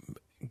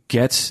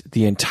gets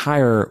the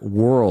entire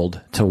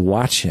world to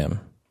watch him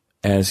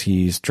as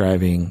he's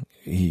driving.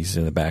 He's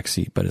in the back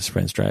seat, but his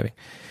friend's driving.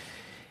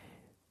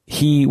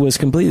 He was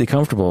completely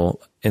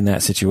comfortable in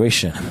that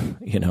situation.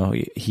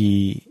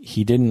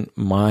 He didn't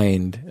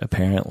mind,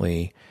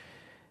 apparently,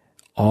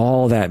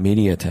 all that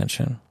media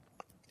attention.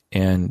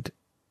 And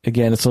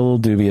again, it's a little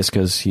dubious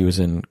because he was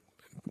in,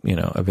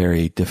 a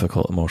very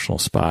difficult emotional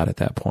spot at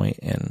that point,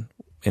 and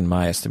in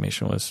my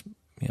estimation was,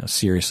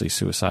 seriously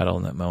suicidal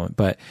in that moment.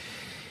 But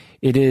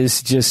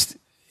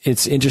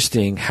it's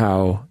interesting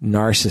how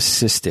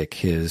narcissistic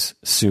his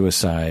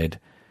suicidal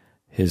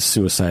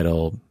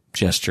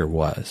gesture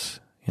was.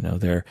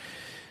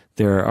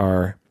 There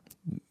are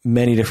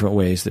many different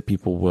ways that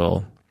people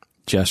will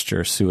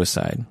gesture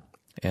suicide,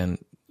 and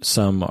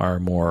some are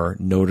more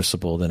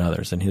noticeable than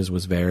others, and his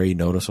was very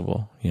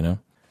noticeable.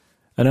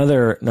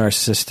 Another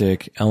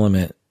narcissistic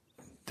element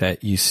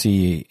that you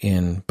see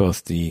in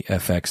both the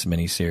FX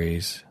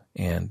miniseries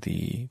and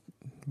the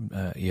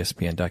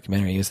ESPN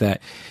documentary is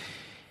that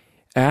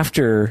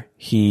after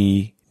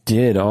he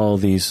did all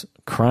these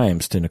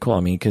crimes to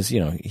Nicole, because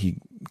he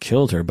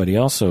killed her, but he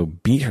also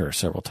beat her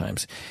several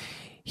times.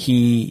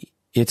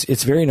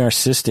 It's very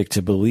narcissistic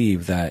to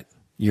believe that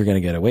you're going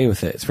to get away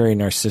with it. It's very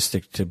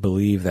narcissistic to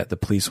believe that the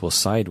police will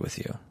side with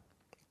you.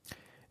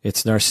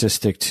 It's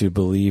narcissistic to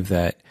believe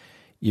that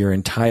you're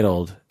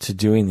entitled to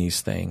doing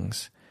these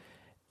things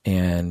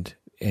and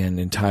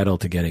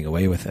entitled to getting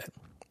away with it.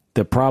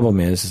 The problem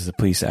is the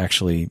police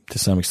actually, to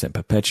some extent,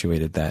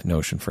 perpetuated that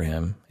notion for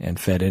him and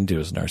fed into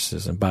his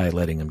narcissism by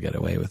letting him get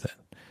away with it.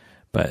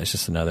 But it's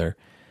just another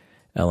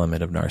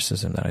element of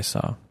narcissism that I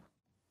saw.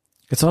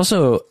 It's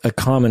also a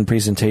common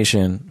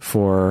presentation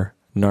for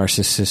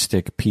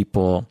narcissistic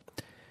people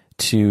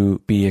to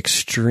be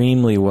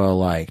extremely well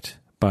liked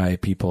by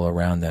people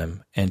around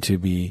them and to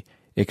be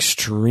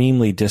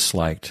extremely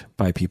disliked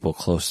by people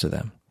close to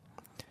them.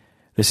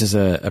 This is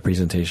a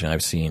presentation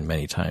I've seen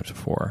many times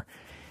before,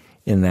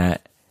 in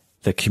that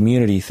the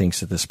community thinks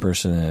that this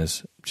person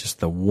is just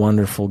the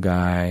wonderful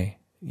guy.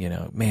 He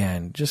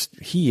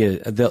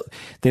is.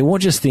 They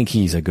won't just think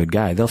he's a good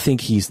guy. They'll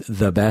think he's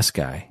the best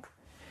guy.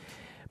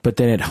 But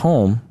then at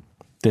home,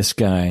 this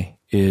guy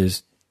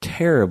is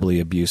terribly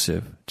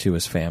abusive to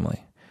his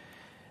family.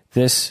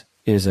 This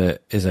is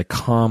a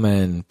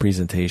common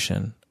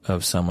presentation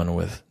of someone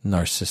with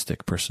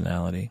narcissistic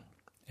personality.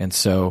 And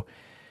so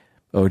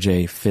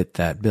OJ fit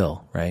that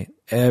bill, right?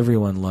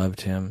 Everyone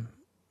loved him.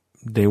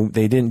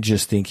 They didn't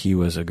just think he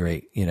was a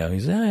great,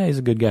 he's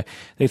a good guy.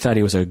 They thought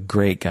he was a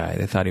great guy.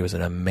 They thought he was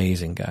an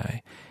amazing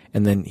guy.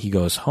 And then he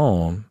goes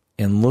home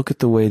and look at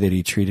the way that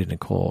he treated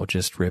Nicole,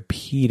 just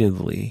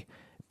repeatedly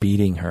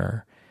beating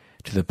her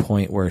to the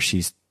point where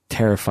she's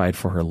terrified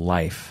for her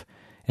life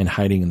and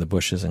hiding in the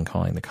bushes and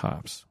calling the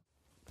cops.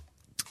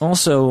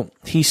 Also,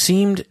 he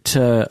seemed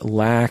to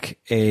lack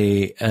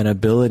an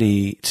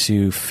ability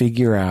to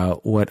figure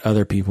out what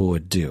other people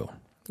would do.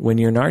 When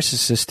you're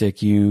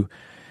narcissistic, you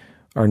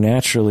are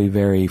naturally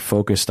very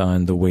focused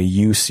on the way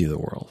you see the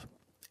world.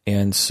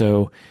 And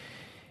so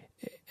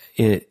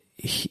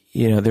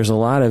there's a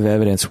lot of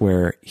evidence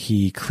where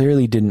he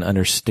clearly didn't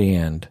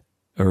understand,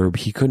 or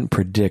he couldn't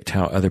predict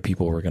how other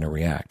people were going to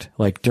react.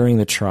 Like during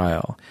the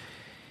trial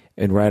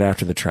and right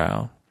after the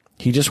trial,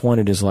 he just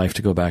wanted his life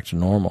to go back to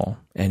normal,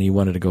 and he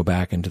wanted to go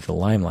back into the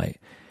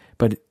limelight.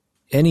 But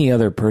any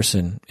other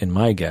person, in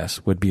my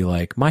guess, would be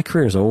like, my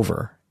career is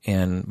over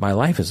and my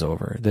life is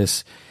over.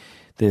 This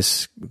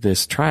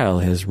trial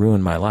has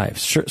ruined my life.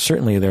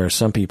 Certainly there are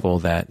some people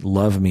that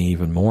love me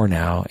even more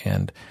now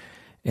and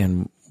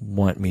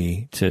want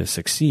me to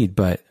succeed,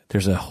 but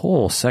there's a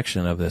whole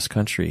section of this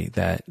country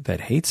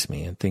that hates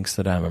me and thinks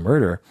that I'm a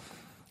murderer.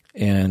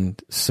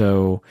 And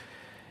so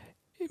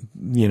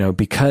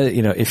because,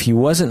 if he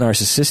wasn't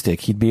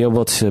narcissistic, he'd be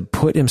able to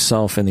put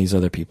himself in these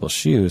other people's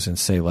shoes and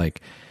say,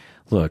 like,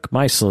 look,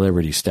 my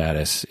celebrity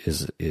status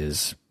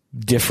is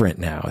different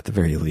now at the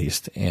very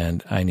least,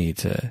 and I need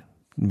to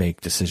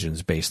make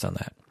decisions based on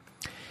that.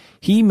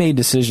 He made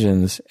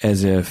decisions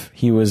as if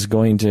he was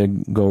going to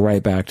go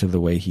right back to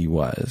the way he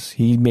was.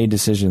 He made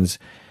decisions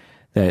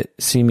that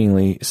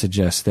seemingly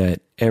suggest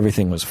that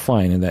everything was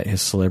fine and that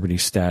his celebrity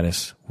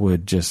status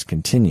would just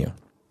continue.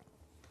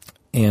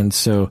 And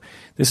so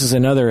this is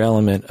another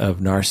element of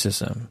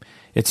narcissism.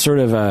 It's sort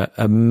of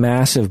a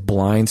massive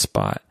blind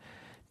spot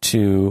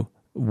to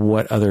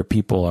what other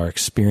people are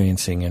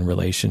experiencing in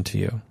relation to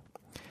you.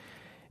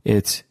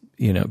 It's,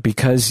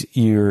 because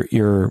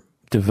you're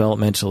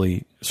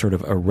developmentally sort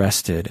of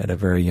arrested at a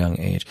very young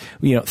age.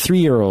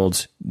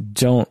 3-year-olds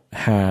don't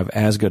have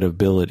as good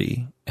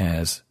ability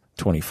as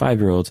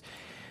 25-year-olds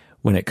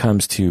when it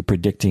comes to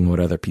predicting what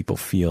other people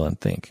feel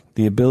and think.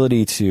 The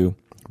ability to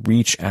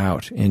reach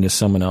out into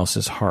someone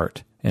else's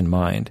heart and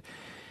mind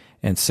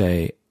and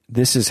say,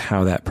 this is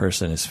how that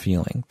person is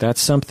feeling.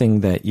 That's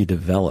something that you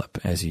develop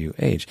as you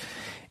age.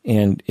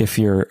 And if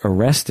you're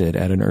arrested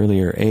at an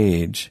earlier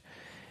age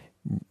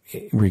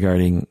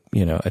regarding,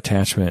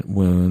 attachment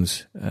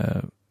wounds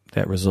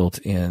that result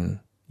in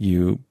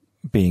you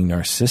being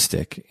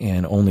narcissistic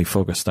and only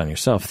focused on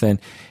yourself, then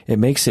it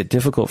makes it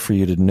difficult for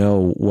you to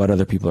know what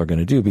other people are going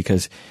to do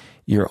because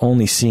you're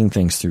only seeing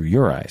things through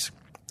your eyes.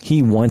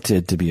 He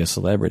wanted to be a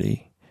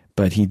celebrity,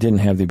 but he didn't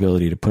have the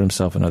ability to put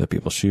himself in other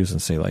people's shoes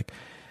and say, like,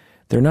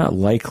 they're not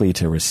likely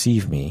to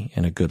receive me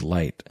in a good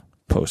light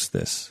post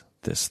this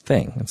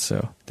thing. And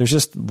so there's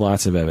just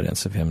lots of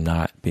evidence of him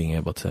not being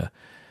able to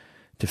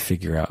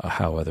figure out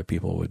how other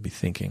people would be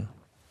thinking.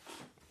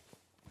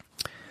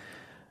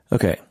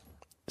 Okay,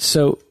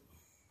 so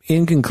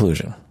in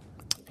conclusion,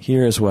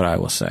 here is what I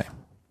will say.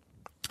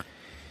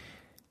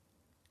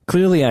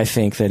 Clearly, I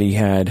think that he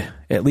had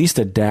at least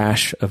a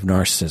dash of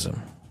narcissism.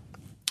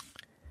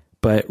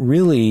 But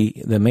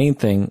really, the main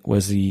thing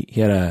was he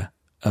had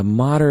a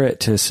moderate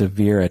to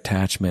severe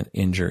attachment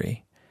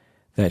injury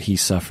that he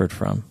suffered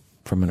from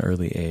an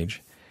early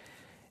age.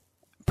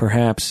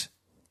 Perhaps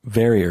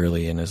very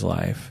early in his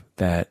life,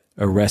 that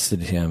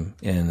arrested him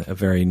in a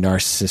very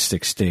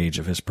narcissistic stage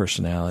of his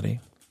personality.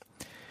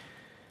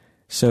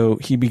 So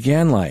he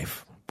began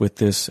life with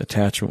this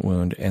attachment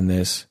wound and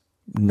this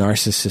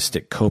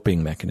narcissistic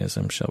coping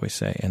mechanism, shall we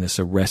say, and this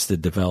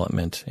arrested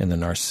development in the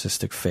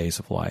narcissistic phase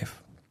of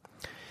life.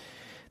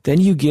 Then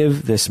you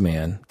give this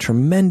man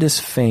tremendous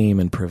fame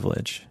and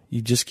privilege.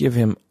 You just give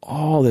him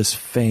all this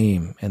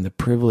fame and the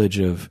privilege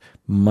of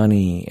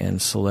money and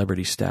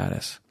celebrity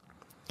status.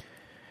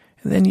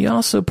 And then you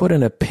also put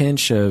in a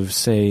pinch of,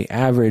 say,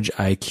 average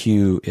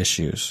IQ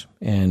issues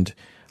and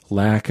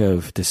lack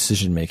of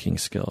decision-making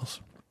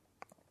skills.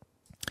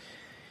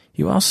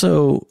 You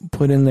also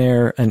put in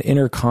there an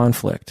inner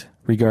conflict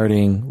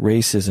regarding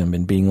racism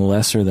and being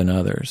lesser than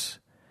others.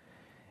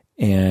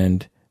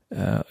 And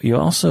you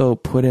also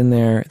put in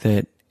there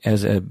that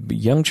as a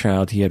young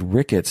child, he had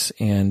rickets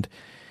and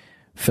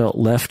felt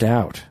left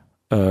out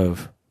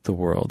of the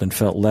world and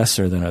felt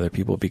lesser than other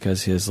people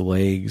because his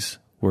legs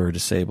were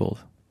disabled.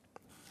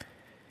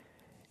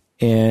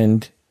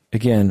 And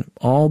again,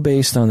 all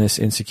based on this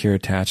insecure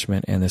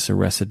attachment and this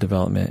arrested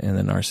development in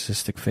the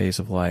narcissistic phase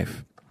of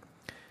life.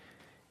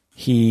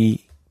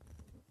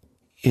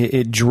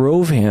 It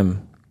drove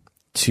him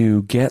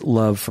to get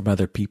love from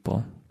other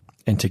people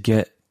and to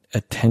get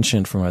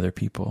attention from other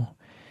people.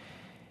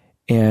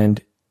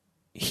 And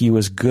he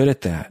was good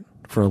at that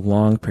for a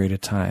long period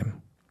of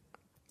time.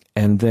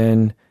 And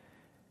then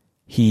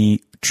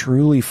he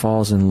truly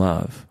falls in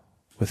love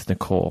with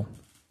Nicole.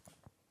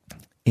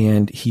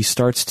 And he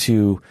starts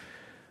to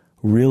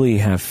really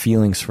have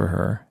feelings for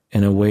her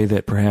in a way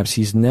that perhaps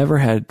he's never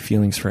had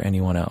feelings for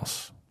anyone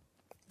else.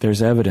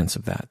 There's evidence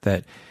of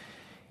that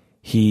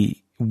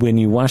when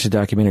you watch the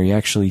documentary, you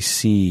actually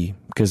see,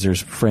 because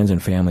there's friends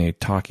and family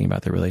talking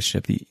about their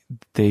relationship,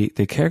 they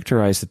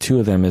characterize the two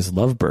of them as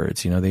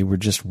lovebirds. They were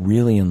just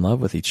really in love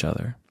with each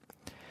other.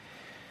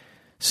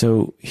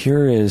 So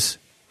here's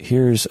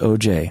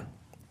OJ.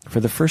 For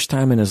the first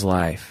time in his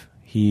life,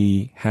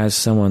 he has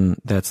someone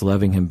that's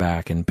loving him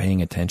back and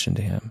paying attention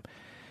to him.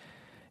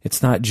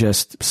 It's not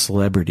just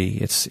celebrity,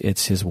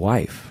 it's his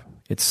wife.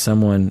 It's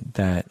someone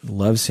that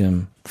loves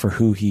him for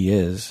who he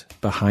is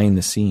behind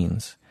the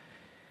scenes.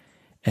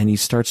 And he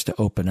starts to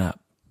open up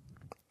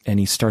and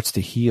he starts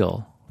to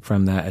heal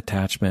from that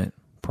attachment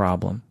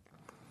problem.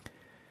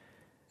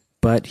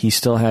 But he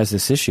still has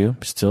this issue,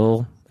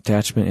 still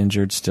attachment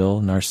injured,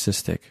 still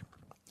narcissistic.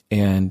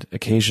 And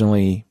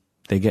occasionally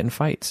they get in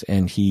fights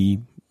and he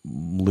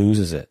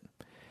loses it.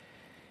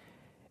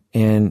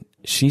 And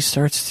she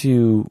starts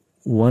to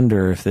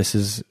wonder if this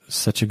is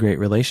such a great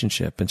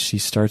relationship. And she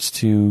starts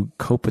to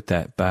cope with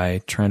that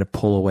by trying to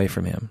pull away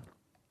from him.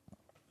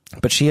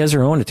 But she has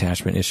her own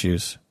attachment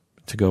issues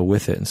to go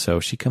with it. And so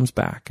she comes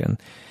back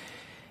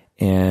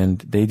and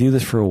they do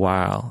this for a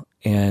while.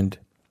 And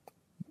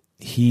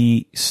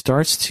he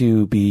starts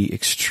to be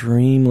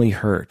extremely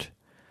hurt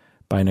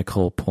by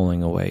Nicole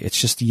pulling away. It's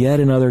just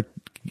yet another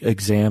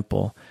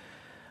example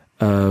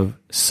of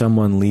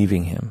someone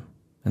leaving him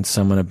and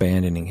someone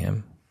abandoning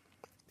him.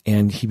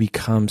 And he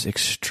becomes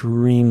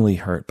extremely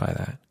hurt by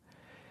that.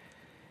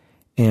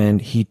 And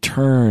he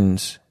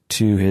turns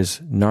to his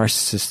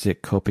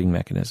narcissistic coping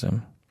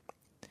mechanism.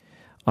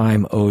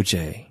 I'm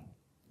OJ.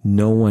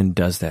 No one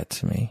does that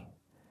to me.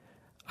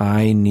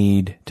 I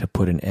need to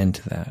put an end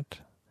to that.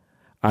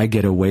 I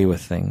get away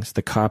with things.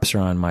 The cops are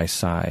on my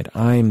side.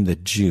 I'm the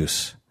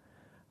juice.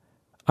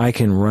 I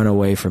can run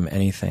away from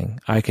anything.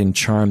 I can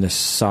charm the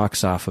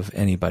socks off of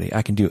anybody.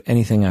 I can do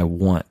anything I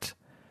want.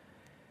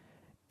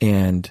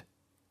 And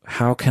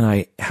how can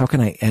I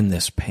end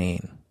this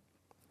pain?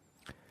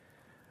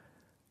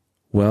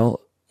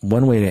 Well,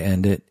 one way to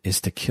end it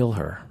is to kill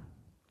her,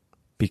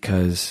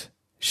 because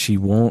she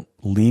won't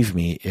leave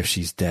me if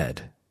she's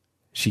dead.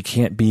 She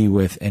can't be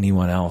with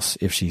anyone else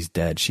if she's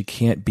dead. She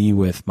can't be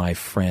with my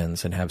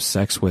friends and have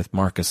sex with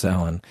Marcus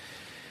Allen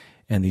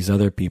and these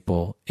other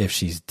people if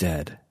she's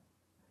dead.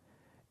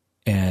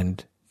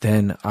 And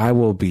then I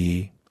will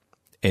be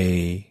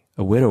a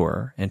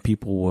widower, and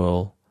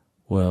people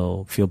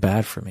will feel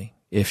bad for me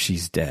if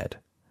she's dead.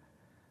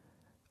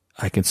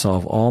 I can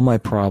solve all my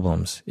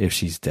problems if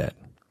she's dead.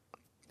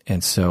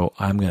 And so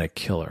I'm going to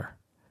kill her.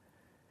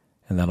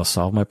 And that'll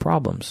solve my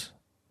problems.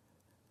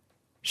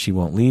 She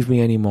won't leave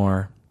me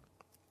anymore.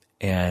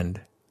 And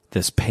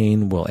this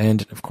pain will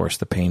end. Of course,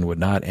 the pain would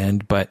not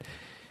end, but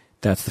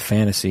that's the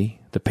fantasy.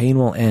 The pain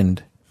will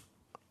end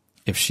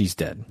if she's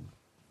dead.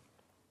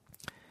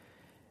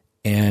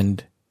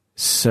 And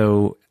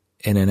so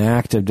in an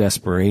act of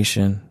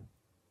desperation,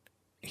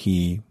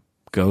 he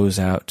goes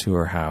out to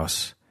her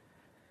house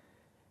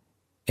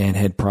and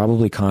had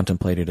probably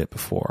contemplated it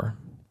before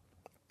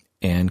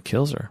and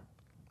kills her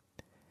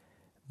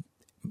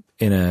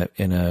in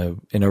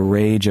a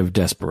rage of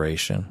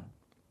desperation.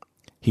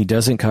 He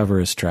doesn't cover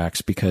his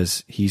tracks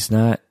because he's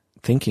not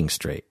thinking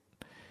straight.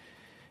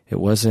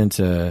 It wasn't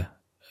a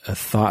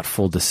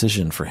thoughtful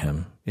decision for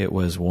him. It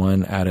was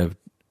one out of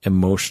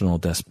emotional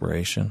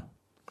desperation.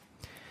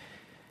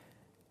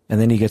 And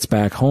then he gets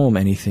back home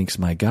and he thinks,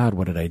 my God,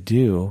 what did I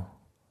do?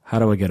 How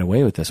do I get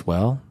away with this?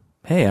 Well,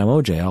 hey, I'm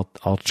OJ.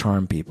 I'll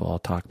charm people. I'll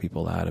talk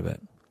people out of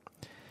it.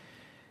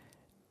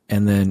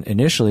 And then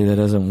initially that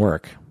doesn't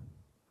work.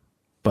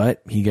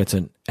 But he gets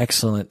an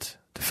excellent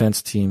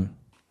defense team,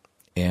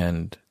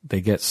 and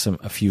they get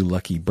a few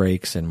lucky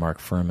breaks in Mark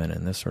Furman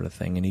and this sort of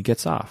thing, and he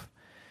gets off.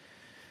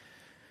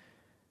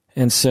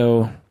 And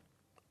so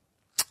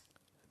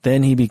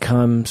then he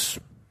becomes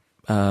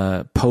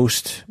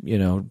post,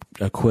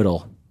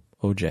 acquittal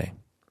OJ.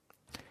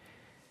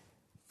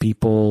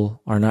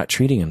 People are not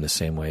treating him the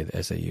same way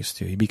as they used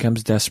to. He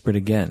becomes desperate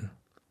again.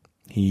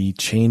 He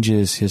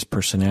changes his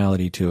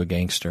personality to a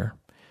gangster.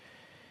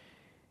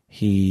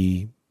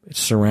 He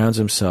surrounds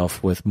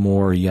himself with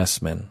more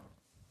yes men.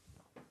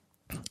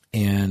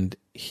 And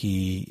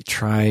he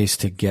tries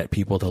to get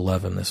people to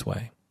love him this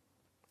way.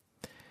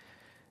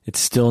 It's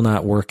still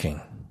not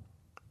working.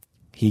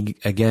 He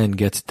again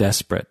gets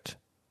desperate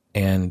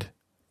and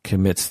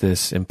commits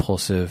this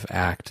impulsive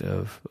act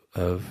of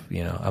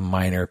a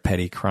minor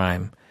petty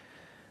crime.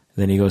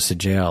 Then he goes to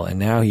jail, and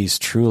now he's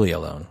truly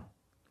alone,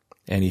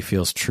 and he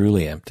feels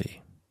truly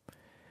empty.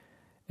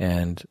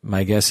 And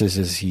my guess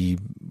is he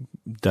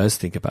does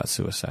think about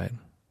suicide.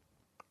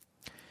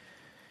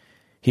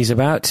 He's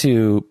about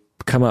to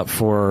come up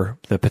for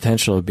the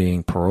potential of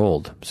being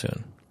paroled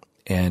soon,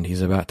 and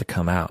he's about to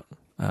come out.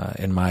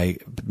 And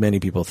many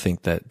people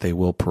think that they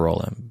will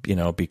parole him,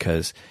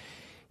 because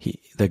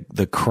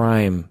the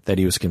crime that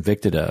he was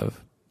convicted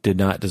of did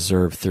not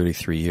deserve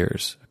 33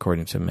 years,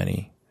 according to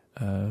many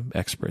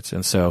experts.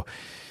 And so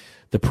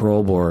the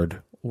parole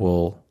board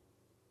will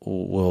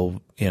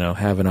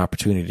have an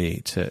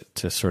opportunity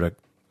to sort of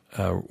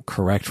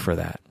correct for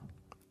that.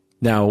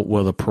 Now,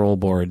 will the parole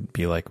board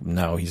be like,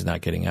 no, he's not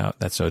getting out.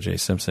 That's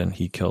OJ Simpson.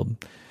 He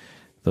killed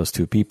those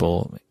two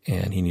people,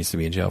 and he needs to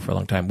be in jail for a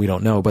long time. We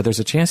don't know, but there's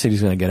a chance that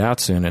he's going to get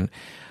out soon. And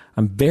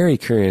I'm very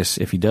curious,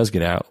 if he does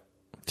get out,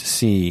 to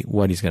see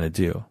what he's going to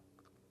do.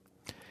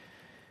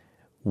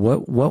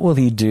 What will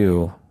he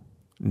do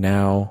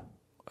now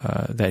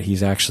that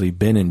he's actually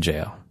been in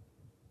jail?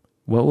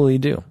 What will he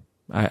do?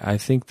 I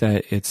think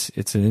that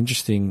it's an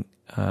interesting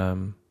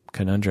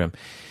conundrum.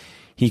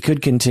 He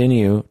could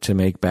continue to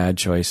make bad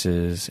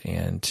choices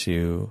and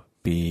to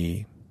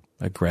be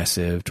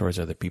aggressive towards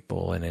other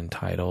people and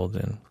entitled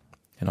and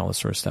all this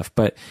sort of stuff.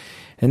 But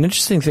an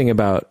interesting thing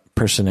about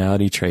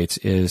personality traits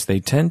is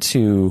they tend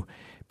to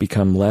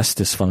become less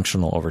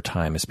dysfunctional over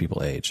time as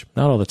people age.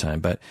 Not all the time,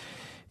 but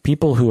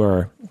people who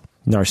are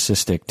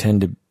narcissistic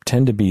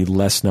tend to be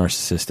less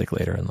narcissistic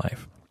later in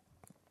life.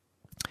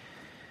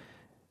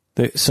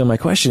 So my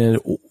question is,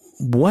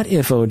 what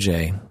if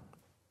OJ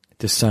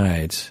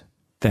decides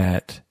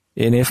that,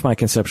 and if my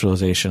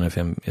conceptualization of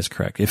him is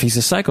correct, if he's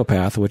a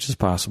psychopath, which is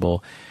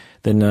possible,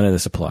 then none of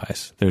this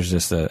applies. There's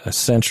just a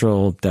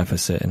central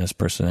deficit in his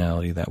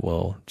personality that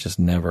will just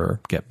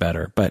never get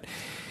better. But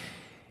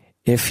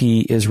if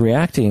he is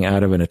reacting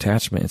out of an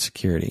attachment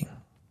insecurity,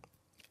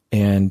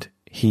 and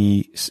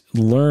he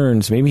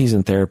learns, maybe he's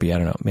in therapy, I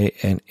don't know,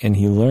 and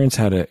he learns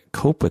how to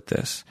cope with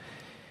this.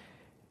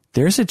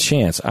 There's a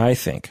chance, I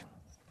think,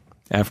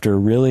 after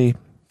really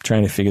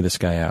trying to figure this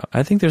guy out,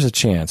 I think there's a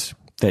chance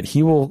that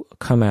he will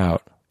come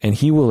out and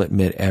he will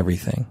admit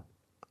everything.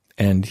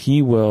 And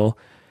he will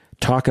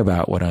talk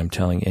about what I'm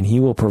telling, and he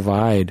will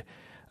provide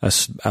a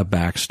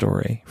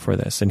backstory for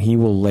this, and he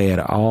will lay it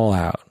all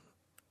out.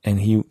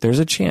 And there's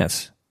a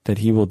chance that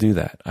he will do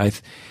that. I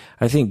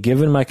think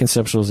given my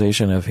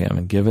conceptualization of him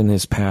and given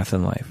his path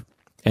in life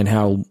and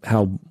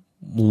how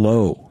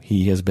low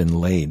he has been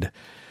laid,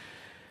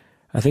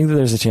 I think that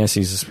there's a chance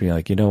he's just be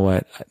like, you know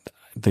what?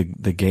 The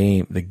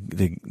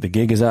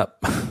gig is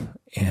up.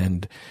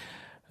 And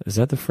is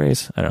that the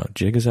phrase? I don't know.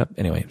 Jig is up.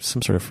 Anyway,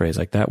 some sort of phrase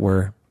like that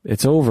where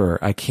it's over.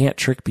 I can't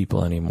trick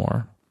people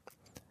anymore.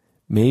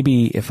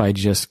 Maybe if I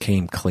just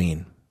came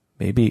clean,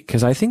 maybe,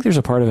 because I think there's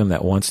a part of him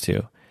that wants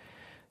to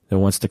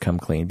come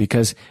clean,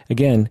 because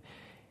again,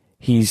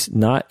 he's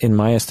not, in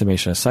my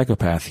estimation, a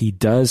psychopath. He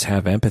does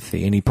have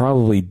empathy, and he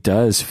probably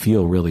does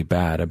feel really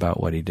bad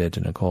about what he did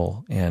to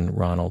Nicole and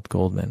Ronald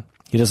Goldman.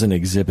 He doesn't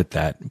exhibit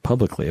that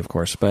publicly, of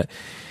course, but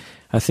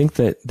I think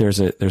that there's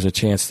a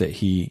chance that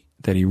he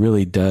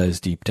really does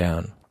deep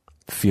down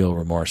feel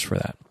remorse for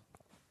that.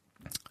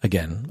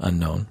 Again,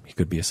 unknown. He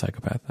could be a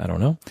psychopath. I don't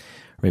know.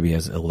 Or maybe he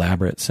has an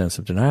elaborate sense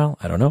of denial.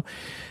 I don't know.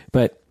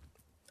 But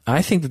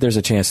I think that there's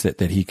a chance that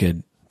he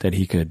could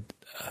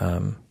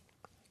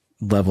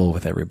level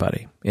with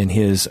everybody in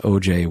his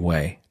OJ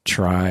way.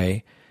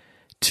 Try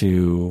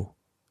to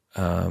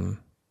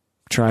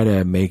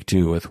make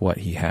do with what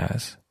he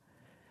has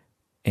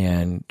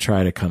and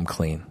try to come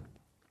clean.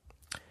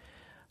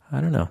 I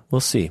don't know. We'll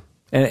see.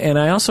 And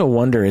I also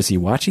wonder, is he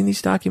watching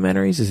these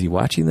documentaries? Is he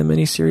watching the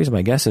miniseries?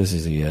 My guess is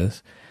he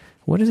is.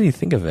 What does he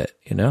think of it,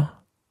 you know?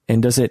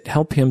 And does it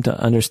help him to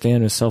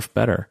understand himself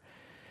better?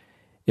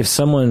 If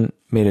someone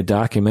made a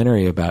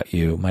documentary about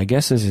you, my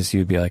guess is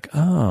you'd be like,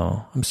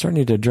 oh, I'm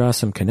starting to draw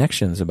some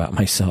connections about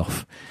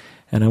myself.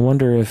 And I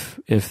wonder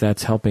if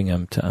that's helping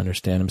him to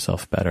understand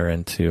himself better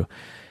and to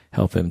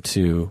help him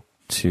to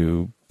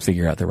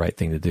figure out the right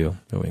thing to do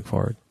moving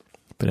forward.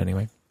 But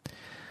anyway.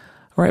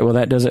 All right, well,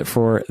 that does it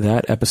for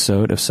that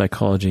episode of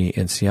Psychology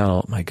in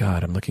Seattle. My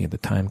God, I'm looking at the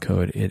time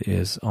code. It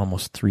is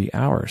almost 3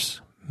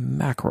 hours.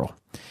 Mackerel.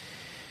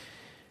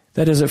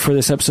 That does it for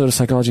this episode of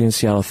Psychology in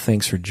Seattle.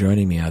 Thanks for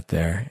joining me out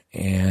there.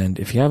 And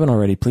if you haven't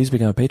already, please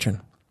become a patron.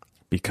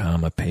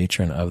 Become a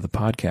patron of the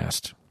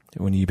podcast.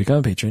 When you become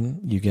a patron,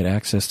 you get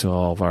access to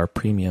all of our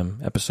premium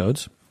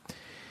episodes.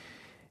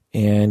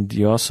 And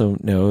you also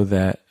know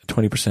that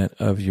 20%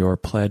 of your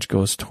pledge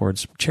goes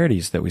towards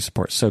charities that we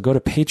support. So go to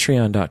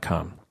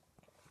patreon.com.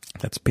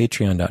 That's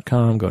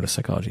patreon.com. Go to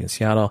Psychology in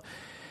Seattle.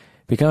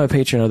 Become a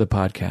patron of the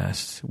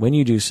podcast. When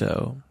you do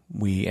so,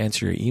 we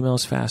answer your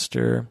emails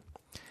faster.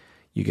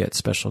 You get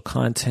special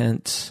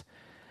content,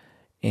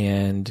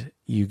 and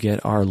you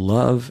get our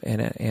love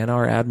and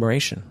our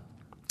admiration.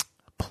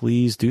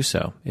 Please do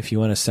so. If you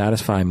want to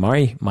satisfy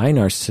my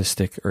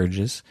narcissistic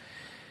urges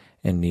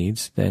and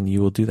needs, then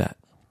you will do that.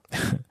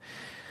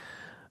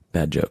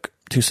 Bad joke.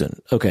 Too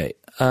soon. Okay.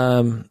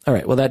 All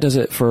right. Well, that does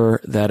it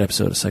for that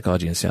episode of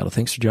Psychology in Seattle.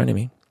 Thanks for joining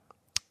me.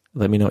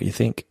 Let me know what you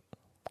think,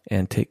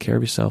 and take care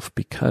of yourself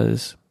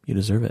because you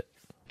deserve it.